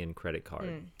non-Korean credit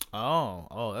card.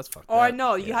 Oh, that's fucked Or up.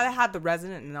 no, you had to have the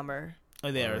resident number.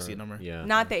 Oh, the ARC number. Yeah.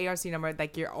 Not the ARC number,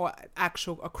 like your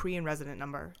a Korean resident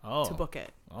number Oh. to book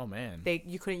it. Oh man.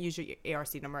 You couldn't use your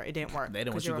ARC number. It didn't work. They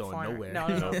didn't want 'cause you were a going foreigner.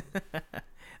 nowhere. No.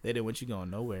 They didn't want you going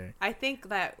nowhere. I think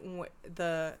that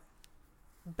the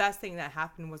best thing that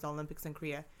happened was the Olympics in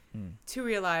Korea. To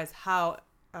realize how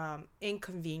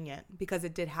inconvenient, because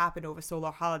it did happen over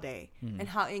solar holiday, and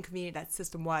how inconvenient that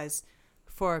system was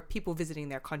for people visiting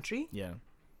their country. Yeah.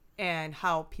 And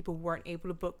how people weren't able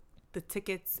to book the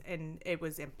tickets, and it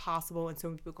was impossible. And so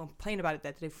many people complained about it,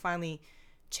 that they finally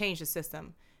changed the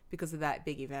system because of that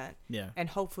big event. Yeah. And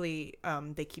hopefully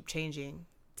they keep changing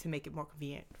to make it more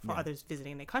convenient for others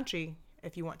visiting their country.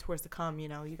 If you want tourists to come, you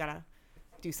gotta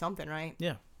do something, right?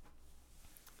 Yeah.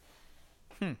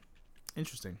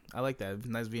 Interesting. I like that.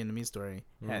 Nice Vietnamese story.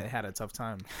 Had a tough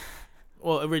time.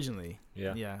 Well, originally.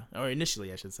 Yeah. Yeah. Or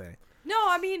initially, I should say. No,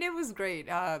 I mean, it was great.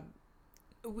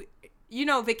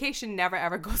 Vacation never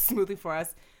ever goes smoothly for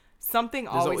us. Something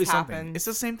always happens. Something. It's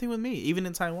the same thing with me, even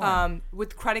in Taiwan.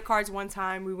 With credit cards, one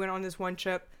time we went on this one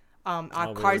trip. Our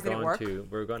we cards were didn't work. We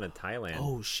were going to Thailand.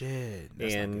 Oh shit.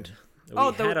 That's not And good.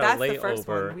 we had a that's layover the first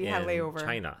one. We had in layover.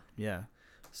 China. Yeah.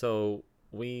 So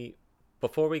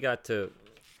before we got to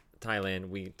Thailand,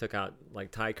 we took out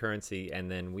like Thai currency, and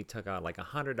then we took out like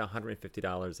 $100 to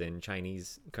 $150 in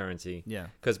Chinese currency. Yeah.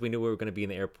 Because we knew we were going to be in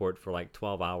the airport for like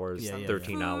 12 hours, Yeah,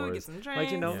 13 Food, hours. get some Like,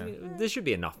 drinks. this should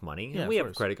be enough money. Yeah, And we of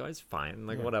have course. credit cards, fine,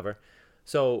 like Yeah. whatever.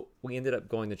 So we ended up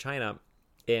going to China,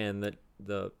 and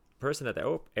the person at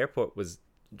the airport was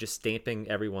just stamping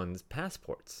everyone's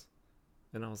passports.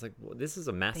 And I was like, well, this is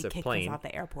a They massive kicked plane. us out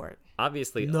the airport.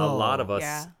 Obviously, a No. lot of us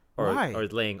Yeah. Why? are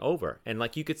laying over, and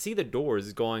like you could see the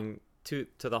doors going to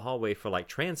the hallway for like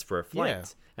transfer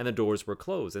flights, and the doors were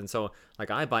closed. And so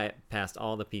like I bypassed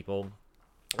all the people,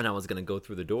 and I was gonna go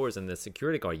through the doors, and the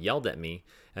security guard yelled at me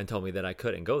and told me that I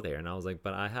couldn't go there. And I was like,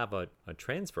 but I have a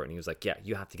transfer. And he was like, yeah,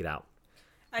 you have to get out.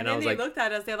 And And I then was they like, looked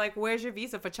at us. They're like, "Where's your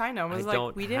visa for China?" And I was I like,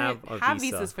 don't "We have didn't a have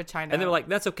visa. visas for China." And they were like,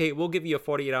 that's okay, we'll give you a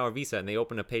 48-hour visa. And they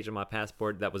opened a page of my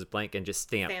passport that was blank and just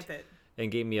stamped "Stamp it."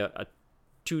 and gave me a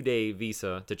 2-day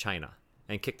visa to China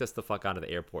and kicked us the fuck out of the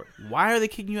airport. Why are they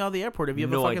kicking you out of the airport if you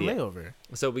have No a fucking idea. layover?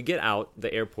 So we get out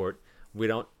the airport. I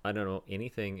don't know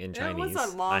anything in It was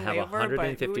Chinese. a long I have layover, but we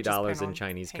were just $150 planning in on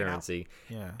Chinese hanging out. currency.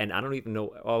 Yeah. And I don't even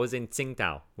know. I was in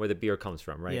Tsingtao, where the beer comes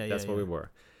from, right? Yeah, That's yeah, where we yeah.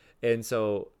 were. And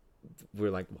so we're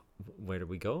like, where do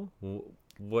we go?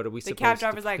 What are we The supposed cab to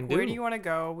driver's like, fucking "Where do you want to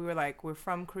go?" We were like, "We're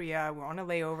from Korea. We're on a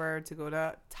layover to go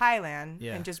to Thailand,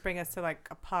 Yeah. and just bring us to like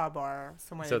a pub or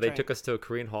somewhere." So to they drink." took us to a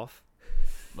Korean Hof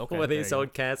Okay. where they there you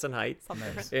sold cats and heights. Something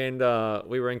Nice. different. And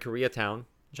we were in Koreatown,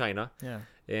 China. go. Yeah.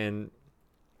 And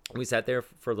we sat there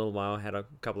for a little while, had a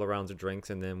couple of rounds of drinks,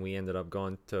 and then we ended up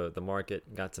going to the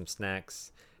market, got some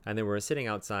snacks, and then we were sitting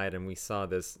outside, and we saw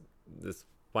this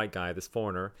white guy, this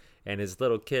foreigner, and his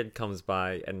little kid comes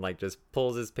by and like just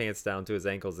pulls his pants down to his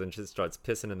ankles and just starts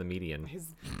pissing in the median.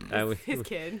 And His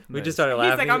kid. we Nice. just started He's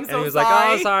laughing, like, "I'm and so he was like, "Oh,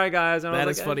 sorry." sorry guys." And I That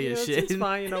was is like, funny as shit. It's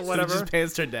fine, So whatever. just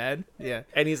pants her dad. Yeah.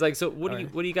 And he's like, "So what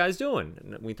Alright. are you guys doing?"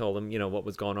 And we told him, what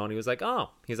was going on. He was like, "Oh,"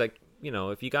 he's like,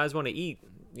 "If you guys want to eat,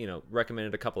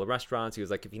 recommended a couple of restaurants." He was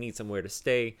like, "If you need somewhere to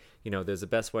stay, there's a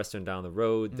Best Western down the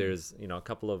road. There's, a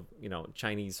couple of,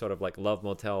 Chinese sort of like love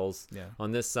motels Yeah.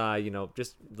 on this side,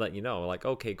 just let you know." Like,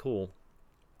 okay, cool.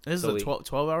 This So is a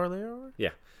 12-hour layover?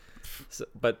 Yeah. So,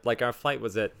 but like our flight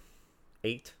was at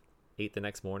 8 the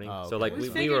next morning. Oh, So okay. like We we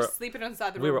figured were sleeping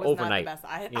inside the we room were was overnight, not the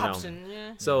best you know. option.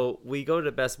 Yeah. So we go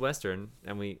to Best Western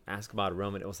and we ask about a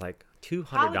room, and it was like $200.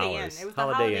 Holiday Inn. It was the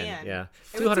Holiday Inn. Yeah,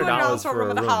 It was $200 for a room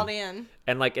at the Holiday Inn.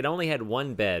 and like it only had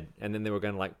one bed, and then they were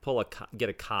gonna like get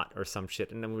a cot or some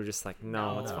shit, and then we were just like,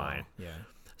 no, it's fine. Yeah.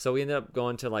 So we ended up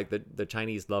going to like the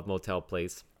Chinese love motel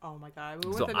place. Oh my god. We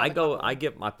went So to I another go,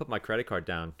 couple. I put my credit card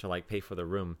down to like pay for the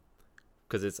room,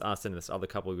 because it's us and this other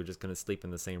couple. We were just gonna sleep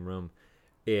in the same room,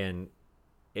 and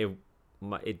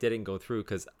it didn't go through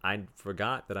because I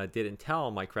forgot that I didn't tell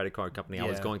my credit card company I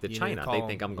was Yeah, going to you didn't China. call They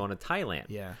think them. I'm going to Thailand.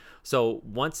 Yeah. So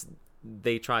once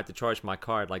they tried to charge my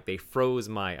card, like they froze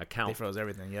my They account, froze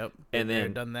everything. Yep. and Been there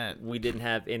then done that. we didn't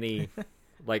have any,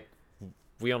 like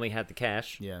we only had the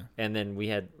cash. Yeah. And then we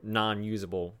had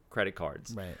non-usable credit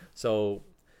cards. Right. So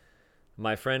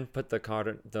my friend put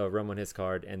the room on his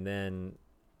card, and then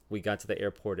we got to the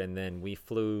airport, and then we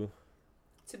flew.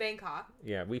 To Bangkok.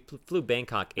 Yeah, we flew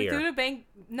Bangkok We Air.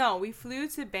 we flew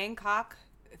to Bangkok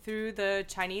through the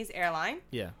Chinese airline.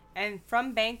 Yeah. And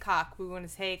from Bangkok, we were going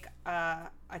to take a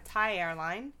Thai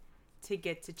airline to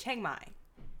get to Chiang Mai.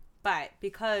 But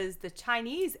because the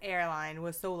Chinese airline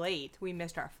was so late, we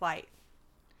missed our flight.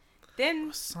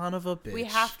 Then Son of a bitch. we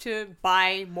have to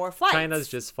buy more flights. China's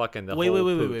just fucking the Wait. whole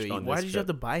pooch Wait. on Why this did you have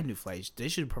trip. to buy a new flight? They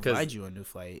should provide you a new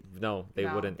flight. No, they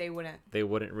No, wouldn't. They wouldn't. They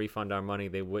wouldn't refund our money.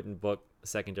 They wouldn't book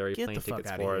secondary Get plane the fuck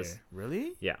tickets out for of us. here.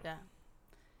 Really? Yeah. Yeah.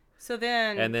 So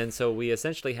then, And then so we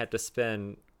essentially had to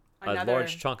spend a Another-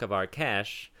 large chunk of our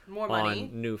cash More money.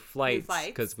 on new flights flights.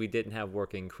 because we didn't have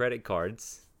working credit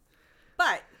cards.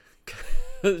 but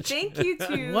Thank you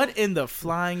to What in the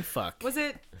flying fuck was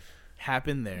it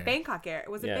happened there? Bangkok Air?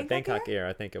 Was it Yeah, Bangkok Air? Air,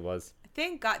 I think it was.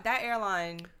 Thank God that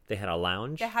airline. They had a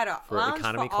lounge. They had a for lounge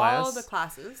economy for class. all the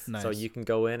classes. Nice. So you can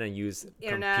go in and use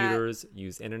Internet. computers,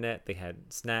 use internet. They had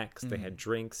snacks, they had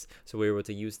drinks. So we were able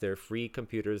to use their free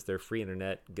computers, their free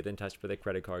internet, get in touch with their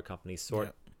credit card company,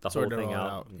 sort the Sort whole it thing all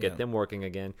out, out, get yeah. them working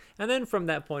again. And then from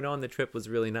that point on, the trip was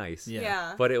really nice.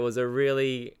 Yeah. But it was a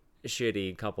really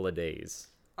shitty couple of days.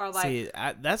 Or like See,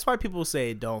 that's why people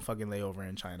say don't fucking lay over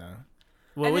in China.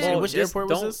 Well, And which, then- which Just airport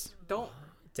was don't- this? don't.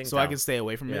 So I can stay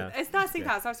away from Yeah. it. It's not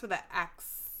Tsingtao. It starts with the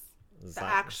X. The Zi-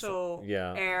 actual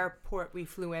yeah. airport we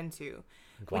flew into.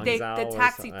 Guangzhou The or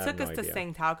taxi something, I have took no us to idea.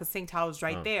 Tsingtao because Tsingtao was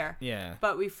right there. Yeah.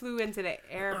 But we flew into the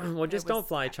air. Well, just it was don't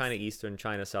fly X. China Eastern,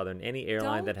 China Southern, any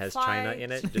airline Don't that has fly China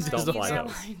in it. Just Chinese don't fly those.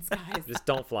 airlines, guys. Just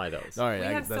don't fly those. All right. We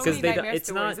have so that's many it. Because nightmare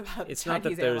it's not stories about it's not that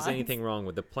Chinese there's airlines. anything wrong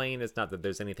with the plane. It's not that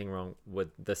there's anything wrong with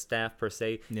the staff per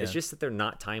se. Yeah. It's just that they're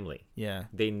not timely. Yeah.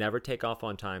 They never take off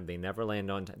on time. They never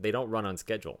land on time. They don't run on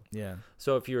schedule. Yeah.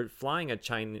 So if you're flying a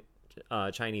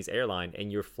Chinese airline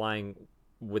and you're flying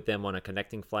with them on a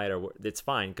connecting flight, or it's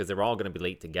fine because they're all going to be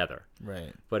late together.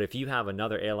 Right. But if you have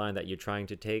another airline that you're trying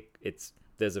to take,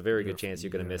 there's a very good chance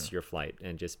you're going to miss your flight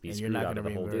and just be And you're screwed not out going of to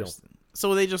the whole deal. reimburse.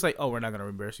 So they just like, oh, we're not going to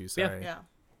reimburse you. Sorry. Yeah.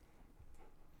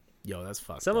 Yo, that's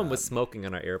fucked Someone up. was smoking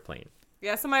on our airplane.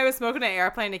 Yeah, somebody was smoking an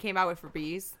airplane that came out with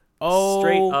Febreze. Oh,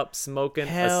 Straight up smoking a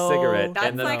hell cigarette, That's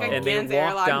and then like and they against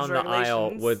walked down airlines the aisle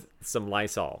regulations. with some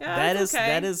Lysol. Yeah, That that's is okay.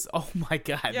 that is. Oh my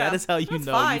god, Yeah, that is how you that's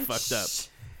know fine. you fucked up. Shh.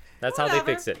 That's how they Whatever.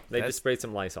 fixed it. They That's- just sprayed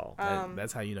some Lysol.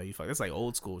 That's how you know you fucked. That's like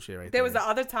old school shit right there. There was the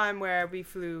other time where we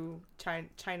flew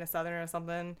China Southern or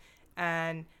something,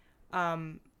 and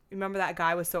remember that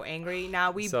guy was so angry.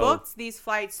 Now we So- booked these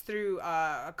flights through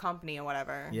a company or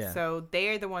whatever, Yeah. so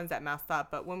they're the ones that messed up.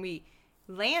 But when we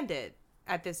landed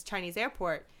at this Chinese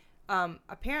airport,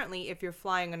 apparently if you're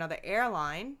flying another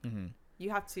airline, Mm-hmm. you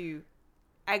have to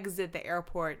exit the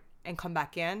airport and come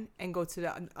back in and go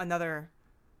to another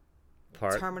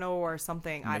Part. terminal or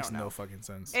something. I Makes don't know. no fucking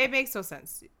sense. It makes no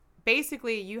sense.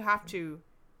 Basically, you have to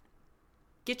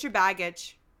get your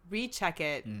baggage, recheck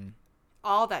it,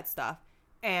 all that stuff.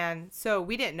 And so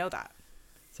we didn't know that.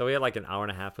 So we had like an hour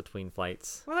and a half between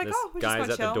flights. We're like, this oh, we're just guy's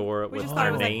gonna at the chill. door We with just thought it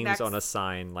our was, like, names next- on a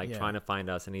sign, like Yeah. trying to find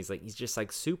us, and he's just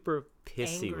like super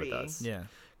pissy with Angry. us. Yeah.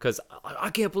 Because I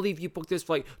can't believe you booked this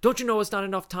flight. Don't you know it's not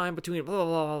enough time between blah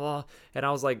blah blah blah. And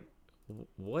I was like,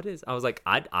 what is? I was like,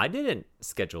 I didn't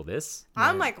schedule this.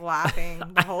 I'm like laughing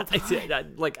the whole I time. did,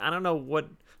 I don't know what. I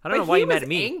But don't know why he you mad was at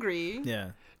me. angry.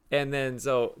 Yeah. And then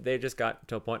so they just got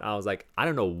to a point. I was like, I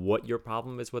don't know what your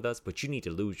problem is with us, but you need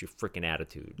to lose your freaking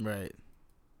attitude. Right.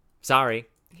 Sorry,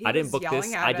 He I didn't was book this.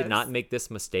 yelling at I did us. not make this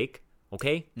mistake.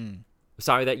 Okay.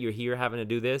 Sorry that you're here having to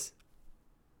do this.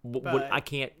 But- I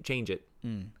can't change it.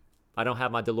 I don't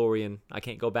have my DeLorean. I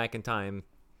can't go back in time.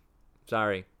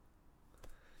 Sorry.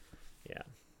 Yeah,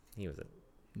 he was a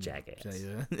jackass.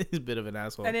 Yeah. He's a bit of an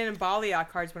asshole. And then in Bali, our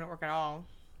cards wouldn't work at all.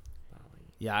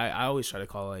 Yeah, I always try to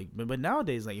call like, but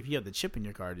nowadays like if you have the chip in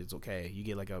your card, it's okay. You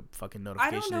get like a fucking I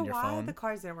notification don't know in your why phone. the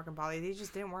cards didn't work in Bali. They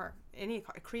just didn't work. Any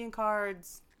Korean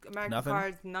cards, American Nothing?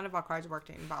 cards, none of our cards worked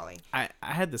in Bali. I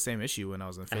had the same issue when I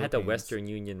was in I Philippines. had the Western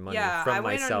Union money Yeah, I from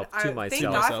went myself on, to thank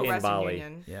myself God for in Western Bali.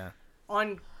 Union. Yeah.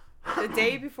 On the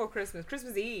day before Christmas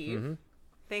Eve, Mm-hmm.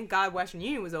 thank God Western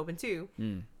Union was open too.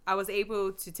 I was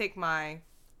able to take my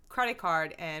credit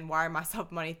card and wire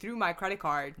myself money through my credit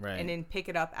card Right. and then pick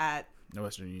it up at The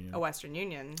Western Union. a Western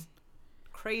Union.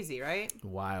 Crazy, right?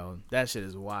 Wild. That shit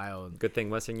is wild. Good thing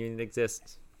Western Union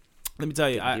exists. Let me tell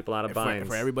you, Getting people out of for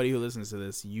binds. everybody who listens to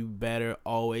this, you better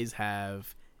always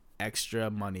have extra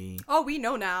money. Oh, we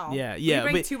know now. Yeah, We yeah.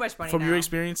 bring but too much money from now. your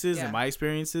experiences Yeah. and my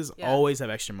experiences, Yeah. always have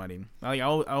extra money. Like I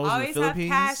was in the Always have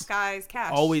Philippines. cash, guys.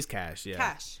 Cash. Always cash. Yeah.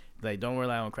 cash. Like don't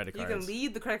rely on credit You cards. can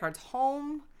leave the credit cards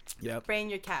home. Yep. Bring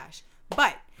your cash,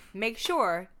 but make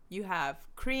sure you have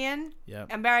Korean,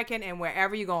 Yep. American, and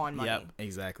wherever you go on money. Yep.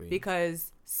 Exactly.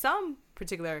 Because some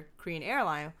particular Korean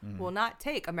airline Mm-hmm. will not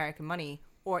take American money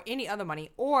or any other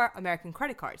money or American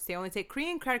credit cards. They only take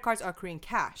Korean credit cards or Korean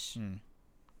cash.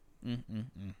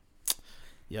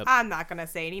 Yep. I'm not gonna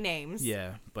say any names.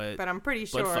 Yeah, but But I'm pretty but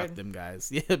sure fuck them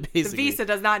guys. Yeah, the basically. Visa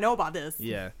does not know about this.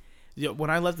 Yeah. Yeah. When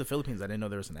I left the Philippines, I didn't know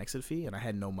there was an exit fee, and I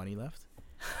had no money left.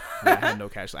 I had no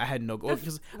cash. I had no.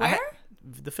 Because Where?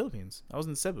 the Philippines. I was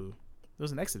in Cebu. There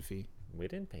was an exit fee. We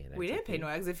didn't pay an We exit didn't pay fee. no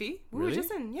exit fee. We Really? were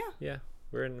just in, yeah. Yeah,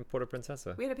 we're in Puerto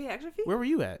Princesa. We had to pay extra fee. Where were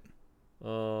you at?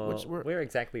 Where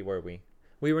exactly were we?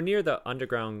 We were near the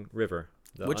underground river.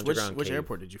 The Which underground cave.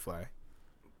 airport did you fly?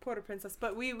 Puerto Princess,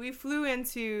 but we flew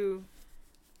into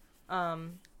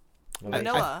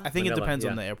Manila. I think it Manila, depends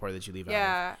on yeah. the airport that you leave out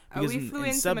Yeah, of. Because we flew in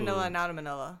into Cebu- Manila and out of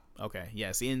Manila. Okay,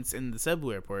 yeah. See, in the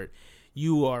Cebu airport,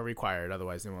 you are required.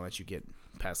 Otherwise, they won't let you get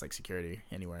past like security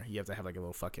anywhere. You have to have like a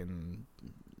little fucking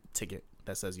ticket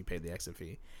that says you paid the exit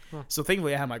fee. Huh. So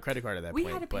thankfully, I had my credit card at that We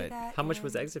point. had to pay but that. How much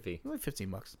was the and- exit fee? like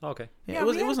 $15. Oh, okay. Yeah, Yeah, it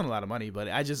we had- wasn't a lot of money, but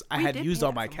I We had did used pay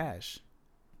all that my somewhere. cash.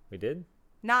 We did?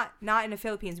 Not in the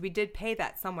Philippines. We did pay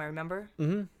that somewhere. Remember?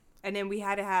 Mm-hmm. And then we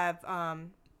had to have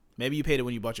Maybe you paid it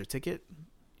when you bought your ticket.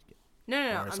 No. Or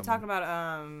I'm something. talking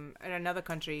about in another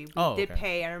country. We Oh, did okay.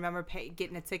 pay. I remember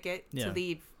getting a ticket Yeah. to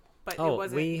leave, but it Oh,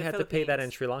 wasn't. we the had to pay that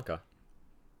in Philippines. Sri Lanka.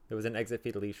 There was an exit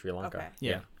fee to leave Sri Lanka. Okay.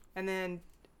 Yeah. And then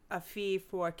a fee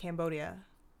for Cambodia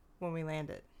when we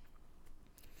landed,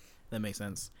 That makes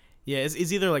sense. Yeah, it's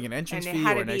either like an entrance and it fee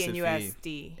had or to an be exit in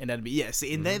fee. USD. And that'd be yes.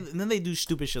 And Mm-hmm. then they do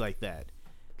stupid shit like that.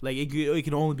 Like it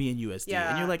can only be in USD. Yeah,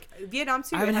 And you're like, Vietnam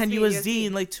too. I it haven't has had to be in USD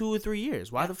in like 2 or 3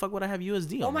 years. Why the fuck would I have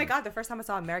USD? Oh on my there? god! The first time I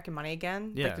saw American money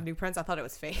again, Yeah. like the new prints, I thought it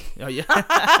was fake. Oh yeah.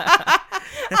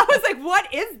 I was like,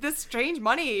 "What is this strange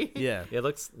money?" Yeah. It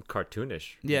looks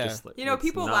cartoonish. It Yeah. just, You know, it's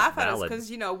people not laugh at us valid.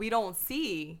 because we don't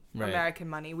see Right. American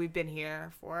money. We've been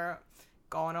here for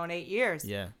going on 8 years.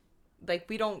 Yeah. Like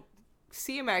we don't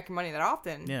see American money that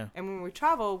often. Yeah. And when we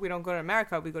travel, we don't go to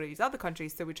America. We go to these other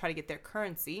countries, so we try to get their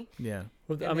currency. Yeah.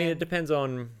 Well, I And mean, then- it depends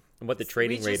on what the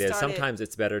trading just rate is. started- Sometimes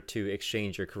it's better to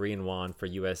exchange your Korean won for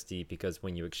USD because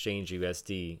when you exchange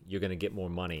USD, you're going to get more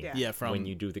money. Yeah. Yeah. From when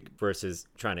you do the versus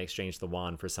trying to exchange the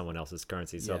won for someone else's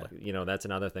currency. So Yeah. that's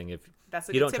another thing. If That's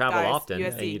a you good don't tip, travel guys. often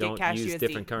USD, and you get don't cash use USD.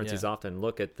 different currencies Yeah. often,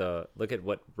 look at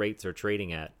what rates are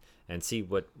trading at and see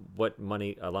what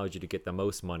money allows you to get the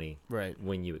most money Right.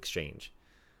 when you exchange.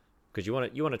 Because you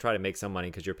want to try to make some money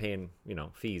because you're paying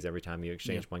fees every time you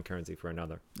exchange one currency for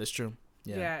another. That's true.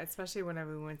 Yeah. Yeah. Especially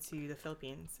whenever we went to the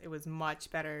Philippines, it was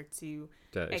much better to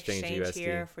To exchange USD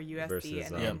here for USD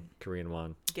versus and then Korean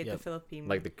won. get Yep. the Philippine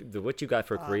Like the what you got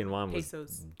for Korean won was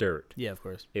pesos dirt. Yeah. Of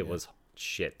course. It Yeah. was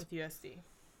shit. with USD.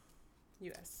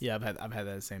 US. Yeah, I've had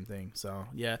that same thing. So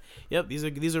yeah, yep.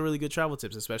 These are really good travel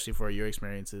tips, especially for your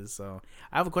experiences. So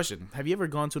I have a question: have you ever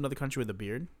gone to another country with a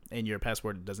beard and your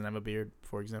passport doesn't have a beard,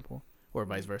 for example, or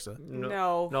vice versa?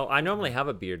 No. No, I normally have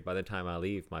a beard by the time I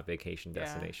leave my vacation Yeah.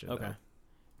 destination. Okay. though.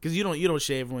 Because you don't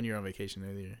shave when you're on vacation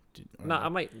either. Or No, I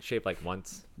might shave like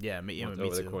once yeah, me over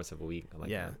too. the course of a week. Like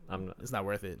Yeah. that. I'm not, It's not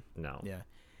worth it. no. Yeah.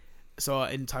 So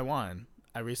in Taiwan,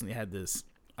 I recently had this.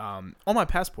 On my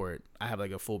passport, I have like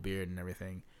a full beard and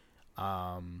everything.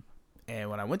 And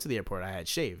when I went to the airport, I had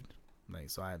shaved, like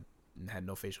so I had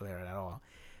no facial hair at all.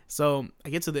 So I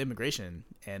get to the immigration,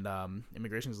 and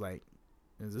immigration's like,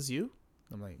 "Is this you?"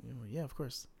 I'm like, "Yeah, of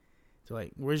course." So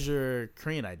like, "Where's your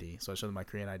Korean ID?" So I showed them my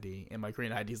Korean ID, and my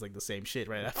Korean ID is like the same shit,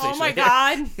 right? I have Oh facial my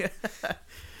hair. god.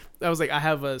 I was like, I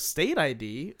have a state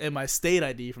ID, and my state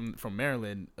ID from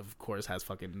Maryland, of course, has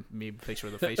fucking me picture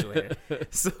of the facial hair.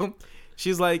 So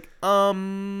she's like,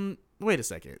 wait a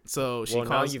second. So she Well, now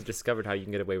calls. you've discovered how you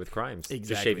can get away with crimes. Just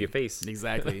Exactly. shave your face.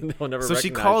 Exactly. They'll never So she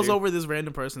recognize calls you. over this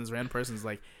random person. This random person's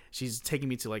like, she's taking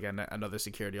me to like another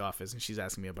security office, and she's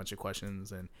asking me a bunch of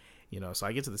questions. And so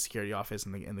I get to the security office,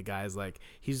 and the guy's like,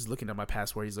 he's looking at my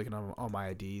passport, he's looking at all my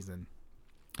IDs, and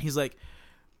he's like,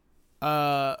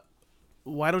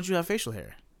 why don't you have facial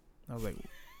hair? I was like,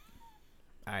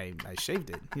 I shaved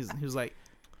it. He was like,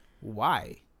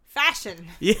 why? Fashion.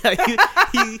 Yeah,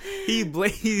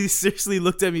 he seriously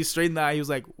looked at me straight in the eye. He was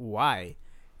like, why?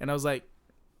 And I was like,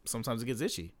 sometimes it gets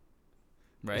itchy.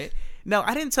 Right? Now,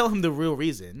 I didn't tell him the real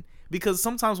reason, because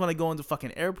sometimes when I go into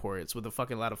fucking airports with a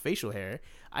fucking lot of facial hair,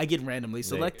 I get randomly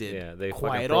selected they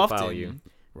quite fucking profile often. you.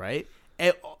 Right?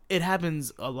 It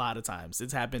happens a lot of times.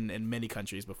 It's happened in many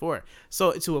countries before.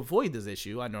 So to avoid this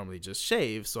issue, I normally just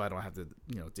shave so I don't have to,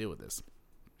 deal with this.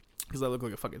 Because I look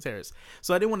like a fucking terrorist.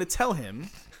 So I didn't want to tell him,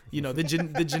 the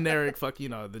generic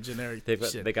the generic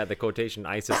shit. They got the quotation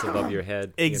ISIS above your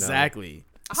head. Exactly.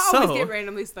 I always get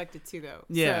randomly selected too, though.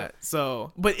 Yeah.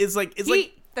 So, but it's like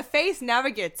the face never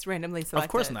gets randomly selected.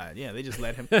 of course not. Yeah, they just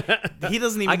let him. He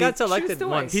doesn't even. I got True selected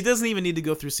story. once. He doesn't even need to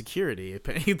go through security.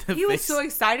 He was so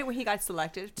excited when he got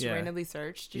selected to Yeah. randomly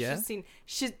searched. You Yeah. should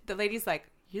seen. The lady's like,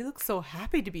 "You look so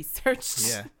happy to be searched."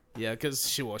 Yeah. Yeah, because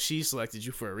she selected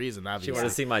you for a reason. She Obviously. wanted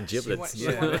to see my She giblets. she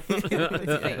wanted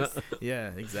his face. Yeah,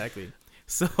 exactly.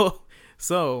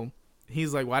 So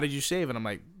he's like, "Why did you shave?" And I'm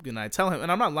like, and I tell him, and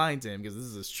I'm not lying to him because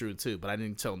this is true too. But I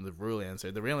didn't tell him the real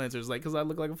answer. The real answer is like, because I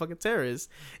look like a fucking terrorist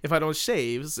if I don't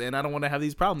shave, and I don't want to have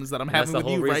these problems that I'm That's having the with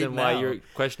whole you right reason now. why you're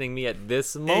questioning me at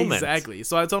this moment. Exactly.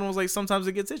 So I told him, I was like, sometimes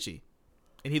it gets itchy,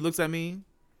 and he looks at me,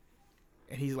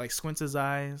 and he like squints his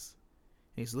eyes.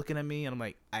 He's looking at me, and I'm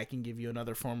like, I can give you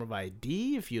another form of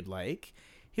ID if you'd like.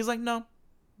 He's like, no,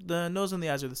 the nose and the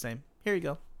eyes are the same. Here you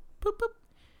go. Boop, boop.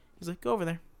 He's like, go over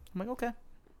there. I'm like, okay.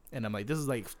 And I'm like, this is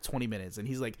like 20 minutes. And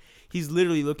he's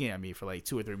literally looking at me for like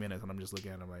 2 or 3 minutes. And I'm just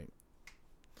looking at him like,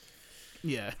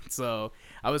 yeah. So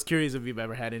I was curious if you've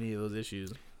ever had any of those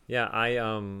issues. Yeah,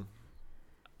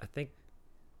 I think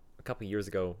a couple years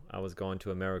ago I was going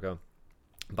to America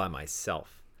by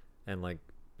myself, and like,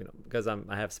 you know, because I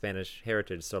have Spanish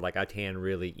heritage, so like I tan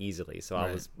really easily. So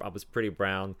Right. I was pretty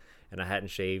brown, and I hadn't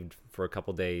shaved for a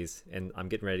couple days, and I'm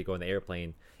getting ready to go on the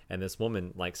airplane, and this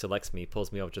woman like selects me,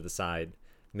 pulls me over to the side,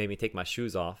 made me take my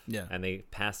shoes off, Yeah. and they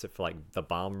passed it for like the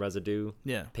bomb residue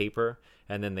Yeah. paper,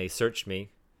 and then they searched me,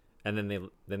 and then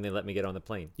they let me get on the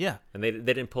plane. Yeah. And they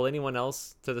didn't pull anyone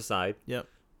else to the side, Yep.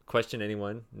 question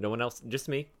anyone, no one else, just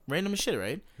me. Random as shit,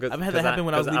 right? 'Cause- I've had that happen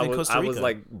when I was 'cause leaving Costa Rica. I was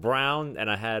like brown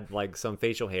and I had like some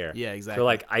facial hair. Yeah, exactly. They're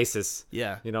like ISIS.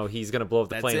 Yeah. You know, he's gonna blow up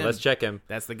the That's plane. him. Let's check him.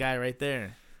 That's the guy right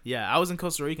there. Yeah, I was in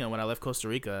Costa Rica, and when I left Costa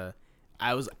Rica,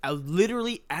 I was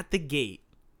literally at the gate,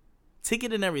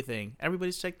 ticket and everything.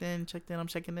 Everybody's checked in. I'm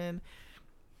checking in.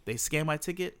 They scan my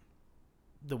ticket.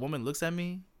 The woman looks at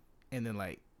me, and then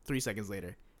like 3 seconds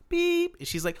later, beep, and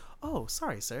she's like, "Oh,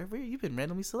 sorry, sir, you've been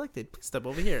randomly selected. Please step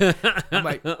over here." I'm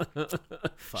like,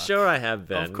 "Fuck." Sure, I have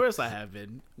been. Of course I have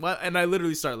been. Well, and I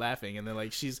literally start laughing, and then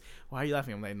like why are you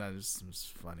laughing? I'm like, no,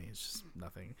 it's funny. It's just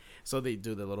nothing. So they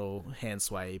do the little hand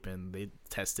swipe and they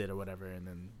test it or whatever, and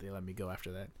then they let me go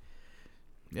after that.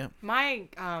 Yeah. My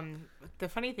the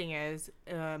funny thing is,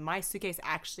 my suitcase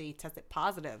actually tested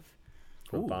positive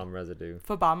For Ooh. bomb residue.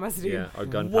 for bomb residue. Yeah, or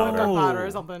Whoa. gunpowder. Gunpowder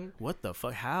or something. What the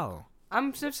fuck? How?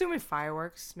 I'm assuming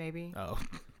fireworks, maybe. Oh,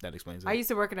 that explains it. I used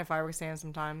to work in a fireworks stand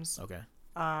sometimes, Okay.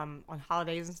 on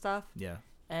holidays and stuff. Yeah.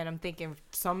 And I'm thinking, for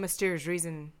some mysterious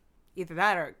reason, either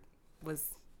that or was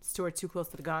stored too close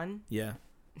to the gun. Yeah.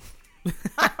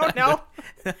 I don't know.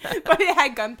 But it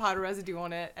had gunpowder residue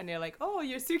on it. And they're like, oh,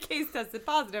 your suitcase tested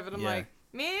positive. And I'm Yeah. like,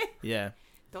 meh. Yeah.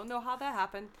 Don't know how that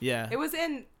happened. Yeah. It was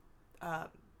in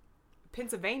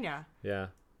Pennsylvania. Yeah,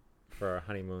 for our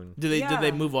honeymoon. Did they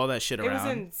Yeah. move all that shit It was around?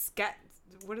 in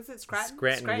what is it? Scranton?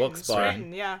 Scranton Wilkes-Barre.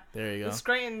 Scranton, yeah. There you It go.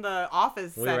 Scranton, the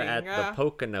office We setting. were at yeah. the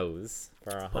Poconos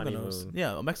for our Poconos. honeymoon.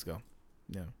 Yeah, Mexico.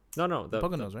 Yeah. No, the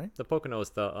Poconos, right? The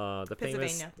Poconos, the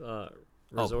famous Pennsylvania.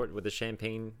 resort with the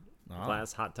champagne Oh.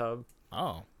 glass hot tub.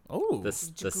 Oh. Oh.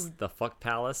 The fuck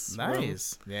palace. room.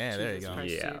 Nice. Yeah, there you Jesus go.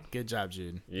 Christ, Yeah. dude. Good job,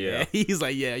 Jude. Yeah. He's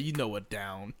like, yeah, you know what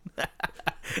down.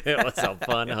 It was a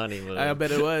fun honeymoon. I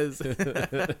bet it was.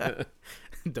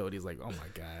 Doty's like, oh my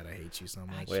god, I hate you so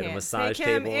much. We had a Can't massage take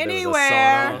him table. anywhere.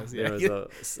 There was a Yeah. sauna. There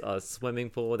was a swimming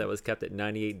pool that was kept at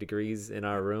 98 degrees in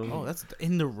our room. Oh, that's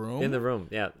in the room. in the room.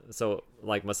 Yeah. So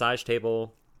like massage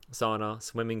table, sauna,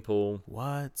 swimming pool,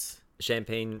 What?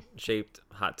 champagne shaped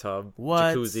hot tub,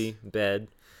 What? jacuzzi, bed.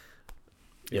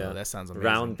 Yeah, that sounds amazing.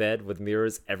 Round bed with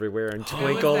mirrors everywhere and It was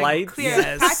twinkle the lights.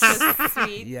 Cleopatra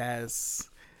suite. Yes.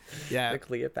 Yeah. The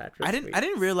Cleopatra. I suite.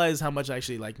 didn't realize how much I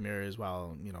actually like mirrors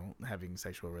while, having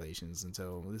sexual relations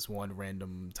until this one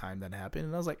random time that happened,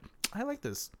 and I was like, I like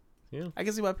this. Yeah. I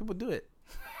can see why people do it.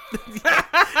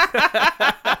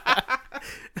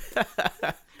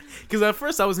 Because at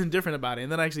first I was indifferent about it,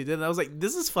 and then I actually did it. I was like,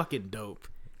 this is fucking dope.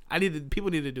 People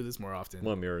need to do this more often.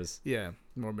 More mirrors. Yeah,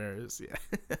 more mirrors. Yeah.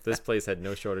 This place had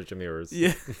no shortage of mirrors.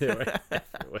 Yeah. They were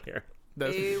everywhere.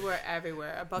 That's- They were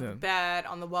everywhere. Above Yeah. the bed,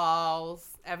 on the walls,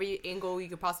 every angle you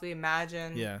could possibly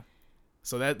imagine. yeah.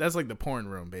 So that's like the porn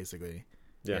room, basically.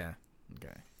 Yeah.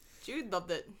 Okay. Jude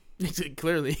loved it.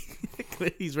 Clearly,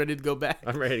 he's ready to go back.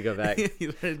 I'm ready to go back. He's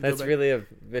ready to go That's back. really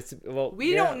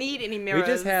We don't need any mirrors. We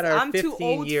just had our I'm too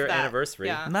old 15-year for that. anniversary.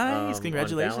 Yeah. Nice, on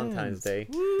congratulations. Valentine's Day.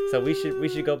 So we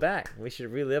should go back. We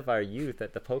should relive our youth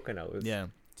at the Poconos. Yeah.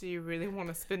 Do you really want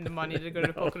to spend the money to go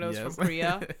to Poconos Yes. from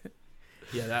Korea?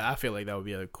 Yeah, I feel like that would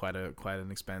be quite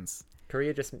an expense.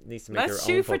 Korea just needs to make Let's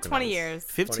their own shoot for Poconos. 20 years.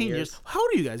 15 years. years. How old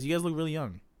are you guys? You guys look really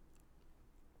young.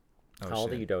 Oh, How old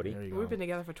are shit. you, Doty? There you We've go. been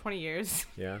together for 20 years.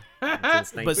 Yeah.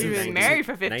 But We've since- been married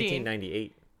for 15.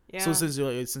 1998. Yeah. So since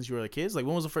you were kids, like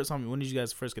when was the first time? When did you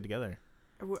guys first get together?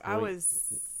 I we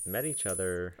was Met each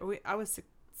other I was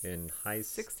in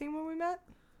 16 when we met.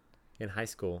 high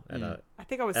school at a. I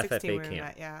think I was 16 FFA when we camp.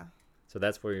 met. Yeah. So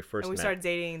that's where we first And we met. started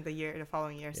dating the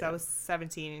following year. So I Yeah. was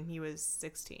 17 and he was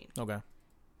 16. Okay.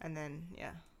 And then,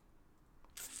 yeah.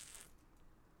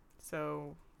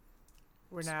 So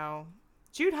we're now.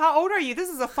 Jude, how old are you? This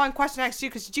is a fun question to ask you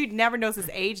because Jude never knows his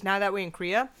age now that we're in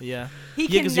Korea. Yeah. He Yeah,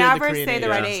 can 'cause you're the never Korean say the age.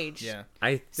 right Yeah. age. Yeah. I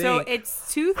think. So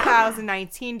it's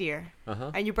 2019, dear.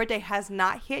 Uh-huh. And your birthday has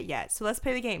not hit yet. So let's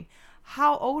play the game.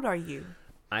 How old are you?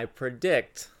 I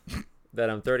predict that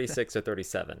I'm 36 or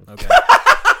 37. Okay.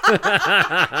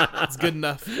 It's good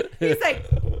enough. He's like,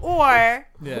 Or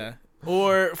Yeah.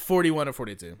 Or 41 or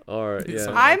 42. Or Something yeah.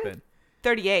 like I'm that.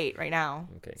 38 right now.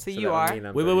 Okay. So that you would are mean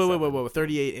I'm Wait, 37.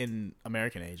 38 in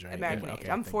American age, right? American age. Okay,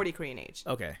 I'm thank 40 Korean age.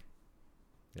 you. Okay.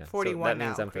 Yeah. 41 so that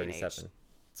means now, I'm Korean age. 37.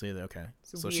 So you're okay.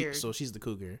 It's So weird. she's the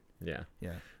cougar. Yeah.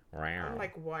 Yeah. I'm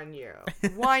like 1 year.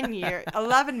 1 year.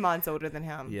 11 months older than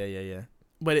him. Yeah.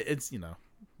 But it's,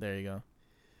 there you go.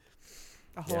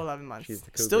 A whole Yeah. 11 months. She's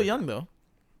the cougar. Still young though.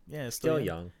 Yeah, Still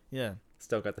young. Yeah.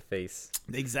 Still got the face.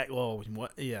 Exactly. Well,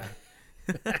 what? Yeah.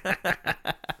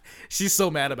 She's so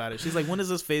mad about it. She's like, when is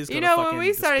this phase gonna You know, fucking when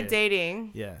we started disappear?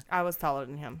 dating, Yeah. I was taller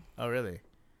than him. Oh, really?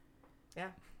 Yeah.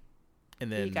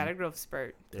 And then He got a growth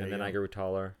spurt. there And you then go. I grew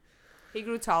taller. He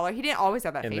grew taller. He didn't always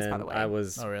have that And face, then by the way. I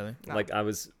was Oh, really? No. like I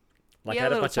was like He I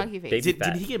had had a a little bunch of chunky face. baby Did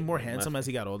fat. he get more on my handsome as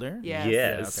he got older? Yes.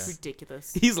 Yes. Yeah, okay.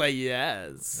 Ridiculous. He's like,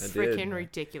 yes. I did. Freaking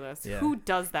ridiculous. Yeah. Who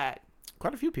does that?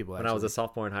 Quite a few people. When I was a actually.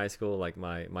 sophomore in high school, like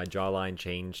my jawline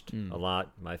changed Mm. a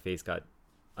lot. My face got,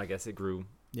 I guess it grew,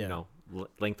 Yeah.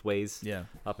 lengthways, Yeah.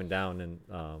 up and down,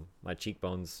 and my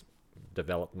cheekbones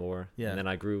developed more. Yeah. And then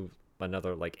I grew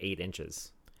another like 8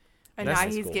 inches. And That's now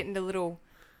high he's school. getting the little,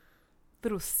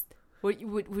 what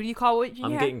do you call what you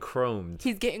I'm have? getting chromed.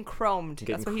 He's getting chromed.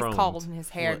 Getting That's what chromed. he's called. And his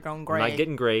hair What? going I'm gray. not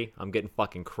getting gray. I'm getting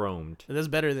fucking chromed. That's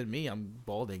better than me. I'm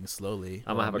balding slowly.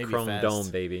 I'm Or gonna have a maybe chrome fast. dome,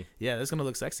 baby. Yeah, that's gonna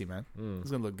look sexy, man. It's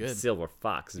gonna look good. Silver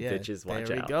fox, Yeah, bitches. Watch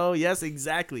there we out. go. Yes,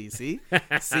 exactly. See,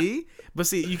 see, but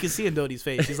see, you can see in Dodie's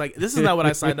face. She's like, "This is not what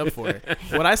I signed up for.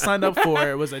 What I signed up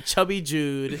for was a chubby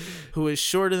Jude who is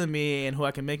shorter than me and who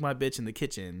I can make my bitch in the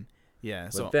kitchen." Yeah.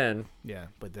 But So then,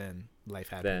 but then life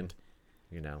happened.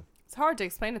 you know, It's hard to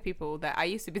explain to people that I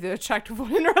used to be the attractive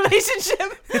one in a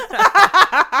relationship.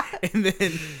 and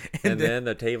then and then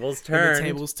the tables and turned. the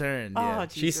tables turned. Oh, Yeah.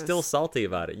 She's still Jesus. salty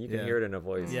about it. You can Yeah. hear it in her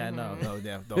voice. Yeah, no,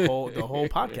 yeah. The whole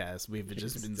podcast, we've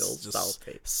just been Still just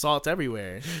salty. salt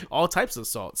everywhere, all types of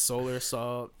salt, solar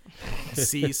salt,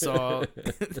 sea salt,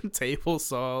 table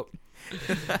salt.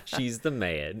 She's the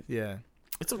man. Yeah,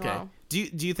 it's okay. Wow. Do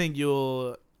you think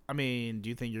you'll? I mean, do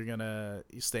you think you're gonna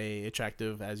stay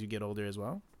attractive as you get older as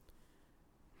well?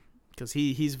 Because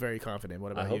he's very confident. What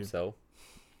I about hope you? so.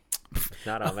 If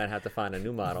not, I might have to find a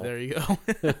new model. There you go.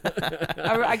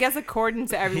 I guess according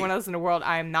to everyone else in the world,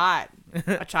 I am not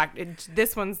attracted.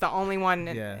 This one's the only one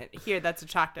Yeah. here that's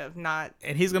attractive. Not.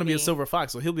 And he's gonna be a Me. silver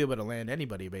fox, so he'll be able to land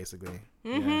anybody basically.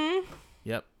 Yeah.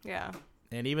 Yep. Yeah.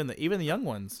 And even the young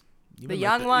ones. Even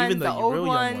young ones, even the old real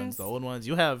young ones. the old ones.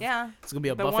 You have. Yeah. It's gonna be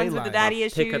a The buffet ones line. with the daddy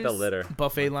issues. Pick of the litter.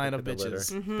 Buffet line of Pick of the litter.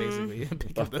 bitches, basically.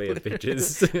 Pick of the Buffet of litter.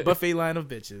 bitches. Buffet line of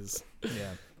bitches. Yeah.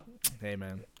 Hey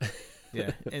man.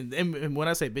 Yeah. And when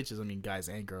I say bitches, I mean guys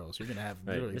and girls. You're gonna have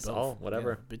Right. literally It's both. all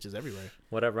whatever. Yeah, bitches everywhere.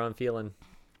 Whatever I'm feeling.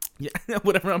 Yeah.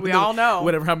 whatever I'm We in the- all know.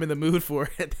 whatever I'm in the mood for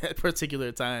at that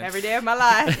particular time. Every day of my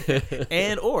life.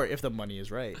 And or if the money is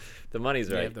right. The money's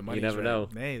Yeah, right. if the You money's never right. know.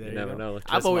 Hey, there you you never go. know. I've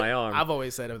Twist always, my arm. I've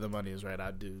always said if the money is right,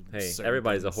 I'd do. Hey, certain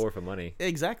everybody's things. a whore for money.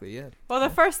 Exactly. Yeah. Well, the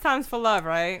first time's for love,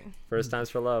 right? First time's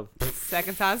for love.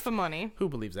 Second time's for money. Who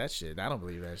believes that shit? I don't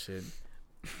believe that shit.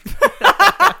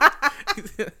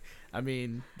 I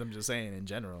mean, I'm just saying in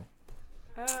general.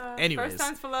 Anyways. First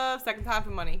time's for love. Second time for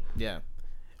money. Yeah.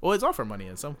 Well, it's all for money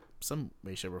in some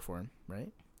way, shape, or form,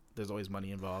 right? There's always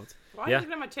money involved. Why Yeah. are you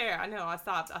looking at my chair? I know. I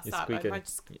stopped. You're I squeaking. went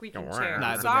squeaking Nah, chair.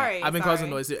 Nah, it's Sorry. okay. I've been sorry. causing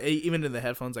noise. Even in the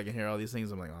headphones, I can hear all these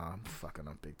things. I'm like, oh, I'm fucking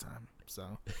up big time.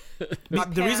 So My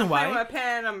the pen, reason I'm playing why. with my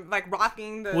pen. I'm like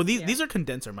rocking the. Well, yeah. these are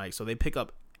condenser mics, so they pick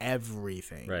up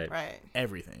everything. Right. right.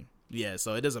 Everything. Yeah,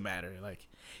 so it doesn't matter. Like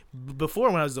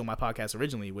before, when I was doing my podcast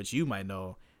originally, which you might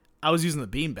know, I was using the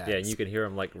beanbags. Yeah, and you can hear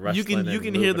them like you rustling. can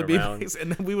hear the moving around. beanbags,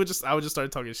 and then I would just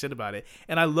start talking shit about it.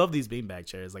 And I love these beanbag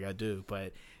chairs, like I do,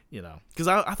 but you know, because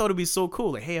I thought it'd be so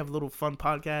cool. Like, hey, have a little fun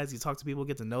podcast. You talk to people,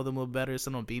 get to know them a little better.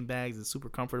 Sit on beanbags. It's super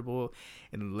comfortable.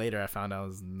 And later, I found out it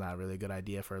was not really a good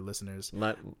idea for our listeners.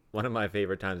 One of my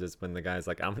favorite times is when the guy's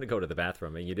like, "I'm gonna go to the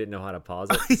bathroom," and you didn't know how to pause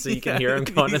it, so you can Yeah, hear him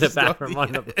going to the he's just bathroom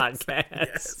on the yes,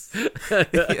 podcast.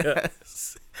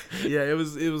 Yes. Yeah, it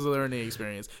was a learning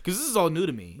experience because this is all new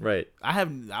to me. Right. I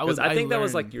think that was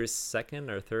learned- like your second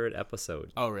or third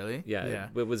episode. Oh, really? Yeah.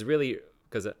 It was really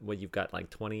because you've got like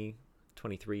 20,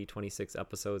 23, 26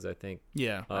 episodes, I think.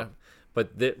 Yeah. Up.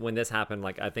 But when this happened,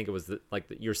 like I think it was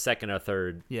your second or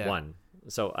third Yeah. one.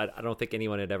 So I don't think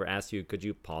anyone had ever asked you, could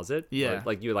you pause it? Yeah. Or,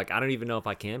 like you're like, I don't even know if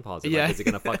I can pause it. Yeah. Like, is it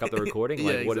gonna fuck up the recording?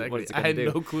 Like Yeah, what exactly. is it I gonna had do?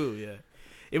 no clue. Yeah,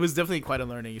 it was definitely quite a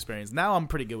learning experience. Now I'm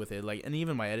pretty good with it. Like, and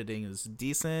even my editing is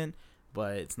decent,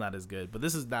 but it's not as good. But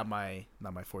this is not my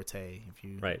forte. If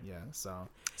you Right. yeah. So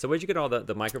So where'd you get all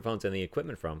the microphones and the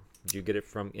equipment from? Did you get it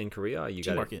from in Korea? Or you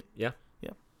got Market. it? Yeah.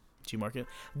 Yeah. Gmarket.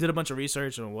 Did a bunch of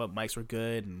research on what mics were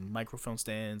good and microphone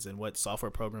stands and what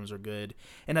software programs are good.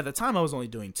 And at the time, I was only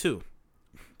doing two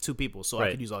people, so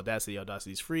I could use Audacity.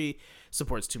 Audacity's free,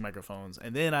 supports 2 microphones.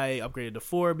 And then I upgraded to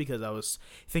 4 because I was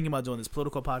thinking about doing this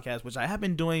political podcast, which I have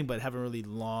been doing but haven't really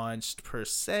launched per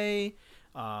se.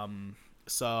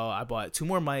 So I bought 2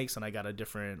 more mics and I got a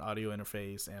different audio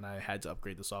interface, and I had to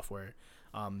upgrade the software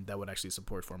that would actually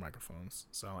support 4 microphones.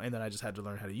 So, and then I just had to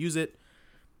learn how to use it,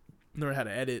 learn how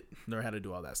to edit, learn how to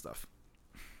do all that stuff.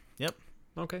 Yep.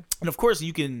 Okay. And of course,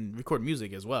 you can record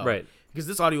music as well, Right? Because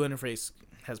this audio interface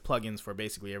has plugins for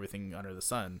basically everything under the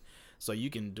sun. So you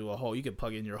can you can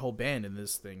plug in your whole band in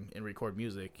this thing and record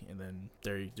music, and then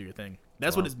there you do your thing.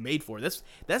 That's what it's made for. That's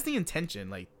the intention.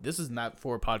 Like, this is not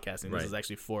for podcasting. This is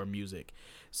actually for music.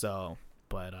 So,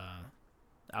 but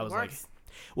I was like,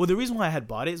 well, the reason why I had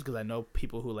bought it is because I know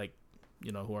people who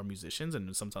who are musicians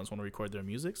and sometimes want to record their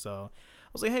music. So I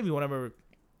was like, hey, if you want to ever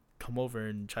come over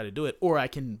and try to do it, or I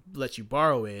can let you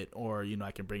borrow it, or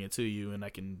I can bring it to you and I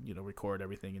can record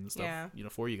everything and stuff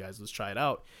for you guys. Let's try it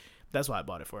out. That's why I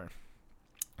bought it for.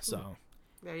 So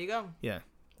there you go. Yeah.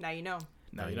 Now you know.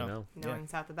 Now you know.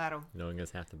 Knowing's half the battle. Knowing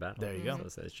is half the battle. There you go. So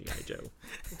says G.I. Joe.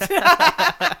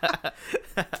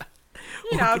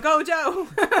 Go Joe.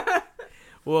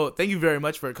 Well, thank you very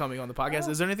much for coming on the podcast.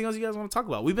 Is there anything else you guys want to talk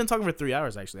about? We've been talking for 3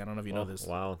 hours, actually. I don't know if you know this.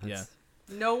 Wow. Yeah.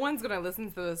 No one's gonna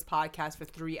listen to this podcast for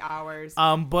 3 hours.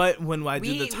 But when I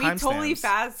do the timestamps, we totally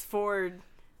fast forward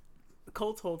the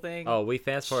Colts whole thing. Oh, we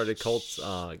fast forwarded Colts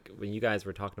when you guys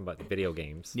were talking about the video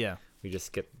games. Yeah. We just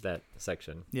skipped that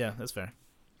section. Yeah, that's fair.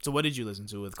 So what did you listen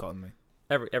to with Colton?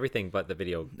 Everything but the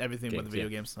video. Everything but the video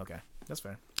games. Okay, that's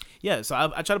fair. Yeah, so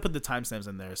I try to put the timestamps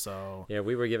in there. So yeah,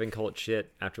 we were giving Colt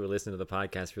shit after we listened to the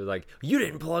podcast. We were like, "You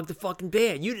didn't plug the fucking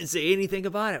band. You didn't say anything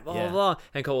about it." Blah blah blah.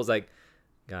 And Colt was like,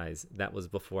 "Guys, that was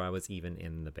before I was even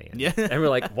in the band." Yeah. And we're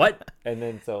like, "What?" And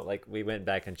then we went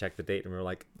back and checked the date, and we were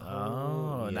like,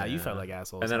 "Oh, now you felt like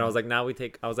assholes." And then I was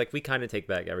like, we kind of take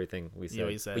back everything we said. Yeah,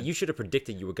 you said. But you should have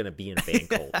predicted you were gonna be in a band,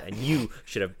 Colt, and you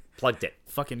should have plugged it.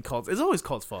 Fucking Colt. It's always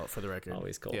Colt's fault, for the record.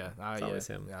 Always Colt. Yeah, It's always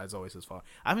him. Yeah, it's always his fault.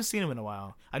 I haven't seen him in a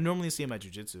while. I normally see him at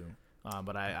jiu-jitsu,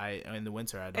 but I in the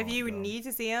winter I don't. If you need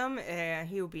to see him,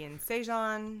 he will be in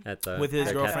Sejan with his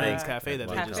at girlfriend's cafe that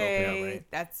they just opened up, right?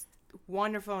 That's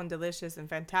wonderful and delicious and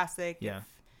fantastic. Yeah. If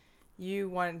you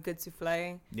want good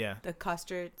souffle, yeah, the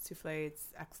custard souffle, it's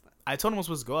excellent. I told him I was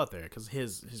supposed to go out there because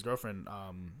his girlfriend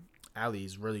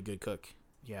Allie's really good cook.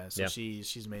 Yeah, so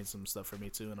she's made some stuff for me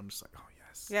too, and I'm just like, oh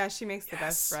yes. Yeah, she makes the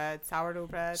best bread, sourdough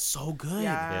bread. So good.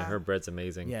 Yeah, her bread's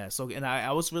amazing. Yeah, so and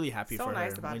I was really happy so for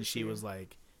nice her about when it she too. was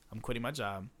like, I'm quitting my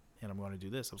job and I'm going to do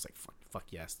this. I was like, fuck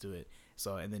yes, do it.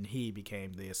 So and then he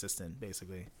became the assistant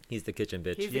basically. He's the kitchen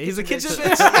bitch. He's a kitchen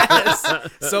bitch.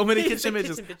 Yes. So many He's kitchen the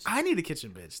bitches. kitchen bitch. I need a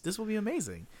kitchen bitch. This will be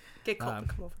amazing. Get Colton,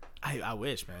 come over. I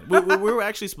wish, man. We were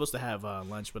actually supposed to have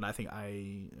lunch, but I think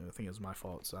it was my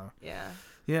fault. So Yeah.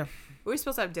 yeah, We're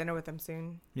supposed to have dinner with them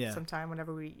soon. Yeah. Sometime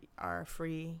whenever we are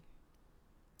free.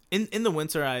 in the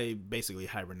winter I basically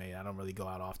hibernate. I don't really go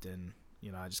out often.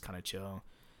 I just kind of chill.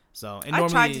 So and I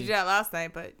normally, tried to do that last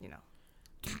night, but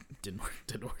didn't work.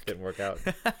 Didn't work out.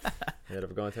 Ended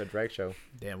up going to a drag show.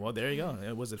 Damn. Well, there you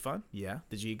go. Was it fun? Yeah.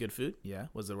 Did you eat good food? Yeah.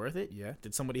 Was it worth it? Yeah.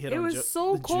 Did somebody hit it on was the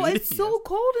so the cold. Judy? It's so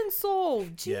cold in Seoul.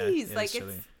 Yeah, Jeez, it like is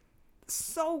chilly. it's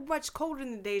so much colder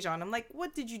than Daejeon. I'm like,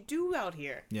 what did you do out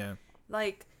here? Yeah.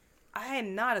 Like, I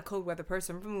am not a cold weather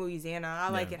person. I'm from Louisiana. I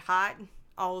like it hot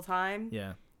all the time.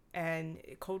 Yeah. And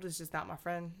cold is just not my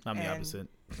friend. I'm the And opposite.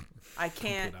 I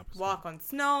can't opposite. walk on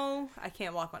snow. I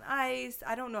can't walk on ice.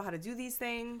 I don't know how to do these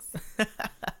things.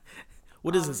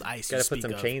 What is this ice? Gotta you put speak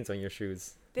some of? chains on your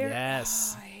shoes.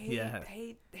 Yes. I hate, Yeah.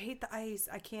 hate the ice.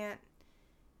 I can't.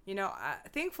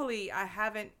 Thankfully, I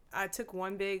haven't. I took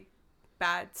one big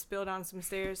bad spill down some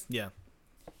stairs Yeah.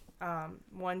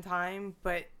 one time,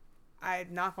 but I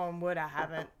knock on wood, I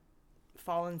haven't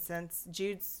fallen since.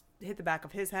 Jude's hit the back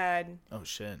of his head. Oh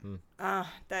shit.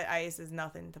 That ice is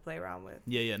nothing to play around with.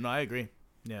 Yeah. No, I agree.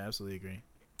 Yeah, absolutely agree.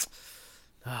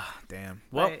 Ah, damn.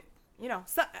 Well,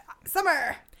 But,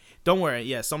 summer. don't worry.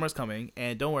 Yeah, summer's coming,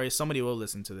 and don't worry. Somebody will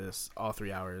listen to this all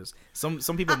 3 hours. Some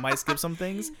people might skip some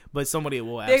things, but somebody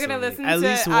will. They're Absolutely. gonna listen at to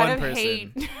least it out one of person.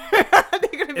 hate.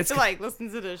 They're gonna be like,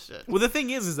 listen to this shit. Well, the thing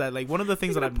is that like one of the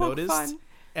things that They're I've gonna poke noticed fun.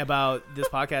 about this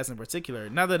podcast in particular,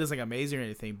 not that it's like amazing or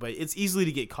anything, but it's easily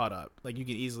to get caught up. Like you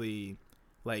can easily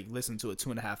like listen to a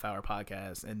 2.5 hour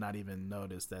podcast and not even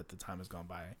notice that the time has gone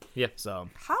by. Yeah. So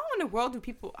How in the world do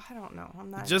people? I don't know. I'm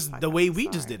not just in the podcast, way we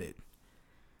just sorry. did it.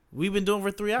 We've been doing it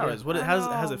for 3 hours. Yeah. What I has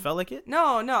know. it felt like it?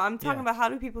 No, I'm talking Yeah. about how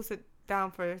do people sit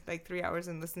down for like 3 hours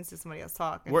and listen to somebody else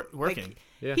talk. And, Working. Like,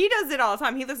 Yeah. he does it all the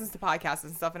time. He listens to podcasts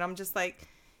and stuff, and I'm just like,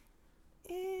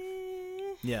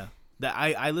 eh. Yeah. That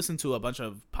I listen to a bunch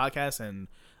of podcasts and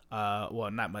well,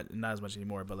 not as much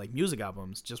anymore, but like music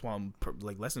albums just while I'm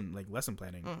lesson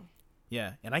planning.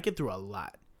 Yeah, and I get through a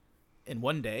lot in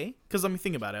one day because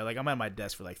think about it. Like I'm at my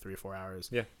desk for like 3 or 4 hours.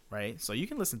 Yeah. Right. So you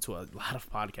can listen to a lot of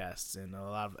podcasts and a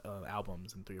lot of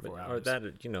albums in 3 or 4 hours. Or that,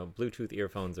 Bluetooth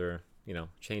earphones are,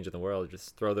 changing the world.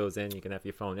 Just throw those in. You can have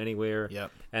your phone anywhere.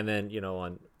 Yep. And then,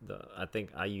 I think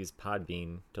I use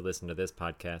Podbean to listen to this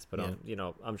podcast, but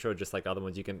I'm sure just like other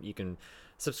ones, you can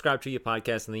subscribe to your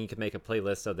podcast and then you can make a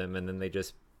playlist of them and then they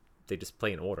just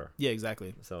play in order. Yeah,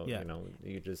 exactly. So, yeah.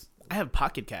 I have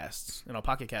Pocket Casts.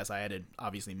 Pocket Casts, I added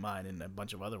obviously mine and a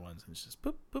bunch of other ones. And it's just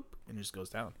boop, boop, and it just goes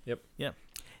down. Yep. Yeah.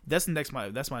 That's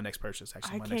my next purchase,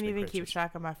 actually. I can't even keep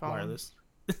track of my phone. Wireless.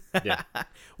 Yeah.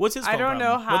 What's his phone I don't problem?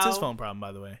 know how. What's his phone problem,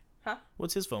 by the way? Huh?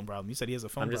 What's his phone problem? You said he has a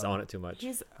phone I'm just problem. on it too much.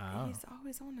 He's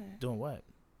always on it. Doing what?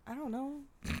 I don't know.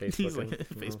 He's like Facebooking.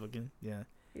 Facebooking. Yeah.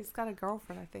 He's got a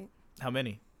girlfriend, I think. How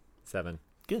many? 7.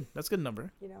 Good. That's a good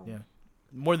number. Yeah.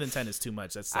 More than 10 is too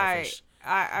much. That's selfish. Selfish.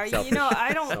 I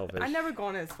don't. Selfish. I never go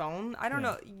on his phone. I don't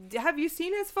know. Have you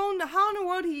seen his phone? How in the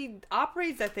world he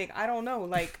operates that thing? I don't know.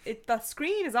 Like the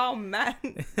screen is all like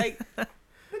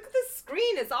look at the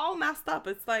screen. It's all messed up.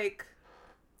 It's like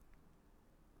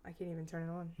I can't even turn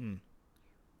it on.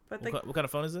 But like, what kind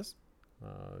of phone is this?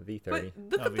 V30. but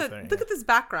look at V30, look at this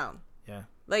background. Yeah.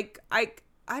 Like I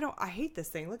hate this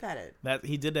thing. Look at it. That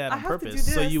he did that I on have to do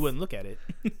purpose so this. you wouldn't look at it.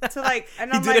 So like,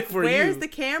 and He I'm did it like, for where's you. the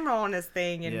camera on this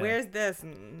thing, and Yeah. where's this?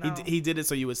 And no. He did it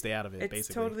so you would stay out of it. It's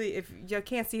basically. totally, if you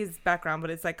can't see his background, but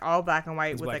it's like all black and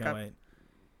white It's with black like and a white.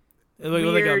 Like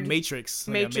a weird matrix.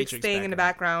 Like a matrix thing in the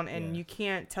background, and Yeah. you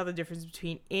can't tell the difference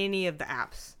between any of the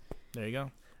apps. There you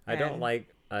go. I don't And- like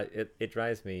it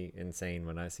drives me insane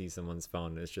when I see someone's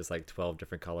phone. It's just like 12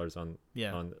 different colors on.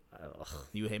 Yeah. Ugh,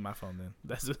 You hate my phone then.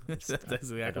 That's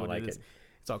exactly I don't what like it is. it.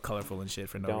 It's all colorful and shit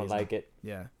for no Don't reason. like it.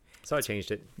 Yeah. So I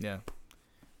changed it. Yeah.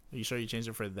 Are you sure you changed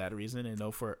it for that reason and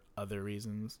no for other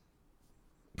reasons?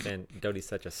 And Dodie's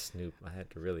such a snoop. I had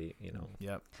to really,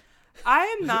 Yep.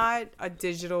 I am not a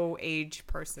digital age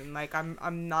person. Like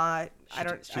I'm not. I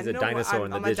don't. She's I a know dinosaur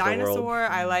in the I'm digital a dinosaur.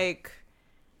 world. I like.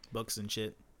 Books and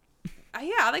shit.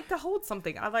 I like to hold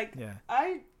something. I like. Yeah.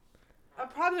 I'm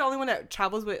probably the only one that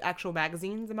travels with actual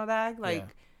magazines in my bag. Like, Yeah.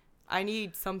 I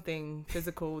need something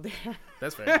physical there.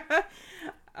 That's fair.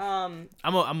 I'm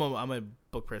a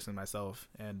book person myself,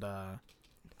 and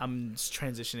I'm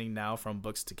transitioning now from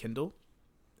books to Kindle,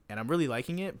 and I'm really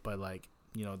liking it. But like,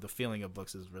 the feeling of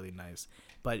books is really nice.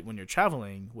 But when you're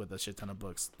traveling with a shit ton of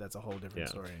books, that's a whole different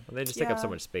story. Well, they just take up so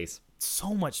Yeah. much space.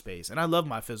 So much space, and I love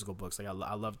my physical books. Like I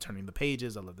love turning the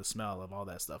pages. I love the smell. I love all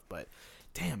that stuff. But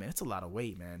damn, man, it's a lot of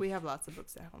weight, man. We have lots of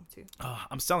books at home too.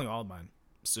 I'm selling all of mine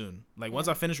soon. Like once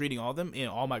I finish reading all of them, and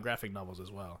all my graphic novels as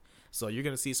well. So you're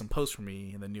gonna see some posts from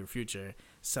me in the near future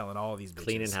selling all these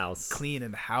bitches.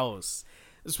 Cleaning house.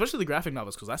 Especially the graphic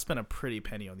novels, because I spent a pretty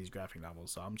penny on these graphic novels,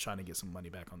 so I'm trying to get some money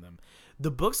back on them. The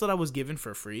books that I was given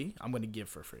for free, I'm going to give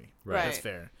for free. Right. That's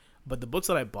fair. But the books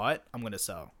that I bought, I'm going to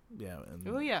sell. Yeah.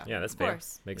 Oh yeah. Yeah, that's of fair.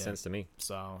 course. Makes Yeah. sense to me.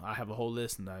 So I have a whole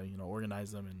list, and I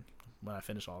organize them, and when I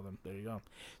finish all of them, there you go.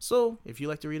 So if you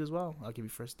like to read as well, I'll give you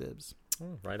first dibs.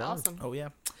 Oh, right on. Awesome. Oh yeah.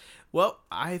 Well,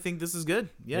 I think this is good.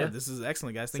 Yeah. Yeah. This is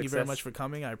excellent, guys. Thank you very Success. much for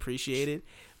coming. I appreciate it.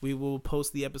 We will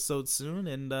post the episode soon,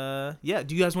 and yeah.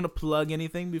 Do you guys want to plug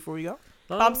anything before we go?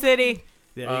 Bump City.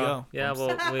 There you go. Yeah,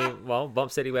 Bump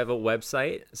City, we have a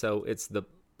website, so it's the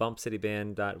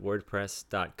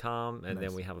bumpcityband.wordpress.com, and Nice.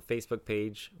 then we have a Facebook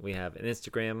page. We have an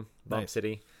Instagram, Bump Nice.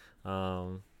 City.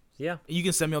 Yeah, You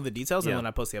can send me all the details, Yeah. and when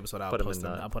I post the episode, I'll Put 'em post in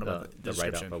them. the- I'll put them in the the write-up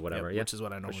description or whatever, Yep, yeah, which is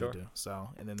what I normally sure. do. So,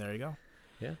 and then there you go.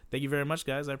 yeah. Thank you very much,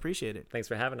 guys. I appreciate it. Thanks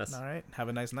for having us. All right. Have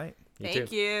a nice night. You Thank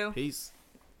too. you. Peace.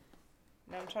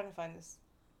 Now I'm trying to find this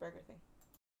burger thing.